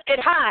are lifted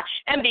high,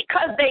 and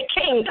because they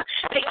king,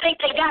 they think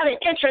they got an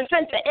entrance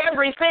into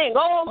everything.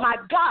 Oh, my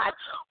God.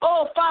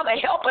 Oh, Father,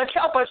 help us,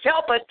 help us,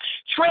 help us.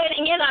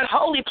 Treading in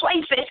unholy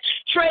places,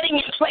 treading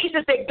in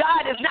places that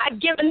God has not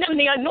given them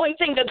the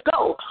anointing to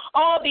go,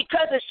 all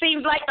because it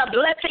seems like the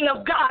blessing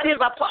of God is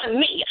upon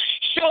me.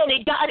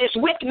 Surely God is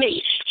with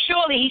me.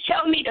 Surely he's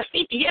telling me to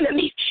defeat the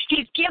enemies.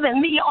 He's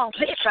given me all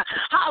this.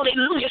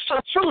 Hallelujah. So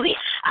truly,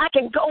 I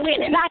can go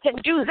in and I can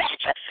do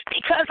that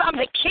because I'm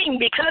the king,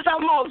 because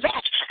I'm all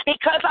that,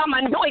 because I'm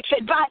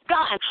anointed by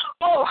God.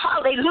 Oh,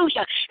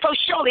 hallelujah. So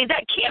surely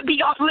that can't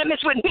be off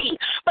limits with me.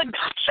 But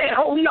God said,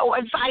 oh, no,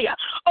 Isaiah.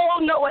 Oh,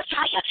 no,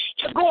 Isaiah.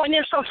 You're going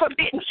in some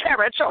forbidden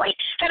territory.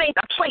 That ain't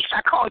the place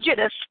I called you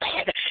to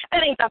stand.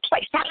 That ain't the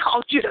place I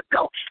called you to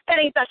go. That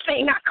ain't the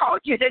thing I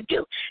called you to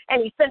do.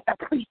 And he sent the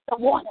priest to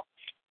warn him.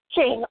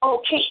 King,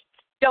 oh, king,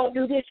 don't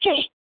do this,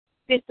 king.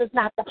 This is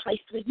not the place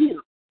for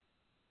you.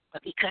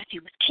 But because he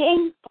was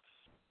king,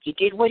 he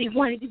did what he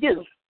wanted to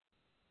do.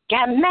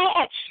 Got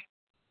mad.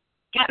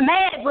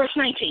 Verse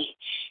 19.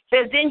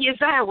 Says, then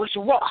Uzziah was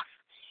wroth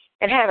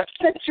and had a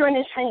censer in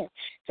his hand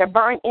to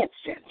burn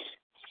incense.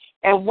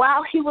 And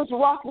while he was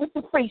wroth with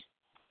the priest,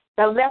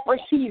 the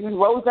leprosy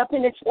rose up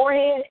in his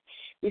forehead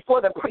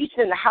before the priest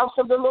in the house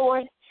of the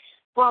Lord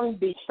from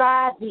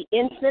beside the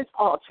incense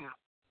altar.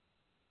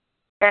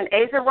 And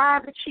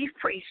Azariah the chief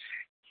priest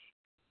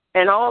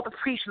and all the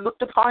priests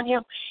looked upon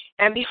him,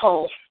 and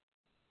behold,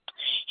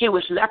 he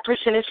was leprous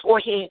in his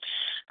forehead.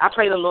 I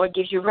pray the Lord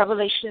gives you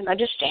revelation and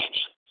understanding.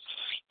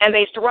 And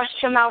they thrust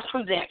him out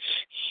from thence.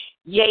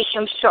 Yea,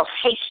 himself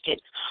hasted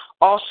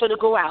also to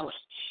go out,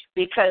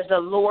 because the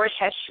Lord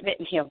has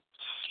smitten him.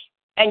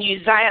 And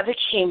Uzziah the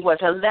king was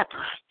a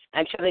leper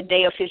until the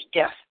day of his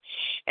death,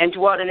 and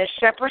dwelt in a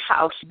separate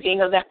house,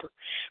 being a leper,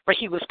 for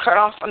he was cut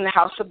off from the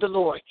house of the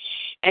Lord.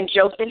 And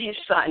Jotham his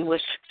son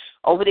was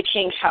over the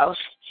king's house,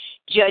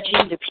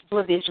 judging the people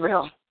of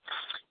Israel.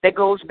 That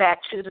goes back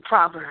to the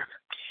proverb,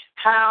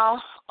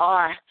 how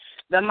are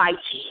the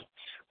mighty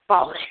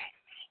fallen?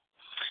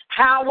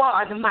 How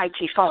are the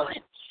mighty fallen?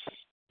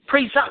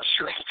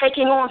 Presumptuous,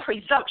 taking on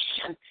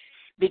presumption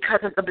because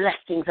of the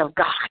blessings of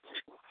God.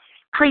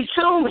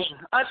 Presuming,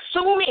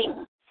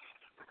 assuming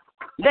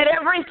that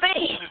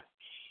everything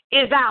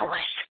is ours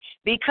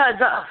because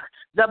of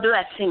the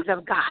blessings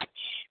of God,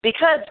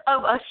 because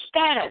of a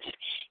status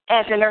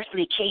as an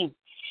earthly king.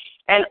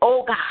 And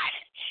oh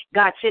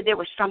God said there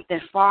was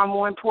something far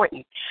more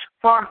important,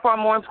 far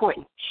more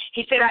important.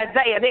 He said,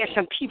 Isaiah, there's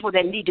some people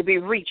that need to be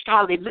reached.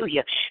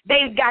 Hallelujah.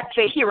 They've got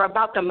to hear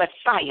about the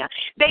Messiah.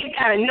 They've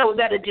got to know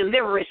that a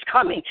deliverer is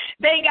coming.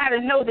 They got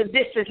to know that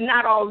this is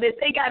not all this.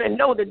 They got to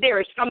know that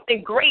there is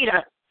something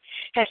greater.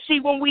 And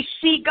see, when we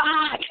see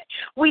God,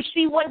 we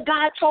see what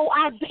God told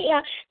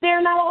Isaiah.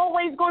 They're not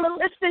always going to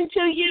listen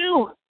to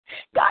you.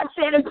 God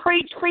said, and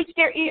preach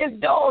their ears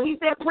dull. He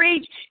said,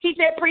 preach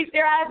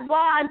their eyes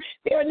blind.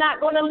 They're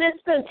not going to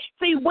listen.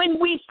 See, when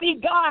we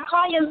see God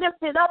high and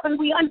lifted up and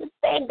we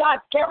understand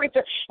God's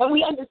character and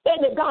we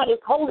understand that God is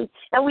holy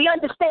and we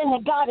understand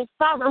that God is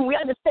sovereign, we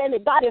understand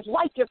that God is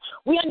righteous,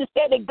 we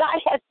understand that God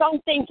has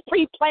some things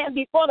pre-planned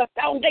before the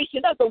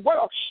foundation of the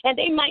world, and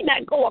they might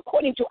not go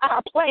according to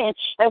our plan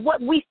and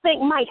what we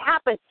think might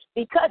happen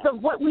because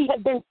of what we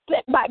have been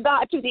sent by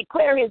God to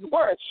declare his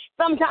word.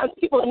 Sometimes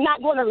people are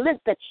not going to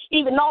listen.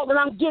 Even all that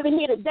I'm giving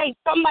here today,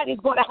 somebody's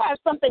going to have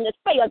something to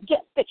say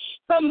against it.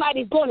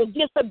 Somebody's going to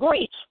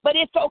disagree. But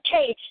it's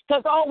okay,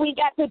 because all we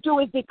got to do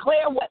is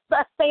declare what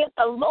thus saith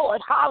the Lord.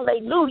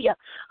 Hallelujah.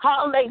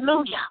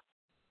 Hallelujah.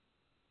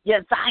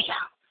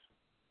 Uzziah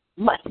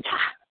must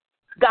die.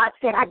 God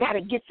said, I got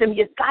to get some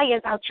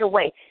Uzziahs out your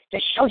way to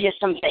show you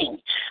some things.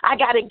 I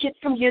got to get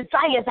some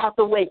Uzziahs out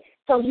the way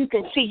so you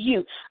can see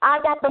you. I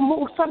got to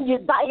move some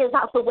Uzziahs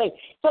out the way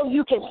so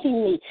you can see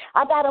me.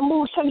 I got to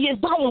move some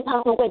Uzziahs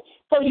out the way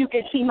so you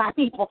can see my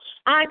people.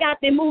 I got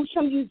to move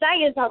some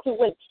Uzziahs out the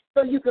way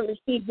so you can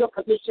receive your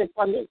commission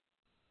from me,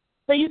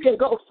 so you can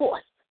go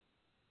forth.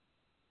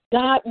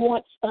 God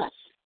wants us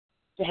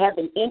to have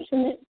an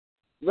intimate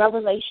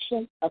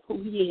revelation of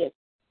who he is.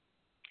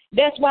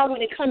 That's why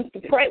when it comes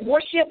to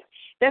worship,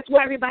 that's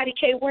why everybody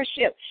can't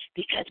worship,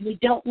 because we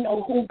don't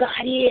know who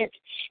God is.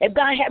 If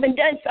God haven't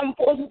done something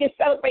for us, we can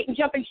celebrate and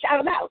jump and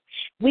shout out.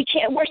 We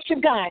can't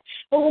worship God.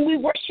 But when we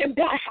worship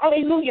God,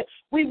 hallelujah,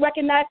 we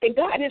recognize that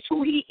God is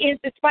who he is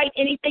despite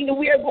anything that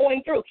we are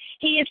going through.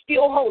 He is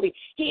still holy.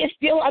 He is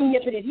still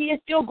omnipotent. He is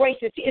still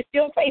gracious. He is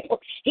still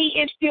faithful.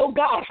 He is still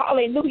God.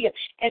 Hallelujah.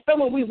 And so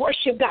when we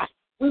worship God,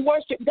 we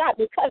worship God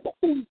because of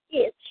who he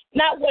is,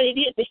 not what it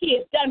is that he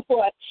has done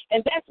for us.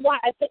 And that's why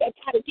I think I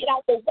got to get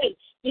out the way,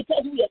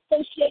 because we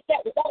associate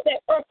that with all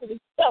that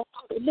earthly stuff,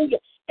 hallelujah,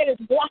 that is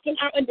blocking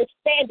our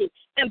understanding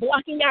and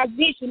blocking our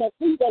vision of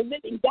who the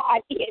living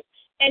God is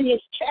and his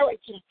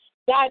character.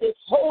 God is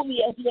holy,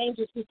 as the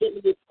angels begin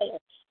to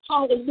declare.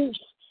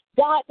 Hallelujah.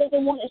 God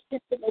doesn't want us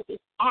just to know his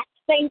acts,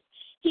 saints.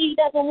 He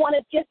doesn't want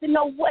us just to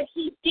know what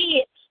he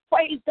did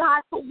praise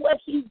God for what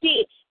he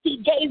did. He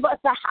gave us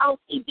a house.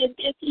 He did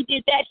this. He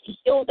did that. He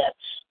healed us.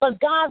 But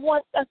God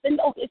wants us to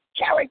know his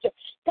character.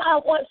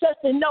 God wants us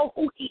to know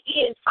who he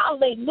is.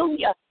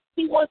 Hallelujah.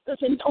 He wants us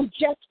to know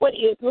just what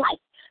he is like.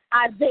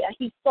 Isaiah,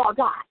 he saw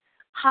God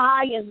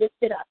high and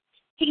lifted up.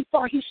 He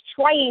saw his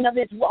train of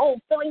his robe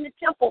filling the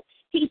temple.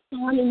 He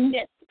saw an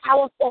immense,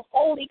 powerful,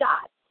 holy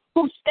God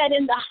who sat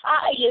in the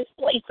highest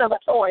place of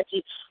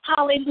authority.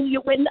 Hallelujah,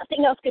 where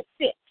nothing else could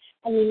sit.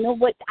 And you know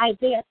what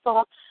Isaiah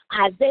saw?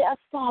 Isaiah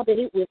saw that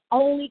it was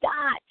only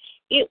God.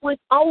 It was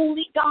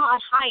only God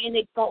high and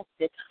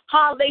exalted.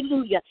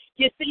 Hallelujah.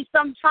 You see,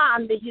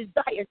 sometimes the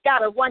desires got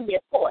to run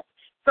their course.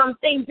 Some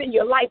things in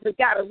your life have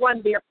got to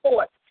run their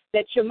course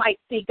that you might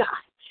see God.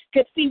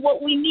 Because, see,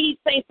 what we need,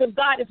 saints of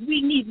God, is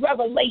we need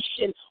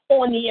revelation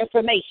on the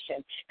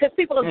information. Because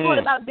people are good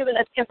about giving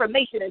us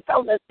information and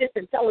telling us this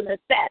and telling us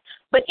that.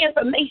 But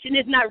information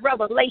is not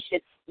revelation.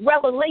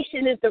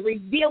 Revelation is the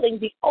revealing,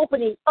 the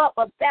opening up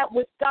of that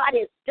which God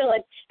has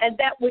done and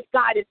that which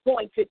God is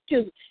going to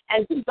do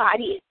and who God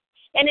is.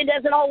 And it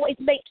doesn't always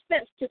make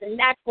sense to the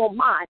natural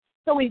mind.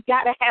 So we've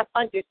got to have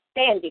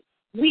understanding.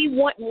 We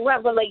want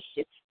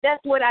revelation.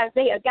 That's what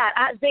Isaiah got.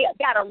 Isaiah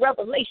got a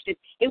revelation.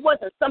 It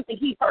wasn't something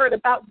he heard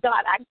about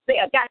God.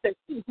 Isaiah got to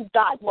see who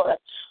God was.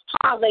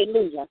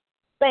 Hallelujah.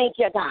 Thank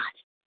you, God.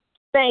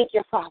 Thank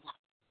you, Father.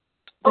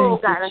 Oh,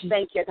 God, I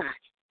thank you,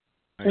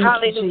 God.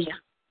 Hallelujah.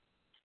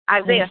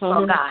 Isaiah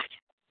saw God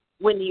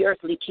when the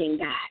earthly king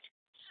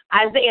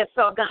died. Isaiah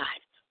saw God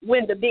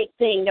when the big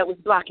thing that was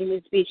blocking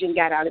his vision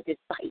got out of his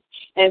sight.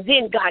 And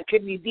then God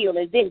could reveal,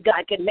 and then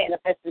God could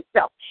manifest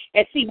himself.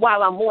 And see,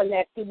 while I'm on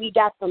that, see, we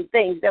got some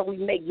things that we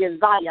make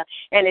desire,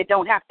 and it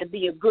don't have to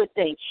be a good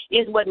thing.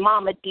 It's what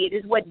mama did.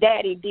 It's what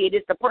daddy did.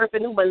 It's the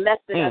person who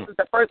molested us. It's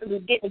the person who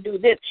didn't do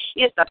this.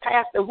 It's the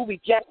pastor who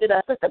rejected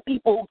us. It's the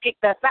people who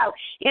kicked us out.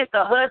 It's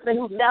the husband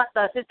who left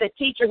us. It's the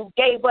teacher who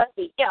gave us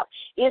the help.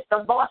 It's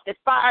the boss that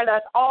fired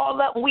us.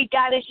 All up we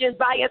got is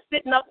Josiah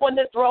sitting up on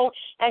the throne,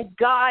 and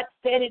God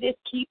said it is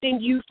keeping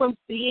you from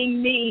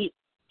seeing me.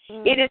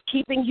 It is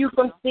keeping you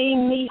from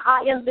seeing me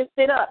high and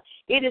lifted up.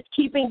 It is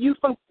keeping you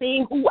from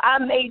seeing who I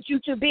made you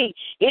to be.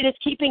 It is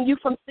keeping you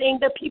from seeing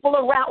the people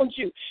around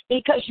you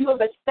because you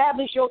have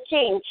established your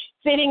king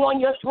sitting on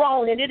your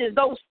throne, and it is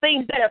those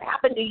things that have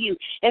happened to you,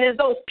 and it's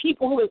those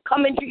people who have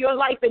come into your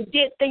life and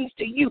did things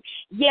to you.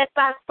 Yes,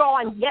 I saw,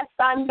 and yes,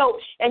 I know,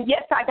 and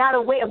yes, I got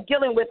a way of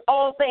dealing with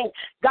all things.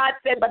 God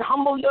said, but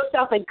humble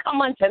yourself and come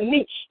unto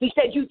me. He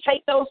said, you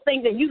take those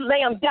things and you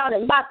lay them down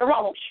in my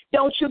throne.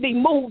 Don't you be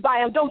moved by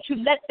them. Don't you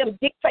let them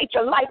dictate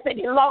your life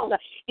any longer.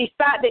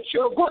 Decide that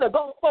you're going to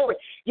go forward.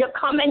 You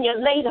come and you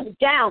lay them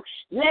down.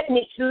 Let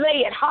me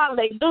lay it,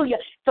 hallelujah,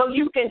 so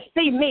you can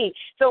see me,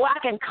 so I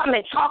can come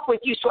and talk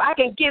with you, so I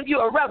can give you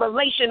a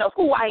revelation of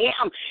who I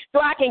am, so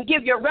I can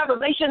give you a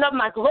revelation of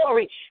my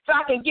glory, so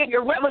I can give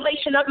you a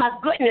revelation of my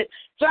goodness,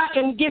 so I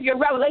can give you a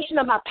revelation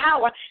of my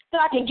power, so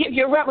I can give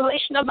you a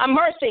revelation of my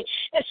mercy.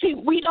 And see,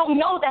 we don't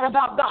know that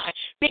about God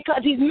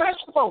because he's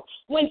merciful.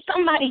 When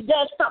somebody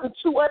does something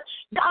to us,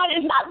 God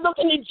is not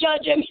looking to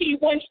judge him. He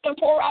wants to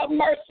pour out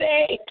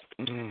mercy.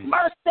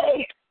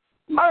 Mercy.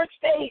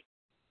 Mercy.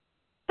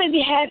 Because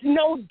he has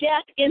no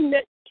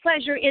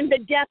pleasure in the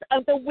death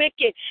of the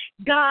wicked.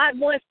 God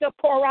wants to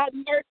pour out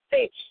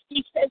mercy.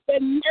 He says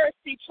that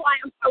mercy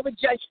triumphs over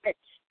judgment.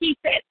 He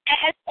said,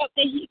 ask of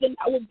the heathen,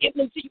 I will give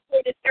them to you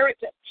for this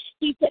inheritance.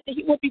 He said that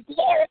he will be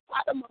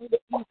glorified among the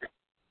heathen.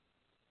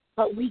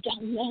 But we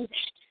don't know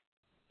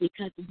that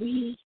because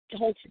we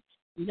don't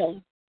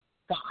know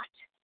God.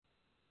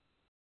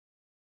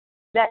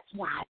 That's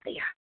why they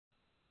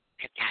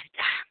have got to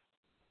die,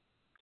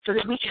 so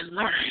that we can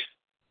learn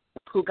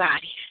who God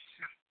is.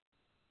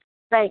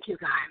 Thank you,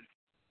 God.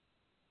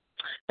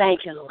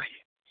 Thank you, Lord.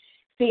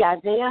 See,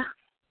 Isaiah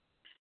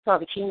saw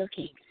the King of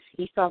Kings.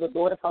 He saw the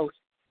Lord of Hosts.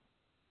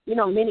 You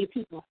know, many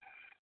people,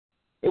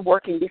 they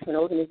work in different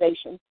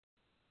organizations.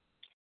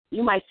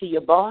 You might see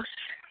your boss.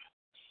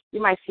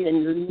 You might see the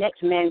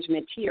next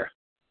management tier.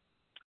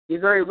 You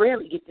very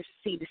rarely get to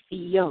see the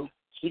CEO,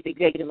 Chief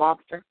Executive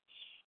Officer.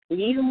 And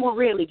you even more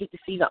rarely get to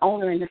see the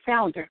owner and the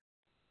founder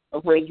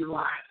of where you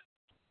are.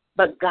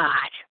 But God,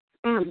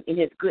 in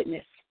his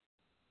goodness,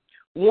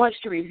 wants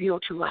to reveal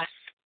to us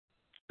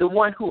the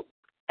one who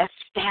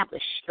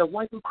established, the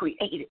one who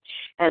created,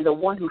 and the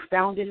one who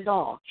founded it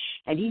all.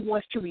 And he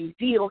wants to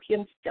reveal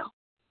himself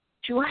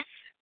to us.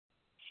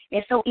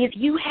 And so if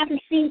you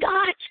haven't seen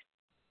God,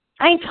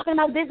 I ain't talking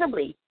about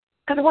visibly,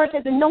 because the word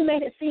says that no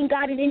man has seen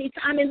God at any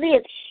time and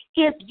lives.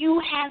 If you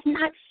have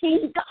not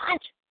seen God,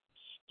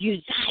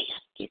 Uzziah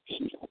is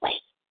in your way.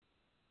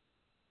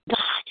 God,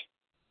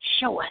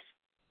 show us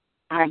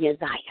our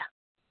Uzziah.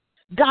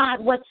 God,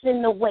 what's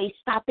in the way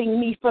stopping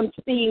me from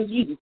seeing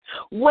you?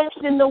 What's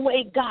in the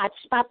way, God,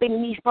 stopping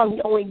me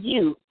from knowing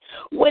you?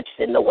 What's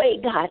in the way,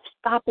 God,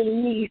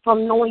 stopping me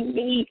from knowing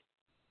me?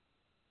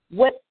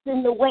 What's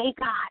in the way,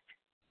 God,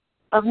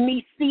 of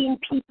me seeing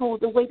people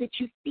the way that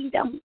you see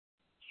them?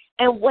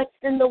 And what's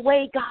in the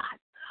way, God,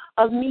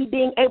 of me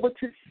being able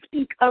to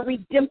speak a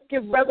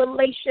redemptive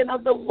revelation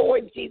of the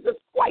Lord Jesus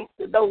Christ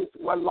to those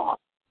who are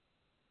lost.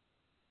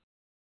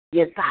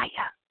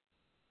 Uzziah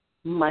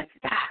must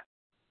die.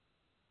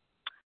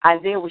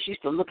 Isaiah was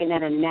used to looking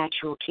at a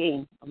natural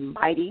king, a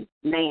mighty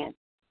man,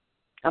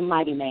 a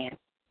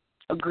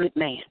good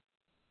man.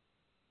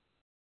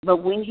 But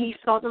when he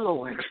saw the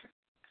Lord,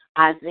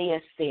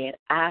 Isaiah said,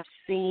 I've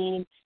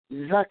seen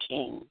the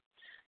King,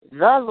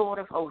 the Lord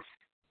of hosts,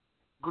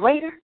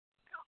 greater,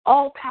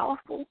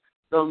 all-powerful,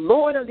 the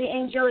Lord of the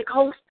angelic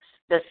hosts,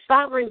 the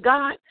sovereign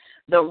God,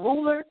 the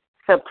ruler,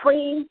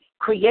 supreme,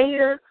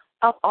 creator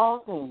of all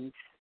things.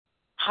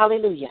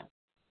 Hallelujah.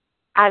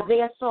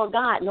 Isaiah saw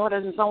God not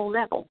at his own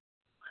level,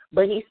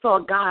 but he saw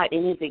God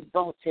in his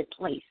exalted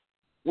place,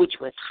 which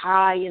was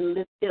high and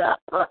lifted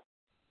up.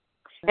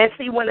 And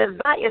see, when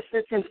Isaiah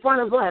sits in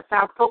front of us,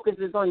 our focus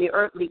is on the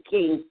earthly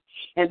king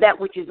and that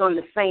which is on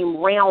the same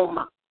realm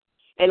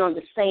and on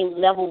the same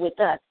level with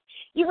us.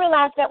 You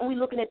realize that when we're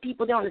looking at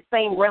people, they're on the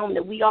same realm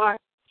that we are.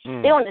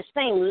 They're on the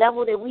same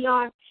level that we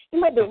are. They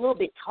might be a little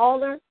bit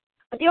taller,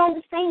 but they're on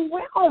the same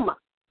realm.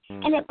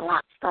 And it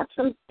blocks us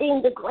from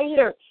seeing the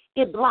greater.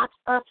 It blocks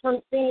us from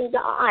seeing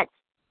God.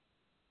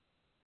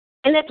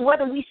 And that's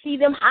whether we see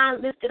them high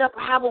and lifted up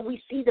or however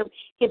we see them,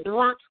 it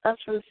blocks us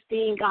from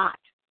seeing God.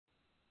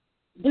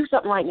 Do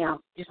something right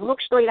now. Just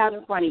look straight out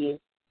in front of you.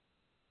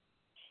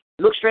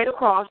 Look straight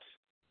across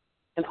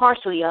and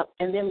partially up,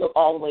 and then look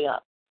all the way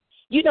up.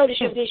 You notice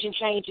your vision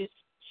changes.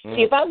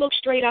 See, if I look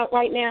straight out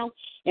right now,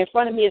 in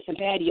front of me is some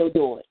patio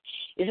doors.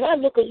 If I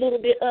look a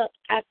little bit up,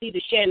 I see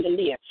the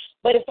chandelier.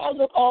 But if I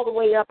look all the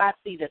way up, I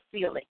see the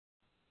ceiling.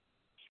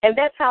 And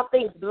that's how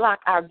things block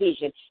our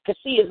vision. Because,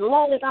 see, as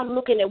long as I'm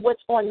looking at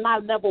what's on my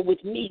level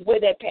with me, where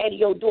that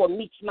patio door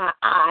meets my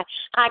eye,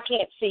 I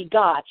can't see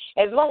God.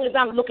 As long as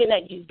I'm looking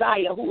at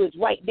Uzziah, who is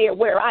right there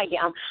where I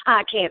am,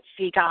 I can't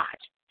see God.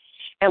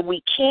 And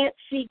we can't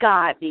see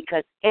God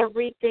because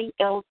everything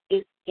else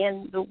is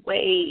in the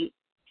way.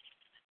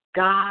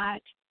 God,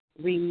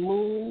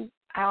 remove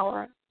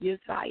our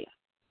Uzziah.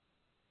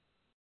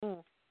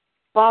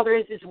 Father,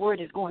 as this word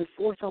is going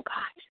forth, oh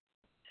God,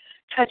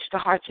 touch the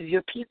hearts of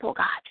your people,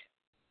 God.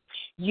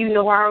 You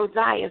know our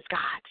Uzziahs,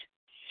 God.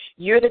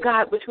 You're the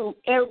God with whom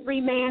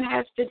every man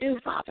has to do,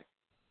 Father,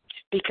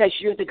 because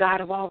you're the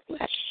God of all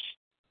flesh.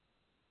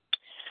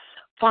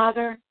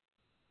 Father,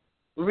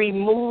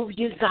 remove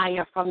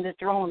Uzziah from the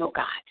throne, oh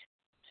God,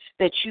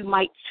 that you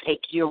might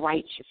take your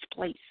righteous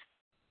place.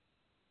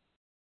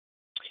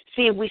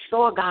 See, if we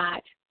saw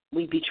God,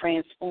 we'd be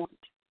transformed.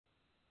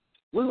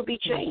 We would be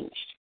changed.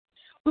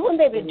 We wouldn't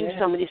be able to do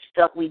some of this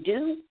stuff we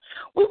do.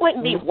 We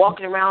wouldn't be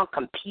walking around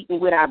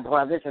competing with our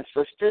brothers and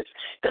sisters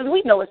because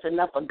we know it's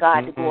enough of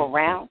God to go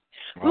around.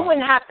 We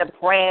wouldn't have to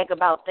brag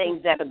about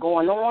things that are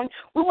going on.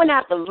 We wouldn't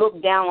have to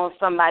look down on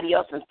somebody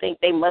else and think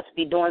they must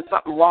be doing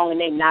something wrong and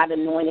they're not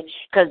anointed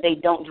because they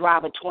don't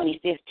drive a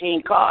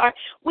 2015 car.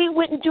 We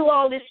wouldn't do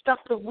all this stuff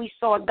because we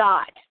saw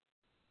God.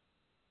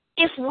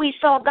 If we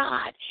saw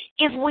God,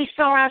 if we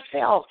saw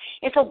ourselves.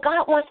 And so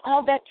God wants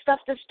all that stuff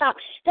to stop.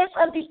 That's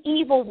of the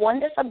evil one.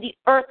 That's of the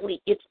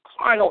earthly. It's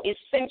carnal. It's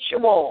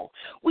sensual.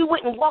 We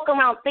wouldn't walk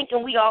around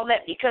thinking we all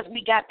that because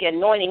we got the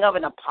anointing of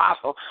an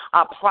apostle,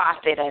 a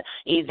prophet, an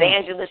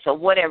evangelist, or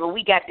whatever.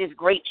 We got this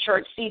great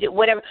church seated,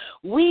 whatever.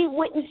 We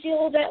wouldn't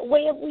feel that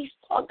way if we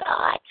saw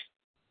God.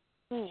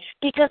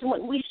 Because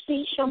when we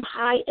see him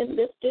high and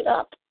lifted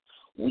up,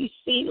 we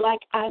see like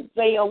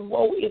Isaiah,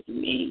 woe is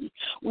me.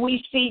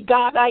 We see,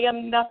 God, I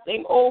am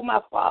nothing. Oh, my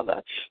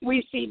Father.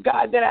 We see,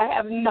 God, that I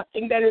have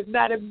nothing that is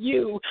not of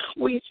you.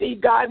 We see,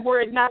 God,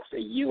 were it not for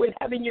you and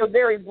having your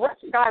very breath,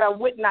 God, I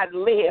would not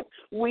live.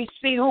 We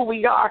see who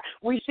we are.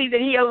 We see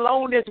that he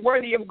alone is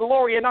worthy of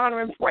glory and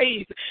honor and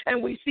praise.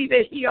 And we see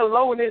that he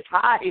alone is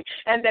high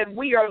and that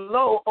we are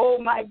low.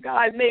 Oh, my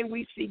God, may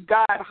we see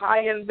God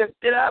high and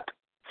lifted up.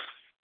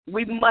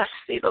 We must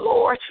see the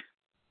Lord.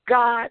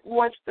 God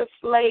wants to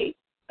slay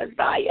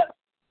Uzziah.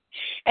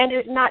 And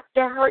it's not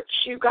to hurt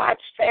you, God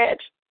said.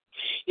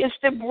 It's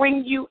to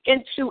bring you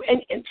into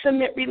an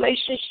intimate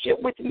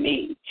relationship with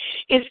me.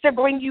 It's to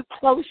bring you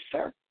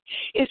closer.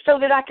 It's so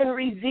that I can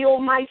reveal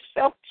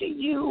myself to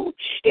you.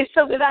 It's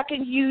so that I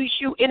can use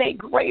you in a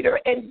greater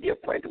and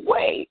different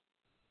way.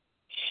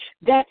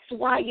 That's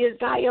why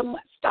Uzziah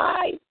must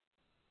die.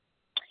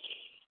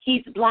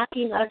 He's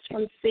blocking us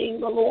from seeing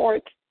the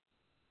Lord.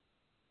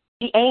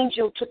 The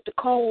angel took the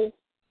coal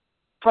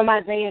from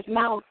Isaiah's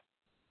mouth,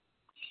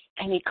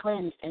 and he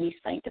cleansed and he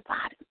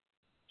sanctified him.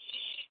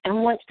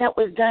 And once that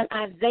was done,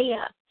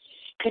 Isaiah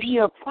could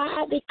hear a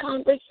private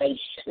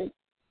conversation.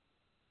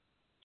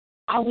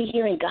 Are we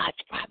hearing God's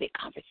private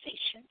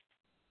conversation?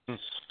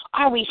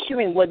 Are we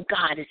hearing what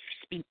God is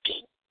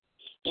speaking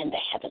in the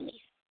heavenlies?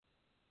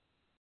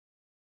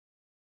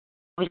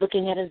 We're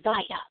looking at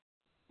Isaiah.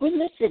 We're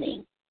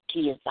listening to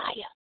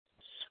Isaiah.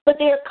 But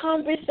there are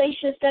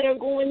conversations that are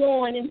going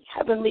on in the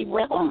heavenly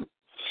realm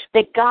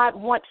that God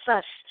wants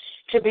us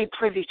to be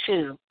privy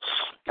to.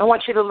 I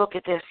want you to look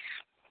at this.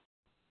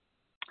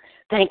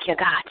 Thank you,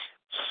 God.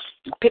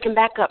 picking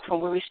back up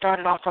from where we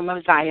started off from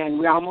Isaiah, and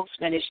we're almost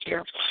finished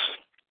here,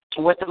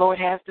 what the Lord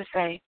has to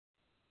say.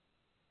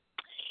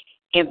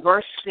 In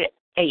verse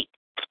 8,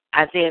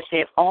 Isaiah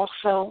said,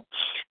 also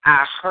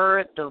I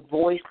heard the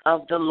voice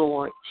of the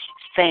Lord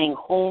saying,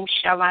 whom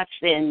shall I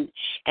send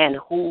and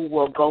who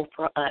will go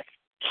for us?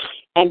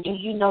 And do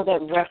you know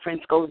that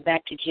reference goes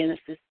back to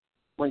Genesis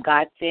when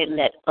God said,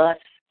 let us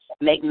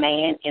make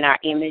man in our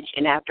image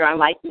and after our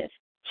likeness?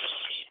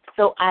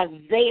 So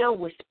Isaiah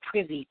was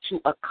privy to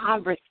a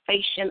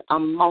conversation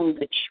among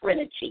the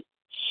Trinity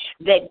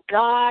that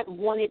God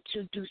wanted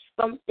to do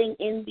something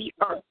in the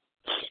earth,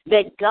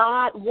 that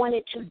God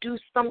wanted to do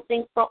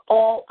something for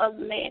all of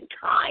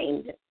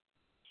mankind.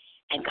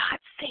 And God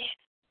said,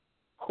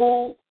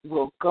 who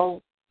will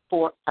go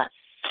for us?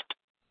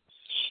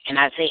 And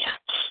Isaiah,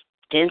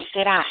 then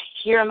said I,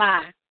 here am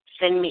I,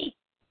 send me.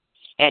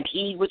 And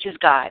he, which is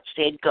God,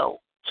 said, go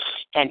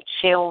and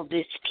tell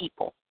this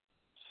people.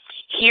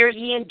 Hear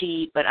ye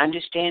indeed, but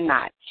understand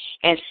not,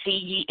 and see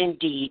ye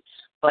indeed,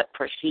 but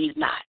perceive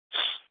not.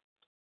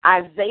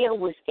 Isaiah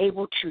was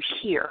able to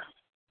hear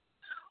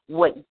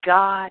what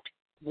God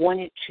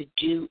wanted to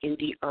do in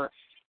the earth.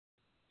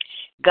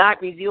 God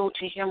revealed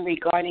to him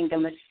regarding the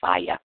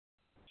Messiah.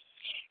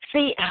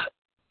 See,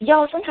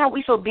 y'all, sometimes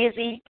we're so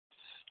busy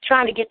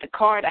trying to get the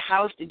car, the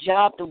house, the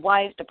job, the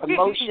wife, the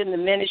promotion, the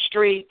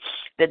ministry,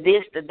 the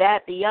this, the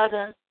that, the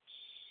other,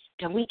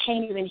 that we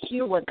can't even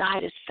hear what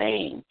God is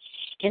saying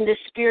in the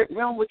spirit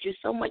realm, which is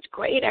so much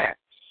greater.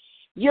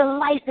 Your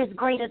life is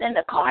greater than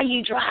the car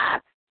you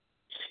drive.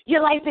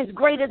 Your life is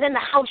greater than the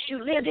house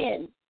you live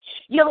in.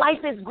 Your life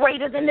is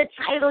greater than the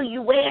title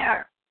you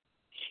wear.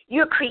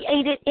 You're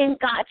created in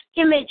God's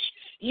image.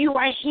 You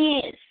are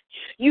his.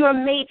 You are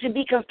made to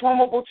be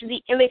conformable to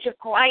the image of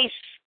Christ.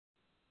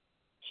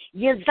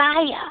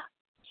 Uzziah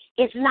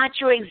is not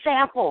your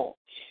example.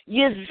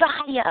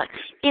 Uzziah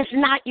is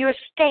not your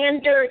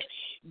standard.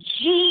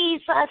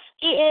 Jesus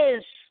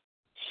is.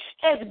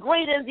 As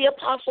great as the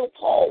Apostle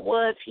Paul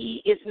was,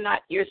 he is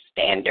not your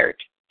standard.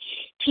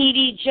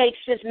 T.D. Jakes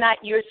is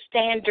not your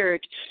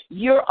standard.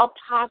 Your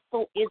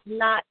apostle is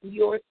not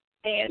your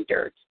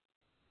standard.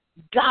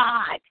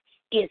 God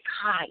is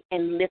high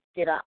and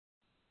lifted up,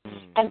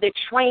 and the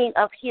train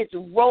of his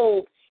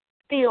robe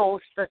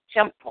fills the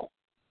temple.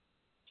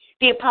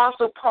 The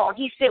Apostle Paul,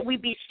 he said, we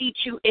beseech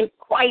you in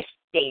Christ's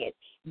stead,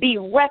 be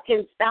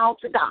reconciled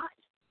to God.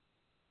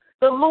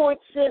 The Lord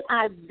sent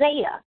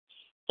Isaiah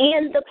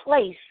in the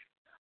place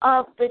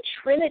of the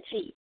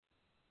Trinity.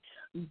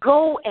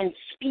 Go and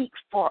speak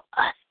for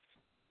us.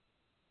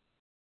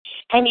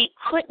 And he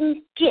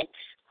couldn't get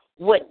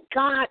what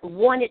God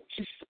wanted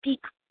to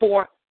speak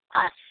for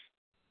us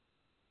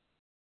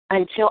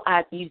until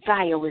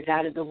Uzziah was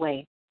out of the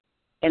way.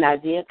 And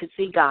Isaiah could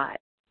see God.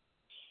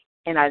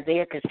 And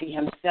Isaiah could see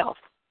himself.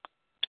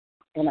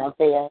 And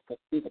Isaiah could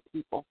see the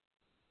people.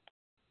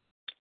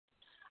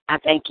 I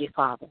thank you,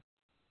 Father.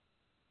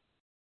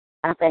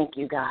 I thank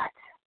you, God.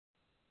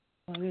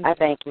 I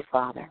thank you,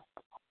 Father.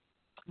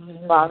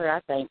 Father,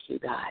 I thank you,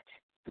 God,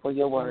 for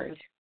your word.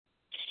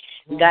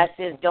 God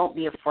says, don't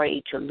be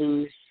afraid to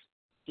lose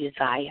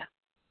Uzziah,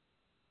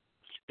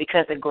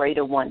 because a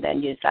greater one than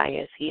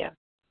Uzziah is here.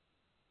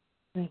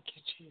 Thank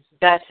you, Jesus.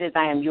 God says,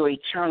 I am your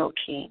eternal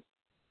King,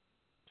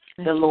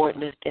 the Lord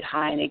lifted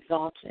high and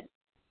exalted.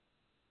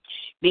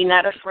 Be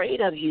not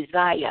afraid of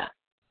Uzziah,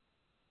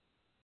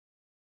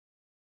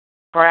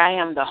 for I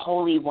am the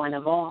Holy One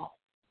of all.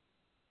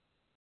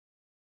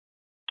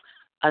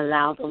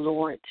 Allow the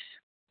Lord.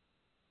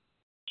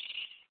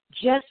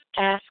 Just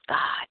ask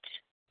God,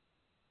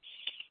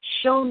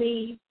 show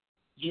me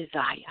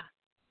Uzziah.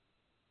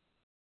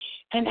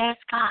 And ask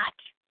God,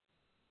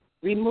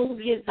 remove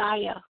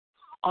Uzziah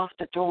off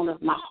the throne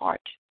of my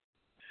heart.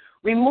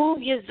 Remove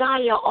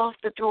Uzziah off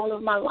the throne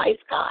of my life,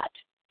 God,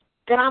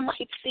 that I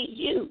might see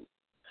you.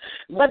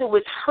 Whether it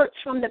was hurt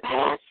from the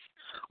past,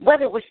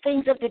 whether it was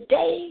things of the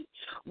day,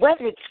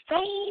 whether it's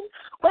fame,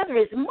 whether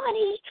it's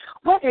money,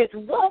 whether it's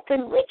wealth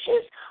and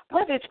riches,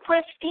 whether it's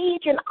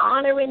prestige and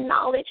honor and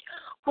knowledge,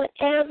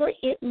 whatever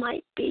it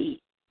might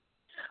be.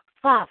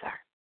 Father,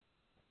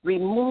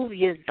 remove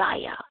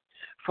Uzziah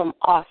from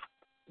off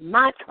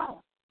my throne,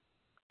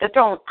 the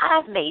throne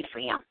I've made for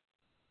him,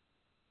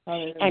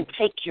 and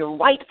take your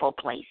rightful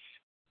place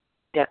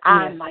that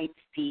I might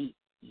see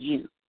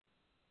you.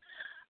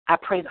 I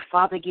pray the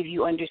Father give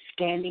you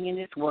understanding in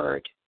his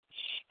word,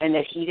 and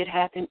that he that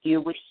hath an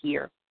ear would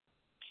hear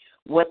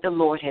what the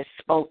Lord has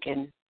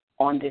spoken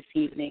on this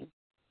evening.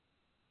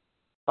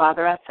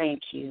 Father, I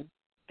thank you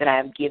that I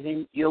have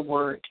given your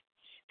word,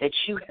 that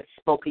you have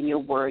spoken your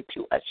word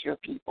to us, your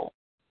people.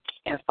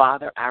 And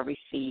Father, I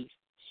receive.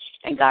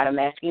 And God, I'm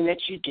asking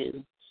that you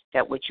do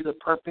that which you have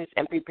purposed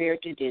and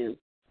prepared to do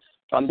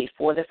from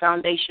before the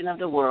foundation of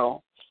the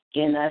world,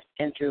 in us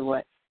and through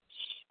us.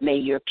 May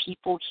your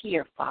people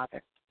hear,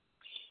 Father,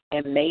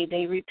 and may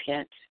they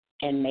repent,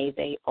 and may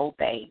they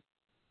obey.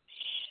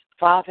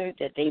 Father,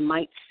 that they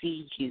might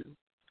see you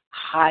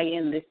high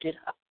and lifted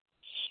up,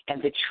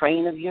 and the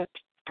train of your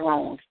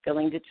throne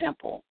filling the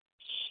temple,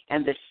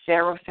 and the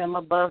seraphim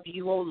above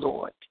you, O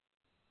Lord,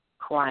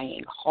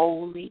 crying,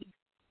 holy,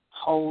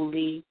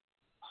 holy,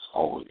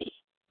 holy.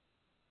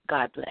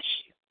 God bless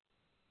you.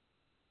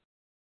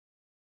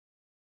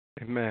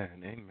 Amen,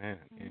 amen,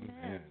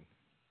 amen.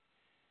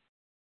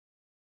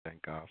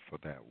 Thank God for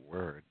that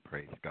word.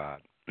 Praise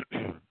God.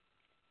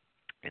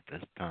 At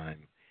this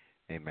time,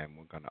 amen,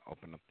 we're going to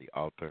open up the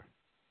altar.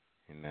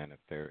 Amen. If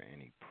there are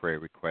any prayer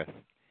requests,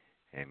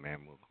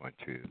 amen, we're going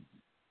to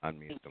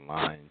unmute the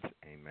lines.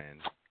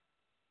 Amen.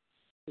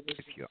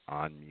 If you're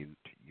on mute,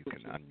 you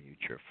can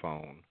unmute your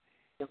phone.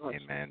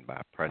 Amen.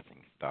 By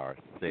pressing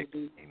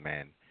 *6.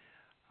 Amen.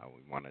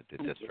 We want to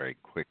do this very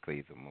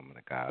quickly. The woman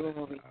of God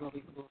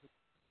is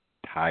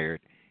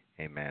tired.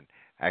 Amen.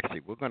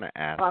 Actually, we're going to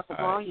ask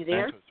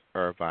Evangelist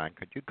Irvine,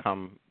 could you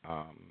come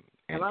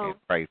and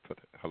pray for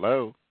the...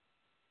 Hello?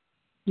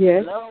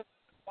 Yes.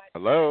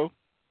 Hello?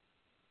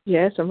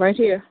 Yes, I'm right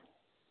here.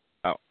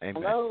 Oh,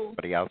 amen. Hello?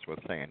 Somebody else was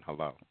saying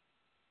hello.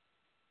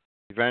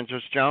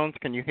 Evangelist Jones,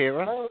 can you hear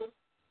us? Hello?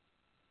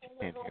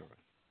 Can't hear us.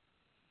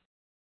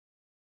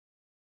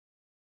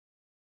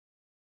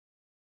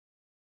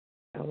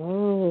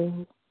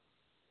 Hello.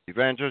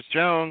 Evangelist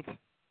Jones.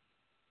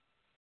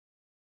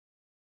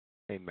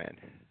 Amen.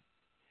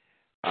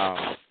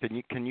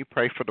 Can you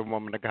pray for the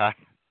woman of God?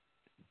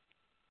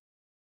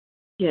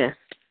 Yes.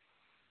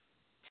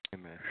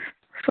 Amen.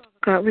 Father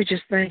God, we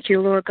just thank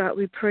you, Lord God.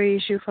 We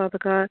praise you, Father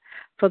God,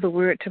 for the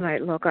word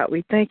tonight, Lord God.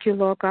 We thank you,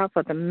 Lord God,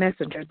 for the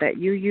messenger that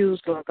you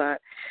used, Lord God,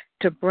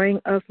 to bring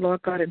us,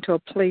 Lord God, into a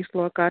place,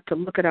 Lord God, to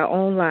look at our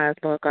own lives,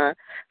 Lord God,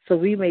 so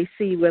we may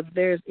see whether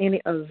there's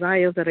any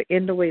desires that are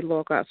in the way,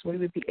 Lord God, so we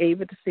would be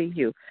able to see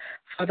you.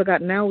 Father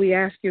God, now we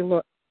ask you,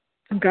 Lord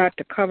God,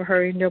 to cover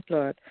her in your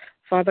blood.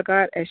 Father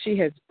God, as she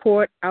has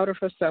poured out of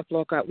herself,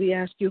 Lord God, we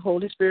ask you,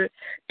 Holy Spirit,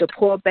 to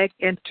pour back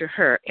into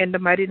her in the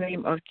mighty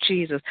name of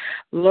Jesus.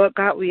 Lord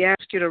God, we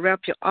ask you to wrap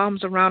your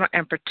arms around her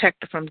and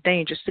protect her from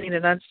danger, seen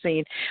and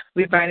unseen.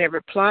 We bind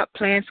every plot,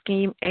 plan,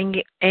 scheme,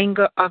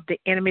 anger of the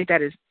enemy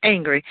that is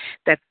angry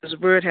that this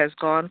word has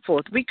gone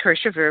forth. We curse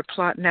your very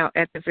plot now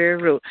at the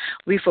very root.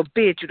 We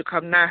forbid you to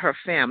come nigh her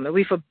family.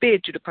 We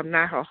forbid you to come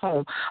nigh her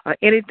home or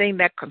anything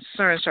that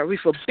concerns her. We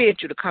forbid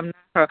you to come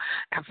nigh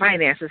her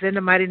finances in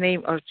the mighty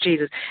name of Jesus.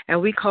 And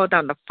we call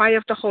down the fire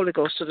of the Holy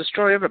Ghost to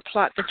destroy every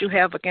plot that you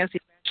have against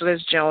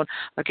Evangelist Joan,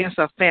 against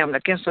her family,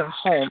 against her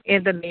home,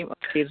 in the name of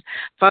Jesus.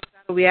 Father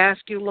God, we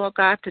ask you, Lord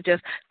God, to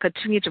just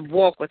continue to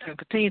walk with her,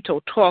 continue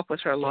to talk with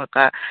her, Lord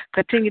God,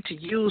 continue to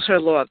use her,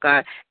 Lord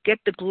God. Get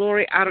the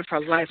glory out of her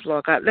life,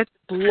 Lord God. Let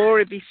the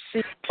glory be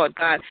seen, Lord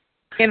God,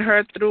 in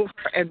her, through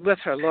her, and with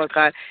her, Lord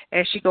God,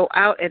 as she go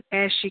out and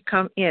as she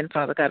come in,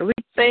 Father God. We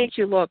thank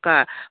you, Lord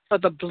God, for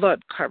the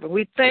blood covering.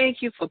 We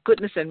thank you for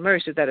goodness and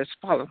mercy that is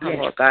following her,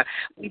 Lord God.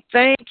 We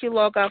thank you,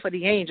 Lord God, for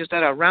the angels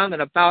that are around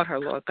and about her,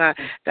 Lord God,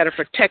 that are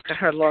protecting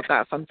her, Lord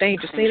God, from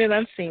danger seen and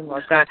unseen,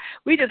 Lord God.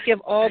 We just give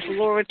all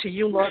glory to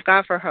you, Lord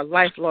God, for her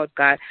life, Lord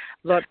God.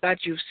 Lord God,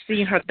 you've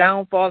seen her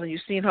downfall and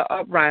you've seen her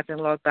uprising,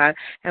 Lord God.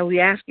 And we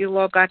ask you,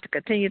 Lord God, to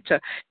continue to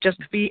just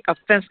be a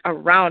fence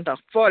around her,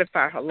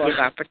 fortify her, Lord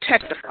God,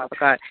 protect her, Father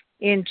God,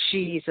 in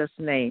Jesus'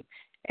 name.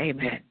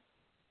 Amen.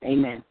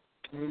 Amen.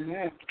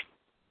 Amen.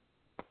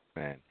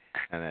 Amen.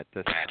 And at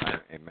this time,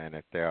 amen,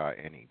 if there are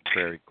any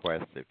prayer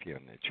requests, if you're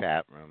in the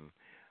chat room,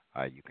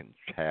 you can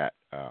chat,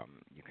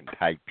 you can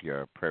type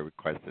your prayer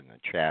request in the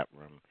chat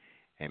room.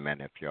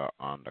 Amen. If you're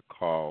on the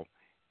call,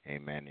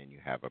 amen, and you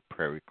have a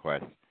prayer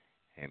request,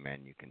 amen,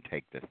 you can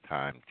take this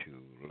time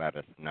to let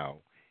us know.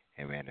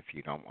 Amen. If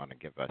you don't want to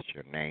give us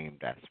your name,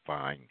 that's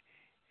fine.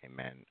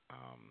 Amen.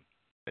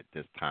 At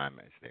this time,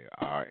 if there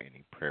are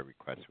any prayer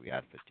requests, we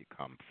ask that you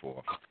come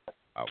forth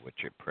with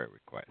your prayer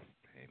request.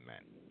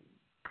 Amen.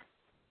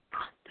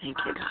 Thank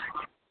you,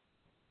 God.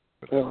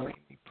 If there are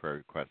any prayer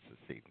requests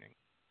this evening?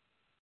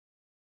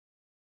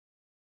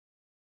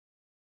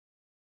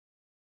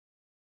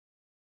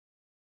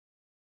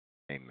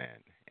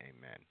 Amen.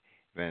 Amen.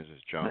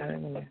 Evangelist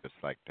Jones, I'd just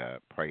like to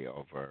pray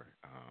over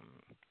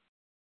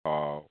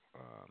all,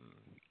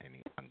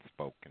 any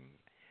unspoken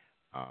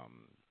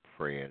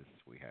prayers.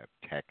 We have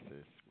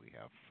Texas, we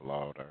have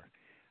Florida,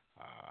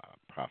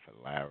 Prophet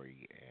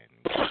Larry, and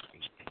 18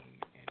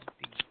 in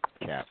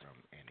the chat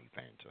room, and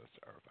Evangelist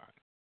Irvine.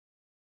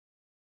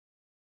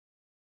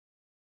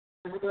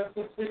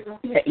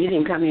 Yeah, you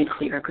didn't come in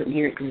clear. I couldn't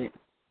hear it good.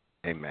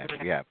 Amen.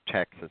 We have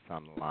Texas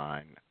on the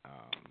line,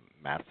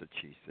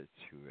 Massachusetts,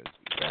 who is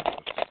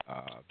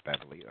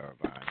Beverly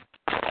Irvine,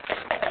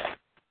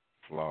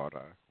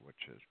 Florida,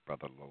 which is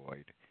Brother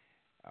Lloyd,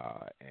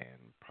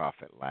 and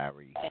Prophet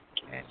Larry,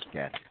 and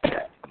guest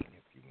 18,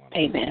 if you want to.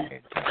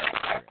 Amen.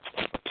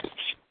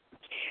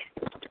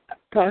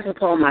 Pastor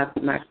Paul,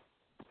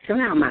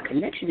 somehow my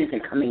connection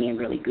isn't coming in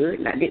really good,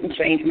 and I didn't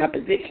change my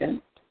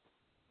position.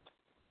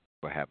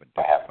 We're having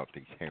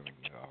difficulties hearing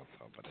you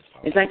also, but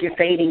it's like you're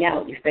fading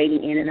out. You're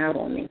fading in and out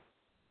on me.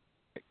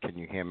 Can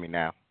you hear me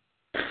now?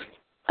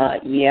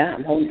 Yeah,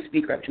 I'm holding the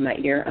speaker up to my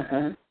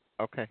ear.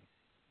 Okay.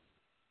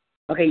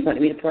 Okay, you want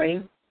me to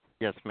pray?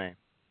 Yes, ma'am.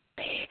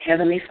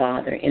 Heavenly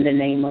Father, in the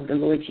name of the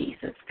Lord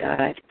Jesus,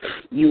 God,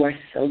 you are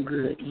so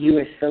good. You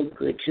are so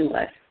good to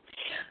us.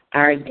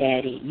 Our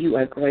Daddy, you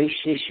are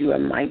gracious, you are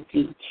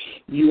mighty,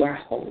 you are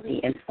holy,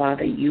 and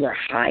Father, you are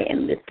high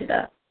and lifted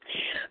up.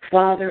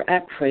 Father, I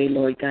pray,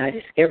 Lord God,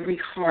 it's every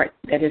heart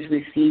that has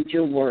received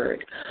your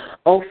word.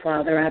 Oh,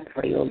 Father, I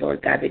pray, oh,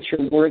 Lord God, that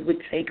your word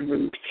would take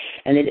root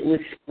and that it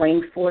would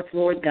spring forth,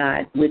 Lord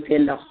God,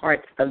 within the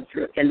hearts of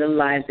your and the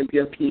lives of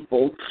your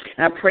people.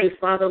 I pray,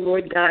 Father,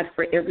 Lord God,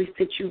 for every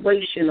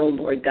situation, oh,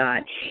 Lord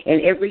God,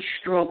 and every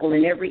struggle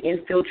and every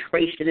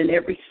infiltration and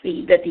every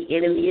seed that the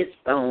enemy has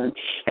sown.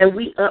 And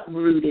we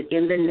uproot it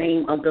in the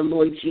name of the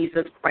Lord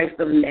Jesus Christ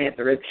of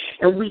Nazareth.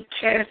 And we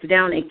cast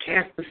down and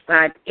cast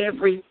aside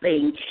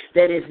everything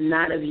that is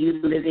not of you,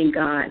 living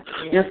God.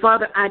 And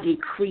Father, I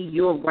decree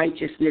your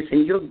righteousness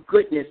and your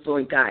goodness,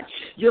 Lord God,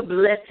 your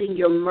blessing,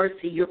 your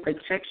mercy, your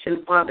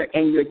protection, Father,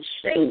 and your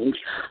change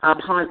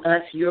upon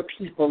us, your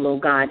people, oh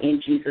God,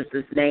 in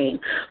Jesus' name.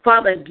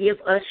 Father, give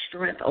us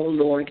strength, oh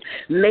Lord.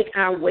 Make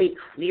our way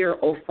clear,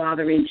 oh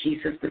Father, in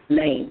Jesus'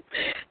 name.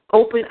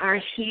 Open our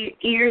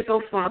ears,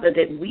 oh Father,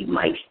 that we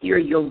might hear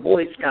your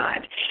voice, God.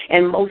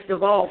 And most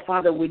of all,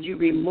 Father, would you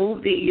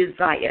remove the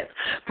Uzziah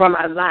from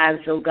our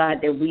lives, oh God,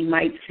 that we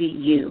might see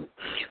you.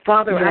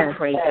 Father, yes. I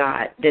pray,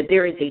 God, that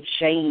there is a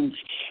change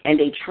and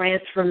a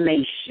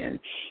transformation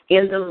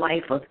in the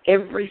life of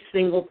every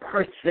single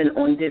person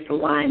on this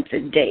line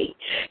today.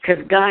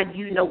 Because, God,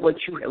 you know what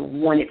you have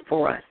wanted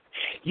for us.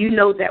 You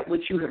know that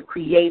which you have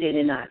created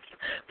in us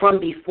from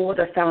before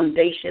the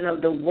foundation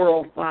of the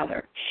world,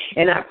 Father.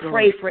 And I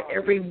pray for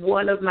every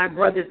one of my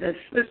brothers and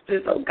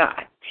sisters, oh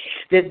God,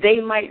 that they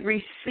might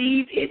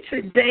receive it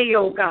today,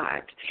 oh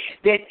God,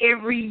 that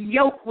every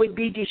yoke would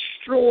be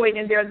destroyed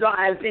in their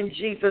lives in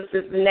Jesus'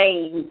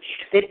 name,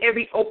 that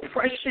every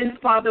oppression,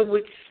 Father,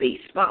 would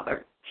cease,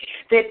 Father,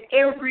 that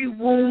every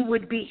wound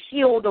would be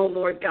healed, oh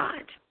Lord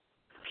God,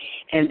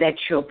 and that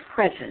your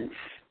presence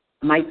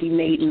might be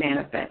made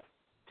manifest.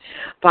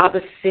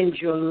 Father, send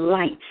your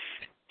lights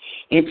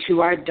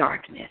into our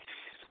darkness,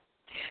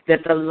 that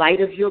the light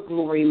of your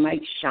glory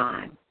might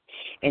shine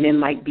and it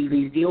might be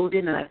revealed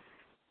in us.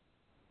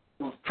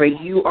 For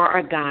you are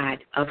a God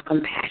of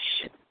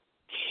compassion,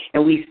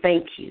 and we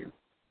thank you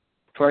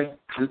for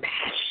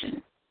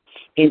compassion.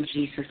 In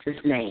Jesus'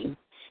 name,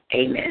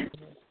 amen.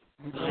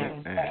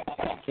 Amen.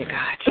 Thank you,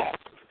 God.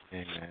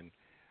 Amen.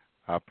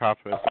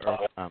 Prophet,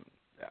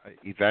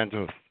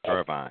 Evangelist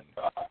Irvine,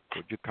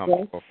 would you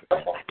come forth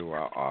and do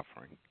our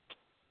offering?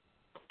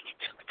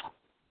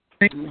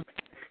 I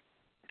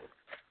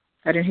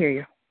didn't hear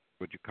you.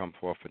 Would you come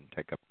forth and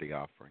take up the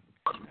offering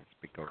and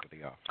speak over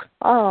the offering?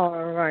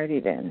 All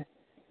righty then.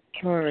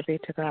 Glory be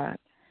to God.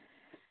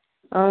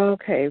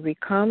 Okay, we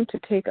come to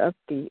take up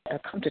the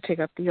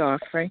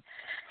offering,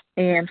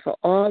 and for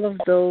all of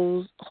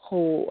those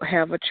who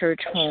have a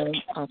church home,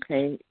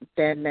 okay,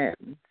 then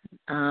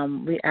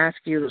we ask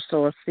you to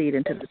sow a seed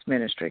into this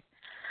ministry.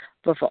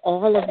 But for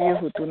all of you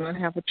who do not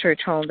have a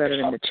church home that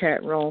are in the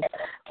chat room,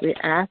 we're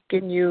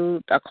asking you,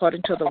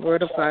 according to the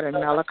Word of God in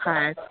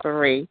Malachi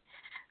 3,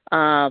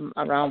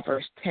 around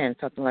verse 10,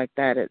 something like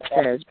that, it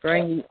says,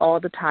 bring ye all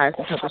the tithes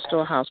into the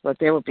storehouse, but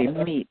there will be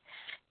meat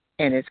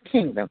in his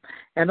kingdom.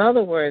 In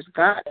other words,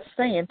 God is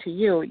saying to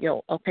you,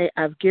 okay,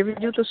 I've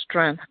given you the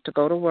strength to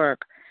go to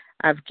work.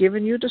 I've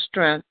given you the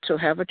strength to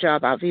have a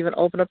job. I've even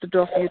opened up the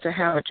door for you to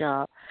have a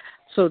job.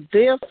 So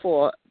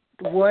therefore,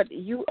 what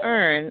you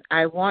earn,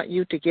 I want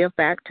you to give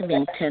back to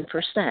me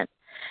 10%.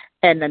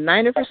 And the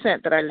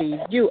 90% that I leave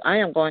you, I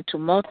am going to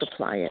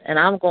multiply it, and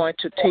I'm going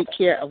to take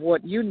care of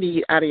what you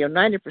need out of your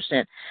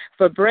 90%,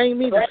 but bring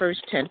me the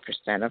first 10%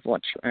 of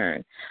what you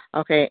earn.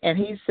 Okay, and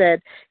he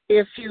said,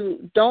 if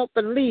you don't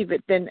believe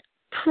it, then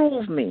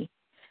prove me,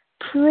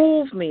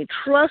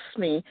 trust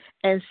me,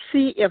 and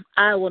see if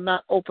I will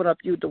not open up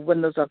you the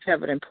windows of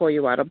heaven and pour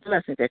you out a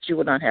blessing that you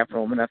will not have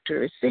room enough to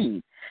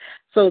receive.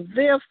 So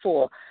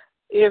therefore,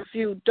 if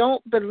you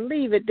don't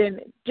believe it,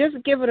 then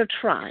just give it a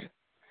try.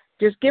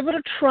 Just give it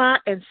a try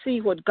and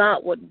see what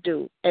God would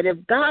do. And if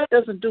God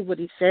doesn't do what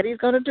he said he's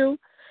going to do,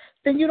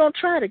 then you don't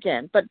try it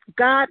again. But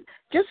God,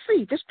 just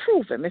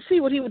prove him and see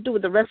what he would do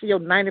with the rest of your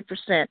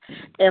 90%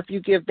 if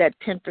you give that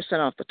 10%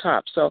 off the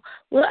top. So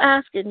we're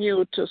asking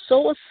you to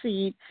sow a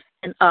seed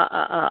and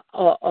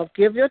or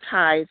give your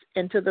tithes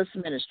into this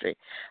ministry.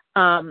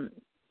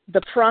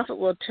 The prophet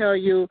will tell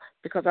you,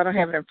 because I don't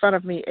have it in front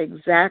of me,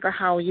 exactly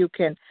how you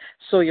can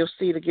sow your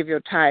seed or give your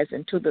tithes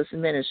into this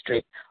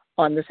ministry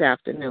on this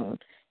afternoon.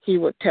 He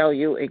would tell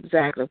you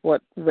exactly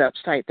what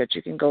website that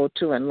you can go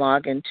to and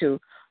log into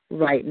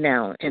right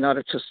now in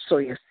order to sow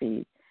your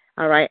seed.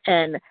 All right?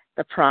 And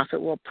the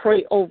prophet will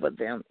pray over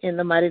them in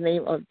the mighty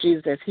name of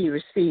Jesus as he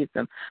receives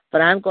them.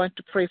 But I'm going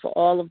to pray for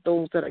all of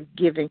those that are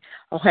giving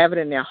or have it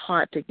in their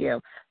heart to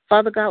give.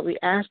 Father God, we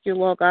ask you,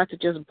 Lord God, to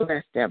just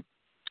bless them.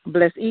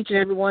 Bless each and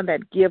every one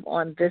that give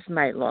on this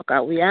night, Lord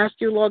God. We ask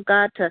you, Lord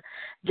God, to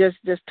just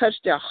touch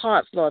their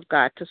hearts, Lord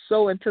God, to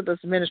sow into this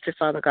ministry,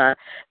 Father God,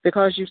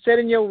 because you said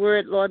in your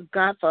word, Lord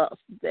God,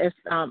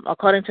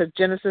 according to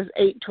Genesis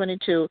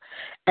 8:22,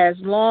 as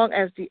long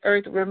as the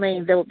earth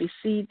remains, there will be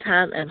seed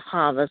time and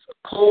harvest,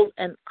 cold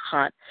and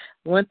hot,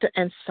 winter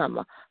and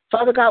summer.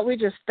 Father God, we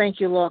just thank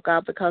you, Lord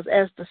God, because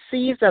as the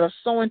seeds that are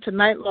sown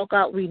tonight, Lord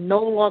God, we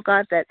know, Lord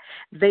God, that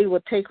they will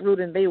take root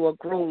and they will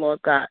grow,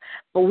 Lord God.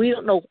 But we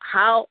don't know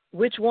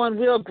which one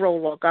will grow,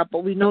 Lord God,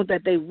 but we know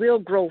that they will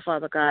grow,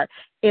 Father God,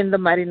 in the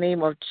mighty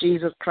name of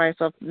Jesus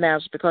Christ of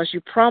Nazareth, because you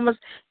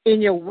promised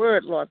in your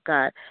word, Lord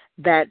God,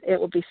 that it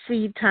will be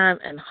seed time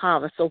and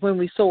harvest. So when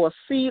we sow a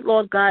seed,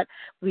 Lord God,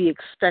 we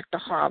expect a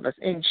harvest.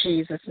 In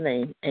Jesus'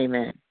 name,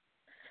 amen.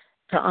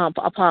 To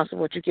Apostle,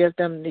 would you give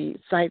them the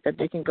site that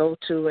they can go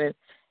to and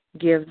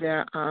give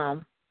their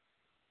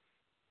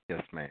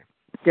Yes, ma'am.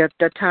 Their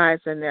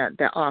tithes and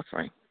their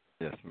offering?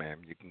 Yes,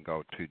 ma'am. You can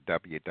go to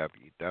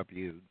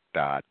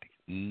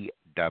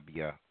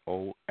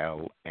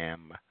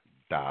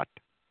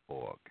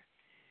www.ewolm.org.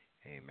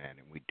 Amen.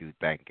 And we do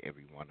thank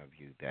every one of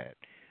you that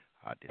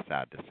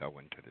decide to sow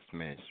into this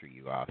ministry.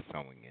 You are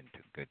sowing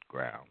into good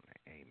ground.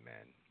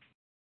 Amen.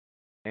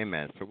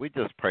 Amen. So we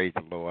just praise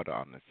the Lord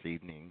on this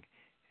evening.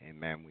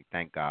 Amen. We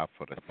thank God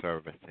for the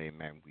service.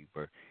 Amen. We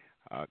were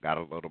got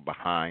a little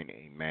behind.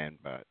 Amen.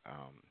 But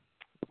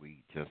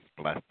we just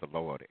bless the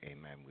Lord.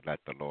 Amen. We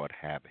let the Lord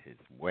have his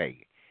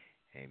way.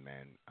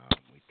 Amen.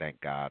 We thank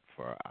God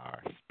for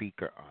our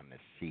speaker on this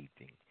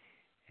evening.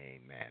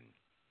 Amen.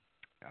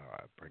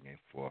 Bringing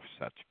forth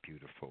such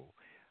beautiful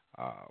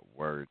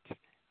words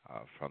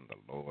from the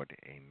Lord.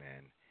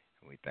 Amen.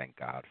 And we thank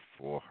God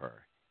for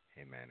her.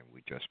 Amen. And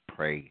we just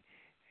pray,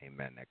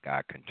 amen, that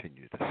God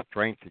continue to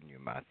strengthen you,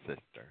 my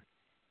sister.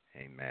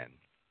 Amen.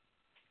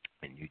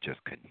 And you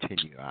just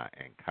continue. I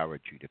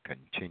encourage you to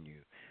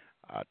continue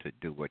to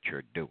do what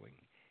you're doing.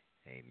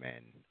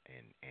 Amen.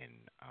 And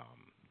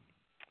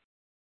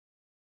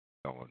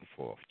going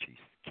forth. Just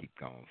keep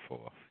going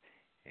forth.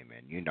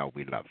 Amen. You know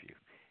we love you.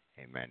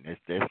 Amen.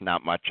 There's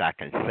not much I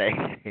can say.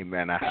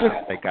 Amen.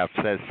 I think I've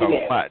said so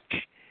much.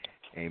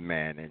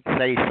 Amen. And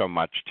say so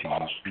much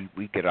to you.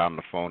 We get on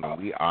the phone and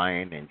we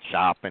iron and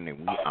shopping and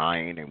we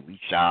iron and we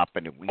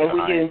shopping and we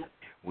iron.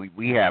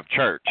 We have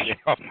church. Yes,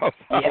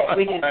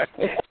 we do.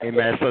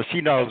 Amen. So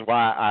she knows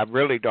why I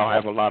really don't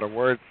have a lot of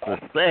words to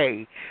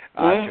say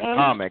to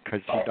comment,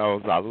 because she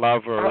knows I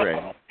love her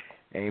and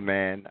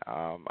amen.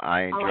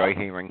 I enjoy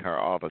hearing her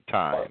all the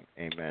time.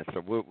 Amen.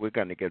 So we're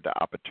going to give the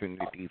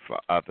opportunity for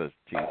others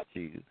to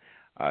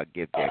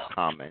give their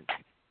comments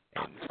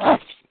and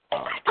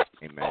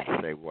amen,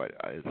 say what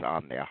is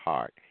on their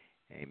heart.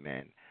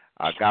 Amen.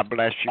 God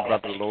bless you,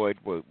 Brother Lloyd.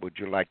 Would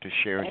you like to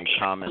share any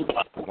comments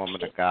with the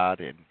woman of God?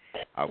 And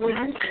we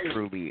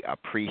truly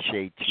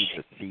appreciate you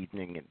this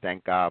evening and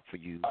thank God for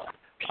you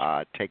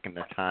taking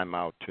the time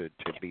out to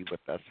be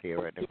with us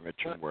here at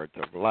Enriching Words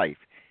of Life.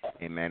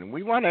 Amen.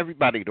 We want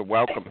everybody to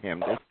welcome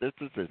him. This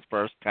is his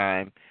first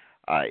time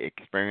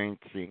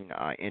experiencing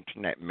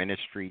internet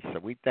ministry, so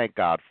we thank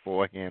God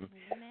for him.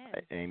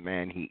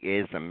 Amen. He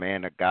is a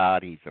man of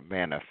God. He's a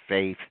man of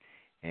faith.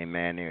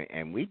 Amen.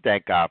 And we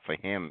thank God for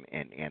him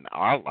in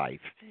our life.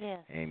 Yes.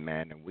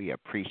 Amen. And we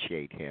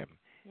appreciate him.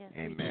 Yes,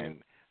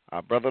 amen.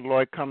 Brother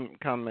Lloyd, come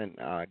and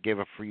give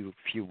a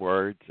few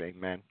words.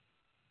 Amen.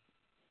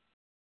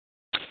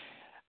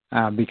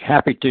 I'll be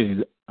happy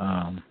to.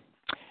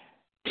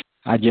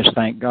 I just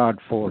thank God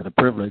for the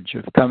privilege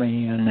of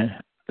coming in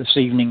this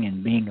evening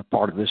and being a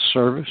part of this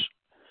service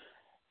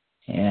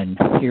and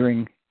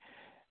hearing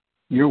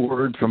your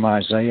word from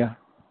Isaiah,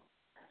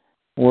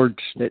 words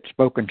that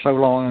spoken so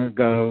long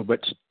ago,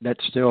 but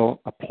that still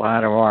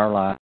apply to our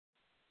life.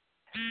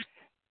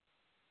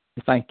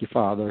 Thank you,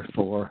 Father,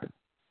 for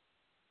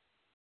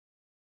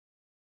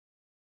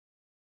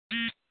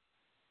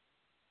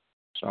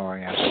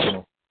sorry, I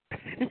still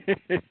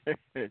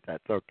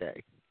that's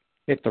okay.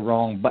 Hit the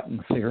wrong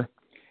button here.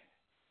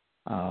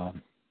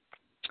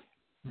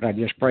 But I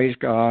just praise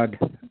God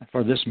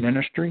for this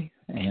ministry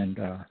and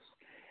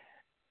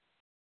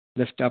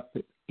lift up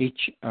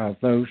each of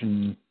those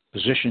in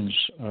positions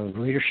of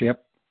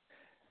leadership,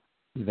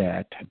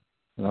 that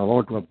the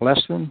Lord will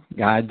bless them,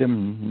 guide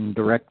them, and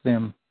direct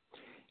them,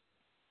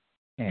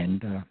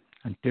 and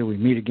until we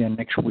meet again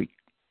next week.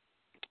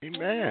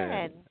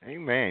 Amen.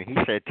 Amen. He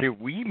said till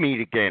we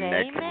meet again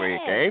next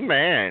week.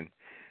 Amen.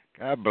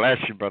 God bless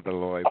you, Brother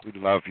Lloyd. We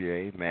love you.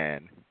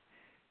 Amen.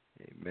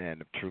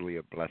 Amen. It's truly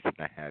a blessing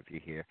to have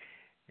you here.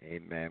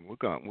 Amen. We're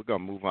gonna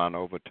move on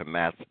over to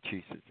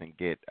Massachusetts and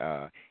get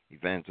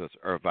Evangelist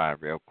Irvine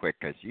real quick,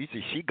 because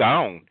usually she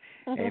gone.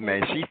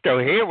 Amen. She's still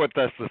here with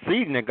us this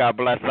evening. God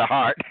bless her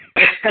heart.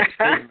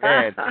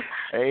 Amen.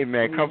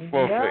 Amen. Come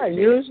forth. Yeah,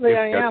 usually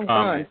I am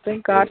gone.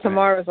 Thank God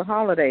tomorrow is a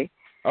holiday.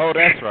 Oh,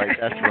 that's right.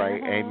 That's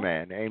right.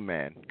 Amen.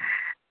 Amen.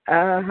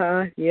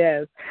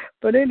 Yes.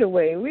 But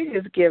anyway, we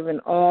just giving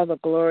all the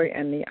glory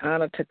and the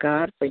honor to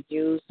God for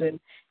using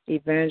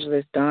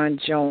Evangelist Don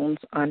Jones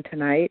on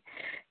tonight.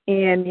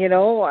 And, you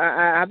know,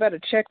 I better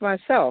check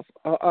myself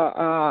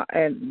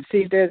and see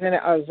if there's any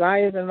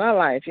Isaiahs in my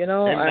life, you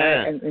know,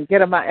 and get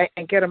them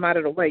out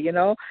of the way, you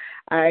know.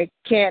 I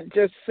can't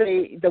just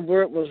say the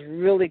word was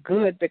really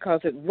good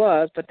because it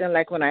was, but then,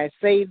 like, when I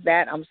say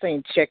that, I'm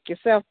saying check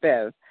yourself,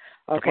 Bev.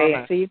 Okay,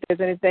 and see if there's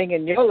anything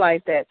in your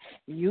life that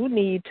you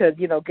need to,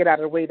 you know, get out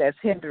of the way that's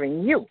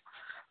hindering you.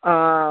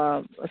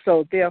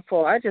 So,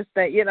 therefore, I just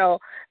think, you know,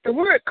 the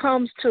word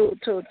comes to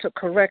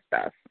correct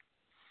us,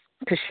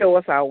 to show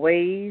us our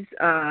ways,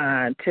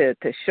 to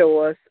show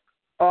us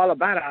all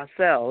about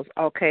ourselves,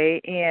 okay?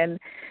 And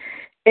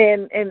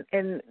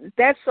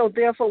that's so,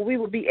 therefore, we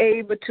will be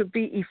able to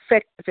be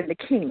effective in the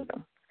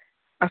kingdom.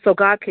 So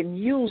God can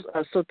use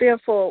us. So,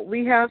 therefore,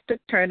 we have to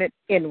turn it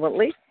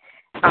inwardly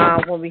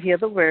when we hear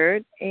the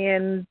word,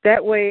 and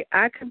that way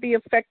I can be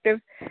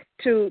effective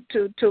to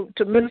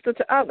minister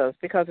to others,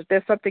 because if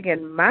there's something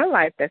in my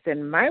life that's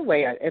in my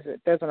way, if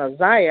there's an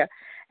Isaiah,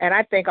 and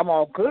I think I'm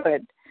all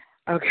good,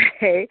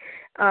 okay,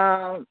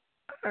 I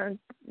got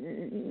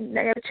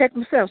to check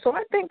myself. So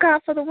I thank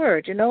God for the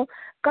word. You know,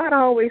 God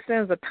always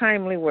sends a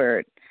timely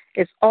word.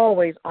 It's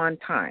always on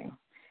time.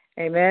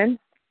 Amen.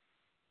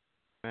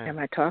 Am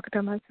I talking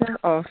to myself?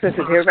 Oh, since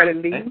everybody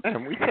leaves.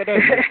 We said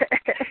that.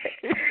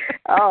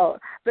 Oh,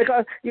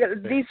 because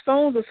these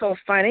phones are so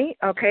funny.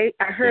 Okay,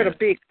 I heard a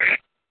big.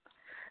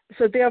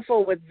 So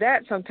therefore, with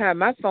that, sometimes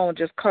my phone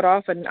just cut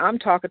off, and I'm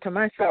talking to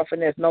myself, and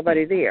there's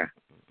nobody there.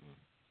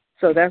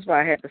 So that's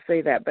why I had to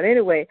say that. But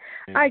anyway,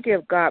 I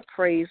give God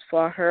praise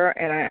for her,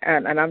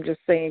 and I'm just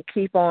saying,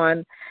 keep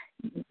on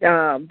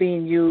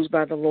being used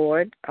by the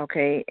Lord,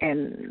 okay,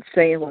 and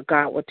saying what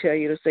God will tell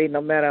you to say,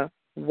 no matter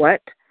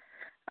what,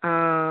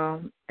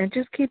 and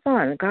just keep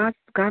on. God's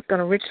going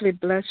to richly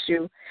bless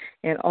you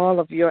in all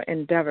of your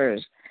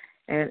endeavors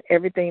and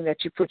everything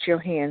that you put your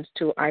hands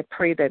to. I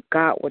pray that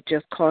God will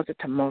just cause it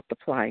to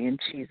multiply in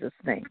Jesus'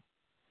 name.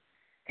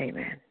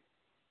 Amen.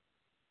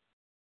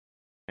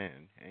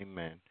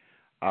 Amen.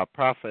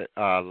 Prophet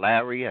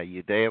Larry, are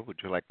you there? Would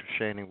you like to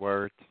share any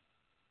words?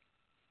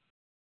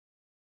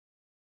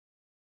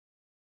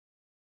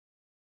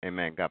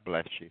 Amen. God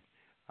bless you.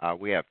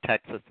 We have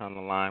Texas on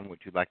the line. Would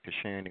you like to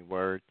share any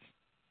words?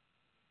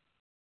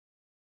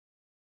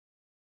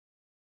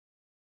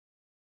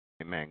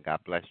 Amen. God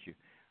bless you.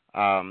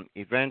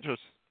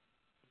 Evangelist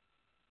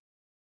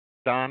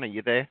Don, are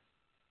you there?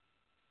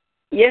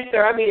 Yes,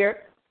 sir. I'm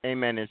here.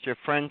 Amen. Is your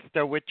friend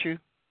still with you?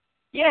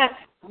 Yes,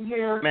 I'm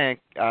here. Amen.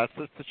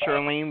 Sister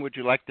Charlene, would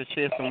you like to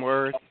share some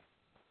words?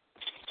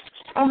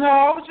 Oh, no,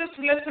 I was just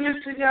listening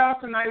to y'all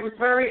tonight. It was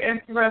very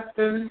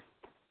interesting.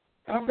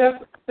 I'm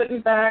just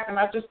sitting back, and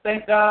I just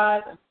thank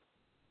God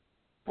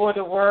for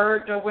the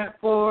word that went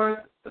forth.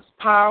 It's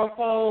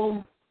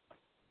powerful,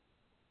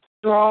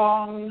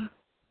 strong,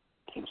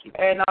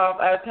 and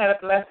I've had a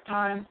blessed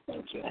time.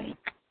 Thank you.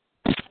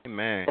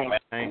 Amen.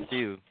 Thank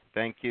you.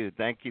 Thank you.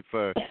 Thank you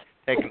for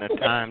taking the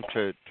time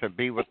to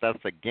be with us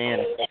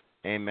again.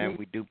 Amen.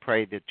 We do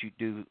pray that you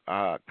do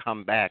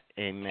come back.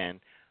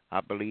 Amen.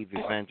 I believe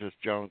Evangelist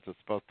Jones is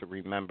supposed to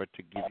remember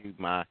to give you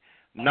my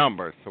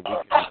number so we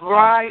can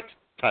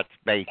touch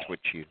base with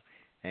you.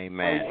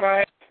 Amen.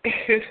 Right.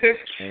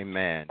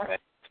 Amen.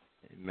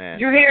 Amen.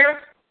 You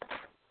hear?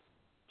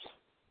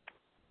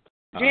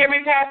 Do you hear me,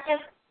 Pastor?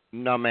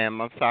 No,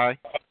 ma'am. I'm sorry.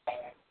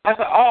 I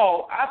said,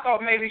 I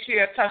thought maybe she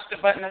had touched the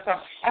button or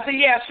something. I said,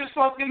 yeah, she's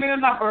supposed to give me the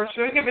number.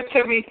 She'll give it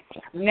to me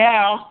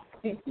now.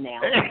 And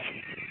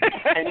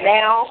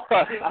now,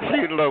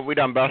 see, look, we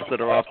done busted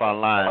her up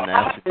online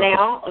now.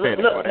 Look,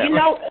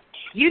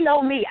 you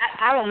know me.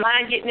 I don't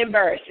mind getting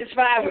embarrassed. It's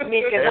fine with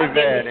me because I've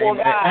been before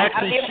God.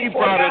 Actually, she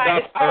brought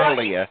it up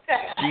earlier.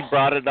 She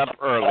brought it up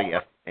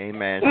earlier.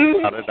 Amen. She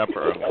brought it up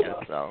earlier.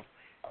 So,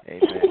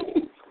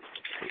 amen.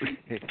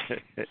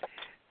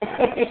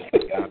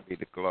 God be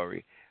the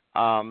glory.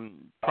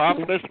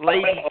 Prophetess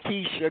Lady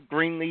Keisha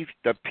Greenleaf,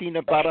 the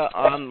peanut butter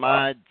on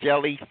my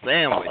jelly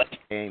sandwich.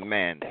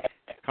 Amen.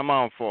 Come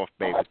on forth,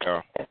 baby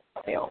girl.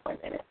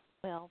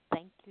 Well,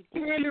 thank you,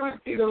 dear.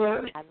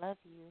 I love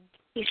you.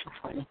 He's so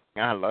funny.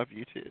 I love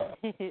you too.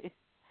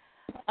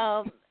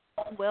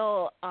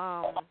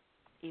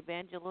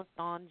 Evangelist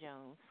Dawn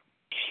Jones.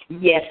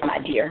 Yes, my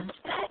dear.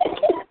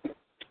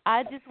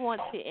 I just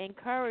want to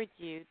encourage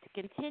you to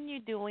continue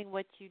doing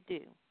what you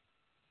do.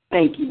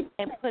 Thank you.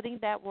 And putting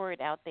that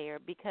word out there,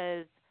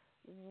 because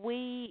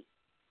I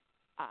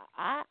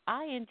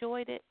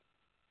enjoyed it.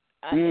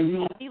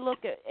 You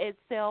look at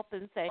itself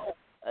and say,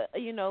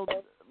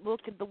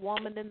 look at the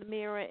woman in the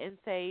mirror and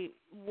say,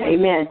 what do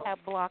you have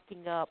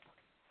blocking up?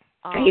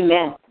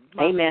 Amen.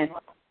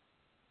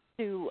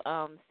 To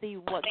see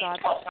what God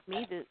wants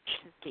me to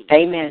see.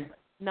 Amen.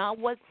 Not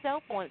what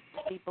self wants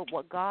to see, but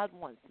what God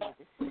wants me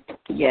to see.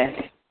 Yes.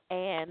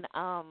 And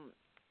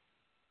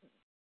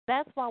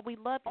that's why we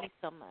love you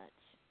so much.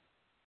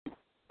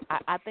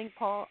 I think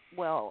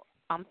Apostle.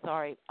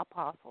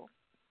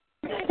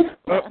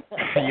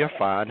 You're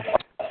fine.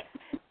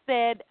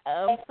 Said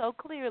so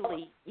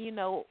clearly,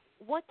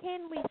 what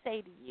can we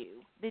say to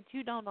you that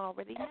you don't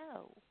already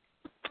know?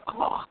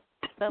 Oh,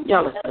 but we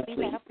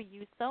have for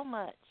you so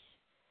much.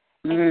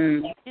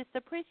 And we just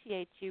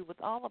appreciate you with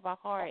all of our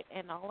heart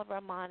and all of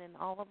our mind and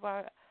all of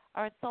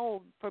our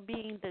soul for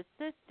being the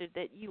sister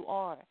that you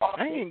are.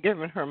 I ain't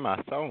giving her my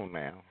soul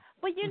now.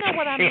 Well, you know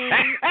what I mean.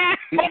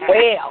 You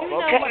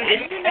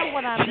know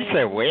what I mean. She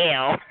said,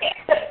 well.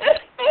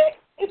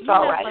 It's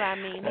all right. What I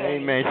mean. Hey,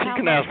 man, she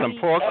can have some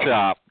pork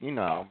chop,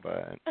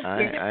 but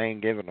I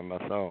ain't giving her my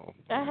soul.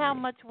 And how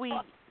much we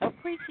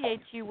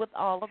appreciate you with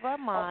all of our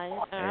mind,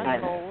 our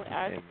soul,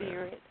 our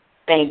spirit.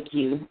 Thank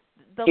you.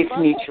 It's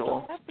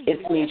mutual.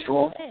 It's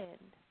mutual.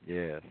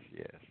 Yes.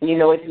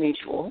 It's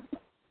mutual.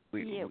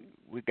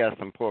 We got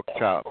some pork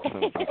chops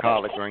and some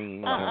collard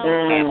greens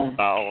and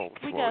dogs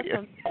we for got you.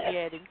 Some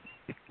spaghetti.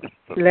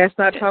 Let's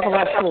not talk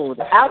about food.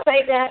 I'll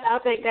take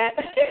that.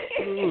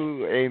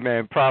 Ooh,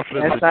 amen.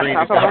 Prophetess Let's not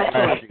Adrena, talk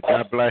about food.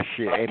 God bless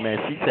you. Amen.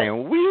 She's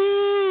saying,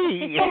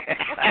 wee.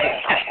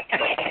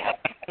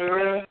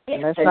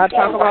 Let's not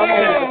talk about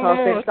food because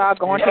they start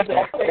going to the.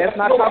 Let's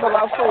not talk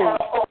about food.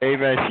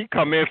 Amen. She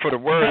come in for the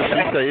word.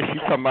 She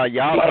talking about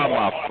y'all talking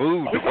about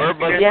food. The word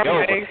must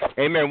go.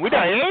 Amen. We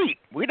done ate.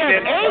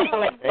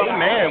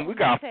 Amen. We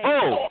got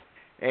full.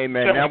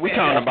 Amen. Now we're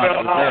talking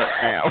about dessert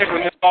now.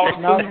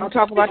 No, don't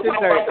talk about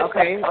dessert,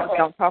 okay?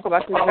 Don't talk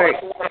about dessert.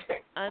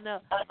 I know.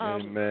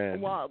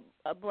 Amen. Well,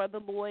 Brother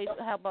Lloyd,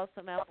 how about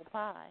some apple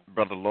pie?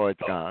 Brother Lloyd's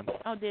gone.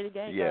 Oh, did he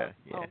go? Yeah.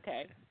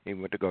 Okay. He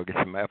went to go get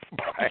some apple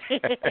pie.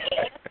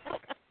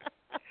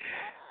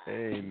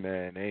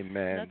 Amen.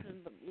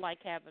 Nothing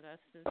like having us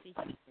since he.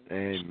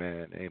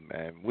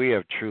 Amen. We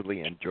have truly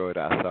enjoyed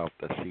ourselves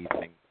this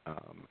evening,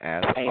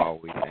 as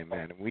always.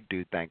 Amen. And we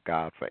do thank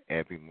God for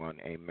everyone.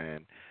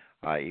 Amen.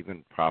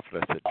 Even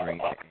Prophetess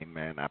Adrena,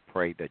 amen. I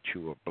pray that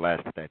you are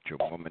blessed at your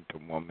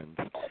woman-to-woman's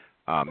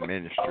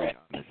ministry on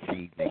this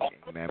evening,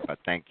 amen. But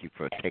thank you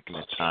for taking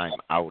the time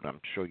out.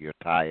 I'm sure you're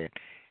tired,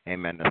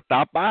 amen, to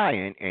stop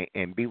by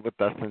and be with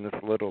us in this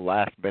little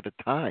last bit of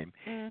time,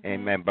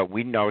 amen. But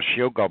we know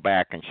she'll go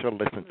back and she'll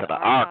listen to the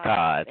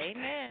archives,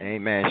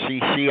 amen.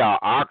 She our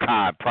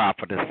archive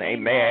prophetess,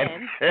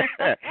 amen.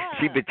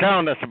 She be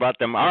telling us about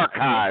them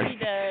archives, she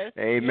does.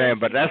 amen.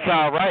 But that's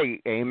all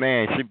right,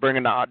 amen. She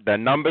bringing the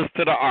numbers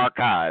to the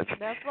archives,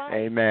 that's right,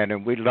 amen.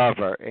 And we love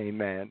her,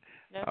 amen.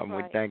 Right.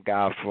 We thank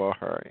God for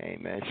her,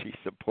 amen. She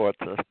supports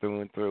us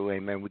through and through,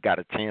 amen. We got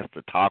a chance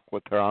to talk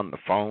with her on the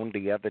phone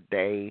the other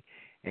day,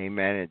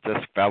 amen, and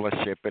just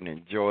fellowship and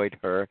enjoyed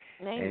her,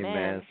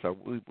 amen. So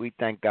we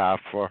thank God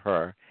for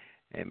her,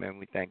 amen.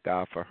 We thank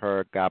God for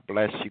her. God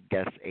bless you,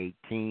 guest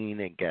 18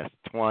 and guest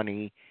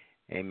 20,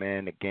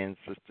 amen. Again,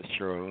 Sister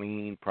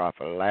Charlene,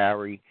 Prophet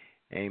Larry,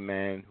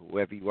 amen.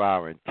 Whoever you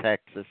are in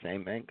Texas,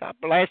 amen. God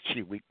bless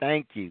you. We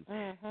thank you,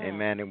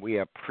 amen, and we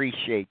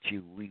appreciate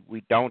you.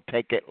 We don't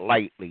take it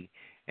lightly,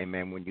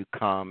 amen, when you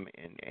come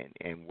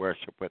and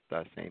worship with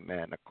us,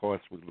 amen. Of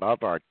course, we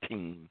love our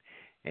team,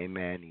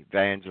 amen.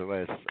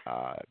 Evangelist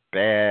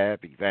Bev,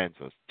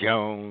 Evangelist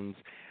Jones,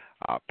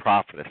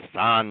 Prophetess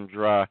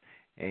Sandra,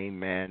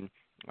 amen.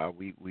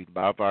 We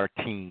love our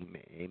team,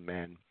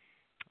 amen.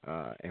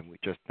 And we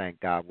just thank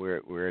God.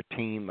 We're a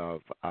team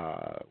of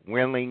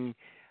willing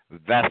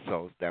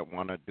vessels that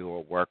want to do a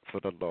work for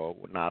the Lord.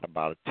 We're not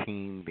about a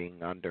team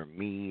being under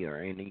me or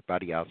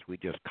anybody else. We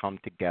just come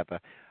together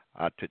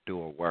to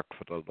do a work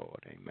for the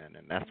Lord, amen.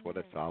 And that's what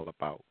it's all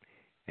about,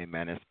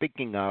 amen. And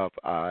speaking of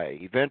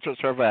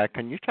Evangelist Survey,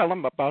 can you tell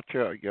them about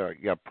your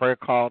prayer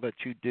call that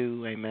you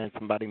do, amen?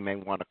 Somebody may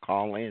want to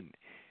call in,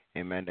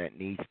 amen, that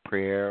needs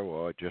prayer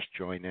or just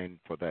join in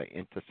for the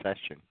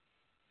intercession.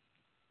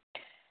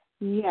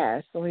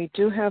 Yes, we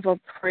do have a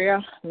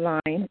prayer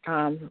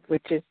line,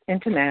 which is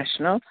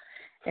international,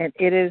 and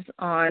it is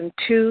on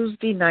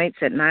Tuesday nights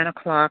at 9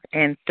 o'clock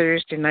and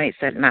Thursday nights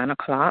at 9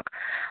 o'clock.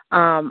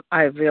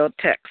 I will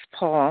text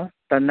Paul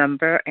the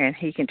number, and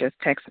he can just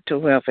text it to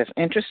whoever is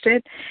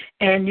interested.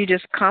 And you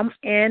just come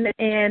in,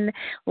 and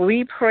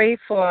we pray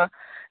for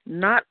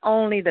not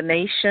only the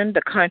nation,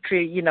 the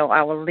country,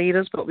 our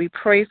leaders, but we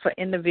pray for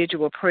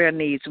individual prayer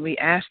needs. And we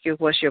ask you,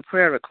 what's your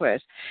prayer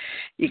request?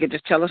 You can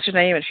just tell us your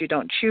name. If you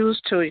don't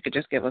choose to, you can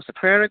just give us a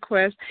prayer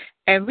request.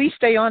 And we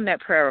stay on that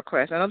prayer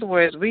request. In other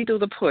words, we do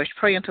the push,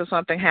 pray until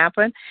something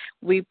happens.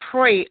 We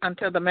pray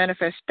until the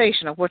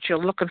manifestation of what you're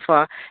looking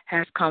for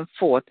has come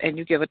forth, and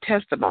you give a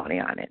testimony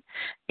on it.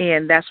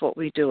 And that's what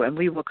we do, and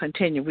we will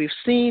continue. We've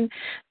seen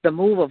the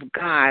move of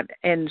God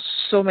in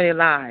so many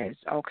lives,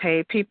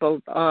 okay?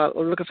 People are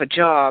looking for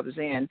jobs,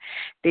 and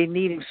they're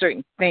needing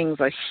certain things,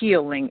 or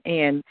healing,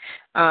 and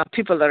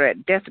people are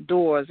at death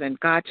doors, and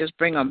God just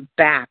bring them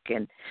back.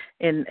 And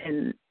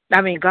I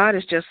mean, God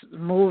is just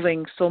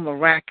moving so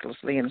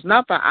miraculously, and it's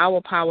not by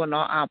our power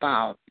nor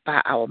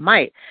by our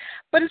might,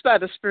 but it's by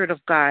the Spirit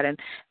of God. And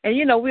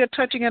we are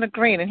touching and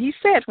agreeing. And He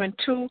said, when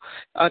 2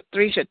 or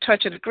 3 should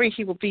touch and agree,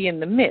 He will be in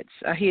the midst.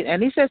 He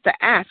says to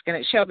ask, and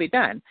it shall be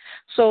done.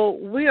 So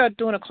we are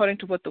doing according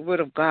to what the Word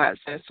of God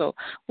says. So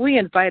we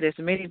invite as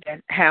many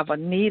that have a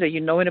need, or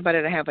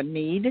anybody that have a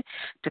need,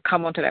 to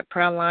come onto that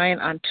prayer line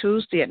on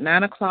Tuesday at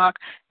 9 o'clock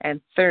and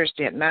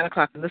Thursday at 9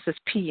 o'clock. And this is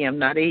p.m.,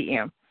 not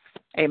a.m.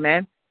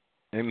 Amen.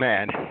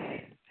 Amen.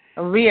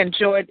 We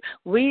enjoyed.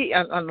 We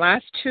on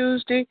last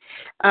Tuesday,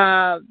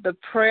 the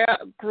prayer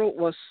group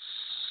was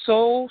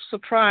so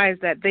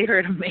surprised that they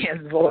heard a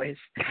man's voice.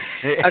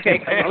 Okay,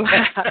 'cause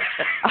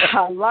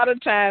a lot of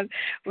times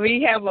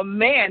we have a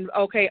man,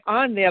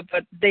 on there,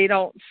 but they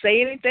don't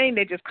say anything.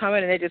 They just come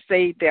in and they just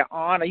say they're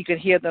on, or you can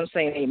hear them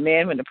saying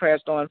amen when the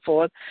prayer's going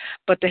forth.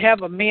 But to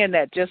have a man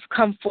that just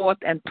come forth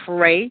and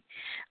pray,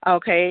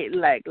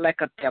 like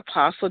the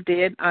apostle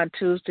did on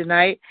Tuesday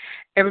night,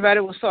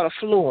 everybody was sort of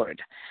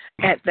floored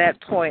at that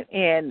point.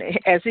 And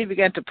as he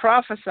began to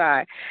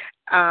prophesy,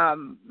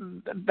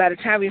 by the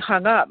time we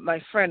hung up, my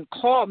friend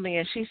called me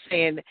and she's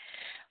saying,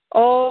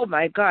 "Oh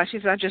my gosh," she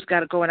said, "I just got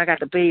to go and I got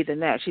to bathe in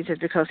that." She said,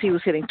 because he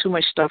was hitting too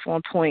much stuff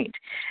on point.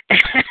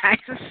 I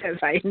said,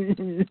 I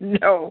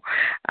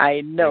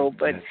know,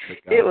 but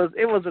it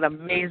was an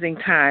amazing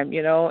time,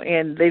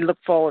 and they look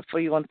forward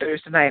for you on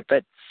Thursday night.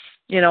 But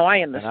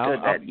I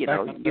understood that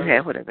you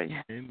had whatever.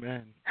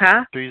 Amen.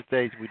 Huh?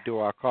 Tuesdays we do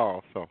our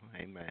call, so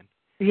amen.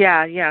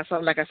 Yeah. So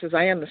like I said,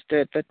 I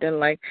understood, but then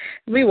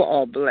we were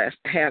all blessed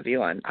to have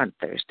you on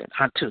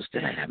Tuesday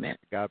night. I meant.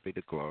 God be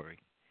the glory.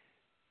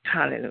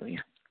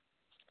 Hallelujah.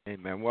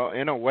 Amen. Well,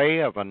 in a way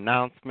of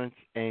announcements,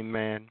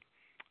 amen.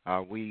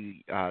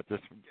 We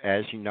just,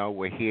 as you know,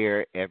 we're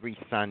here every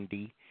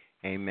Sunday,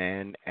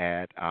 amen,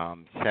 at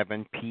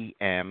 7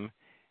 p.m.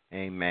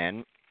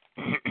 Amen.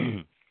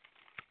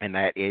 And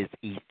that is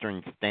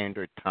Eastern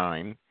Standard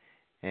Time.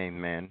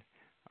 Amen.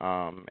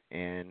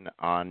 And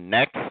on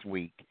next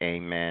week,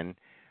 amen,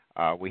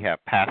 we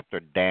have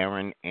Pastor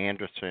Darren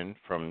Anderson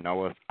from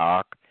Noah's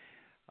Ark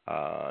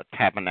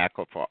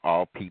Tabernacle for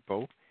All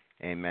People.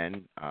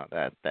 Amen.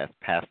 That's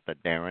Pastor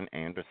Darren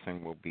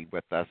Anderson will be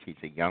with us.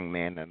 He's a young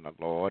man in the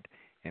Lord.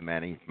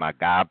 Amen. He's my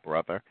God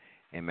brother.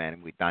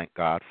 Amen. We thank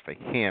God for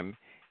him.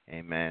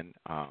 Amen.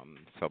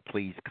 So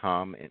please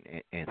come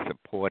and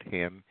support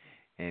him.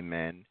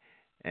 Amen.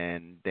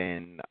 And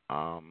then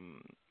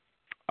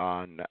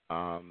on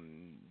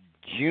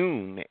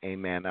June,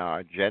 amen, our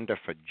agenda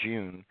for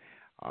June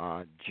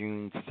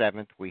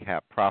 7th, we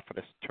have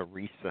Prophetess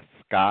Teresa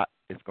Scott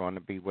is going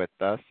to be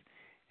with us.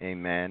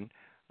 Amen.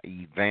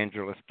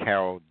 Evangelist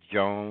Carol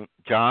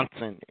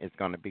Johnson is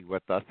going to be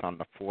with us on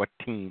the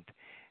 14th.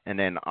 And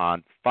then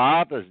on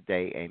Father's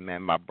Day,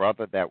 amen, my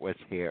brother that was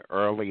here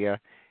earlier,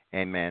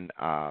 amen,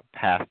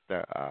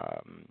 pastor,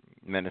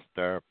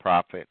 minister,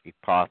 prophet,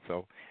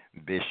 apostle,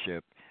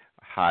 bishop,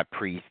 high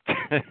priest,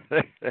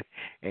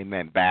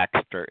 amen,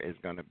 Baxter is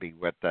going to be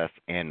with us,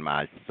 and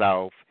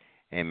myself,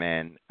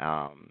 amen,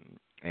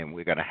 and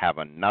we're going to have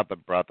another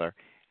brother,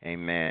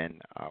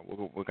 amen.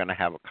 We're going to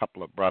have a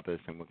couple of brothers,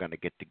 and we're going to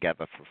get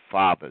together for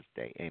Father's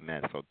Day,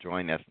 amen. So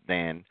join us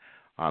then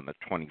on the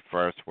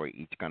 21st. We're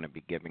each going to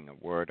be giving a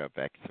word of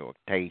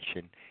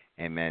exhortation,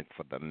 amen,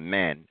 for the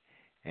men,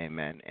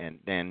 amen. And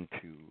then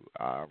to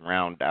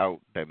round out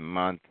the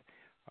month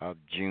of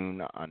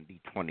June on the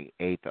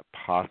 28th,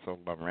 Apostle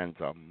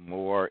Lorenzo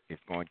Moore is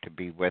going to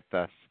be with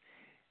us,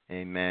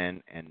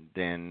 amen. And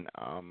then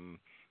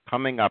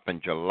coming up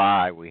in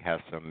July, we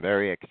have some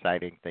very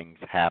exciting things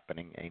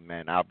happening,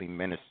 amen. I'll be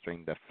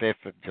ministering the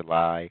 5th of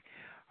July.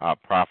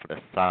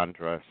 Prophetess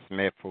Sandra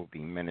Smith will be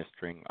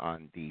ministering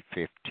on the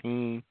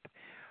 15th.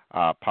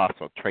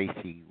 Apostle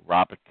Tracy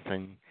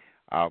Robertson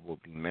will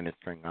be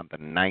ministering on the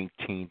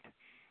 19th.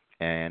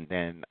 And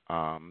then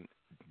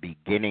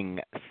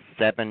beginning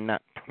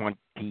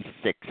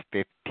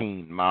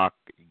 7/26/15, mark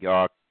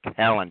your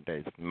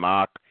calendars.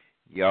 Mark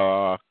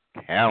your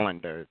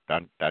calendars.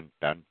 Dun, dun,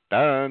 dun,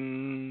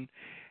 dun.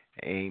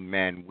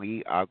 Amen.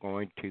 We are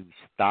going to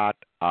start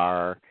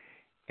our,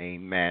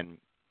 amen,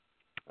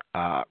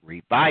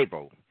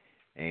 revival.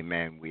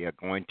 Amen. We are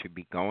going to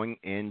be going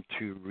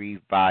into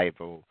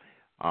revival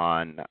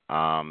on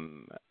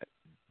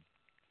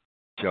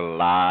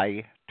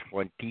July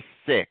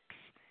 26th.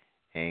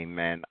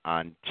 Amen.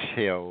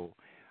 Until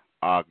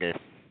August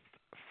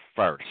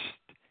 1st.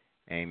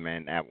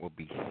 Amen. That will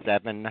be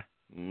 7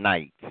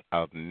 nights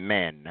of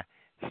men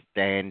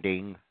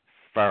standing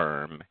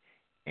firm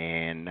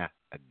in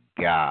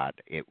God.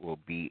 It will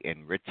be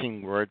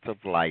Enriching Words of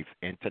Life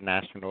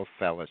International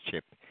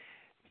Fellowship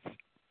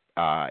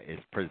is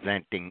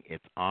presenting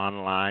its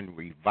online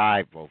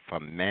revival for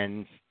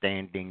men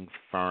standing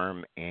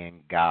firm in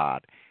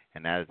God.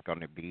 And that is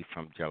going to be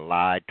from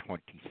July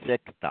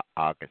 26th to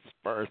August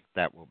 1st.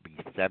 That will be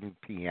 7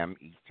 p.m.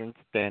 Eastern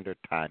Standard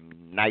Time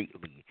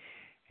nightly.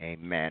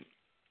 Amen.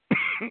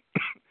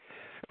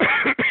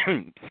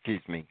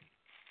 Excuse me.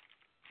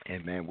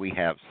 Amen. We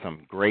have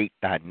some great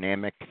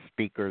dynamic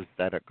speakers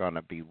that are going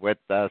to be with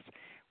us.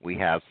 We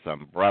have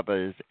some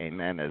brothers,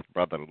 amen, as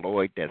Brother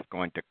Lloyd that's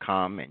going to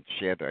come and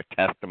share their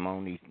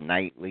testimonies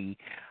nightly.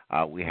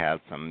 We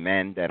have some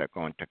men that are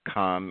going to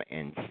come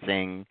and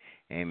sing,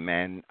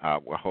 amen.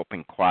 We're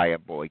hoping Choir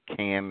Boy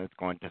Cam is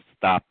going to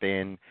stop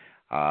in.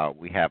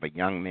 We have a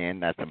young man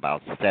that's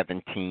about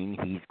 17.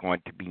 He's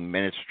going to be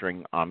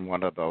ministering on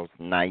one of those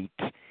nights.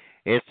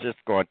 It's just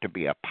going to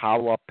be a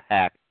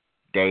power-packed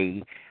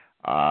day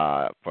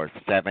for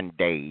 7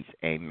 days,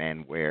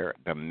 amen, where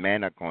the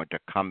men are going to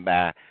come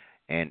back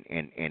and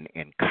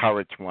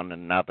encourage one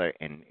another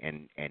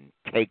and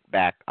take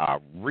back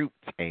our roots,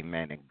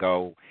 amen, and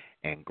go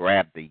and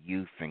grab the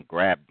youth and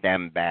grab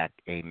them back,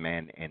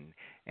 amen,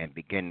 and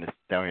begin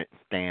to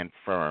stand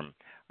firm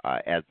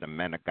as the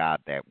men of God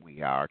that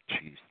we are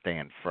to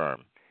stand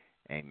firm.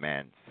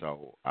 Amen.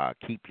 So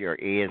keep your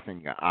ears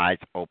and your eyes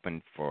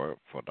open for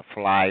the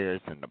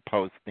flyers and the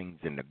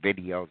postings and the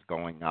videos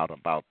going out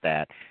about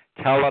that.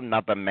 Tell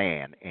another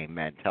man,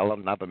 amen. Tell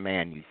another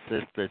man, you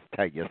sisters,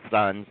 tell your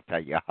sons, tell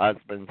your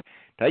husbands,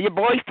 tell your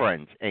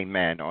boyfriends,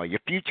 amen, or your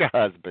future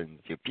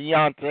husbands, your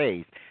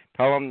fiancés.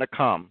 Tell them to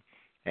come,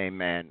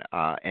 amen,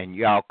 and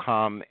y'all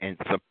come and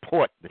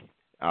support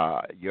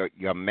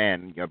your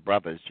men, your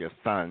brothers, your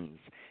sons,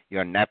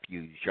 your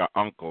nephews, your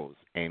uncles,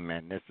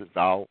 amen. This is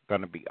all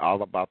going to be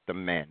all about the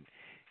men,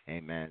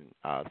 amen.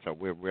 So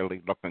we're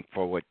really looking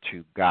forward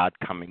to God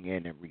coming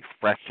in and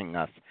refreshing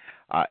us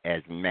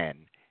as men,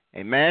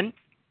 amen.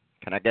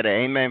 Can I get an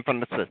amen from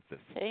the sisters?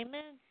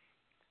 Amen.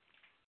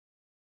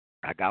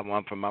 I got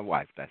one from my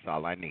wife. That's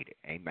all I needed,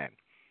 amen.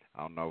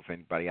 I don't know if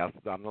anybody else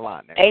is on the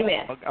line.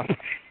 Amen.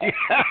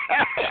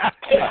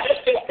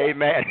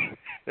 Amen.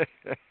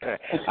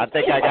 I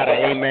think I got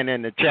an amen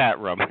in the chat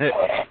room.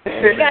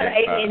 We got an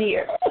amen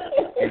here.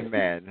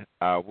 Amen.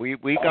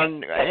 We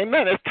gonna,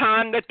 amen. It's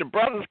time that the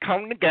brothers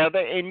come together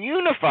and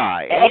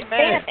unify.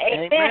 Amen.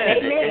 Amen.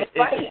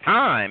 It's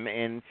time,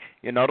 and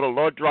you know the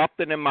Lord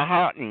dropped it in my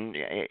heart, and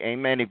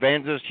amen.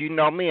 Evangelist, you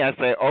know me. I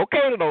say,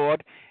 okay,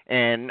 Lord.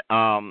 And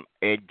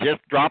it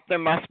just dropped in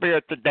my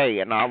spirit today,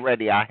 and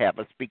already I have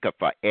a speaker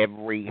for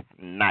every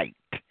night.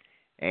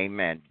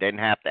 Amen. Didn't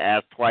have to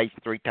ask twice,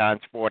 3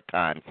 times, 4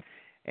 times.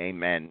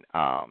 Amen.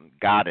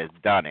 God has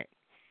done it.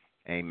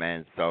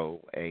 Amen. So,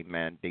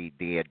 amen.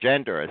 The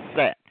agenda is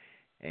set.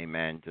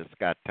 Amen. Just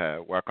got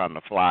to work on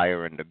the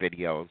flyer and the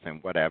videos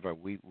and whatever.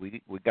 We're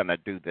gonna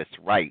do this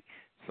right.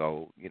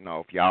 So, you know,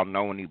 if y'all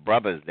know any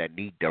brothers that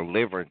need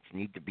deliverance,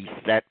 need to be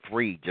set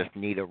free, just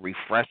need a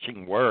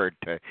refreshing word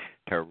to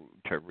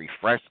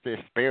refresh their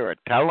spirit,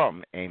 tell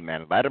them,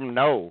 amen. Let them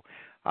know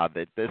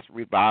that this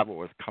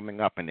revival is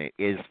coming up, and it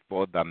is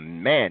for the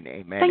men,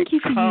 amen. Thank you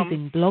for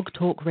using Blog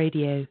Talk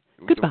Radio.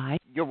 Goodbye.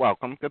 You're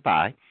welcome.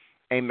 Goodbye.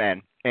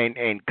 Amen.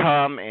 And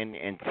come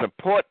and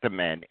support the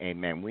men,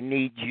 amen. We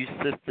need you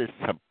sisters'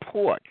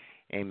 support,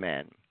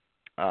 amen.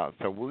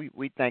 So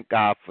we thank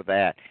God for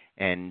that.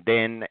 And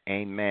then,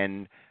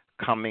 amen,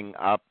 coming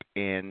up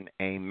in,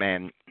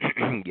 amen,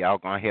 y'all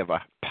going to have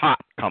a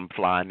pot come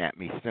flying at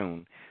me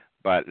soon.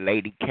 But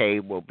Lady K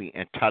will be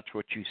in touch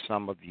with you,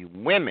 some of you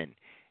women,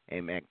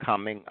 amen,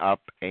 coming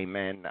up,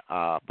 amen,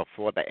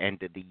 before the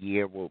end of the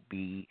year will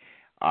be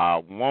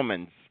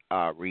Woman's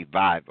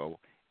Revival,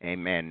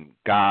 amen,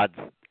 God's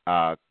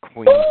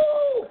Queen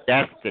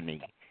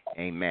Destiny.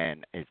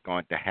 Amen, is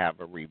going to have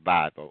a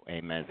revival.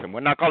 Amen. So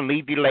we're not going to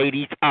leave you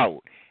ladies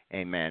out.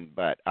 Amen.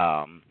 But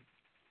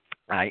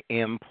I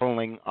am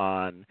pulling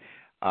on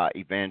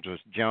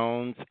Evangelist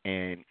Jones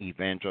and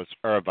Evangelist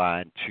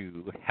Irvine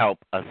to help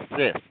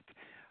assist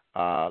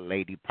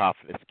Lady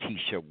Prophetess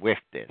Keisha with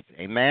this.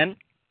 Amen.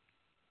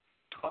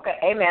 Okay.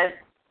 Amen.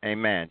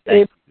 Amen.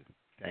 Thank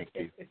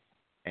you.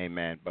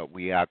 Amen. But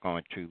we are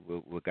going to,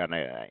 we're going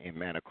to,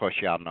 amen. Of course,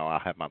 y'all know I'll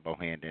have my little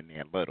hand in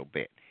there a little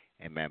bit.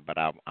 Amen. But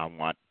I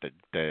want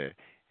the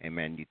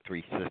amen, you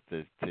 3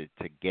 sisters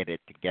to get it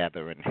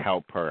together and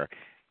help her,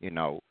 you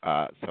know,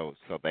 so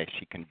that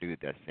she can do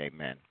this.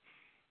 Amen.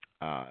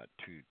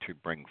 To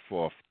bring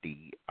forth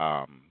the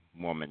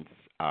woman's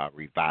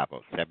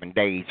revival. 7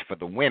 days for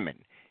the women.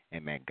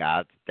 Amen.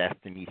 God's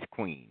Destiny's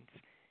Queens.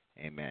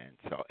 Amen.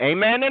 So,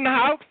 amen in the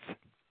house.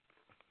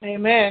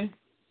 Amen.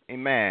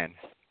 Amen.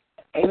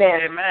 Amen.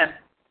 Amen.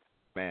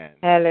 Amen.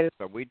 Hallelujah.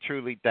 So we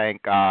truly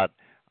thank God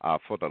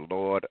for the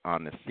Lord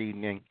on this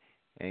evening.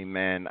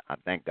 Amen. I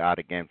thank God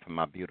again for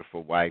my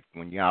beautiful wife.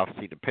 When y'all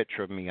see the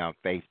picture of me on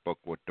Facebook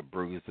with the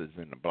bruises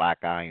and the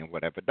black eye and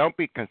whatever, don't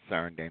be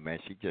concerned, amen.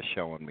 She's just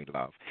showing me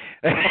love.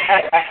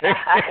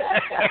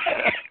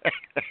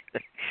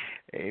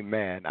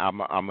 Amen. I'm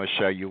going to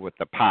show you with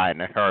the pie in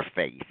her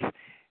face.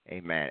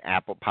 Amen.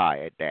 Apple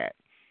pie at that.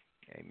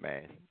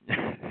 Amen.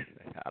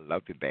 I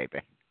love you, baby.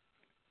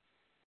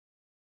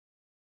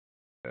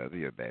 Love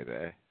you,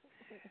 baby.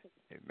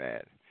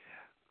 Amen.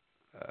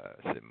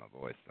 See, my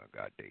voice done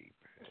got deep.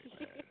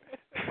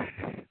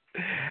 Amen.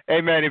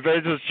 Amen.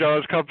 Evangelist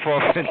Jones, come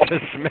forth and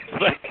dismiss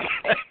us.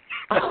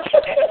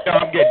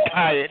 I'm getting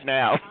tired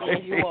now.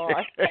 You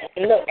are.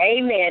 Look,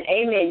 amen.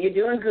 Amen. You're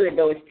doing good,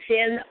 though. It's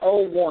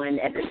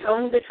 10:01. At the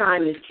tone of the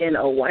time is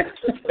 10:01.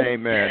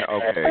 Amen.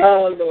 Okay.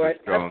 Oh, Lord.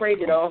 I pray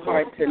that all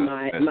hearts and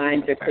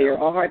minds are clear.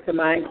 All hearts and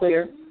minds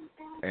clear?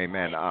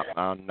 Amen.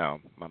 No,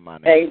 my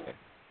mind is clear.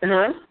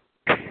 Huh?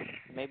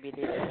 Maybe it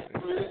is.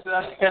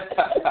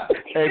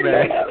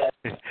 Amen.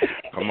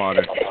 Come on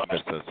in,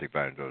 Mr.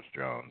 Evangelist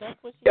Jones.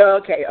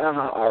 Okay,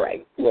 all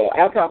right. Well,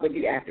 I'll talk with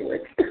you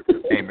afterwards.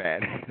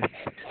 Amen.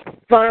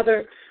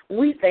 Father,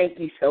 we thank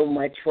you so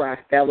much for our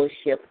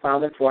fellowship,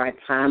 Father, for our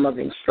time of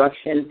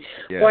instruction,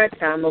 for our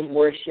time of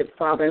worship,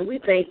 Father. And we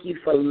thank you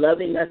for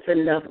loving us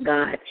enough,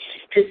 God,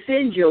 to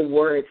send your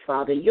word,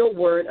 Father, your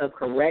word of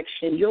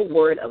correction, your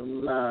word of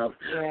love.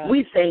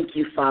 We thank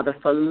you, Father,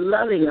 for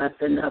loving us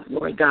enough,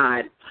 Lord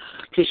God,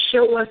 to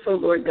show us, oh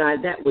Lord God,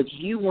 that which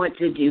you want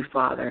to do,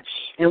 Father,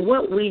 and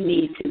what we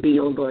need to be,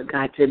 oh Lord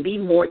God, to be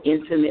more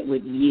intimate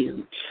with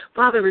you.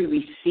 Father, we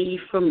receive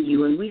from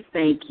you, and we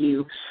thank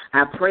you.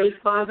 I pray,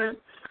 Father,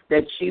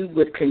 that you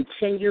would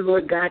continue,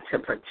 Lord God, to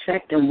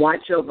protect and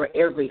watch over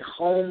every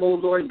home, oh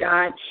Lord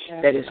God,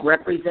 that is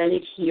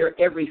represented here,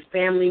 every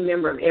family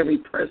member of every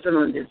person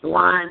on this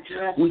line.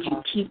 Would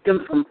you keep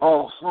them from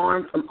all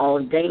harm, from all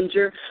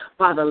danger?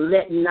 Father,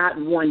 let not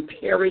one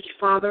perish,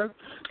 Father,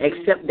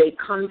 except they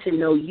come to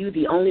know you,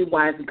 the only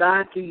wise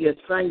God, through your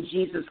Son,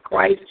 Jesus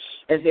Christ,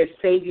 as their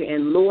Savior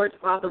and Lord.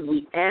 Father,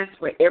 we ask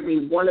for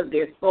every one of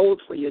their souls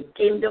for your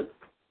kingdom.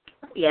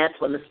 We ask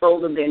for the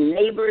souls of their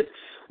neighbors.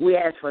 We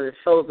ask for the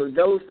souls of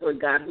those, Lord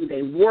God, who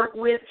they work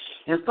with.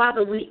 And,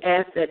 Father, we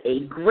ask that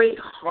a great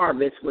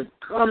harvest would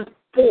come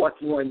forth,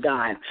 Lord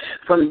God,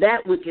 from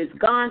that which is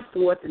gone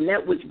forth and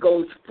that which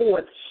goes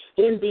forth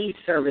in these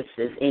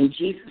services. In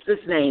Jesus'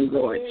 name,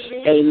 Lord.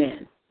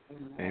 Amen.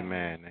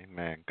 Amen.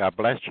 Amen. God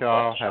bless you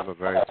all. Have a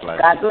very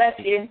blessed God bless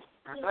you.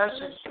 God bless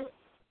you.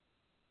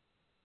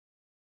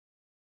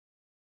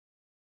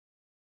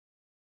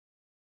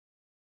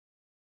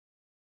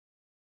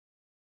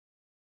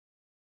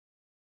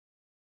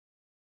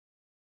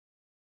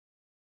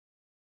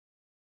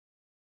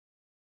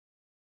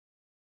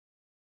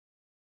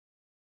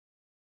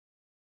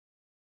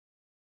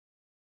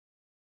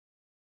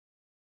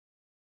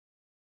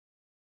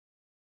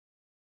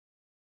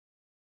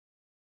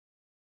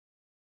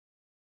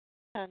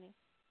 Honey,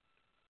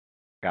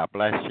 God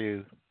bless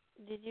you.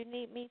 did you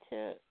need me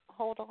to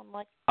hold on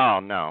like? Oh,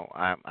 no.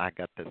 I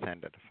got this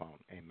end of the phone.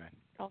 Amen.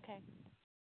 Okay.